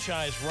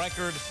franchise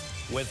record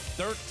with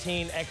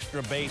 13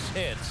 extra base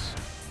hits,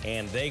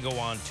 and they go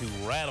on to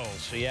rattle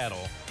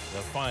Seattle,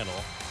 the final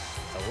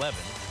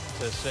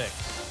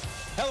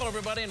 11-6. Hello,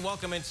 everybody, and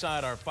welcome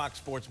inside our Fox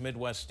Sports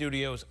Midwest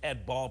studios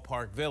at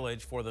Ballpark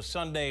Village for the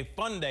Sunday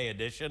Fun Day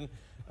edition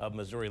of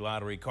Missouri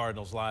Lottery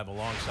Cardinals Live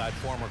alongside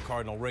former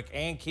Cardinal Rick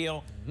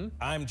Ankiel.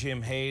 I'm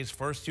Jim Hayes.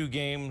 First 2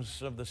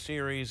 games of the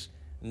series,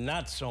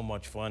 not so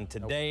much fun.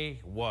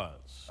 Today was.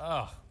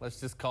 Oh,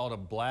 let's just call it a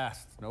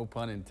blast. No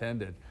pun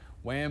intended.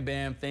 Wham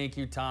Bam, thank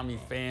you, Tommy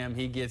Pham.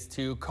 He gets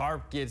 2.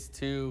 Carp gets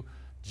 2.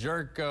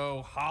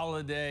 Jerko,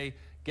 Holiday.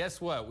 Guess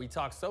what? We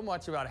talk so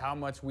much about how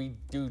much we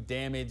do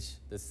damage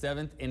the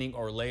 7th inning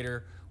or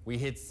later. We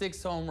hit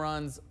 6 home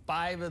runs,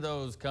 5 of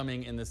those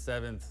coming in the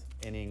 7th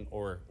inning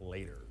or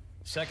later.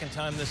 Second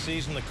time this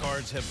season the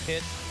Cards have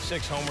hit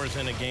 6 homers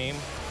in a game.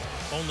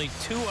 Only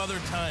 2 other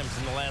times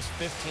in the last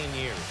 15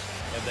 years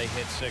have they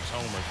hit 6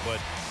 homers, but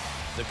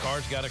the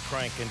Cards got a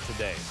cranking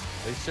today.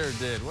 They sure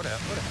did. What a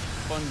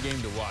fun game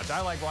to watch.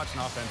 I like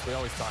watching offense. We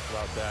always talk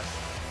about that.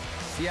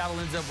 Seattle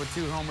ends up with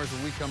 2 homers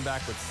and we come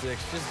back with 6,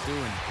 just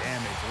doing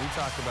damage. And we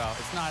talk about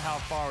it's not how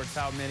far, it's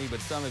how many, but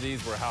some of these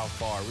were how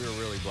far. We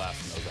were really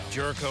blasting those out.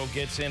 Jerko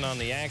gets in on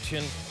the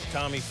action.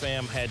 Tommy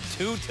Pham had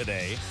 2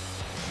 today.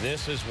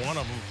 This is one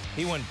of them.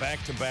 He went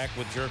back-to-back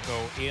with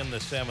Jerko in the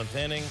 7th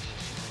inning.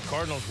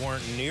 Cardinals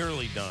weren't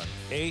nearly done.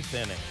 8th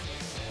inning.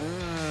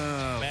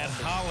 Matt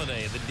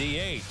Holliday, the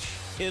DH,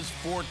 his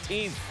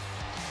 14th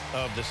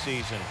of the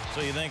season.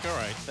 So you think, all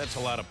right, that's a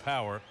lot of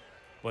power.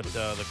 But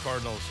the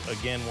Cardinals,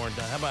 again, weren't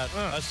done. How about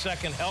a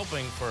second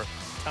helping for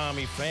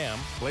Tommy Pham?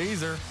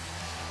 Blazer.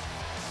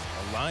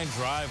 A line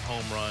drive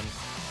home run.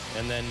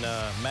 And then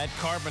Matt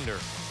Carpenter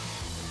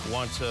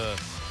wants a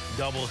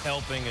double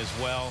helping as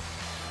well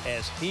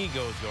as he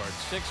goes yard.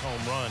 6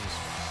 home runs.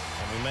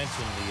 And we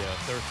mentioned the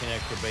 13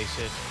 extra base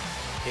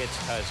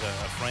hits as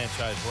a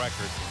franchise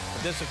record.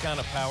 But this is the kind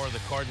of power the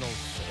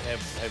Cardinals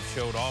have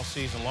showed all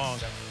season long.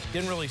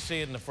 Didn't really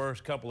see it in the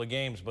first couple of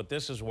games, but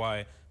this is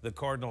why the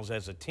Cardinals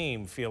as a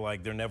team feel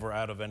like they're never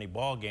out of any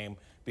ball game,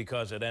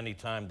 because at any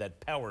time that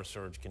power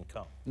surge can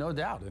come. No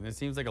doubt, and it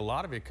seems like a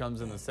lot of it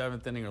comes in the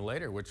 7th inning or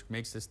later, which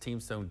makes this team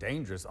so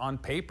dangerous. On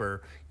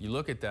paper, you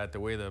look at that, the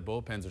way the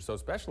bullpens are so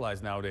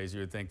specialized nowadays,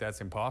 you would think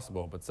that's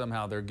impossible, but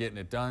somehow they're getting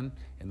it done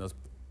in those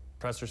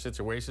pressure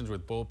situations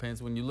with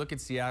bullpens. When you look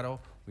at Seattle,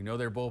 we know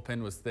their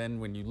bullpen was thin.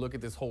 When you look at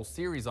this whole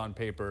series on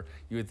paper,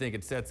 you would think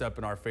it sets up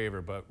in our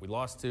favor, but we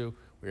lost 2.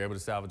 We were able to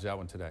salvage that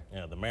one today.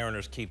 Yeah, the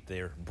Mariners keep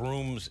their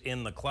brooms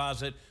in the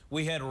closet.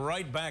 We head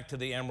right back to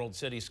the Emerald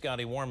City.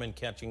 Scotty Warman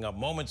catching up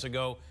moments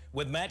ago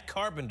with Matt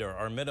Carpenter,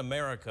 our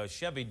Mid-America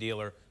Chevy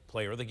dealer,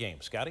 player of the game.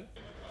 Scotty?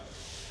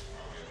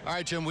 All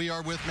right, Jim, we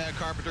are with Matt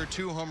Carpenter.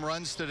 2 home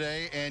runs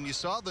today, and you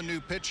saw the new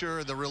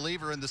pitcher, the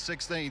reliever in the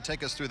 6th inning.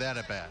 Take us through that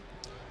at bat.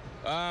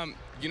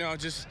 You know,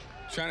 just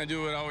trying to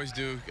do what I always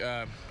do.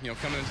 You know,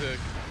 coming into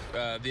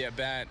the at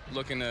bat,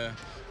 looking to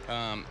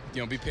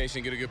you know, be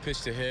patient, get a good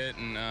pitch to hit,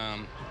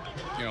 and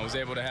you know, was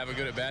able to have a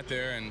good at bat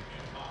there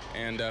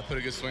and put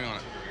a good swing on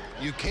it.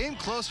 You came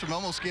close from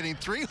almost getting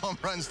 3 home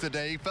runs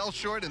today. You fell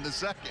short in the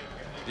 2nd.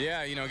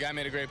 Yeah, you know, guy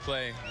made a great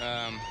play.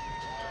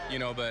 You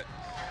know, but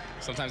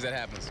sometimes that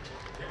happens.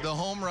 The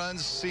home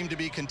runs seem to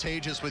be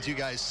contagious with you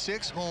guys.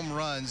 6 home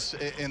runs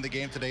in the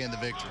game today in the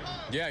victory.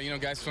 Yeah, you know,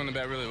 guys swung the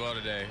bat really well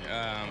today.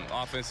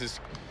 Offense is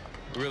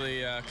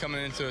really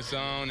coming into its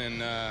own, and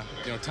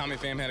you know, Tommy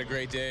Pham had a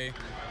great day.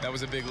 That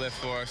was a big lift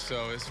for us,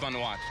 so it's fun to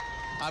watch.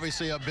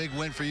 Obviously a big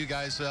win for you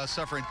guys,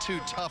 suffering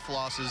 2 tough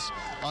losses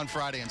on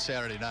Friday and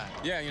Saturday night.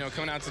 Yeah, you know,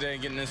 coming out today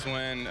and getting this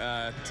win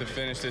to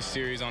finish this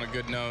series on a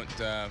good note,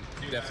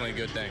 definitely a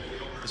good thing.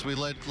 As we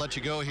let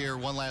you go here,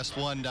 one last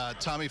one.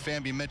 Tommy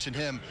Pham, you mentioned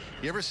him.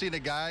 You ever seen a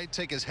guy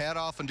take his hat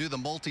off and do the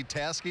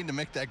multitasking to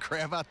make that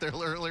grab out there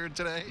earlier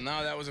today?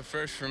 No, that was a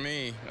first for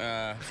me,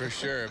 for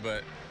sure,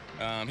 but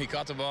he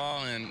caught the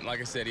ball, and like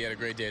I said, he had a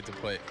great day at the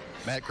plate.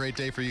 Matt, great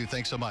day for you.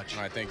 Thanks so much.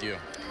 All right, thank you.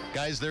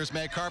 Guys, there's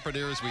Matt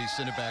Carpenter as we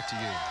send it back to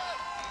you.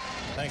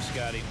 Thanks,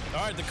 Scotty.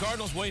 All right, the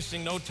Cardinals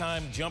wasting no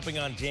time jumping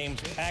on James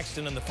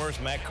Paxton in the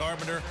first. Matt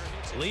Carpenter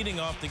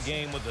leading off the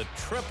game with a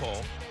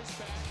triple.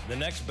 The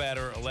next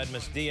batter,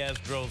 Aledmus Diaz,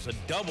 drills a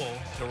double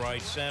to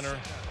right center.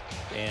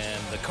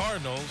 And the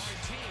Cardinals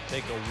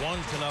take a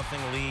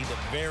 1-0 lead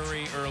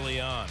very early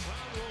on.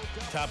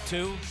 Top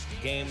 2,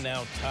 game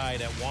now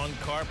tied at 1.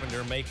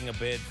 Carpenter making a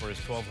bid for his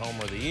 12th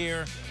homer of the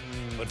year.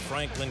 But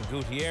Franklin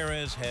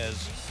Gutierrez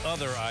has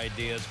other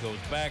ideas, goes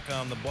back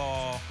on the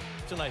ball.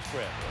 It's a nice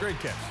grab. Great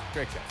catch.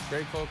 Great catch.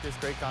 Great focus,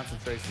 great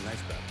concentration.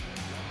 Nice grab.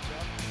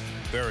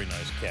 Very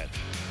nice catch.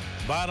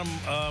 Bottom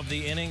of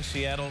the inning,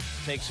 Seattle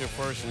takes their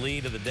first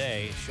lead of the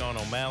day. Sean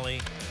O'Malley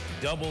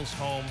doubles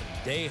home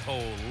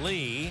Dae-Ho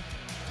Lee.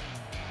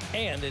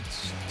 And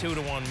it's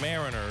 2-1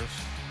 Mariners.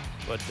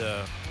 But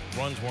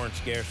runs weren't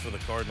scarce for the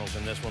Cardinals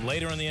in this one.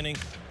 Later in the inning,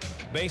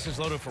 bases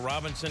loaded for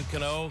Robinson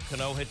Cano.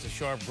 Cano hits a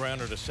sharp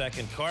grounder to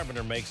second.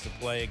 Carpenter makes the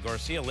play.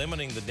 Garcia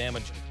limiting the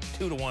damage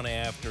 2-1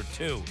 after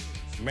 2.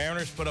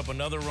 Mariners put up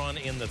another run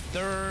in the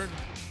 3rd.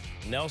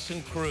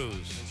 Nelson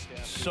Cruz,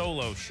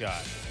 solo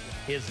shot.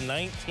 His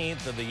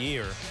 19th of the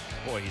year.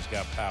 Boy, he's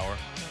got power.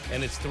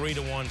 And it's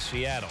 3-1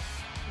 Seattle.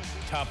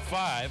 Top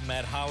 5,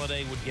 Matt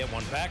Holliday would get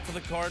one back for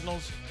the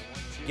Cardinals.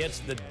 Gets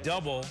the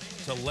double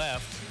to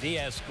left.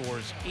 Diaz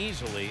scores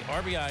easily.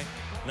 RBI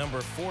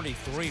number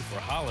 43 for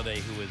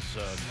Holliday, who is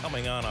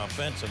coming on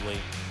offensively.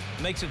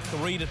 Makes it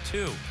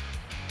 3-2.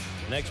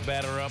 Next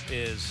batter up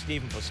is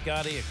Stephen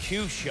Piscotty. A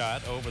cue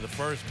shot over the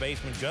first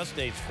baseman, just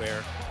stays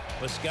fair.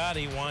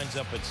 Piscotty winds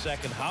up at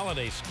second.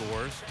 Holliday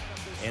scores,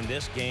 and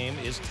this game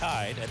is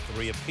tied at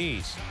 3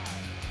 apiece.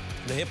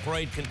 The hit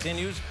parade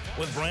continues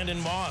with Brandon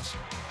Moss.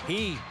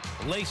 He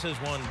laces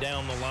one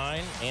down the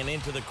line and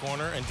into the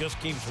corner and just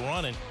keeps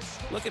running.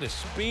 Look at his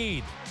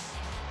speed.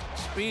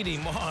 Speedy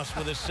Moss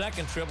with his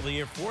second triple of the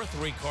year.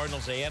 4-3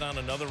 Cardinals. They add on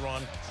another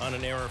run on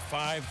an error.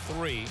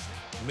 5-3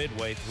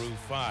 midway through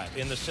 5.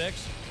 In the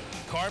 6th,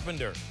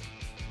 Carpenter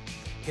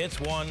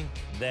hits one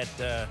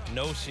that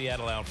no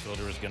Seattle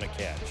outfielder is going to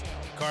catch.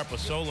 Carp a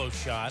solo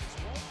shot,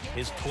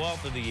 his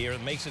 12th of the year.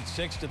 Makes it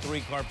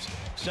 6-3. Carp's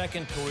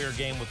second career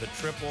game with a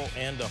triple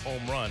and a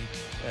home run.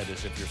 That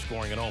is if you're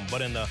scoring at home.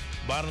 But in the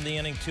bottom of the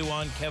inning,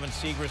 2-on, Kevin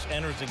Segras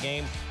enters the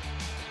game,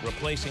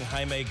 replacing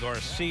Jaime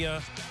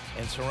Garcia,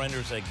 and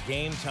surrenders a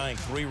game-tying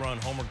 3-run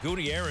homer.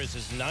 Gutierrez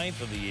is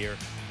 9th of the year,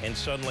 and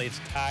suddenly it's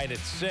tied at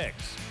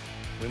 6.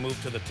 We move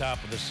to the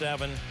top of the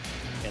 7.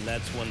 And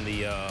that's when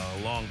the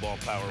long ball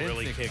power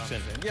really kicks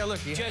in. Yeah, look,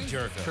 he hangs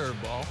this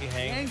curveball. He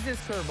hangs this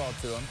curveball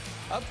to him.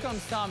 Up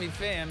comes Tommy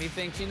Pham. He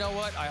thinks, you know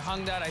what? I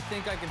hung that. I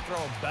think I can throw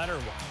a better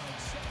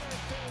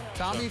one.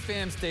 Tommy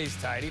Pham stays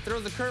tight. He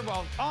throws the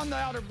curveball on the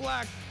outer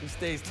black. He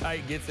stays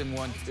tight, gets him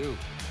 1-2.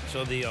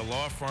 So the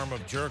law firm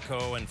of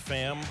Jerko and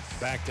Pham,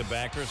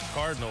 back-to-backers,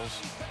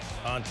 Cardinals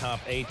on top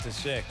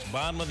 8-6.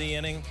 Bottom of the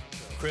inning,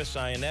 Chris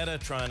Iannetta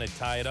trying to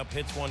tie it up,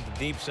 hits one to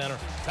deep center.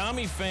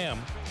 Tommy Pham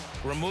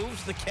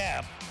removes the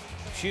cap,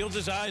 shields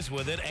his eyes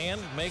with it, and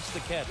makes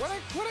the catch. What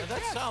a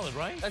That's catch. solid,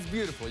 right? That's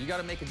beautiful. You got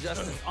to make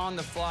adjustments on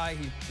the fly.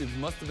 It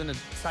must have been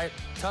a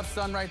tough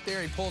sun right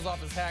there. He pulls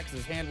off his hat because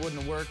his hand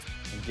wouldn't have worked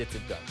and gets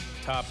it done.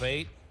 Top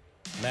 8,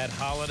 Matt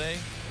Holliday.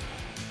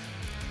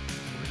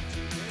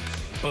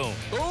 Boom.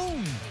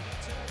 Boom!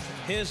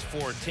 His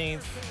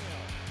 14th,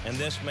 and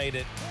this made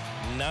it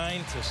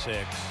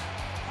 9-6.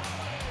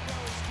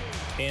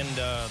 And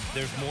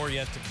there's more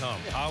yet to come.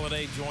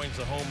 Holliday joins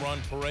the home run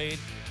parade.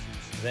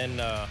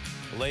 Then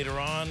later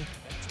on,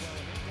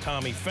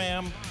 Tommy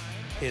Pham,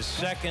 his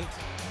second.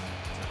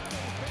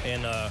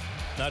 And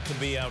not to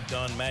be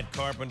outdone, Matt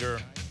Carpenter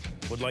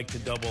would like to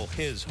double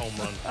his home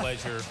run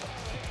pleasure,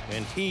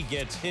 and he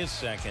gets his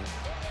second.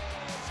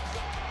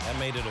 That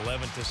made it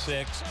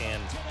 11-6,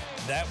 and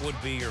that would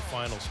be your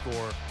final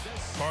score.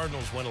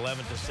 Cardinals win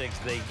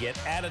 11-6. They get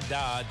out of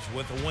Dodge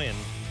with a win.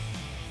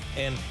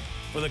 And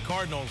for the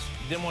Cardinals,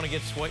 didn't want to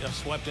get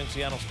swept in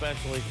Seattle,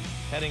 especially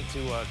heading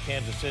to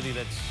Kansas City.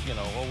 That's,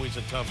 always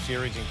a tough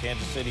series in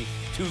Kansas City.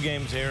 2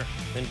 games there,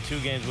 then 2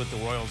 games with the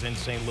Royals in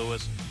St.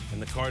 Louis.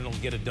 And the Cardinals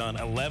get it done.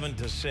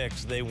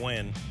 11-6, they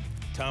win.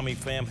 Tommy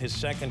Pham, his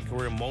second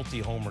career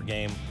multi-homer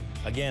game.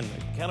 Again,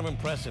 kind of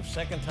impressive.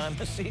 Second time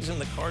this season,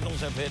 the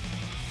Cardinals have hit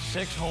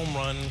 6 home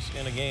runs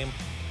in a game.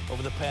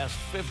 Over the past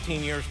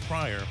 15 years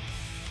prior,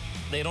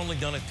 they'd only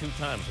done it 2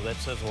 times, so that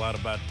says a lot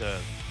about the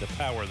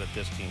power that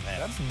this team has.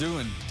 That's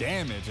doing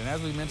damage, and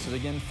as we mentioned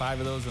again, 5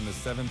 of those in the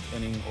 7th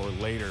inning or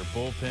later.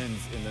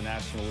 Bullpens in the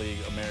National League,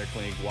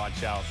 American League,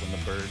 watch out when the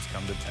birds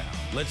come to town.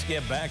 Let's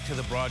get back to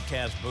the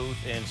broadcast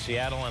booth in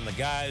Seattle and the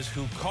guys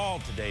who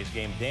called today's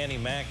game. Danny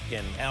Mack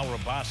and Al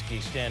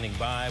Raboski standing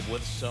by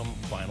with some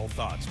final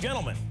thoughts.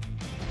 Gentlemen.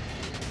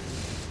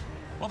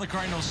 Well, the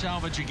Cardinals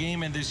salvage a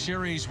game in this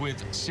series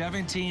with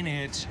 17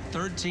 hits,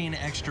 13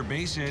 extra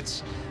base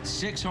hits,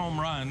 6 home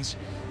runs.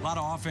 A lot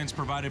of offense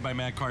provided by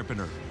Matt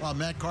Carpenter. Well,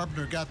 Matt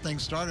Carpenter got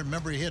things started.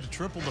 Remember, he hit a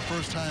triple the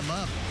first time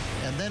up.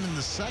 And then in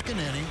the second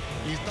inning,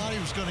 he thought he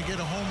was going to get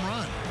a home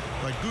run.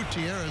 But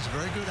Gutierrez,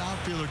 very good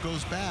outfielder,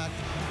 goes back,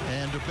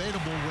 and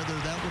debatable whether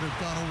that would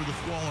have gone over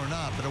the wall or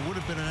not. But it would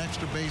have been an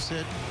extra base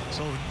hit.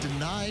 So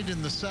denied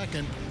in the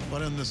second.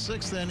 But in the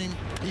 6th inning,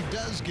 he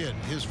does get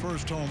his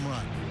first home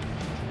run.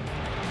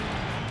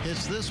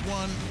 Hits this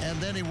one, and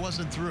then he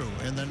wasn't through.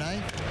 In the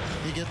 9th,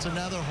 he gets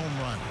another home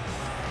run.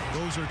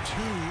 Those are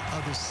 2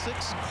 of the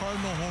 6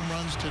 Cardinal home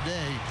runs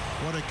today.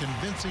 What a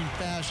convincing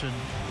fashion.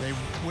 They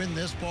win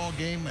this ball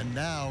game and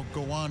now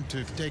go on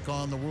to take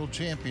on the world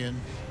champion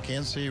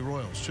Kansas City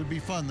Royals. Should be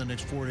fun the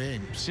next 4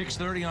 games.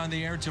 6:30 on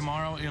the air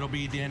tomorrow. It'll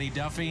be Danny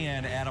Duffy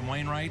and Adam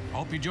Wainwright.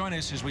 Hope you join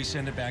us as we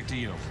send it back to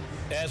you.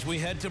 As we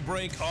head to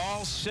break,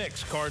 all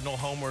 6 Cardinal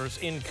homers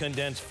in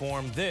condensed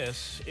form.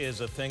 This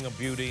is a thing of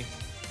beauty.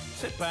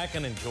 Sit back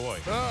and enjoy.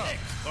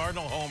 6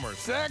 Cardinal homers.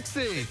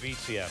 Sexy. They beat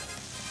Seattle.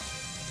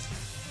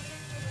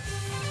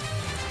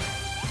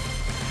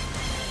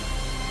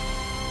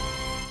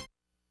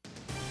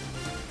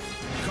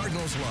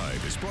 Cardinals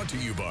Live is brought to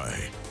you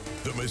by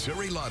the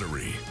Missouri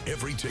Lottery.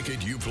 Every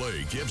ticket you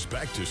play gives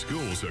back to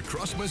schools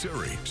across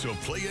Missouri, so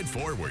play it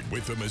forward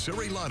with the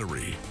Missouri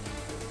Lottery.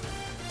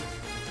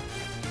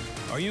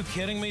 Are you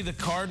kidding me? The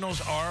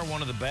Cardinals are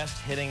one of the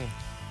best hitting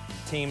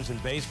teams in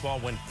baseball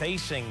when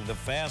facing the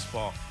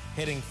fastball,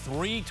 hitting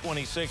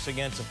 .326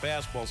 against a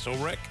fastball. So,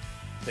 Rick,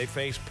 they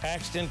face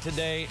Paxton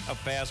today, a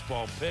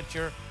fastball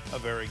pitcher, a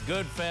very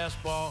good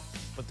fastball,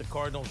 but the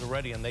Cardinals are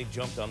ready, and they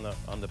jumped on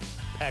the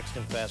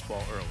Paxton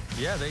fastball early.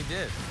 Yeah, they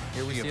did.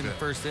 Here we see in the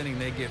first inning,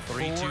 they get 4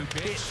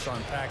 hits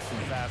on Paxton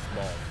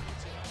fastball.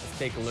 Let's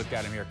take a look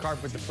at him here.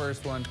 Carp with the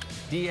first one.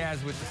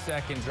 Diaz with the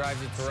second,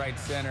 drives it to right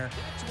center.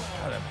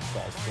 Oh, that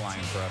ball's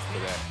flying for us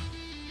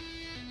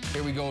today.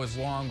 Here we go with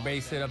Wong,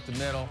 base hit up the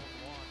middle.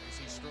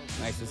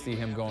 Nice to see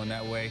him going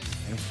that way.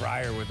 And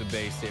Fryer with the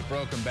base hit.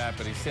 Broken bat,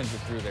 but he sends it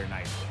through there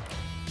nicely.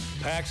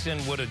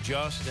 Paxton would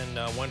adjust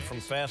and went from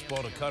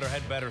fastball to cutter,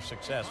 had better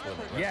success with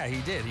it. Right? Yeah,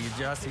 he did. He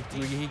adjusted.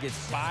 He gets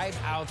 5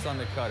 outs on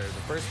the cutter.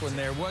 The first one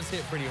there was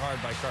hit pretty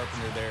hard by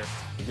Carpenter there.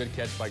 A good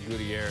catch by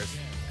Gutierrez.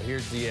 But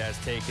here's Diaz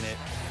taking it.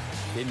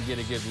 Didn't get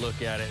a good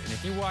look at it. And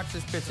if you watch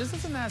this pitch, this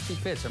is a nasty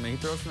pitch. I mean, he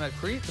throws from that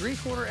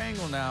three-quarter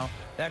angle now.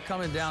 That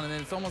coming down, and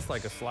then it's almost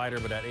like a slider,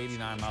 but at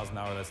 89 miles an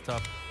hour, that's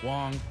tough.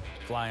 Wong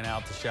flying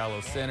out to shallow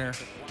center.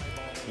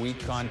 Weak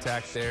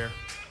contact there.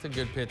 It's a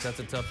good pitch. That's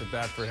a tough at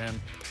bat for him.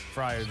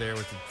 Fryer there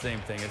with the same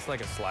thing. It's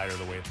like a slider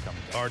the way it's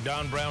coming down. Our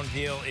Don Brown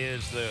deal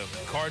is the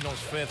Cardinals'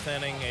 5th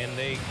inning, and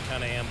they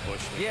kind of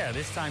ambushed him. Yeah,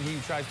 this time he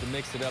tries to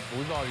mix it up, but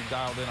we've already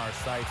dialed in our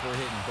sights. We're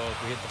hitting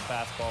both. We hit the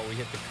fastball, we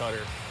hit the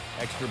cutter.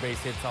 extra base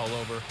hits all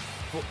over.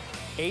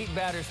 8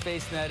 batters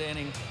faced in that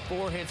inning,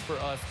 4 hits for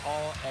us,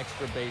 all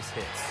extra base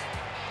hits.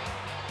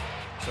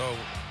 So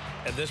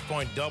at this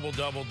point, double,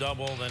 then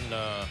double, then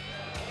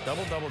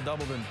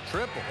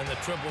triple. And the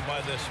triple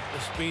by the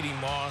Speedy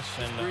Moss.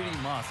 Speedy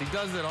Moss, he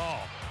does it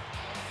all.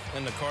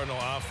 And the Cardinal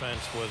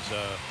offense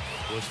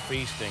was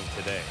feasting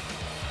today.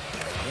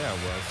 Yeah, it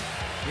was.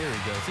 Here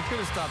he goes. He could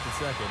have stopped at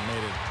second,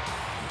 made it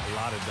a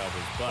lot of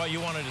doubles. But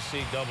you wanted to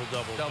see double.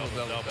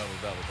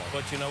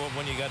 But you know what?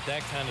 When you got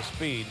that kind of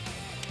speed,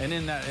 and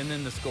in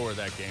the score of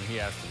that game, he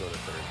has to go to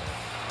third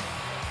base.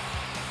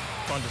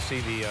 Fun to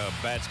see the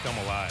bats come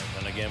alive.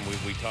 And again,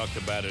 we talked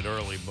about it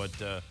early, but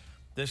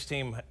this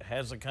team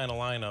has the kind of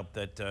lineup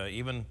that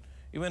even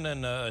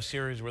in a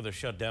series where they're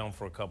shut down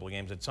for a couple of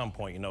games, at some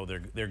point, you know,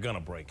 they're going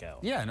to break out.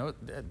 Yeah, no,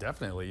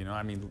 definitely. You know,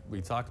 I mean,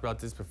 we talked about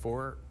this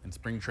before in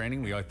spring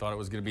training. We all thought it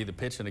was going to be the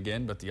pitching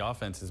again, but the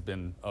offense has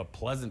been a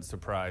pleasant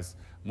surprise,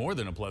 more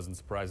than a pleasant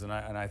surprise, and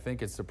I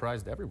think it's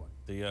surprised everyone.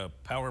 The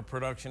power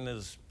production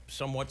is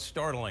somewhat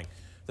startling.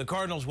 The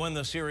Cardinals win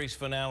the series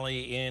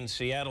finale in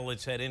Seattle.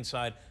 Let's head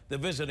inside the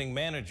visiting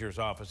manager's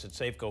office at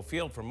Safeco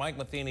Field for Mike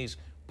Matheny's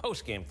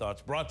post-game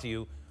thoughts, brought to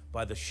you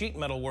by the Sheet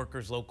Metal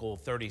Workers Local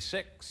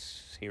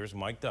 36. Here's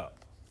Mic'd Up.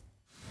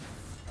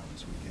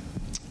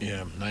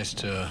 Yeah, nice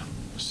to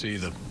see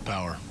the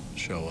power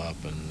show up,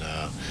 and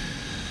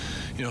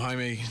you know,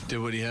 Jaime did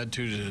what he had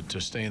to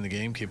stay in the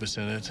game, keep us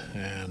in it,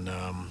 and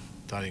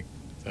thought he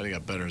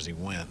got better as he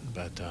went.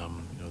 But you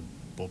know,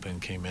 bullpen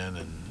came in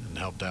and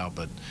helped out.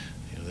 But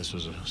you know, this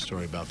was a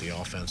story about the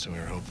offense, and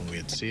we were hoping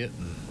we'd see it,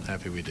 and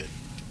happy we did.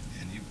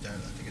 I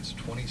think it's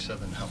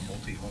 27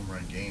 multi-home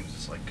run games.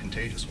 It's like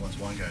contagious. Once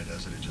one guy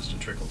does it, it's just a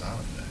trickle-down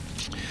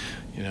effect.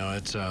 You know,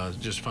 it's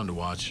just fun to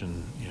watch,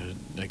 and you know,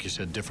 like you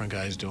said, different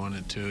guys doing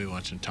it too. You're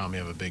watching Tommy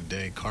have a big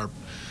day. Carp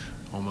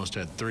almost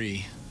at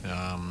 3,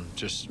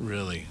 just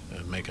really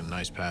making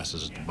nice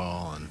passes at the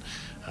ball, and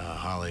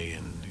Holly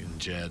and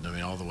Jed. I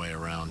mean, all the way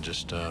around.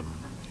 Just you know,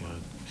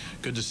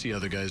 good to see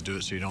other guys do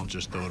it, so you don't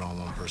just throw it on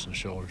one person's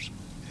shoulders.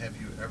 Have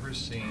you ever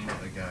seen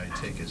a guy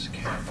take his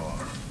cap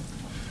off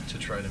to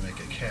try to make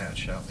a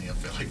catch out in the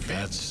outfield? Like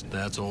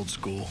that's old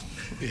school.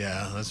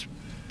 Yeah, that's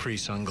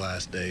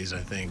pre-sunglass days, I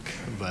think.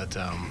 But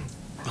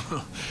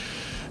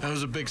that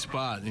was a big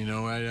spot, you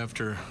know, right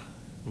after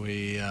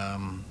we you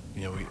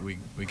know,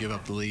 we give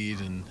up the lead,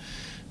 and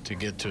to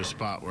get to a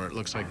spot where it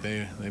looks like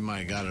they might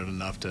have got it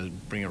enough to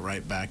bring it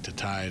right back to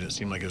tie it. It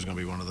seemed like it was going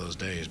to be one of those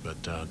days,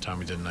 but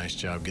Tommy did a nice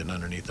job getting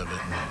underneath of it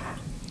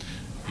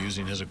and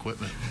using his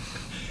equipment.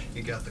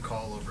 You got the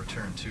call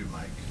overturned too,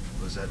 Mike.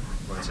 Was that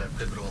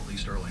pivotal, at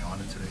least early on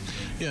in today's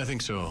game? Yeah, I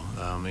think so.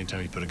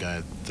 Anytime you put a guy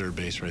at third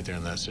base right there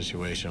in that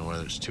situation,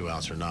 whether it's 2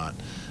 outs or not,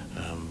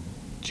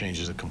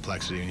 changes the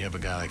complexity. And you have a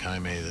guy like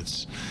Jaime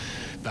that's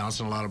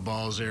bouncing a lot of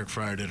balls. Eric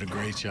Fryer did a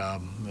great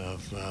job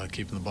of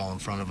keeping the ball in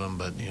front of him,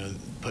 but you know,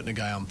 putting a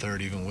guy on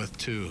third even with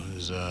 2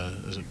 is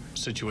a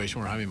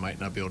situation where Jaime might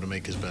not be able to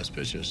make his best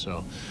pitches.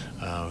 So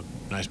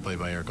nice play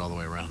by Eric all the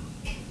way around.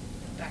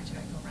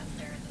 Back-to-back home runs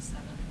there in the 7th.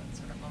 What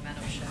sort of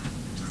momentum shift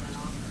does that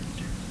offer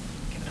after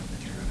giving up the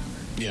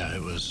turnover? Yeah,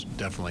 it was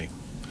definitely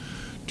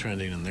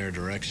trending in their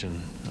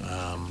direction.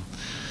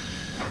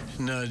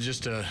 No,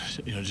 just a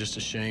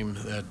shame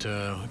that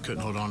we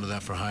couldn't hold on to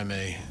that for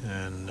Jaime,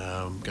 and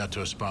got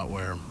to a spot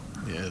where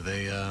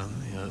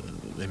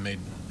they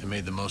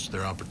made the most of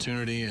their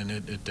opportunity, and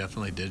it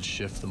definitely did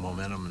shift the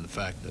momentum and the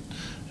fact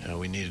that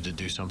we needed to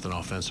do something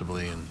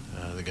offensively, and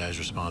the guys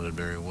responded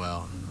very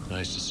well.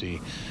 Nice to see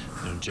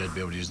Jed be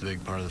able to use the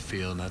big part of the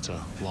field, and that's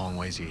a long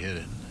ways he hit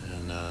it.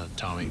 And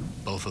Tommy,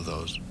 both of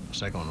those. The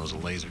second one was a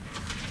laser.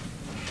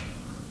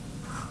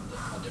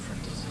 How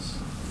different does this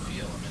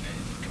feel? I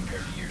mean,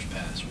 compared to years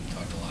past, we've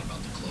talked a lot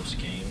about the close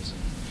games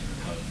and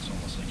how it's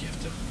almost like you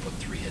have to put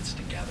 3 hits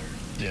together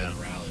to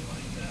rally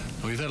like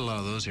that. We've had a lot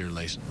of those here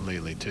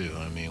lately, too.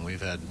 I mean,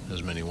 we've had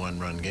as many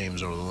one-run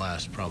games over the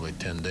last probably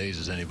 10 days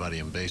as anybody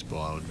in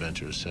baseball, I would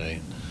venture to say.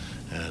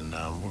 And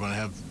we're going to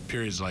have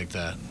periods like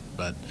that.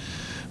 But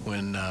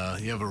when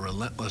you have a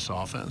relentless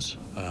offense,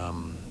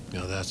 you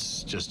know,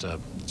 that's just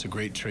it's a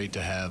great trait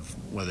to have,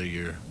 whether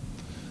you're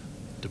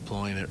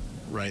deploying it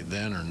right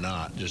then or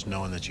not. Just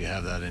knowing that you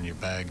have that in your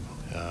bag,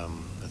 I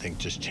think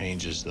just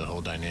changes the whole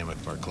dynamic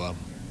of our club.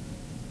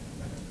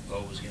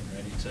 O was getting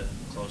ready to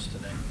close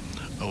today.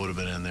 O would have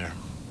been in there,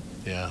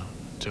 yeah,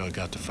 until it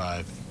got to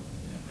 5.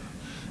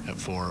 At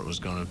 4, it was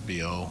going to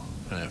be O,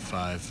 and at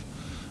 5,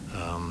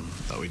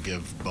 thought we'd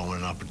give Bowman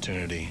an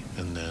opportunity,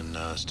 and then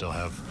still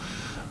have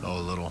O a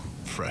little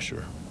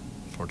fresher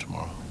for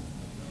tomorrow.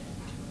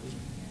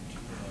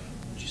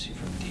 What did you see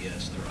from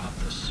Diaz throughout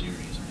this series?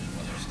 I mean,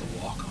 whether it's the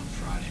walk on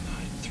Friday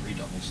night, 3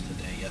 doubles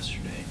today,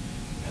 yesterday,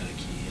 had a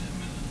key, and I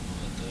mean,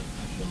 the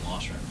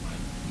win-loss record might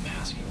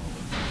mask it a little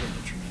bit more than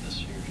a tremendous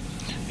series.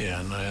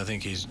 Yeah, and I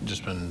think he's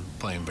just been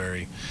playing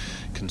very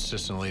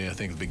consistently. I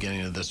think at the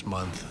beginning of this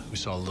month, we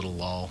saw a little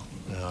lull.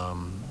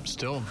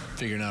 Still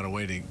figuring out a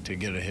way to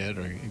get a hit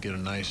or get a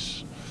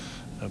nice,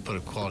 put a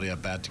quality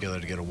at bat together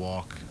to get a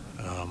walk.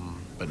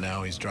 but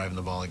now he's driving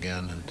the ball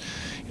again. And,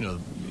 you know,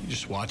 you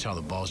just watch how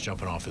the ball's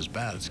jumping off his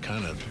bat. It's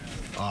kind of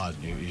odd.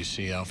 You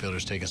see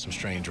outfielders taking some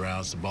strange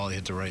routes. The ball he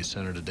hit to right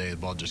center today, the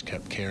ball just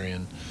kept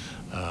carrying.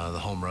 The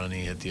home run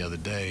he hit the other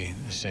day,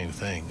 same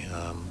thing.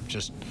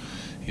 Just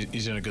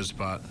he's in a good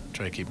spot.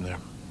 Try to keep him there.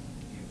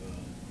 You've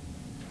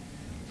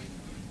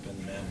been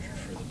the manager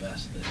for the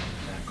best that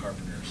Matt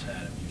Carpenter's had.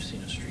 Have you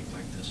seen a streak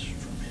like this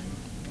from him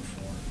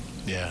before?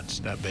 Yeah, it's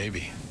that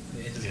baby.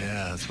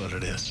 Yeah, that's what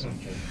it is.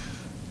 Okay.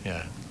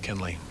 Yeah,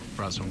 Kenley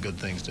brought some good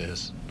things to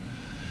his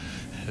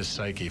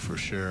psyche for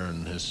sure,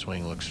 and his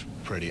swing looks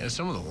pretty. And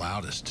some of the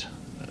loudest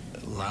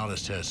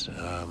hits.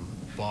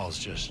 Ball's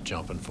just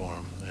jumping for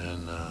him,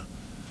 and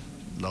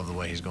love the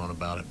way he's going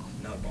about it.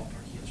 Not a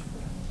ballpark he is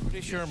for.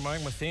 Pretty sure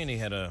Mike Matheny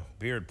had a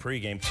beard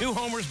pregame. 2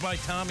 homers by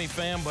Tommy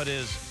Pham, but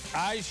his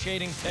eye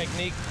shading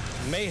technique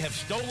may have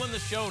stolen the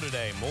show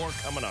today. More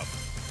coming up.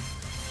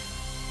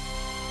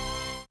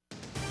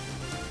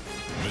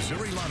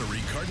 Missouri Lottery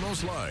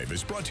Cardinals Live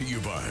is brought to you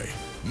by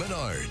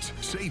Menards.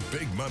 Save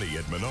big money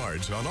at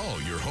Menards on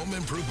all your home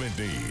improvement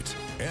needs.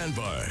 And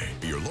by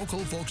your local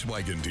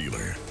Volkswagen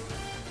dealer.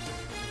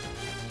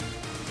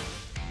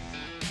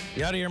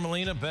 Yadier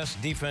Molina,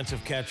 best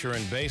defensive catcher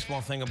in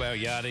baseball. Thing about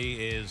Yadi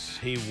is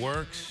he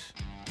works,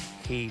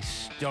 he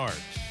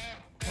starts.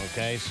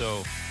 Okay,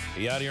 so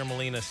Yadier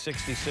Molina,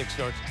 66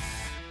 starts.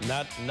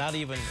 It's not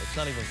even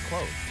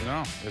close.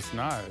 No, it's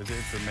not.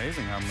 It's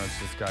amazing how much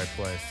this guy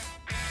plays.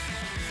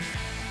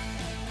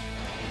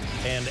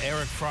 And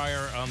Eric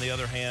Fryer, on the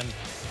other hand,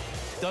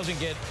 doesn't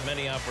get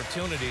many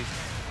opportunities,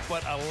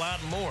 but a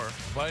lot more.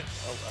 But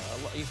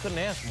you couldn't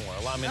ask more.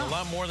 A lot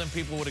more than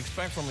people would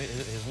expect from him.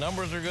 His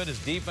numbers are good. His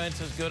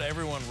defense is good.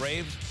 Everyone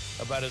raves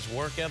about his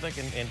work ethic.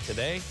 And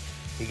today,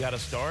 he got a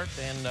start,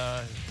 and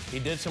he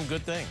did some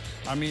good things.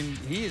 I mean,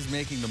 he is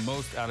making the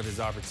most out of his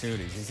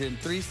opportunities. He's hitting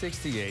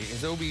 .368.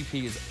 His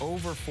OBP is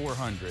over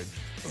 400.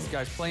 This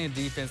guy's playing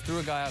defense. Threw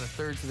a guy out of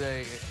third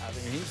today. I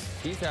mean,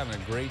 he's having a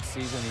great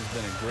season. He's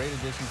been a great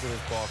addition to this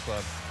ball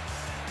club.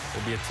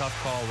 It'll be a tough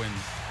call between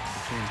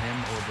him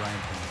or Brian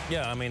Pena.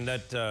 Yeah, I mean,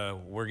 that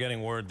we're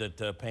getting word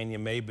that Pena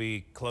may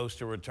be close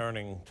to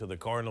returning to the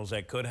Cardinals.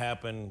 That could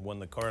happen when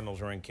the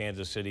Cardinals are in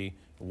Kansas City.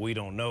 We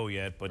don't know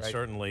yet, but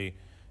certainly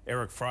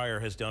Eric Fryer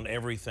has done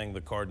everything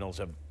the Cardinals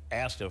have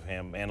asked of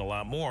him and a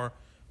lot more.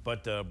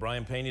 But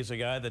Brian Pena is a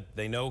guy that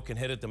they know can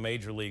hit at the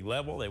major league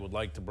level. They would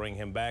like to bring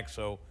him back.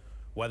 So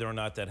whether or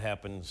not that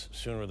happens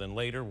sooner than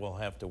later, we'll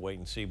have to wait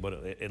and see, but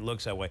it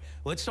looks that way.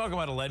 Let's talk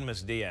about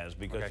Aledmys Diaz,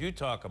 because you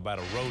talk about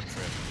a road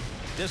trip.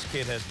 This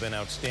kid has been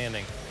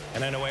outstanding.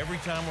 And I know every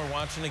time we're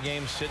watching the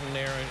game, sitting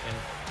there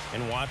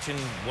and watching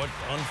what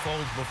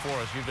unfolds before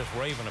us, you're just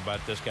raving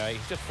about this guy.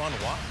 He's just fun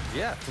to watch.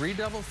 Yeah, 3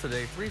 doubles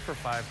today, 3 for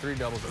 5, 3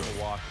 doubles with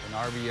a walk, an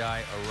RBI,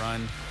 a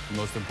run. The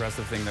most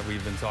impressive thing that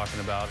we've been talking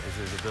about is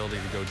his ability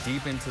to go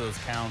deep into those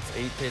counts,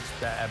 8-pitch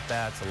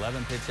at-bats,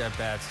 11-pitch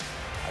at-bats.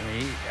 I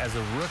mean, as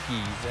a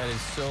rookie, that is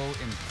so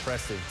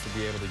impressive to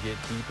be able to get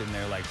deep in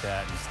there like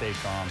that and stay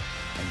calm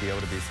and be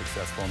able to be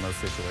successful in those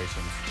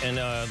situations. And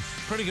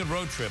pretty good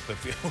road trip.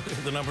 If you look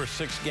at the number,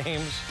 6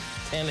 games,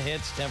 10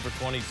 hits, 10 for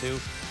 22,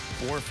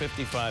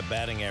 455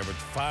 batting average,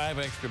 5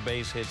 extra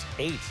base hits,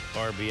 8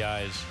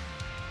 RBIs,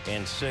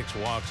 and 6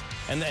 walks.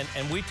 And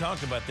we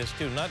talked about this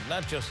too,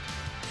 not just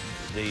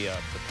the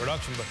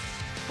production,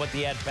 but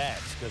the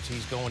at-bats, because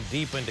he's going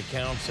deep into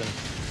counts, and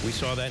we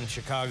saw that in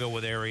Chicago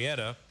with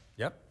Arrieta.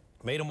 Yep.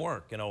 Made him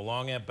work. You know,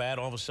 long at bat,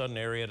 all of a sudden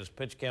Arrieta's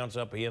pitch counts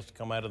up, he has to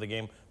come out of the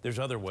game. There's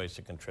other ways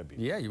to contribute.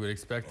 Yeah, you would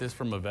expect this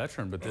from a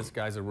veteran, but this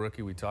guy's a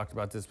rookie. We talked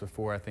about this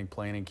before. I think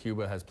playing in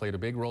Cuba has played a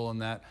big role in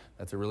that.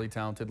 That's a really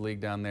talented league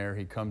down there.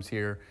 He comes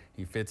here,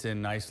 he fits in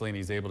nicely, and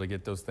he's able to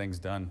get those things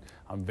done.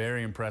 I'm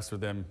very impressed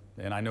with him,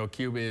 and I know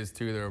Cuba is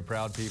too. They're a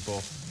proud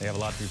people. They have a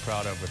lot to be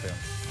proud of with him.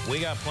 We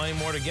got plenty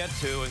more to get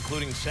to,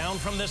 including sound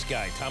from this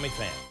guy, Tommy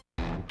Pham.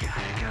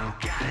 Gotta go,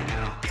 gotta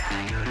go,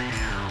 gotta go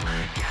now.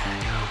 Gotta go,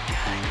 gotta go,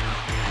 gotta go.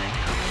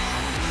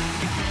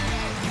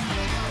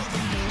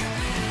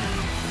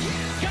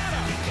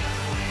 Gotta go.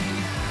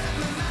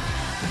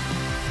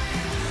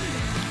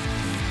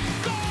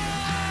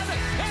 Gone!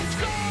 It's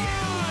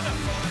gone!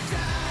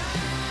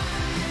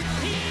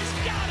 He's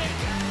got it!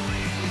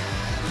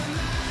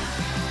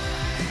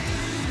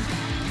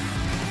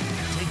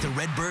 Take the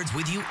Redbirds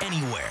with you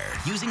anywhere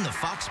using the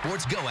Fox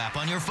Sports Go app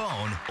on your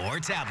phone or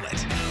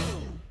tablet.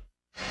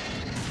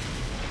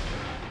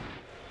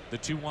 The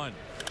 2-1.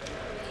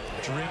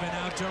 Driven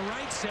out to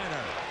right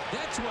center.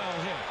 That's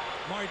well hit.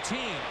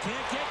 Martin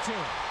can't get to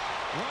it.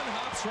 One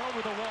hops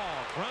over the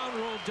wall. Ground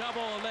rule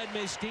double.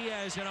 Aledmys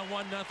Diaz in a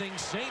 1-0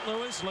 St.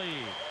 Louis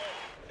lead.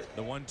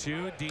 The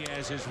 1-2.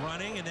 Diaz is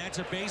running, and that's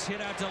a base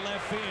hit out to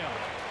left field.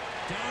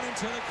 Down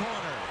into the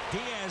corner.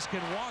 Diaz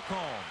can walk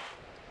home.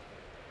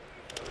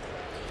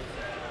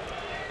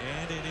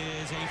 And it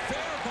is a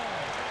fair ball.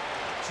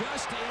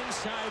 Just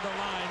inside the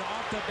line,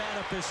 off the bat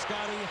of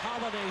Piscotty.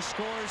 Holiday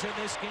scores, and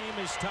this game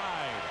is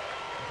tied.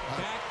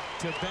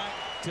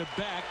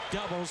 Back-to-back-to-back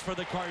doubles for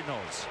the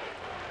Cardinals.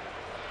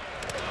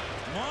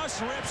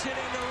 Moss rips it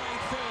into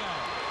right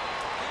field.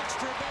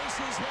 extra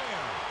bases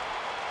here.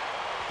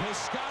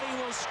 Piscotty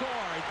will score.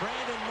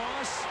 Brandon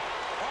Moss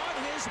on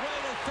his way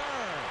to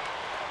third.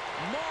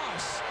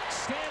 Moss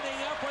standing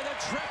up with a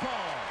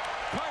triple.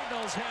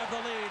 Cardinals have the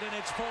lead, and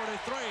it's 4-3.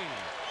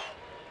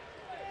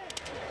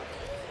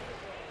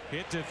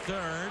 Hit to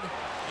third,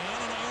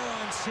 and an error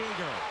on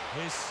Seager.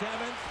 His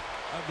 7th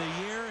of the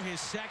year, his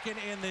 2nd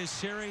in this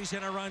series,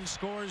 and a run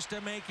scores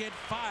to make it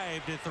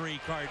 5-3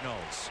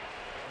 Cardinals.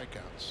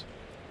 Strikeouts.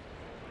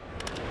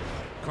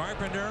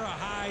 Carpenter, a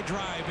high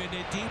drive into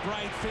deep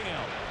right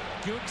field.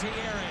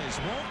 Gutierrez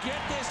won't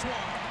get this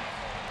one.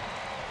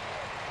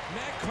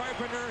 Matt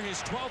Carpenter,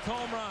 his 12th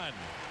home run,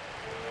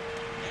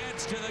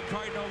 adds to the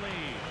Cardinal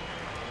lead.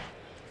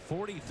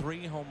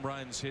 43 home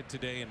runs hit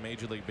today in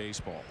Major League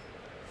Baseball.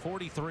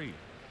 43.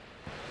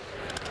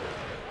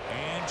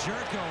 And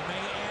Jerko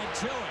may add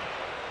to it.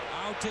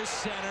 Out to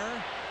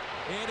center.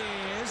 It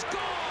is gone!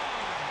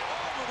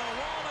 Over the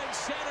wall in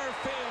center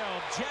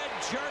field. Jed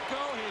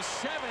Jerko, his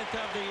 7th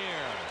of the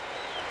year.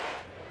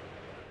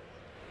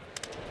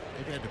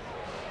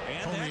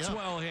 And that's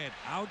well hit.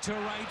 Out to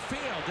right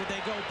field. Did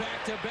they go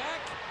back to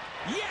back?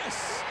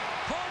 Yes!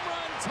 Home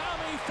run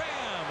Tommy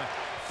Pham.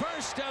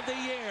 First of the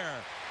year.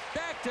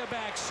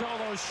 Back-to-back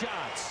solo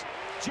shots.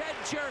 Jed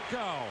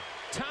Jerko,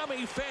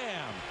 Tommy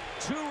Pham.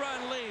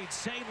 2-run lead,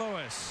 St.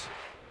 Louis.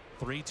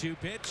 3-2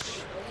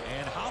 pitch,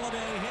 and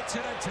Holiday hits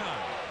it a ton.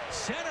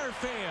 Center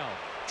field,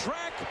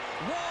 track,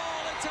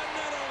 wall, it's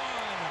another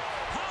one.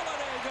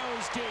 Holiday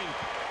goes deep.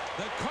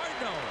 The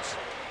Cardinals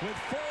with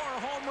 4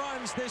 home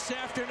runs this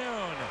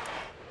afternoon.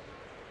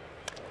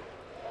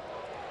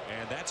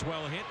 And that's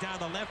well hit down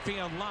the left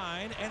field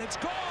line, and it's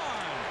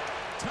gone.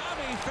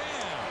 Tommy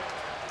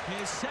Pham,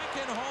 his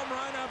 2nd home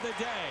run of the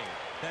day.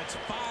 That's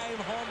 5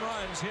 home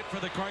runs hit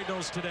for the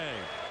Cardinals today.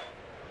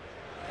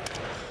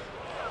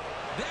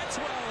 That's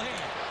well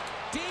hit.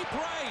 Deep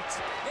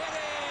right. It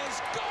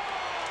is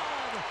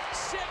gone.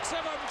 6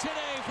 of them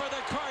today for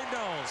the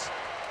Cardinals.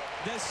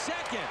 The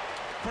 2nd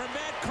for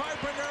Matt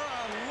Carpenter,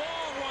 a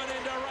long one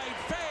into right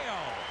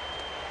field.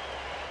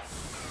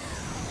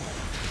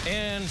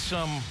 And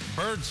some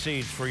bird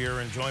seeds for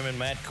your enjoyment.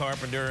 Matt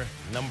Carpenter,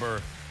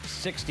 number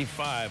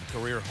 65,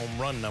 career home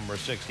run number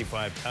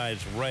 65,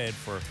 ties Red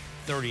for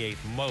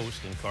 38th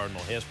most in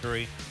Cardinal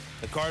history.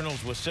 The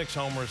Cardinals with 6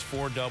 homers,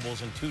 4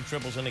 doubles, and 2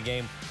 triples in a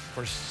game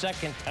for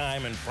 2nd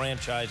time in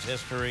franchise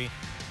history.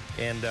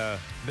 And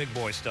big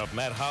boy stuff.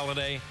 Matt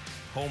Holiday,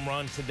 home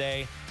run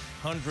today,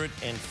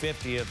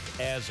 150th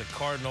as a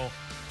Cardinal,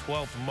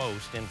 12th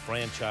most in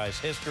franchise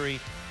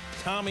history.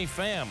 Tommy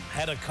Pham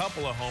had a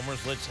couple of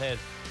homers. Let's head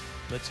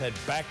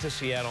back to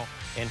Seattle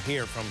and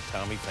hear from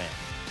Tommy Pham.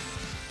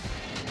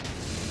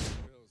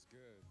 Feels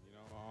good,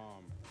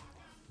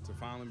 to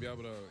finally be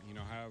able to,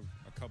 have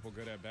a couple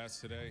good at-bats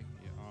today,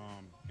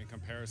 in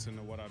comparison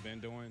to what I've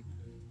been doing,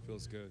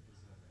 feels good.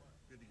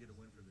 Good to get a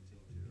win for the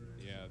team, too, right?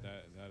 Yeah,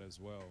 that as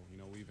well.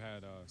 We've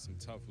had some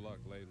tough luck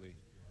lately,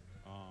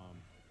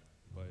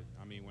 but,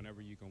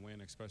 whenever you can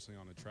win, especially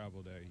on a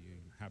travel day,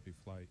 happy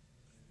flight.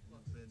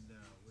 Been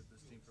with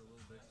this team for a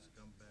little bit, just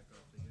come back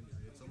off the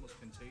injury. It's almost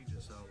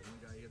contagious how one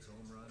guy hits a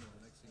home run and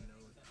the next thing you know,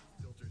 it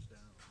filters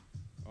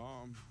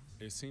down.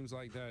 It seems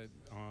like that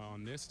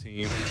on this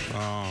team.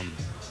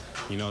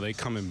 They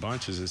come in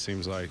bunches, it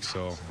seems like.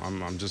 So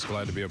I'm just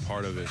glad to be a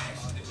part of it.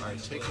 All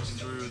right, take us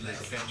through the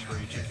catch where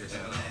you took your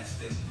hat.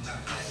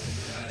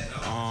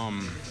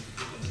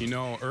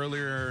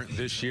 Earlier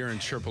this year in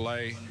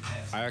AAA,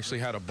 I actually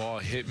had a ball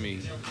hit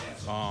me.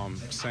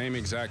 Same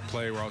exact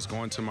play where I was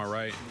going to my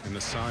right in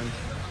the sun.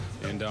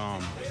 And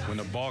when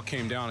the ball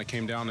came down, it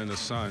came down in the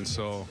sun.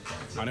 So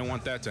I didn't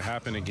want that to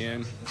happen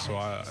again. So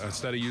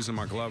instead of using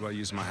my glove, I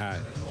used my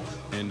hat.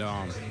 And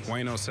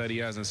Wayno said he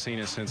hasn't seen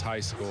it since high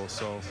school.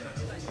 So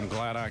I'm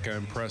glad I could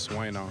impress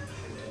Wayno.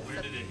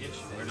 Where did it hit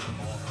you? Where did the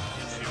ball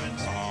hit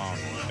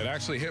you? It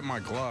actually hit my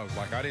glove.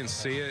 Like, I didn't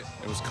see it.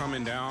 It was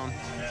coming down.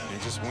 And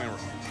it just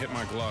hit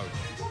my glove.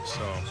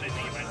 So you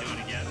think you might do it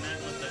again then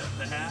with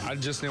the hat? I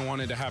just didn't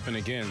want it to happen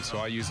again. So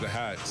I used the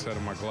hat instead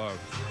of my glove.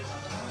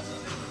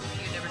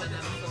 You've never done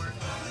that before?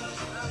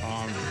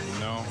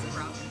 No.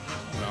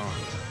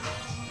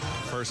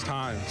 First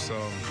time,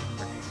 so,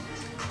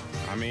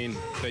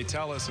 they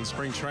tell us in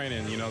spring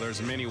training,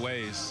 there's many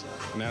ways,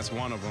 and that's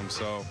one of them,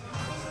 so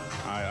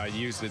I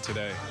used it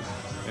today.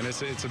 And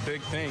it's a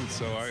big thing,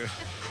 so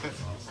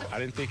I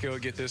didn't think it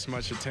would get this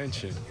much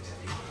attention.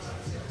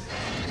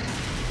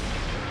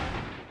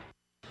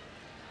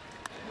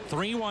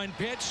 3-1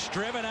 pitch,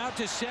 driven out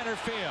to center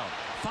field.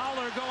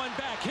 Fowler going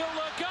back, he'll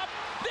look up,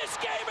 this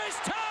game is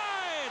tied!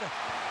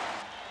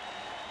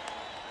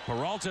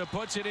 Peralta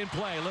puts it in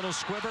play. Little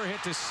squibber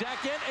hit to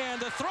second,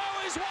 and the throw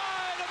is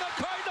wide, and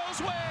the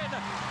Cardinals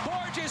win.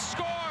 Borges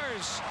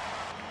scores.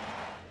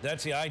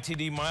 That's the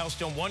ITD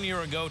milestone. 1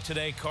 year ago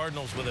today,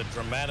 Cardinals with a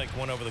dramatic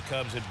win over the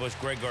Cubs at Busch.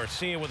 Greg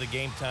Garcia with a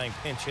game-tying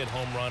pinch hit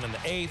home run in the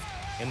 8th.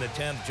 In the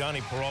 10th,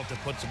 Johnny Peralta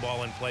puts the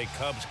ball in play.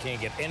 Cubs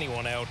can't get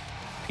anyone out.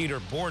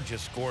 Peter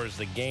Borges scores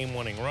the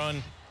game-winning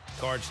run.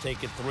 Cards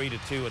take it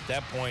 3-2. At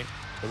that point,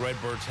 the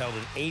Redbirds held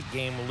an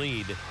 8-game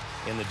lead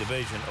in the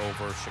division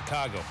over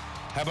Chicago.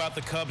 How about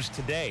the Cubs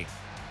today?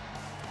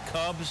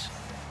 Cubs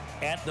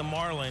at the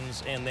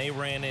Marlins, and they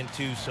ran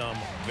into some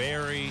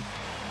very,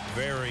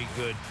 very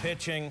good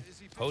pitching.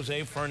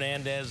 Jose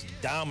Fernandez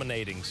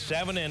dominating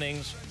 7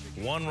 innings,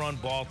 1-run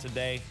ball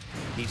today.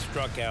 He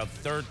struck out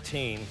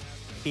 13.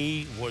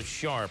 He was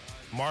sharp.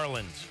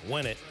 Marlins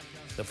win it.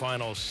 The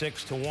final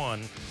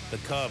 6-1. The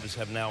Cubs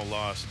have now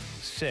lost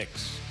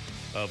 6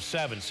 of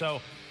 7. So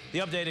the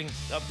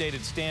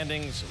updated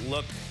standings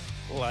look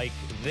like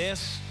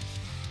this.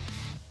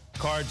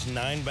 Cards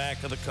 9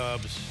 back of the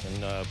Cubs,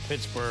 and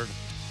Pittsburgh,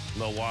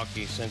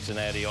 Milwaukee,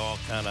 Cincinnati all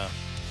kind of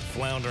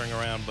floundering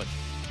around, but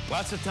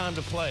lots of time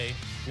to play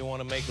if you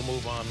want to make a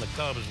move on the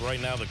Cubs. Right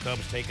now, the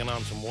Cubs taking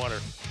on some water,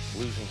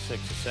 losing 6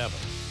 of 7.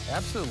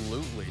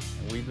 Absolutely.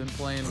 And we've been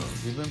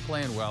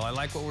playing well. I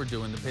like what we're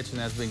doing. The pitching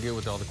has been good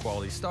with all the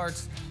quality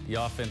starts. The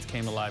offense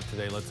came alive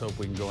today. Let's hope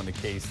we can go into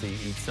KC,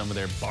 eat some of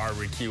their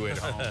barbecue at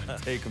home,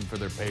 and take them for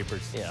their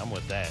papers. Yeah, I'm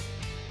with that.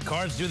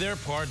 Cards do their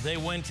part. They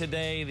win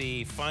today.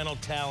 The final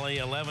tally,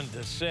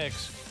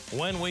 11-6.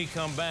 When we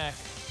come back,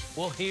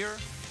 we'll hear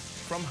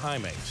from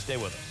Jaime. Stay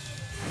with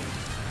us.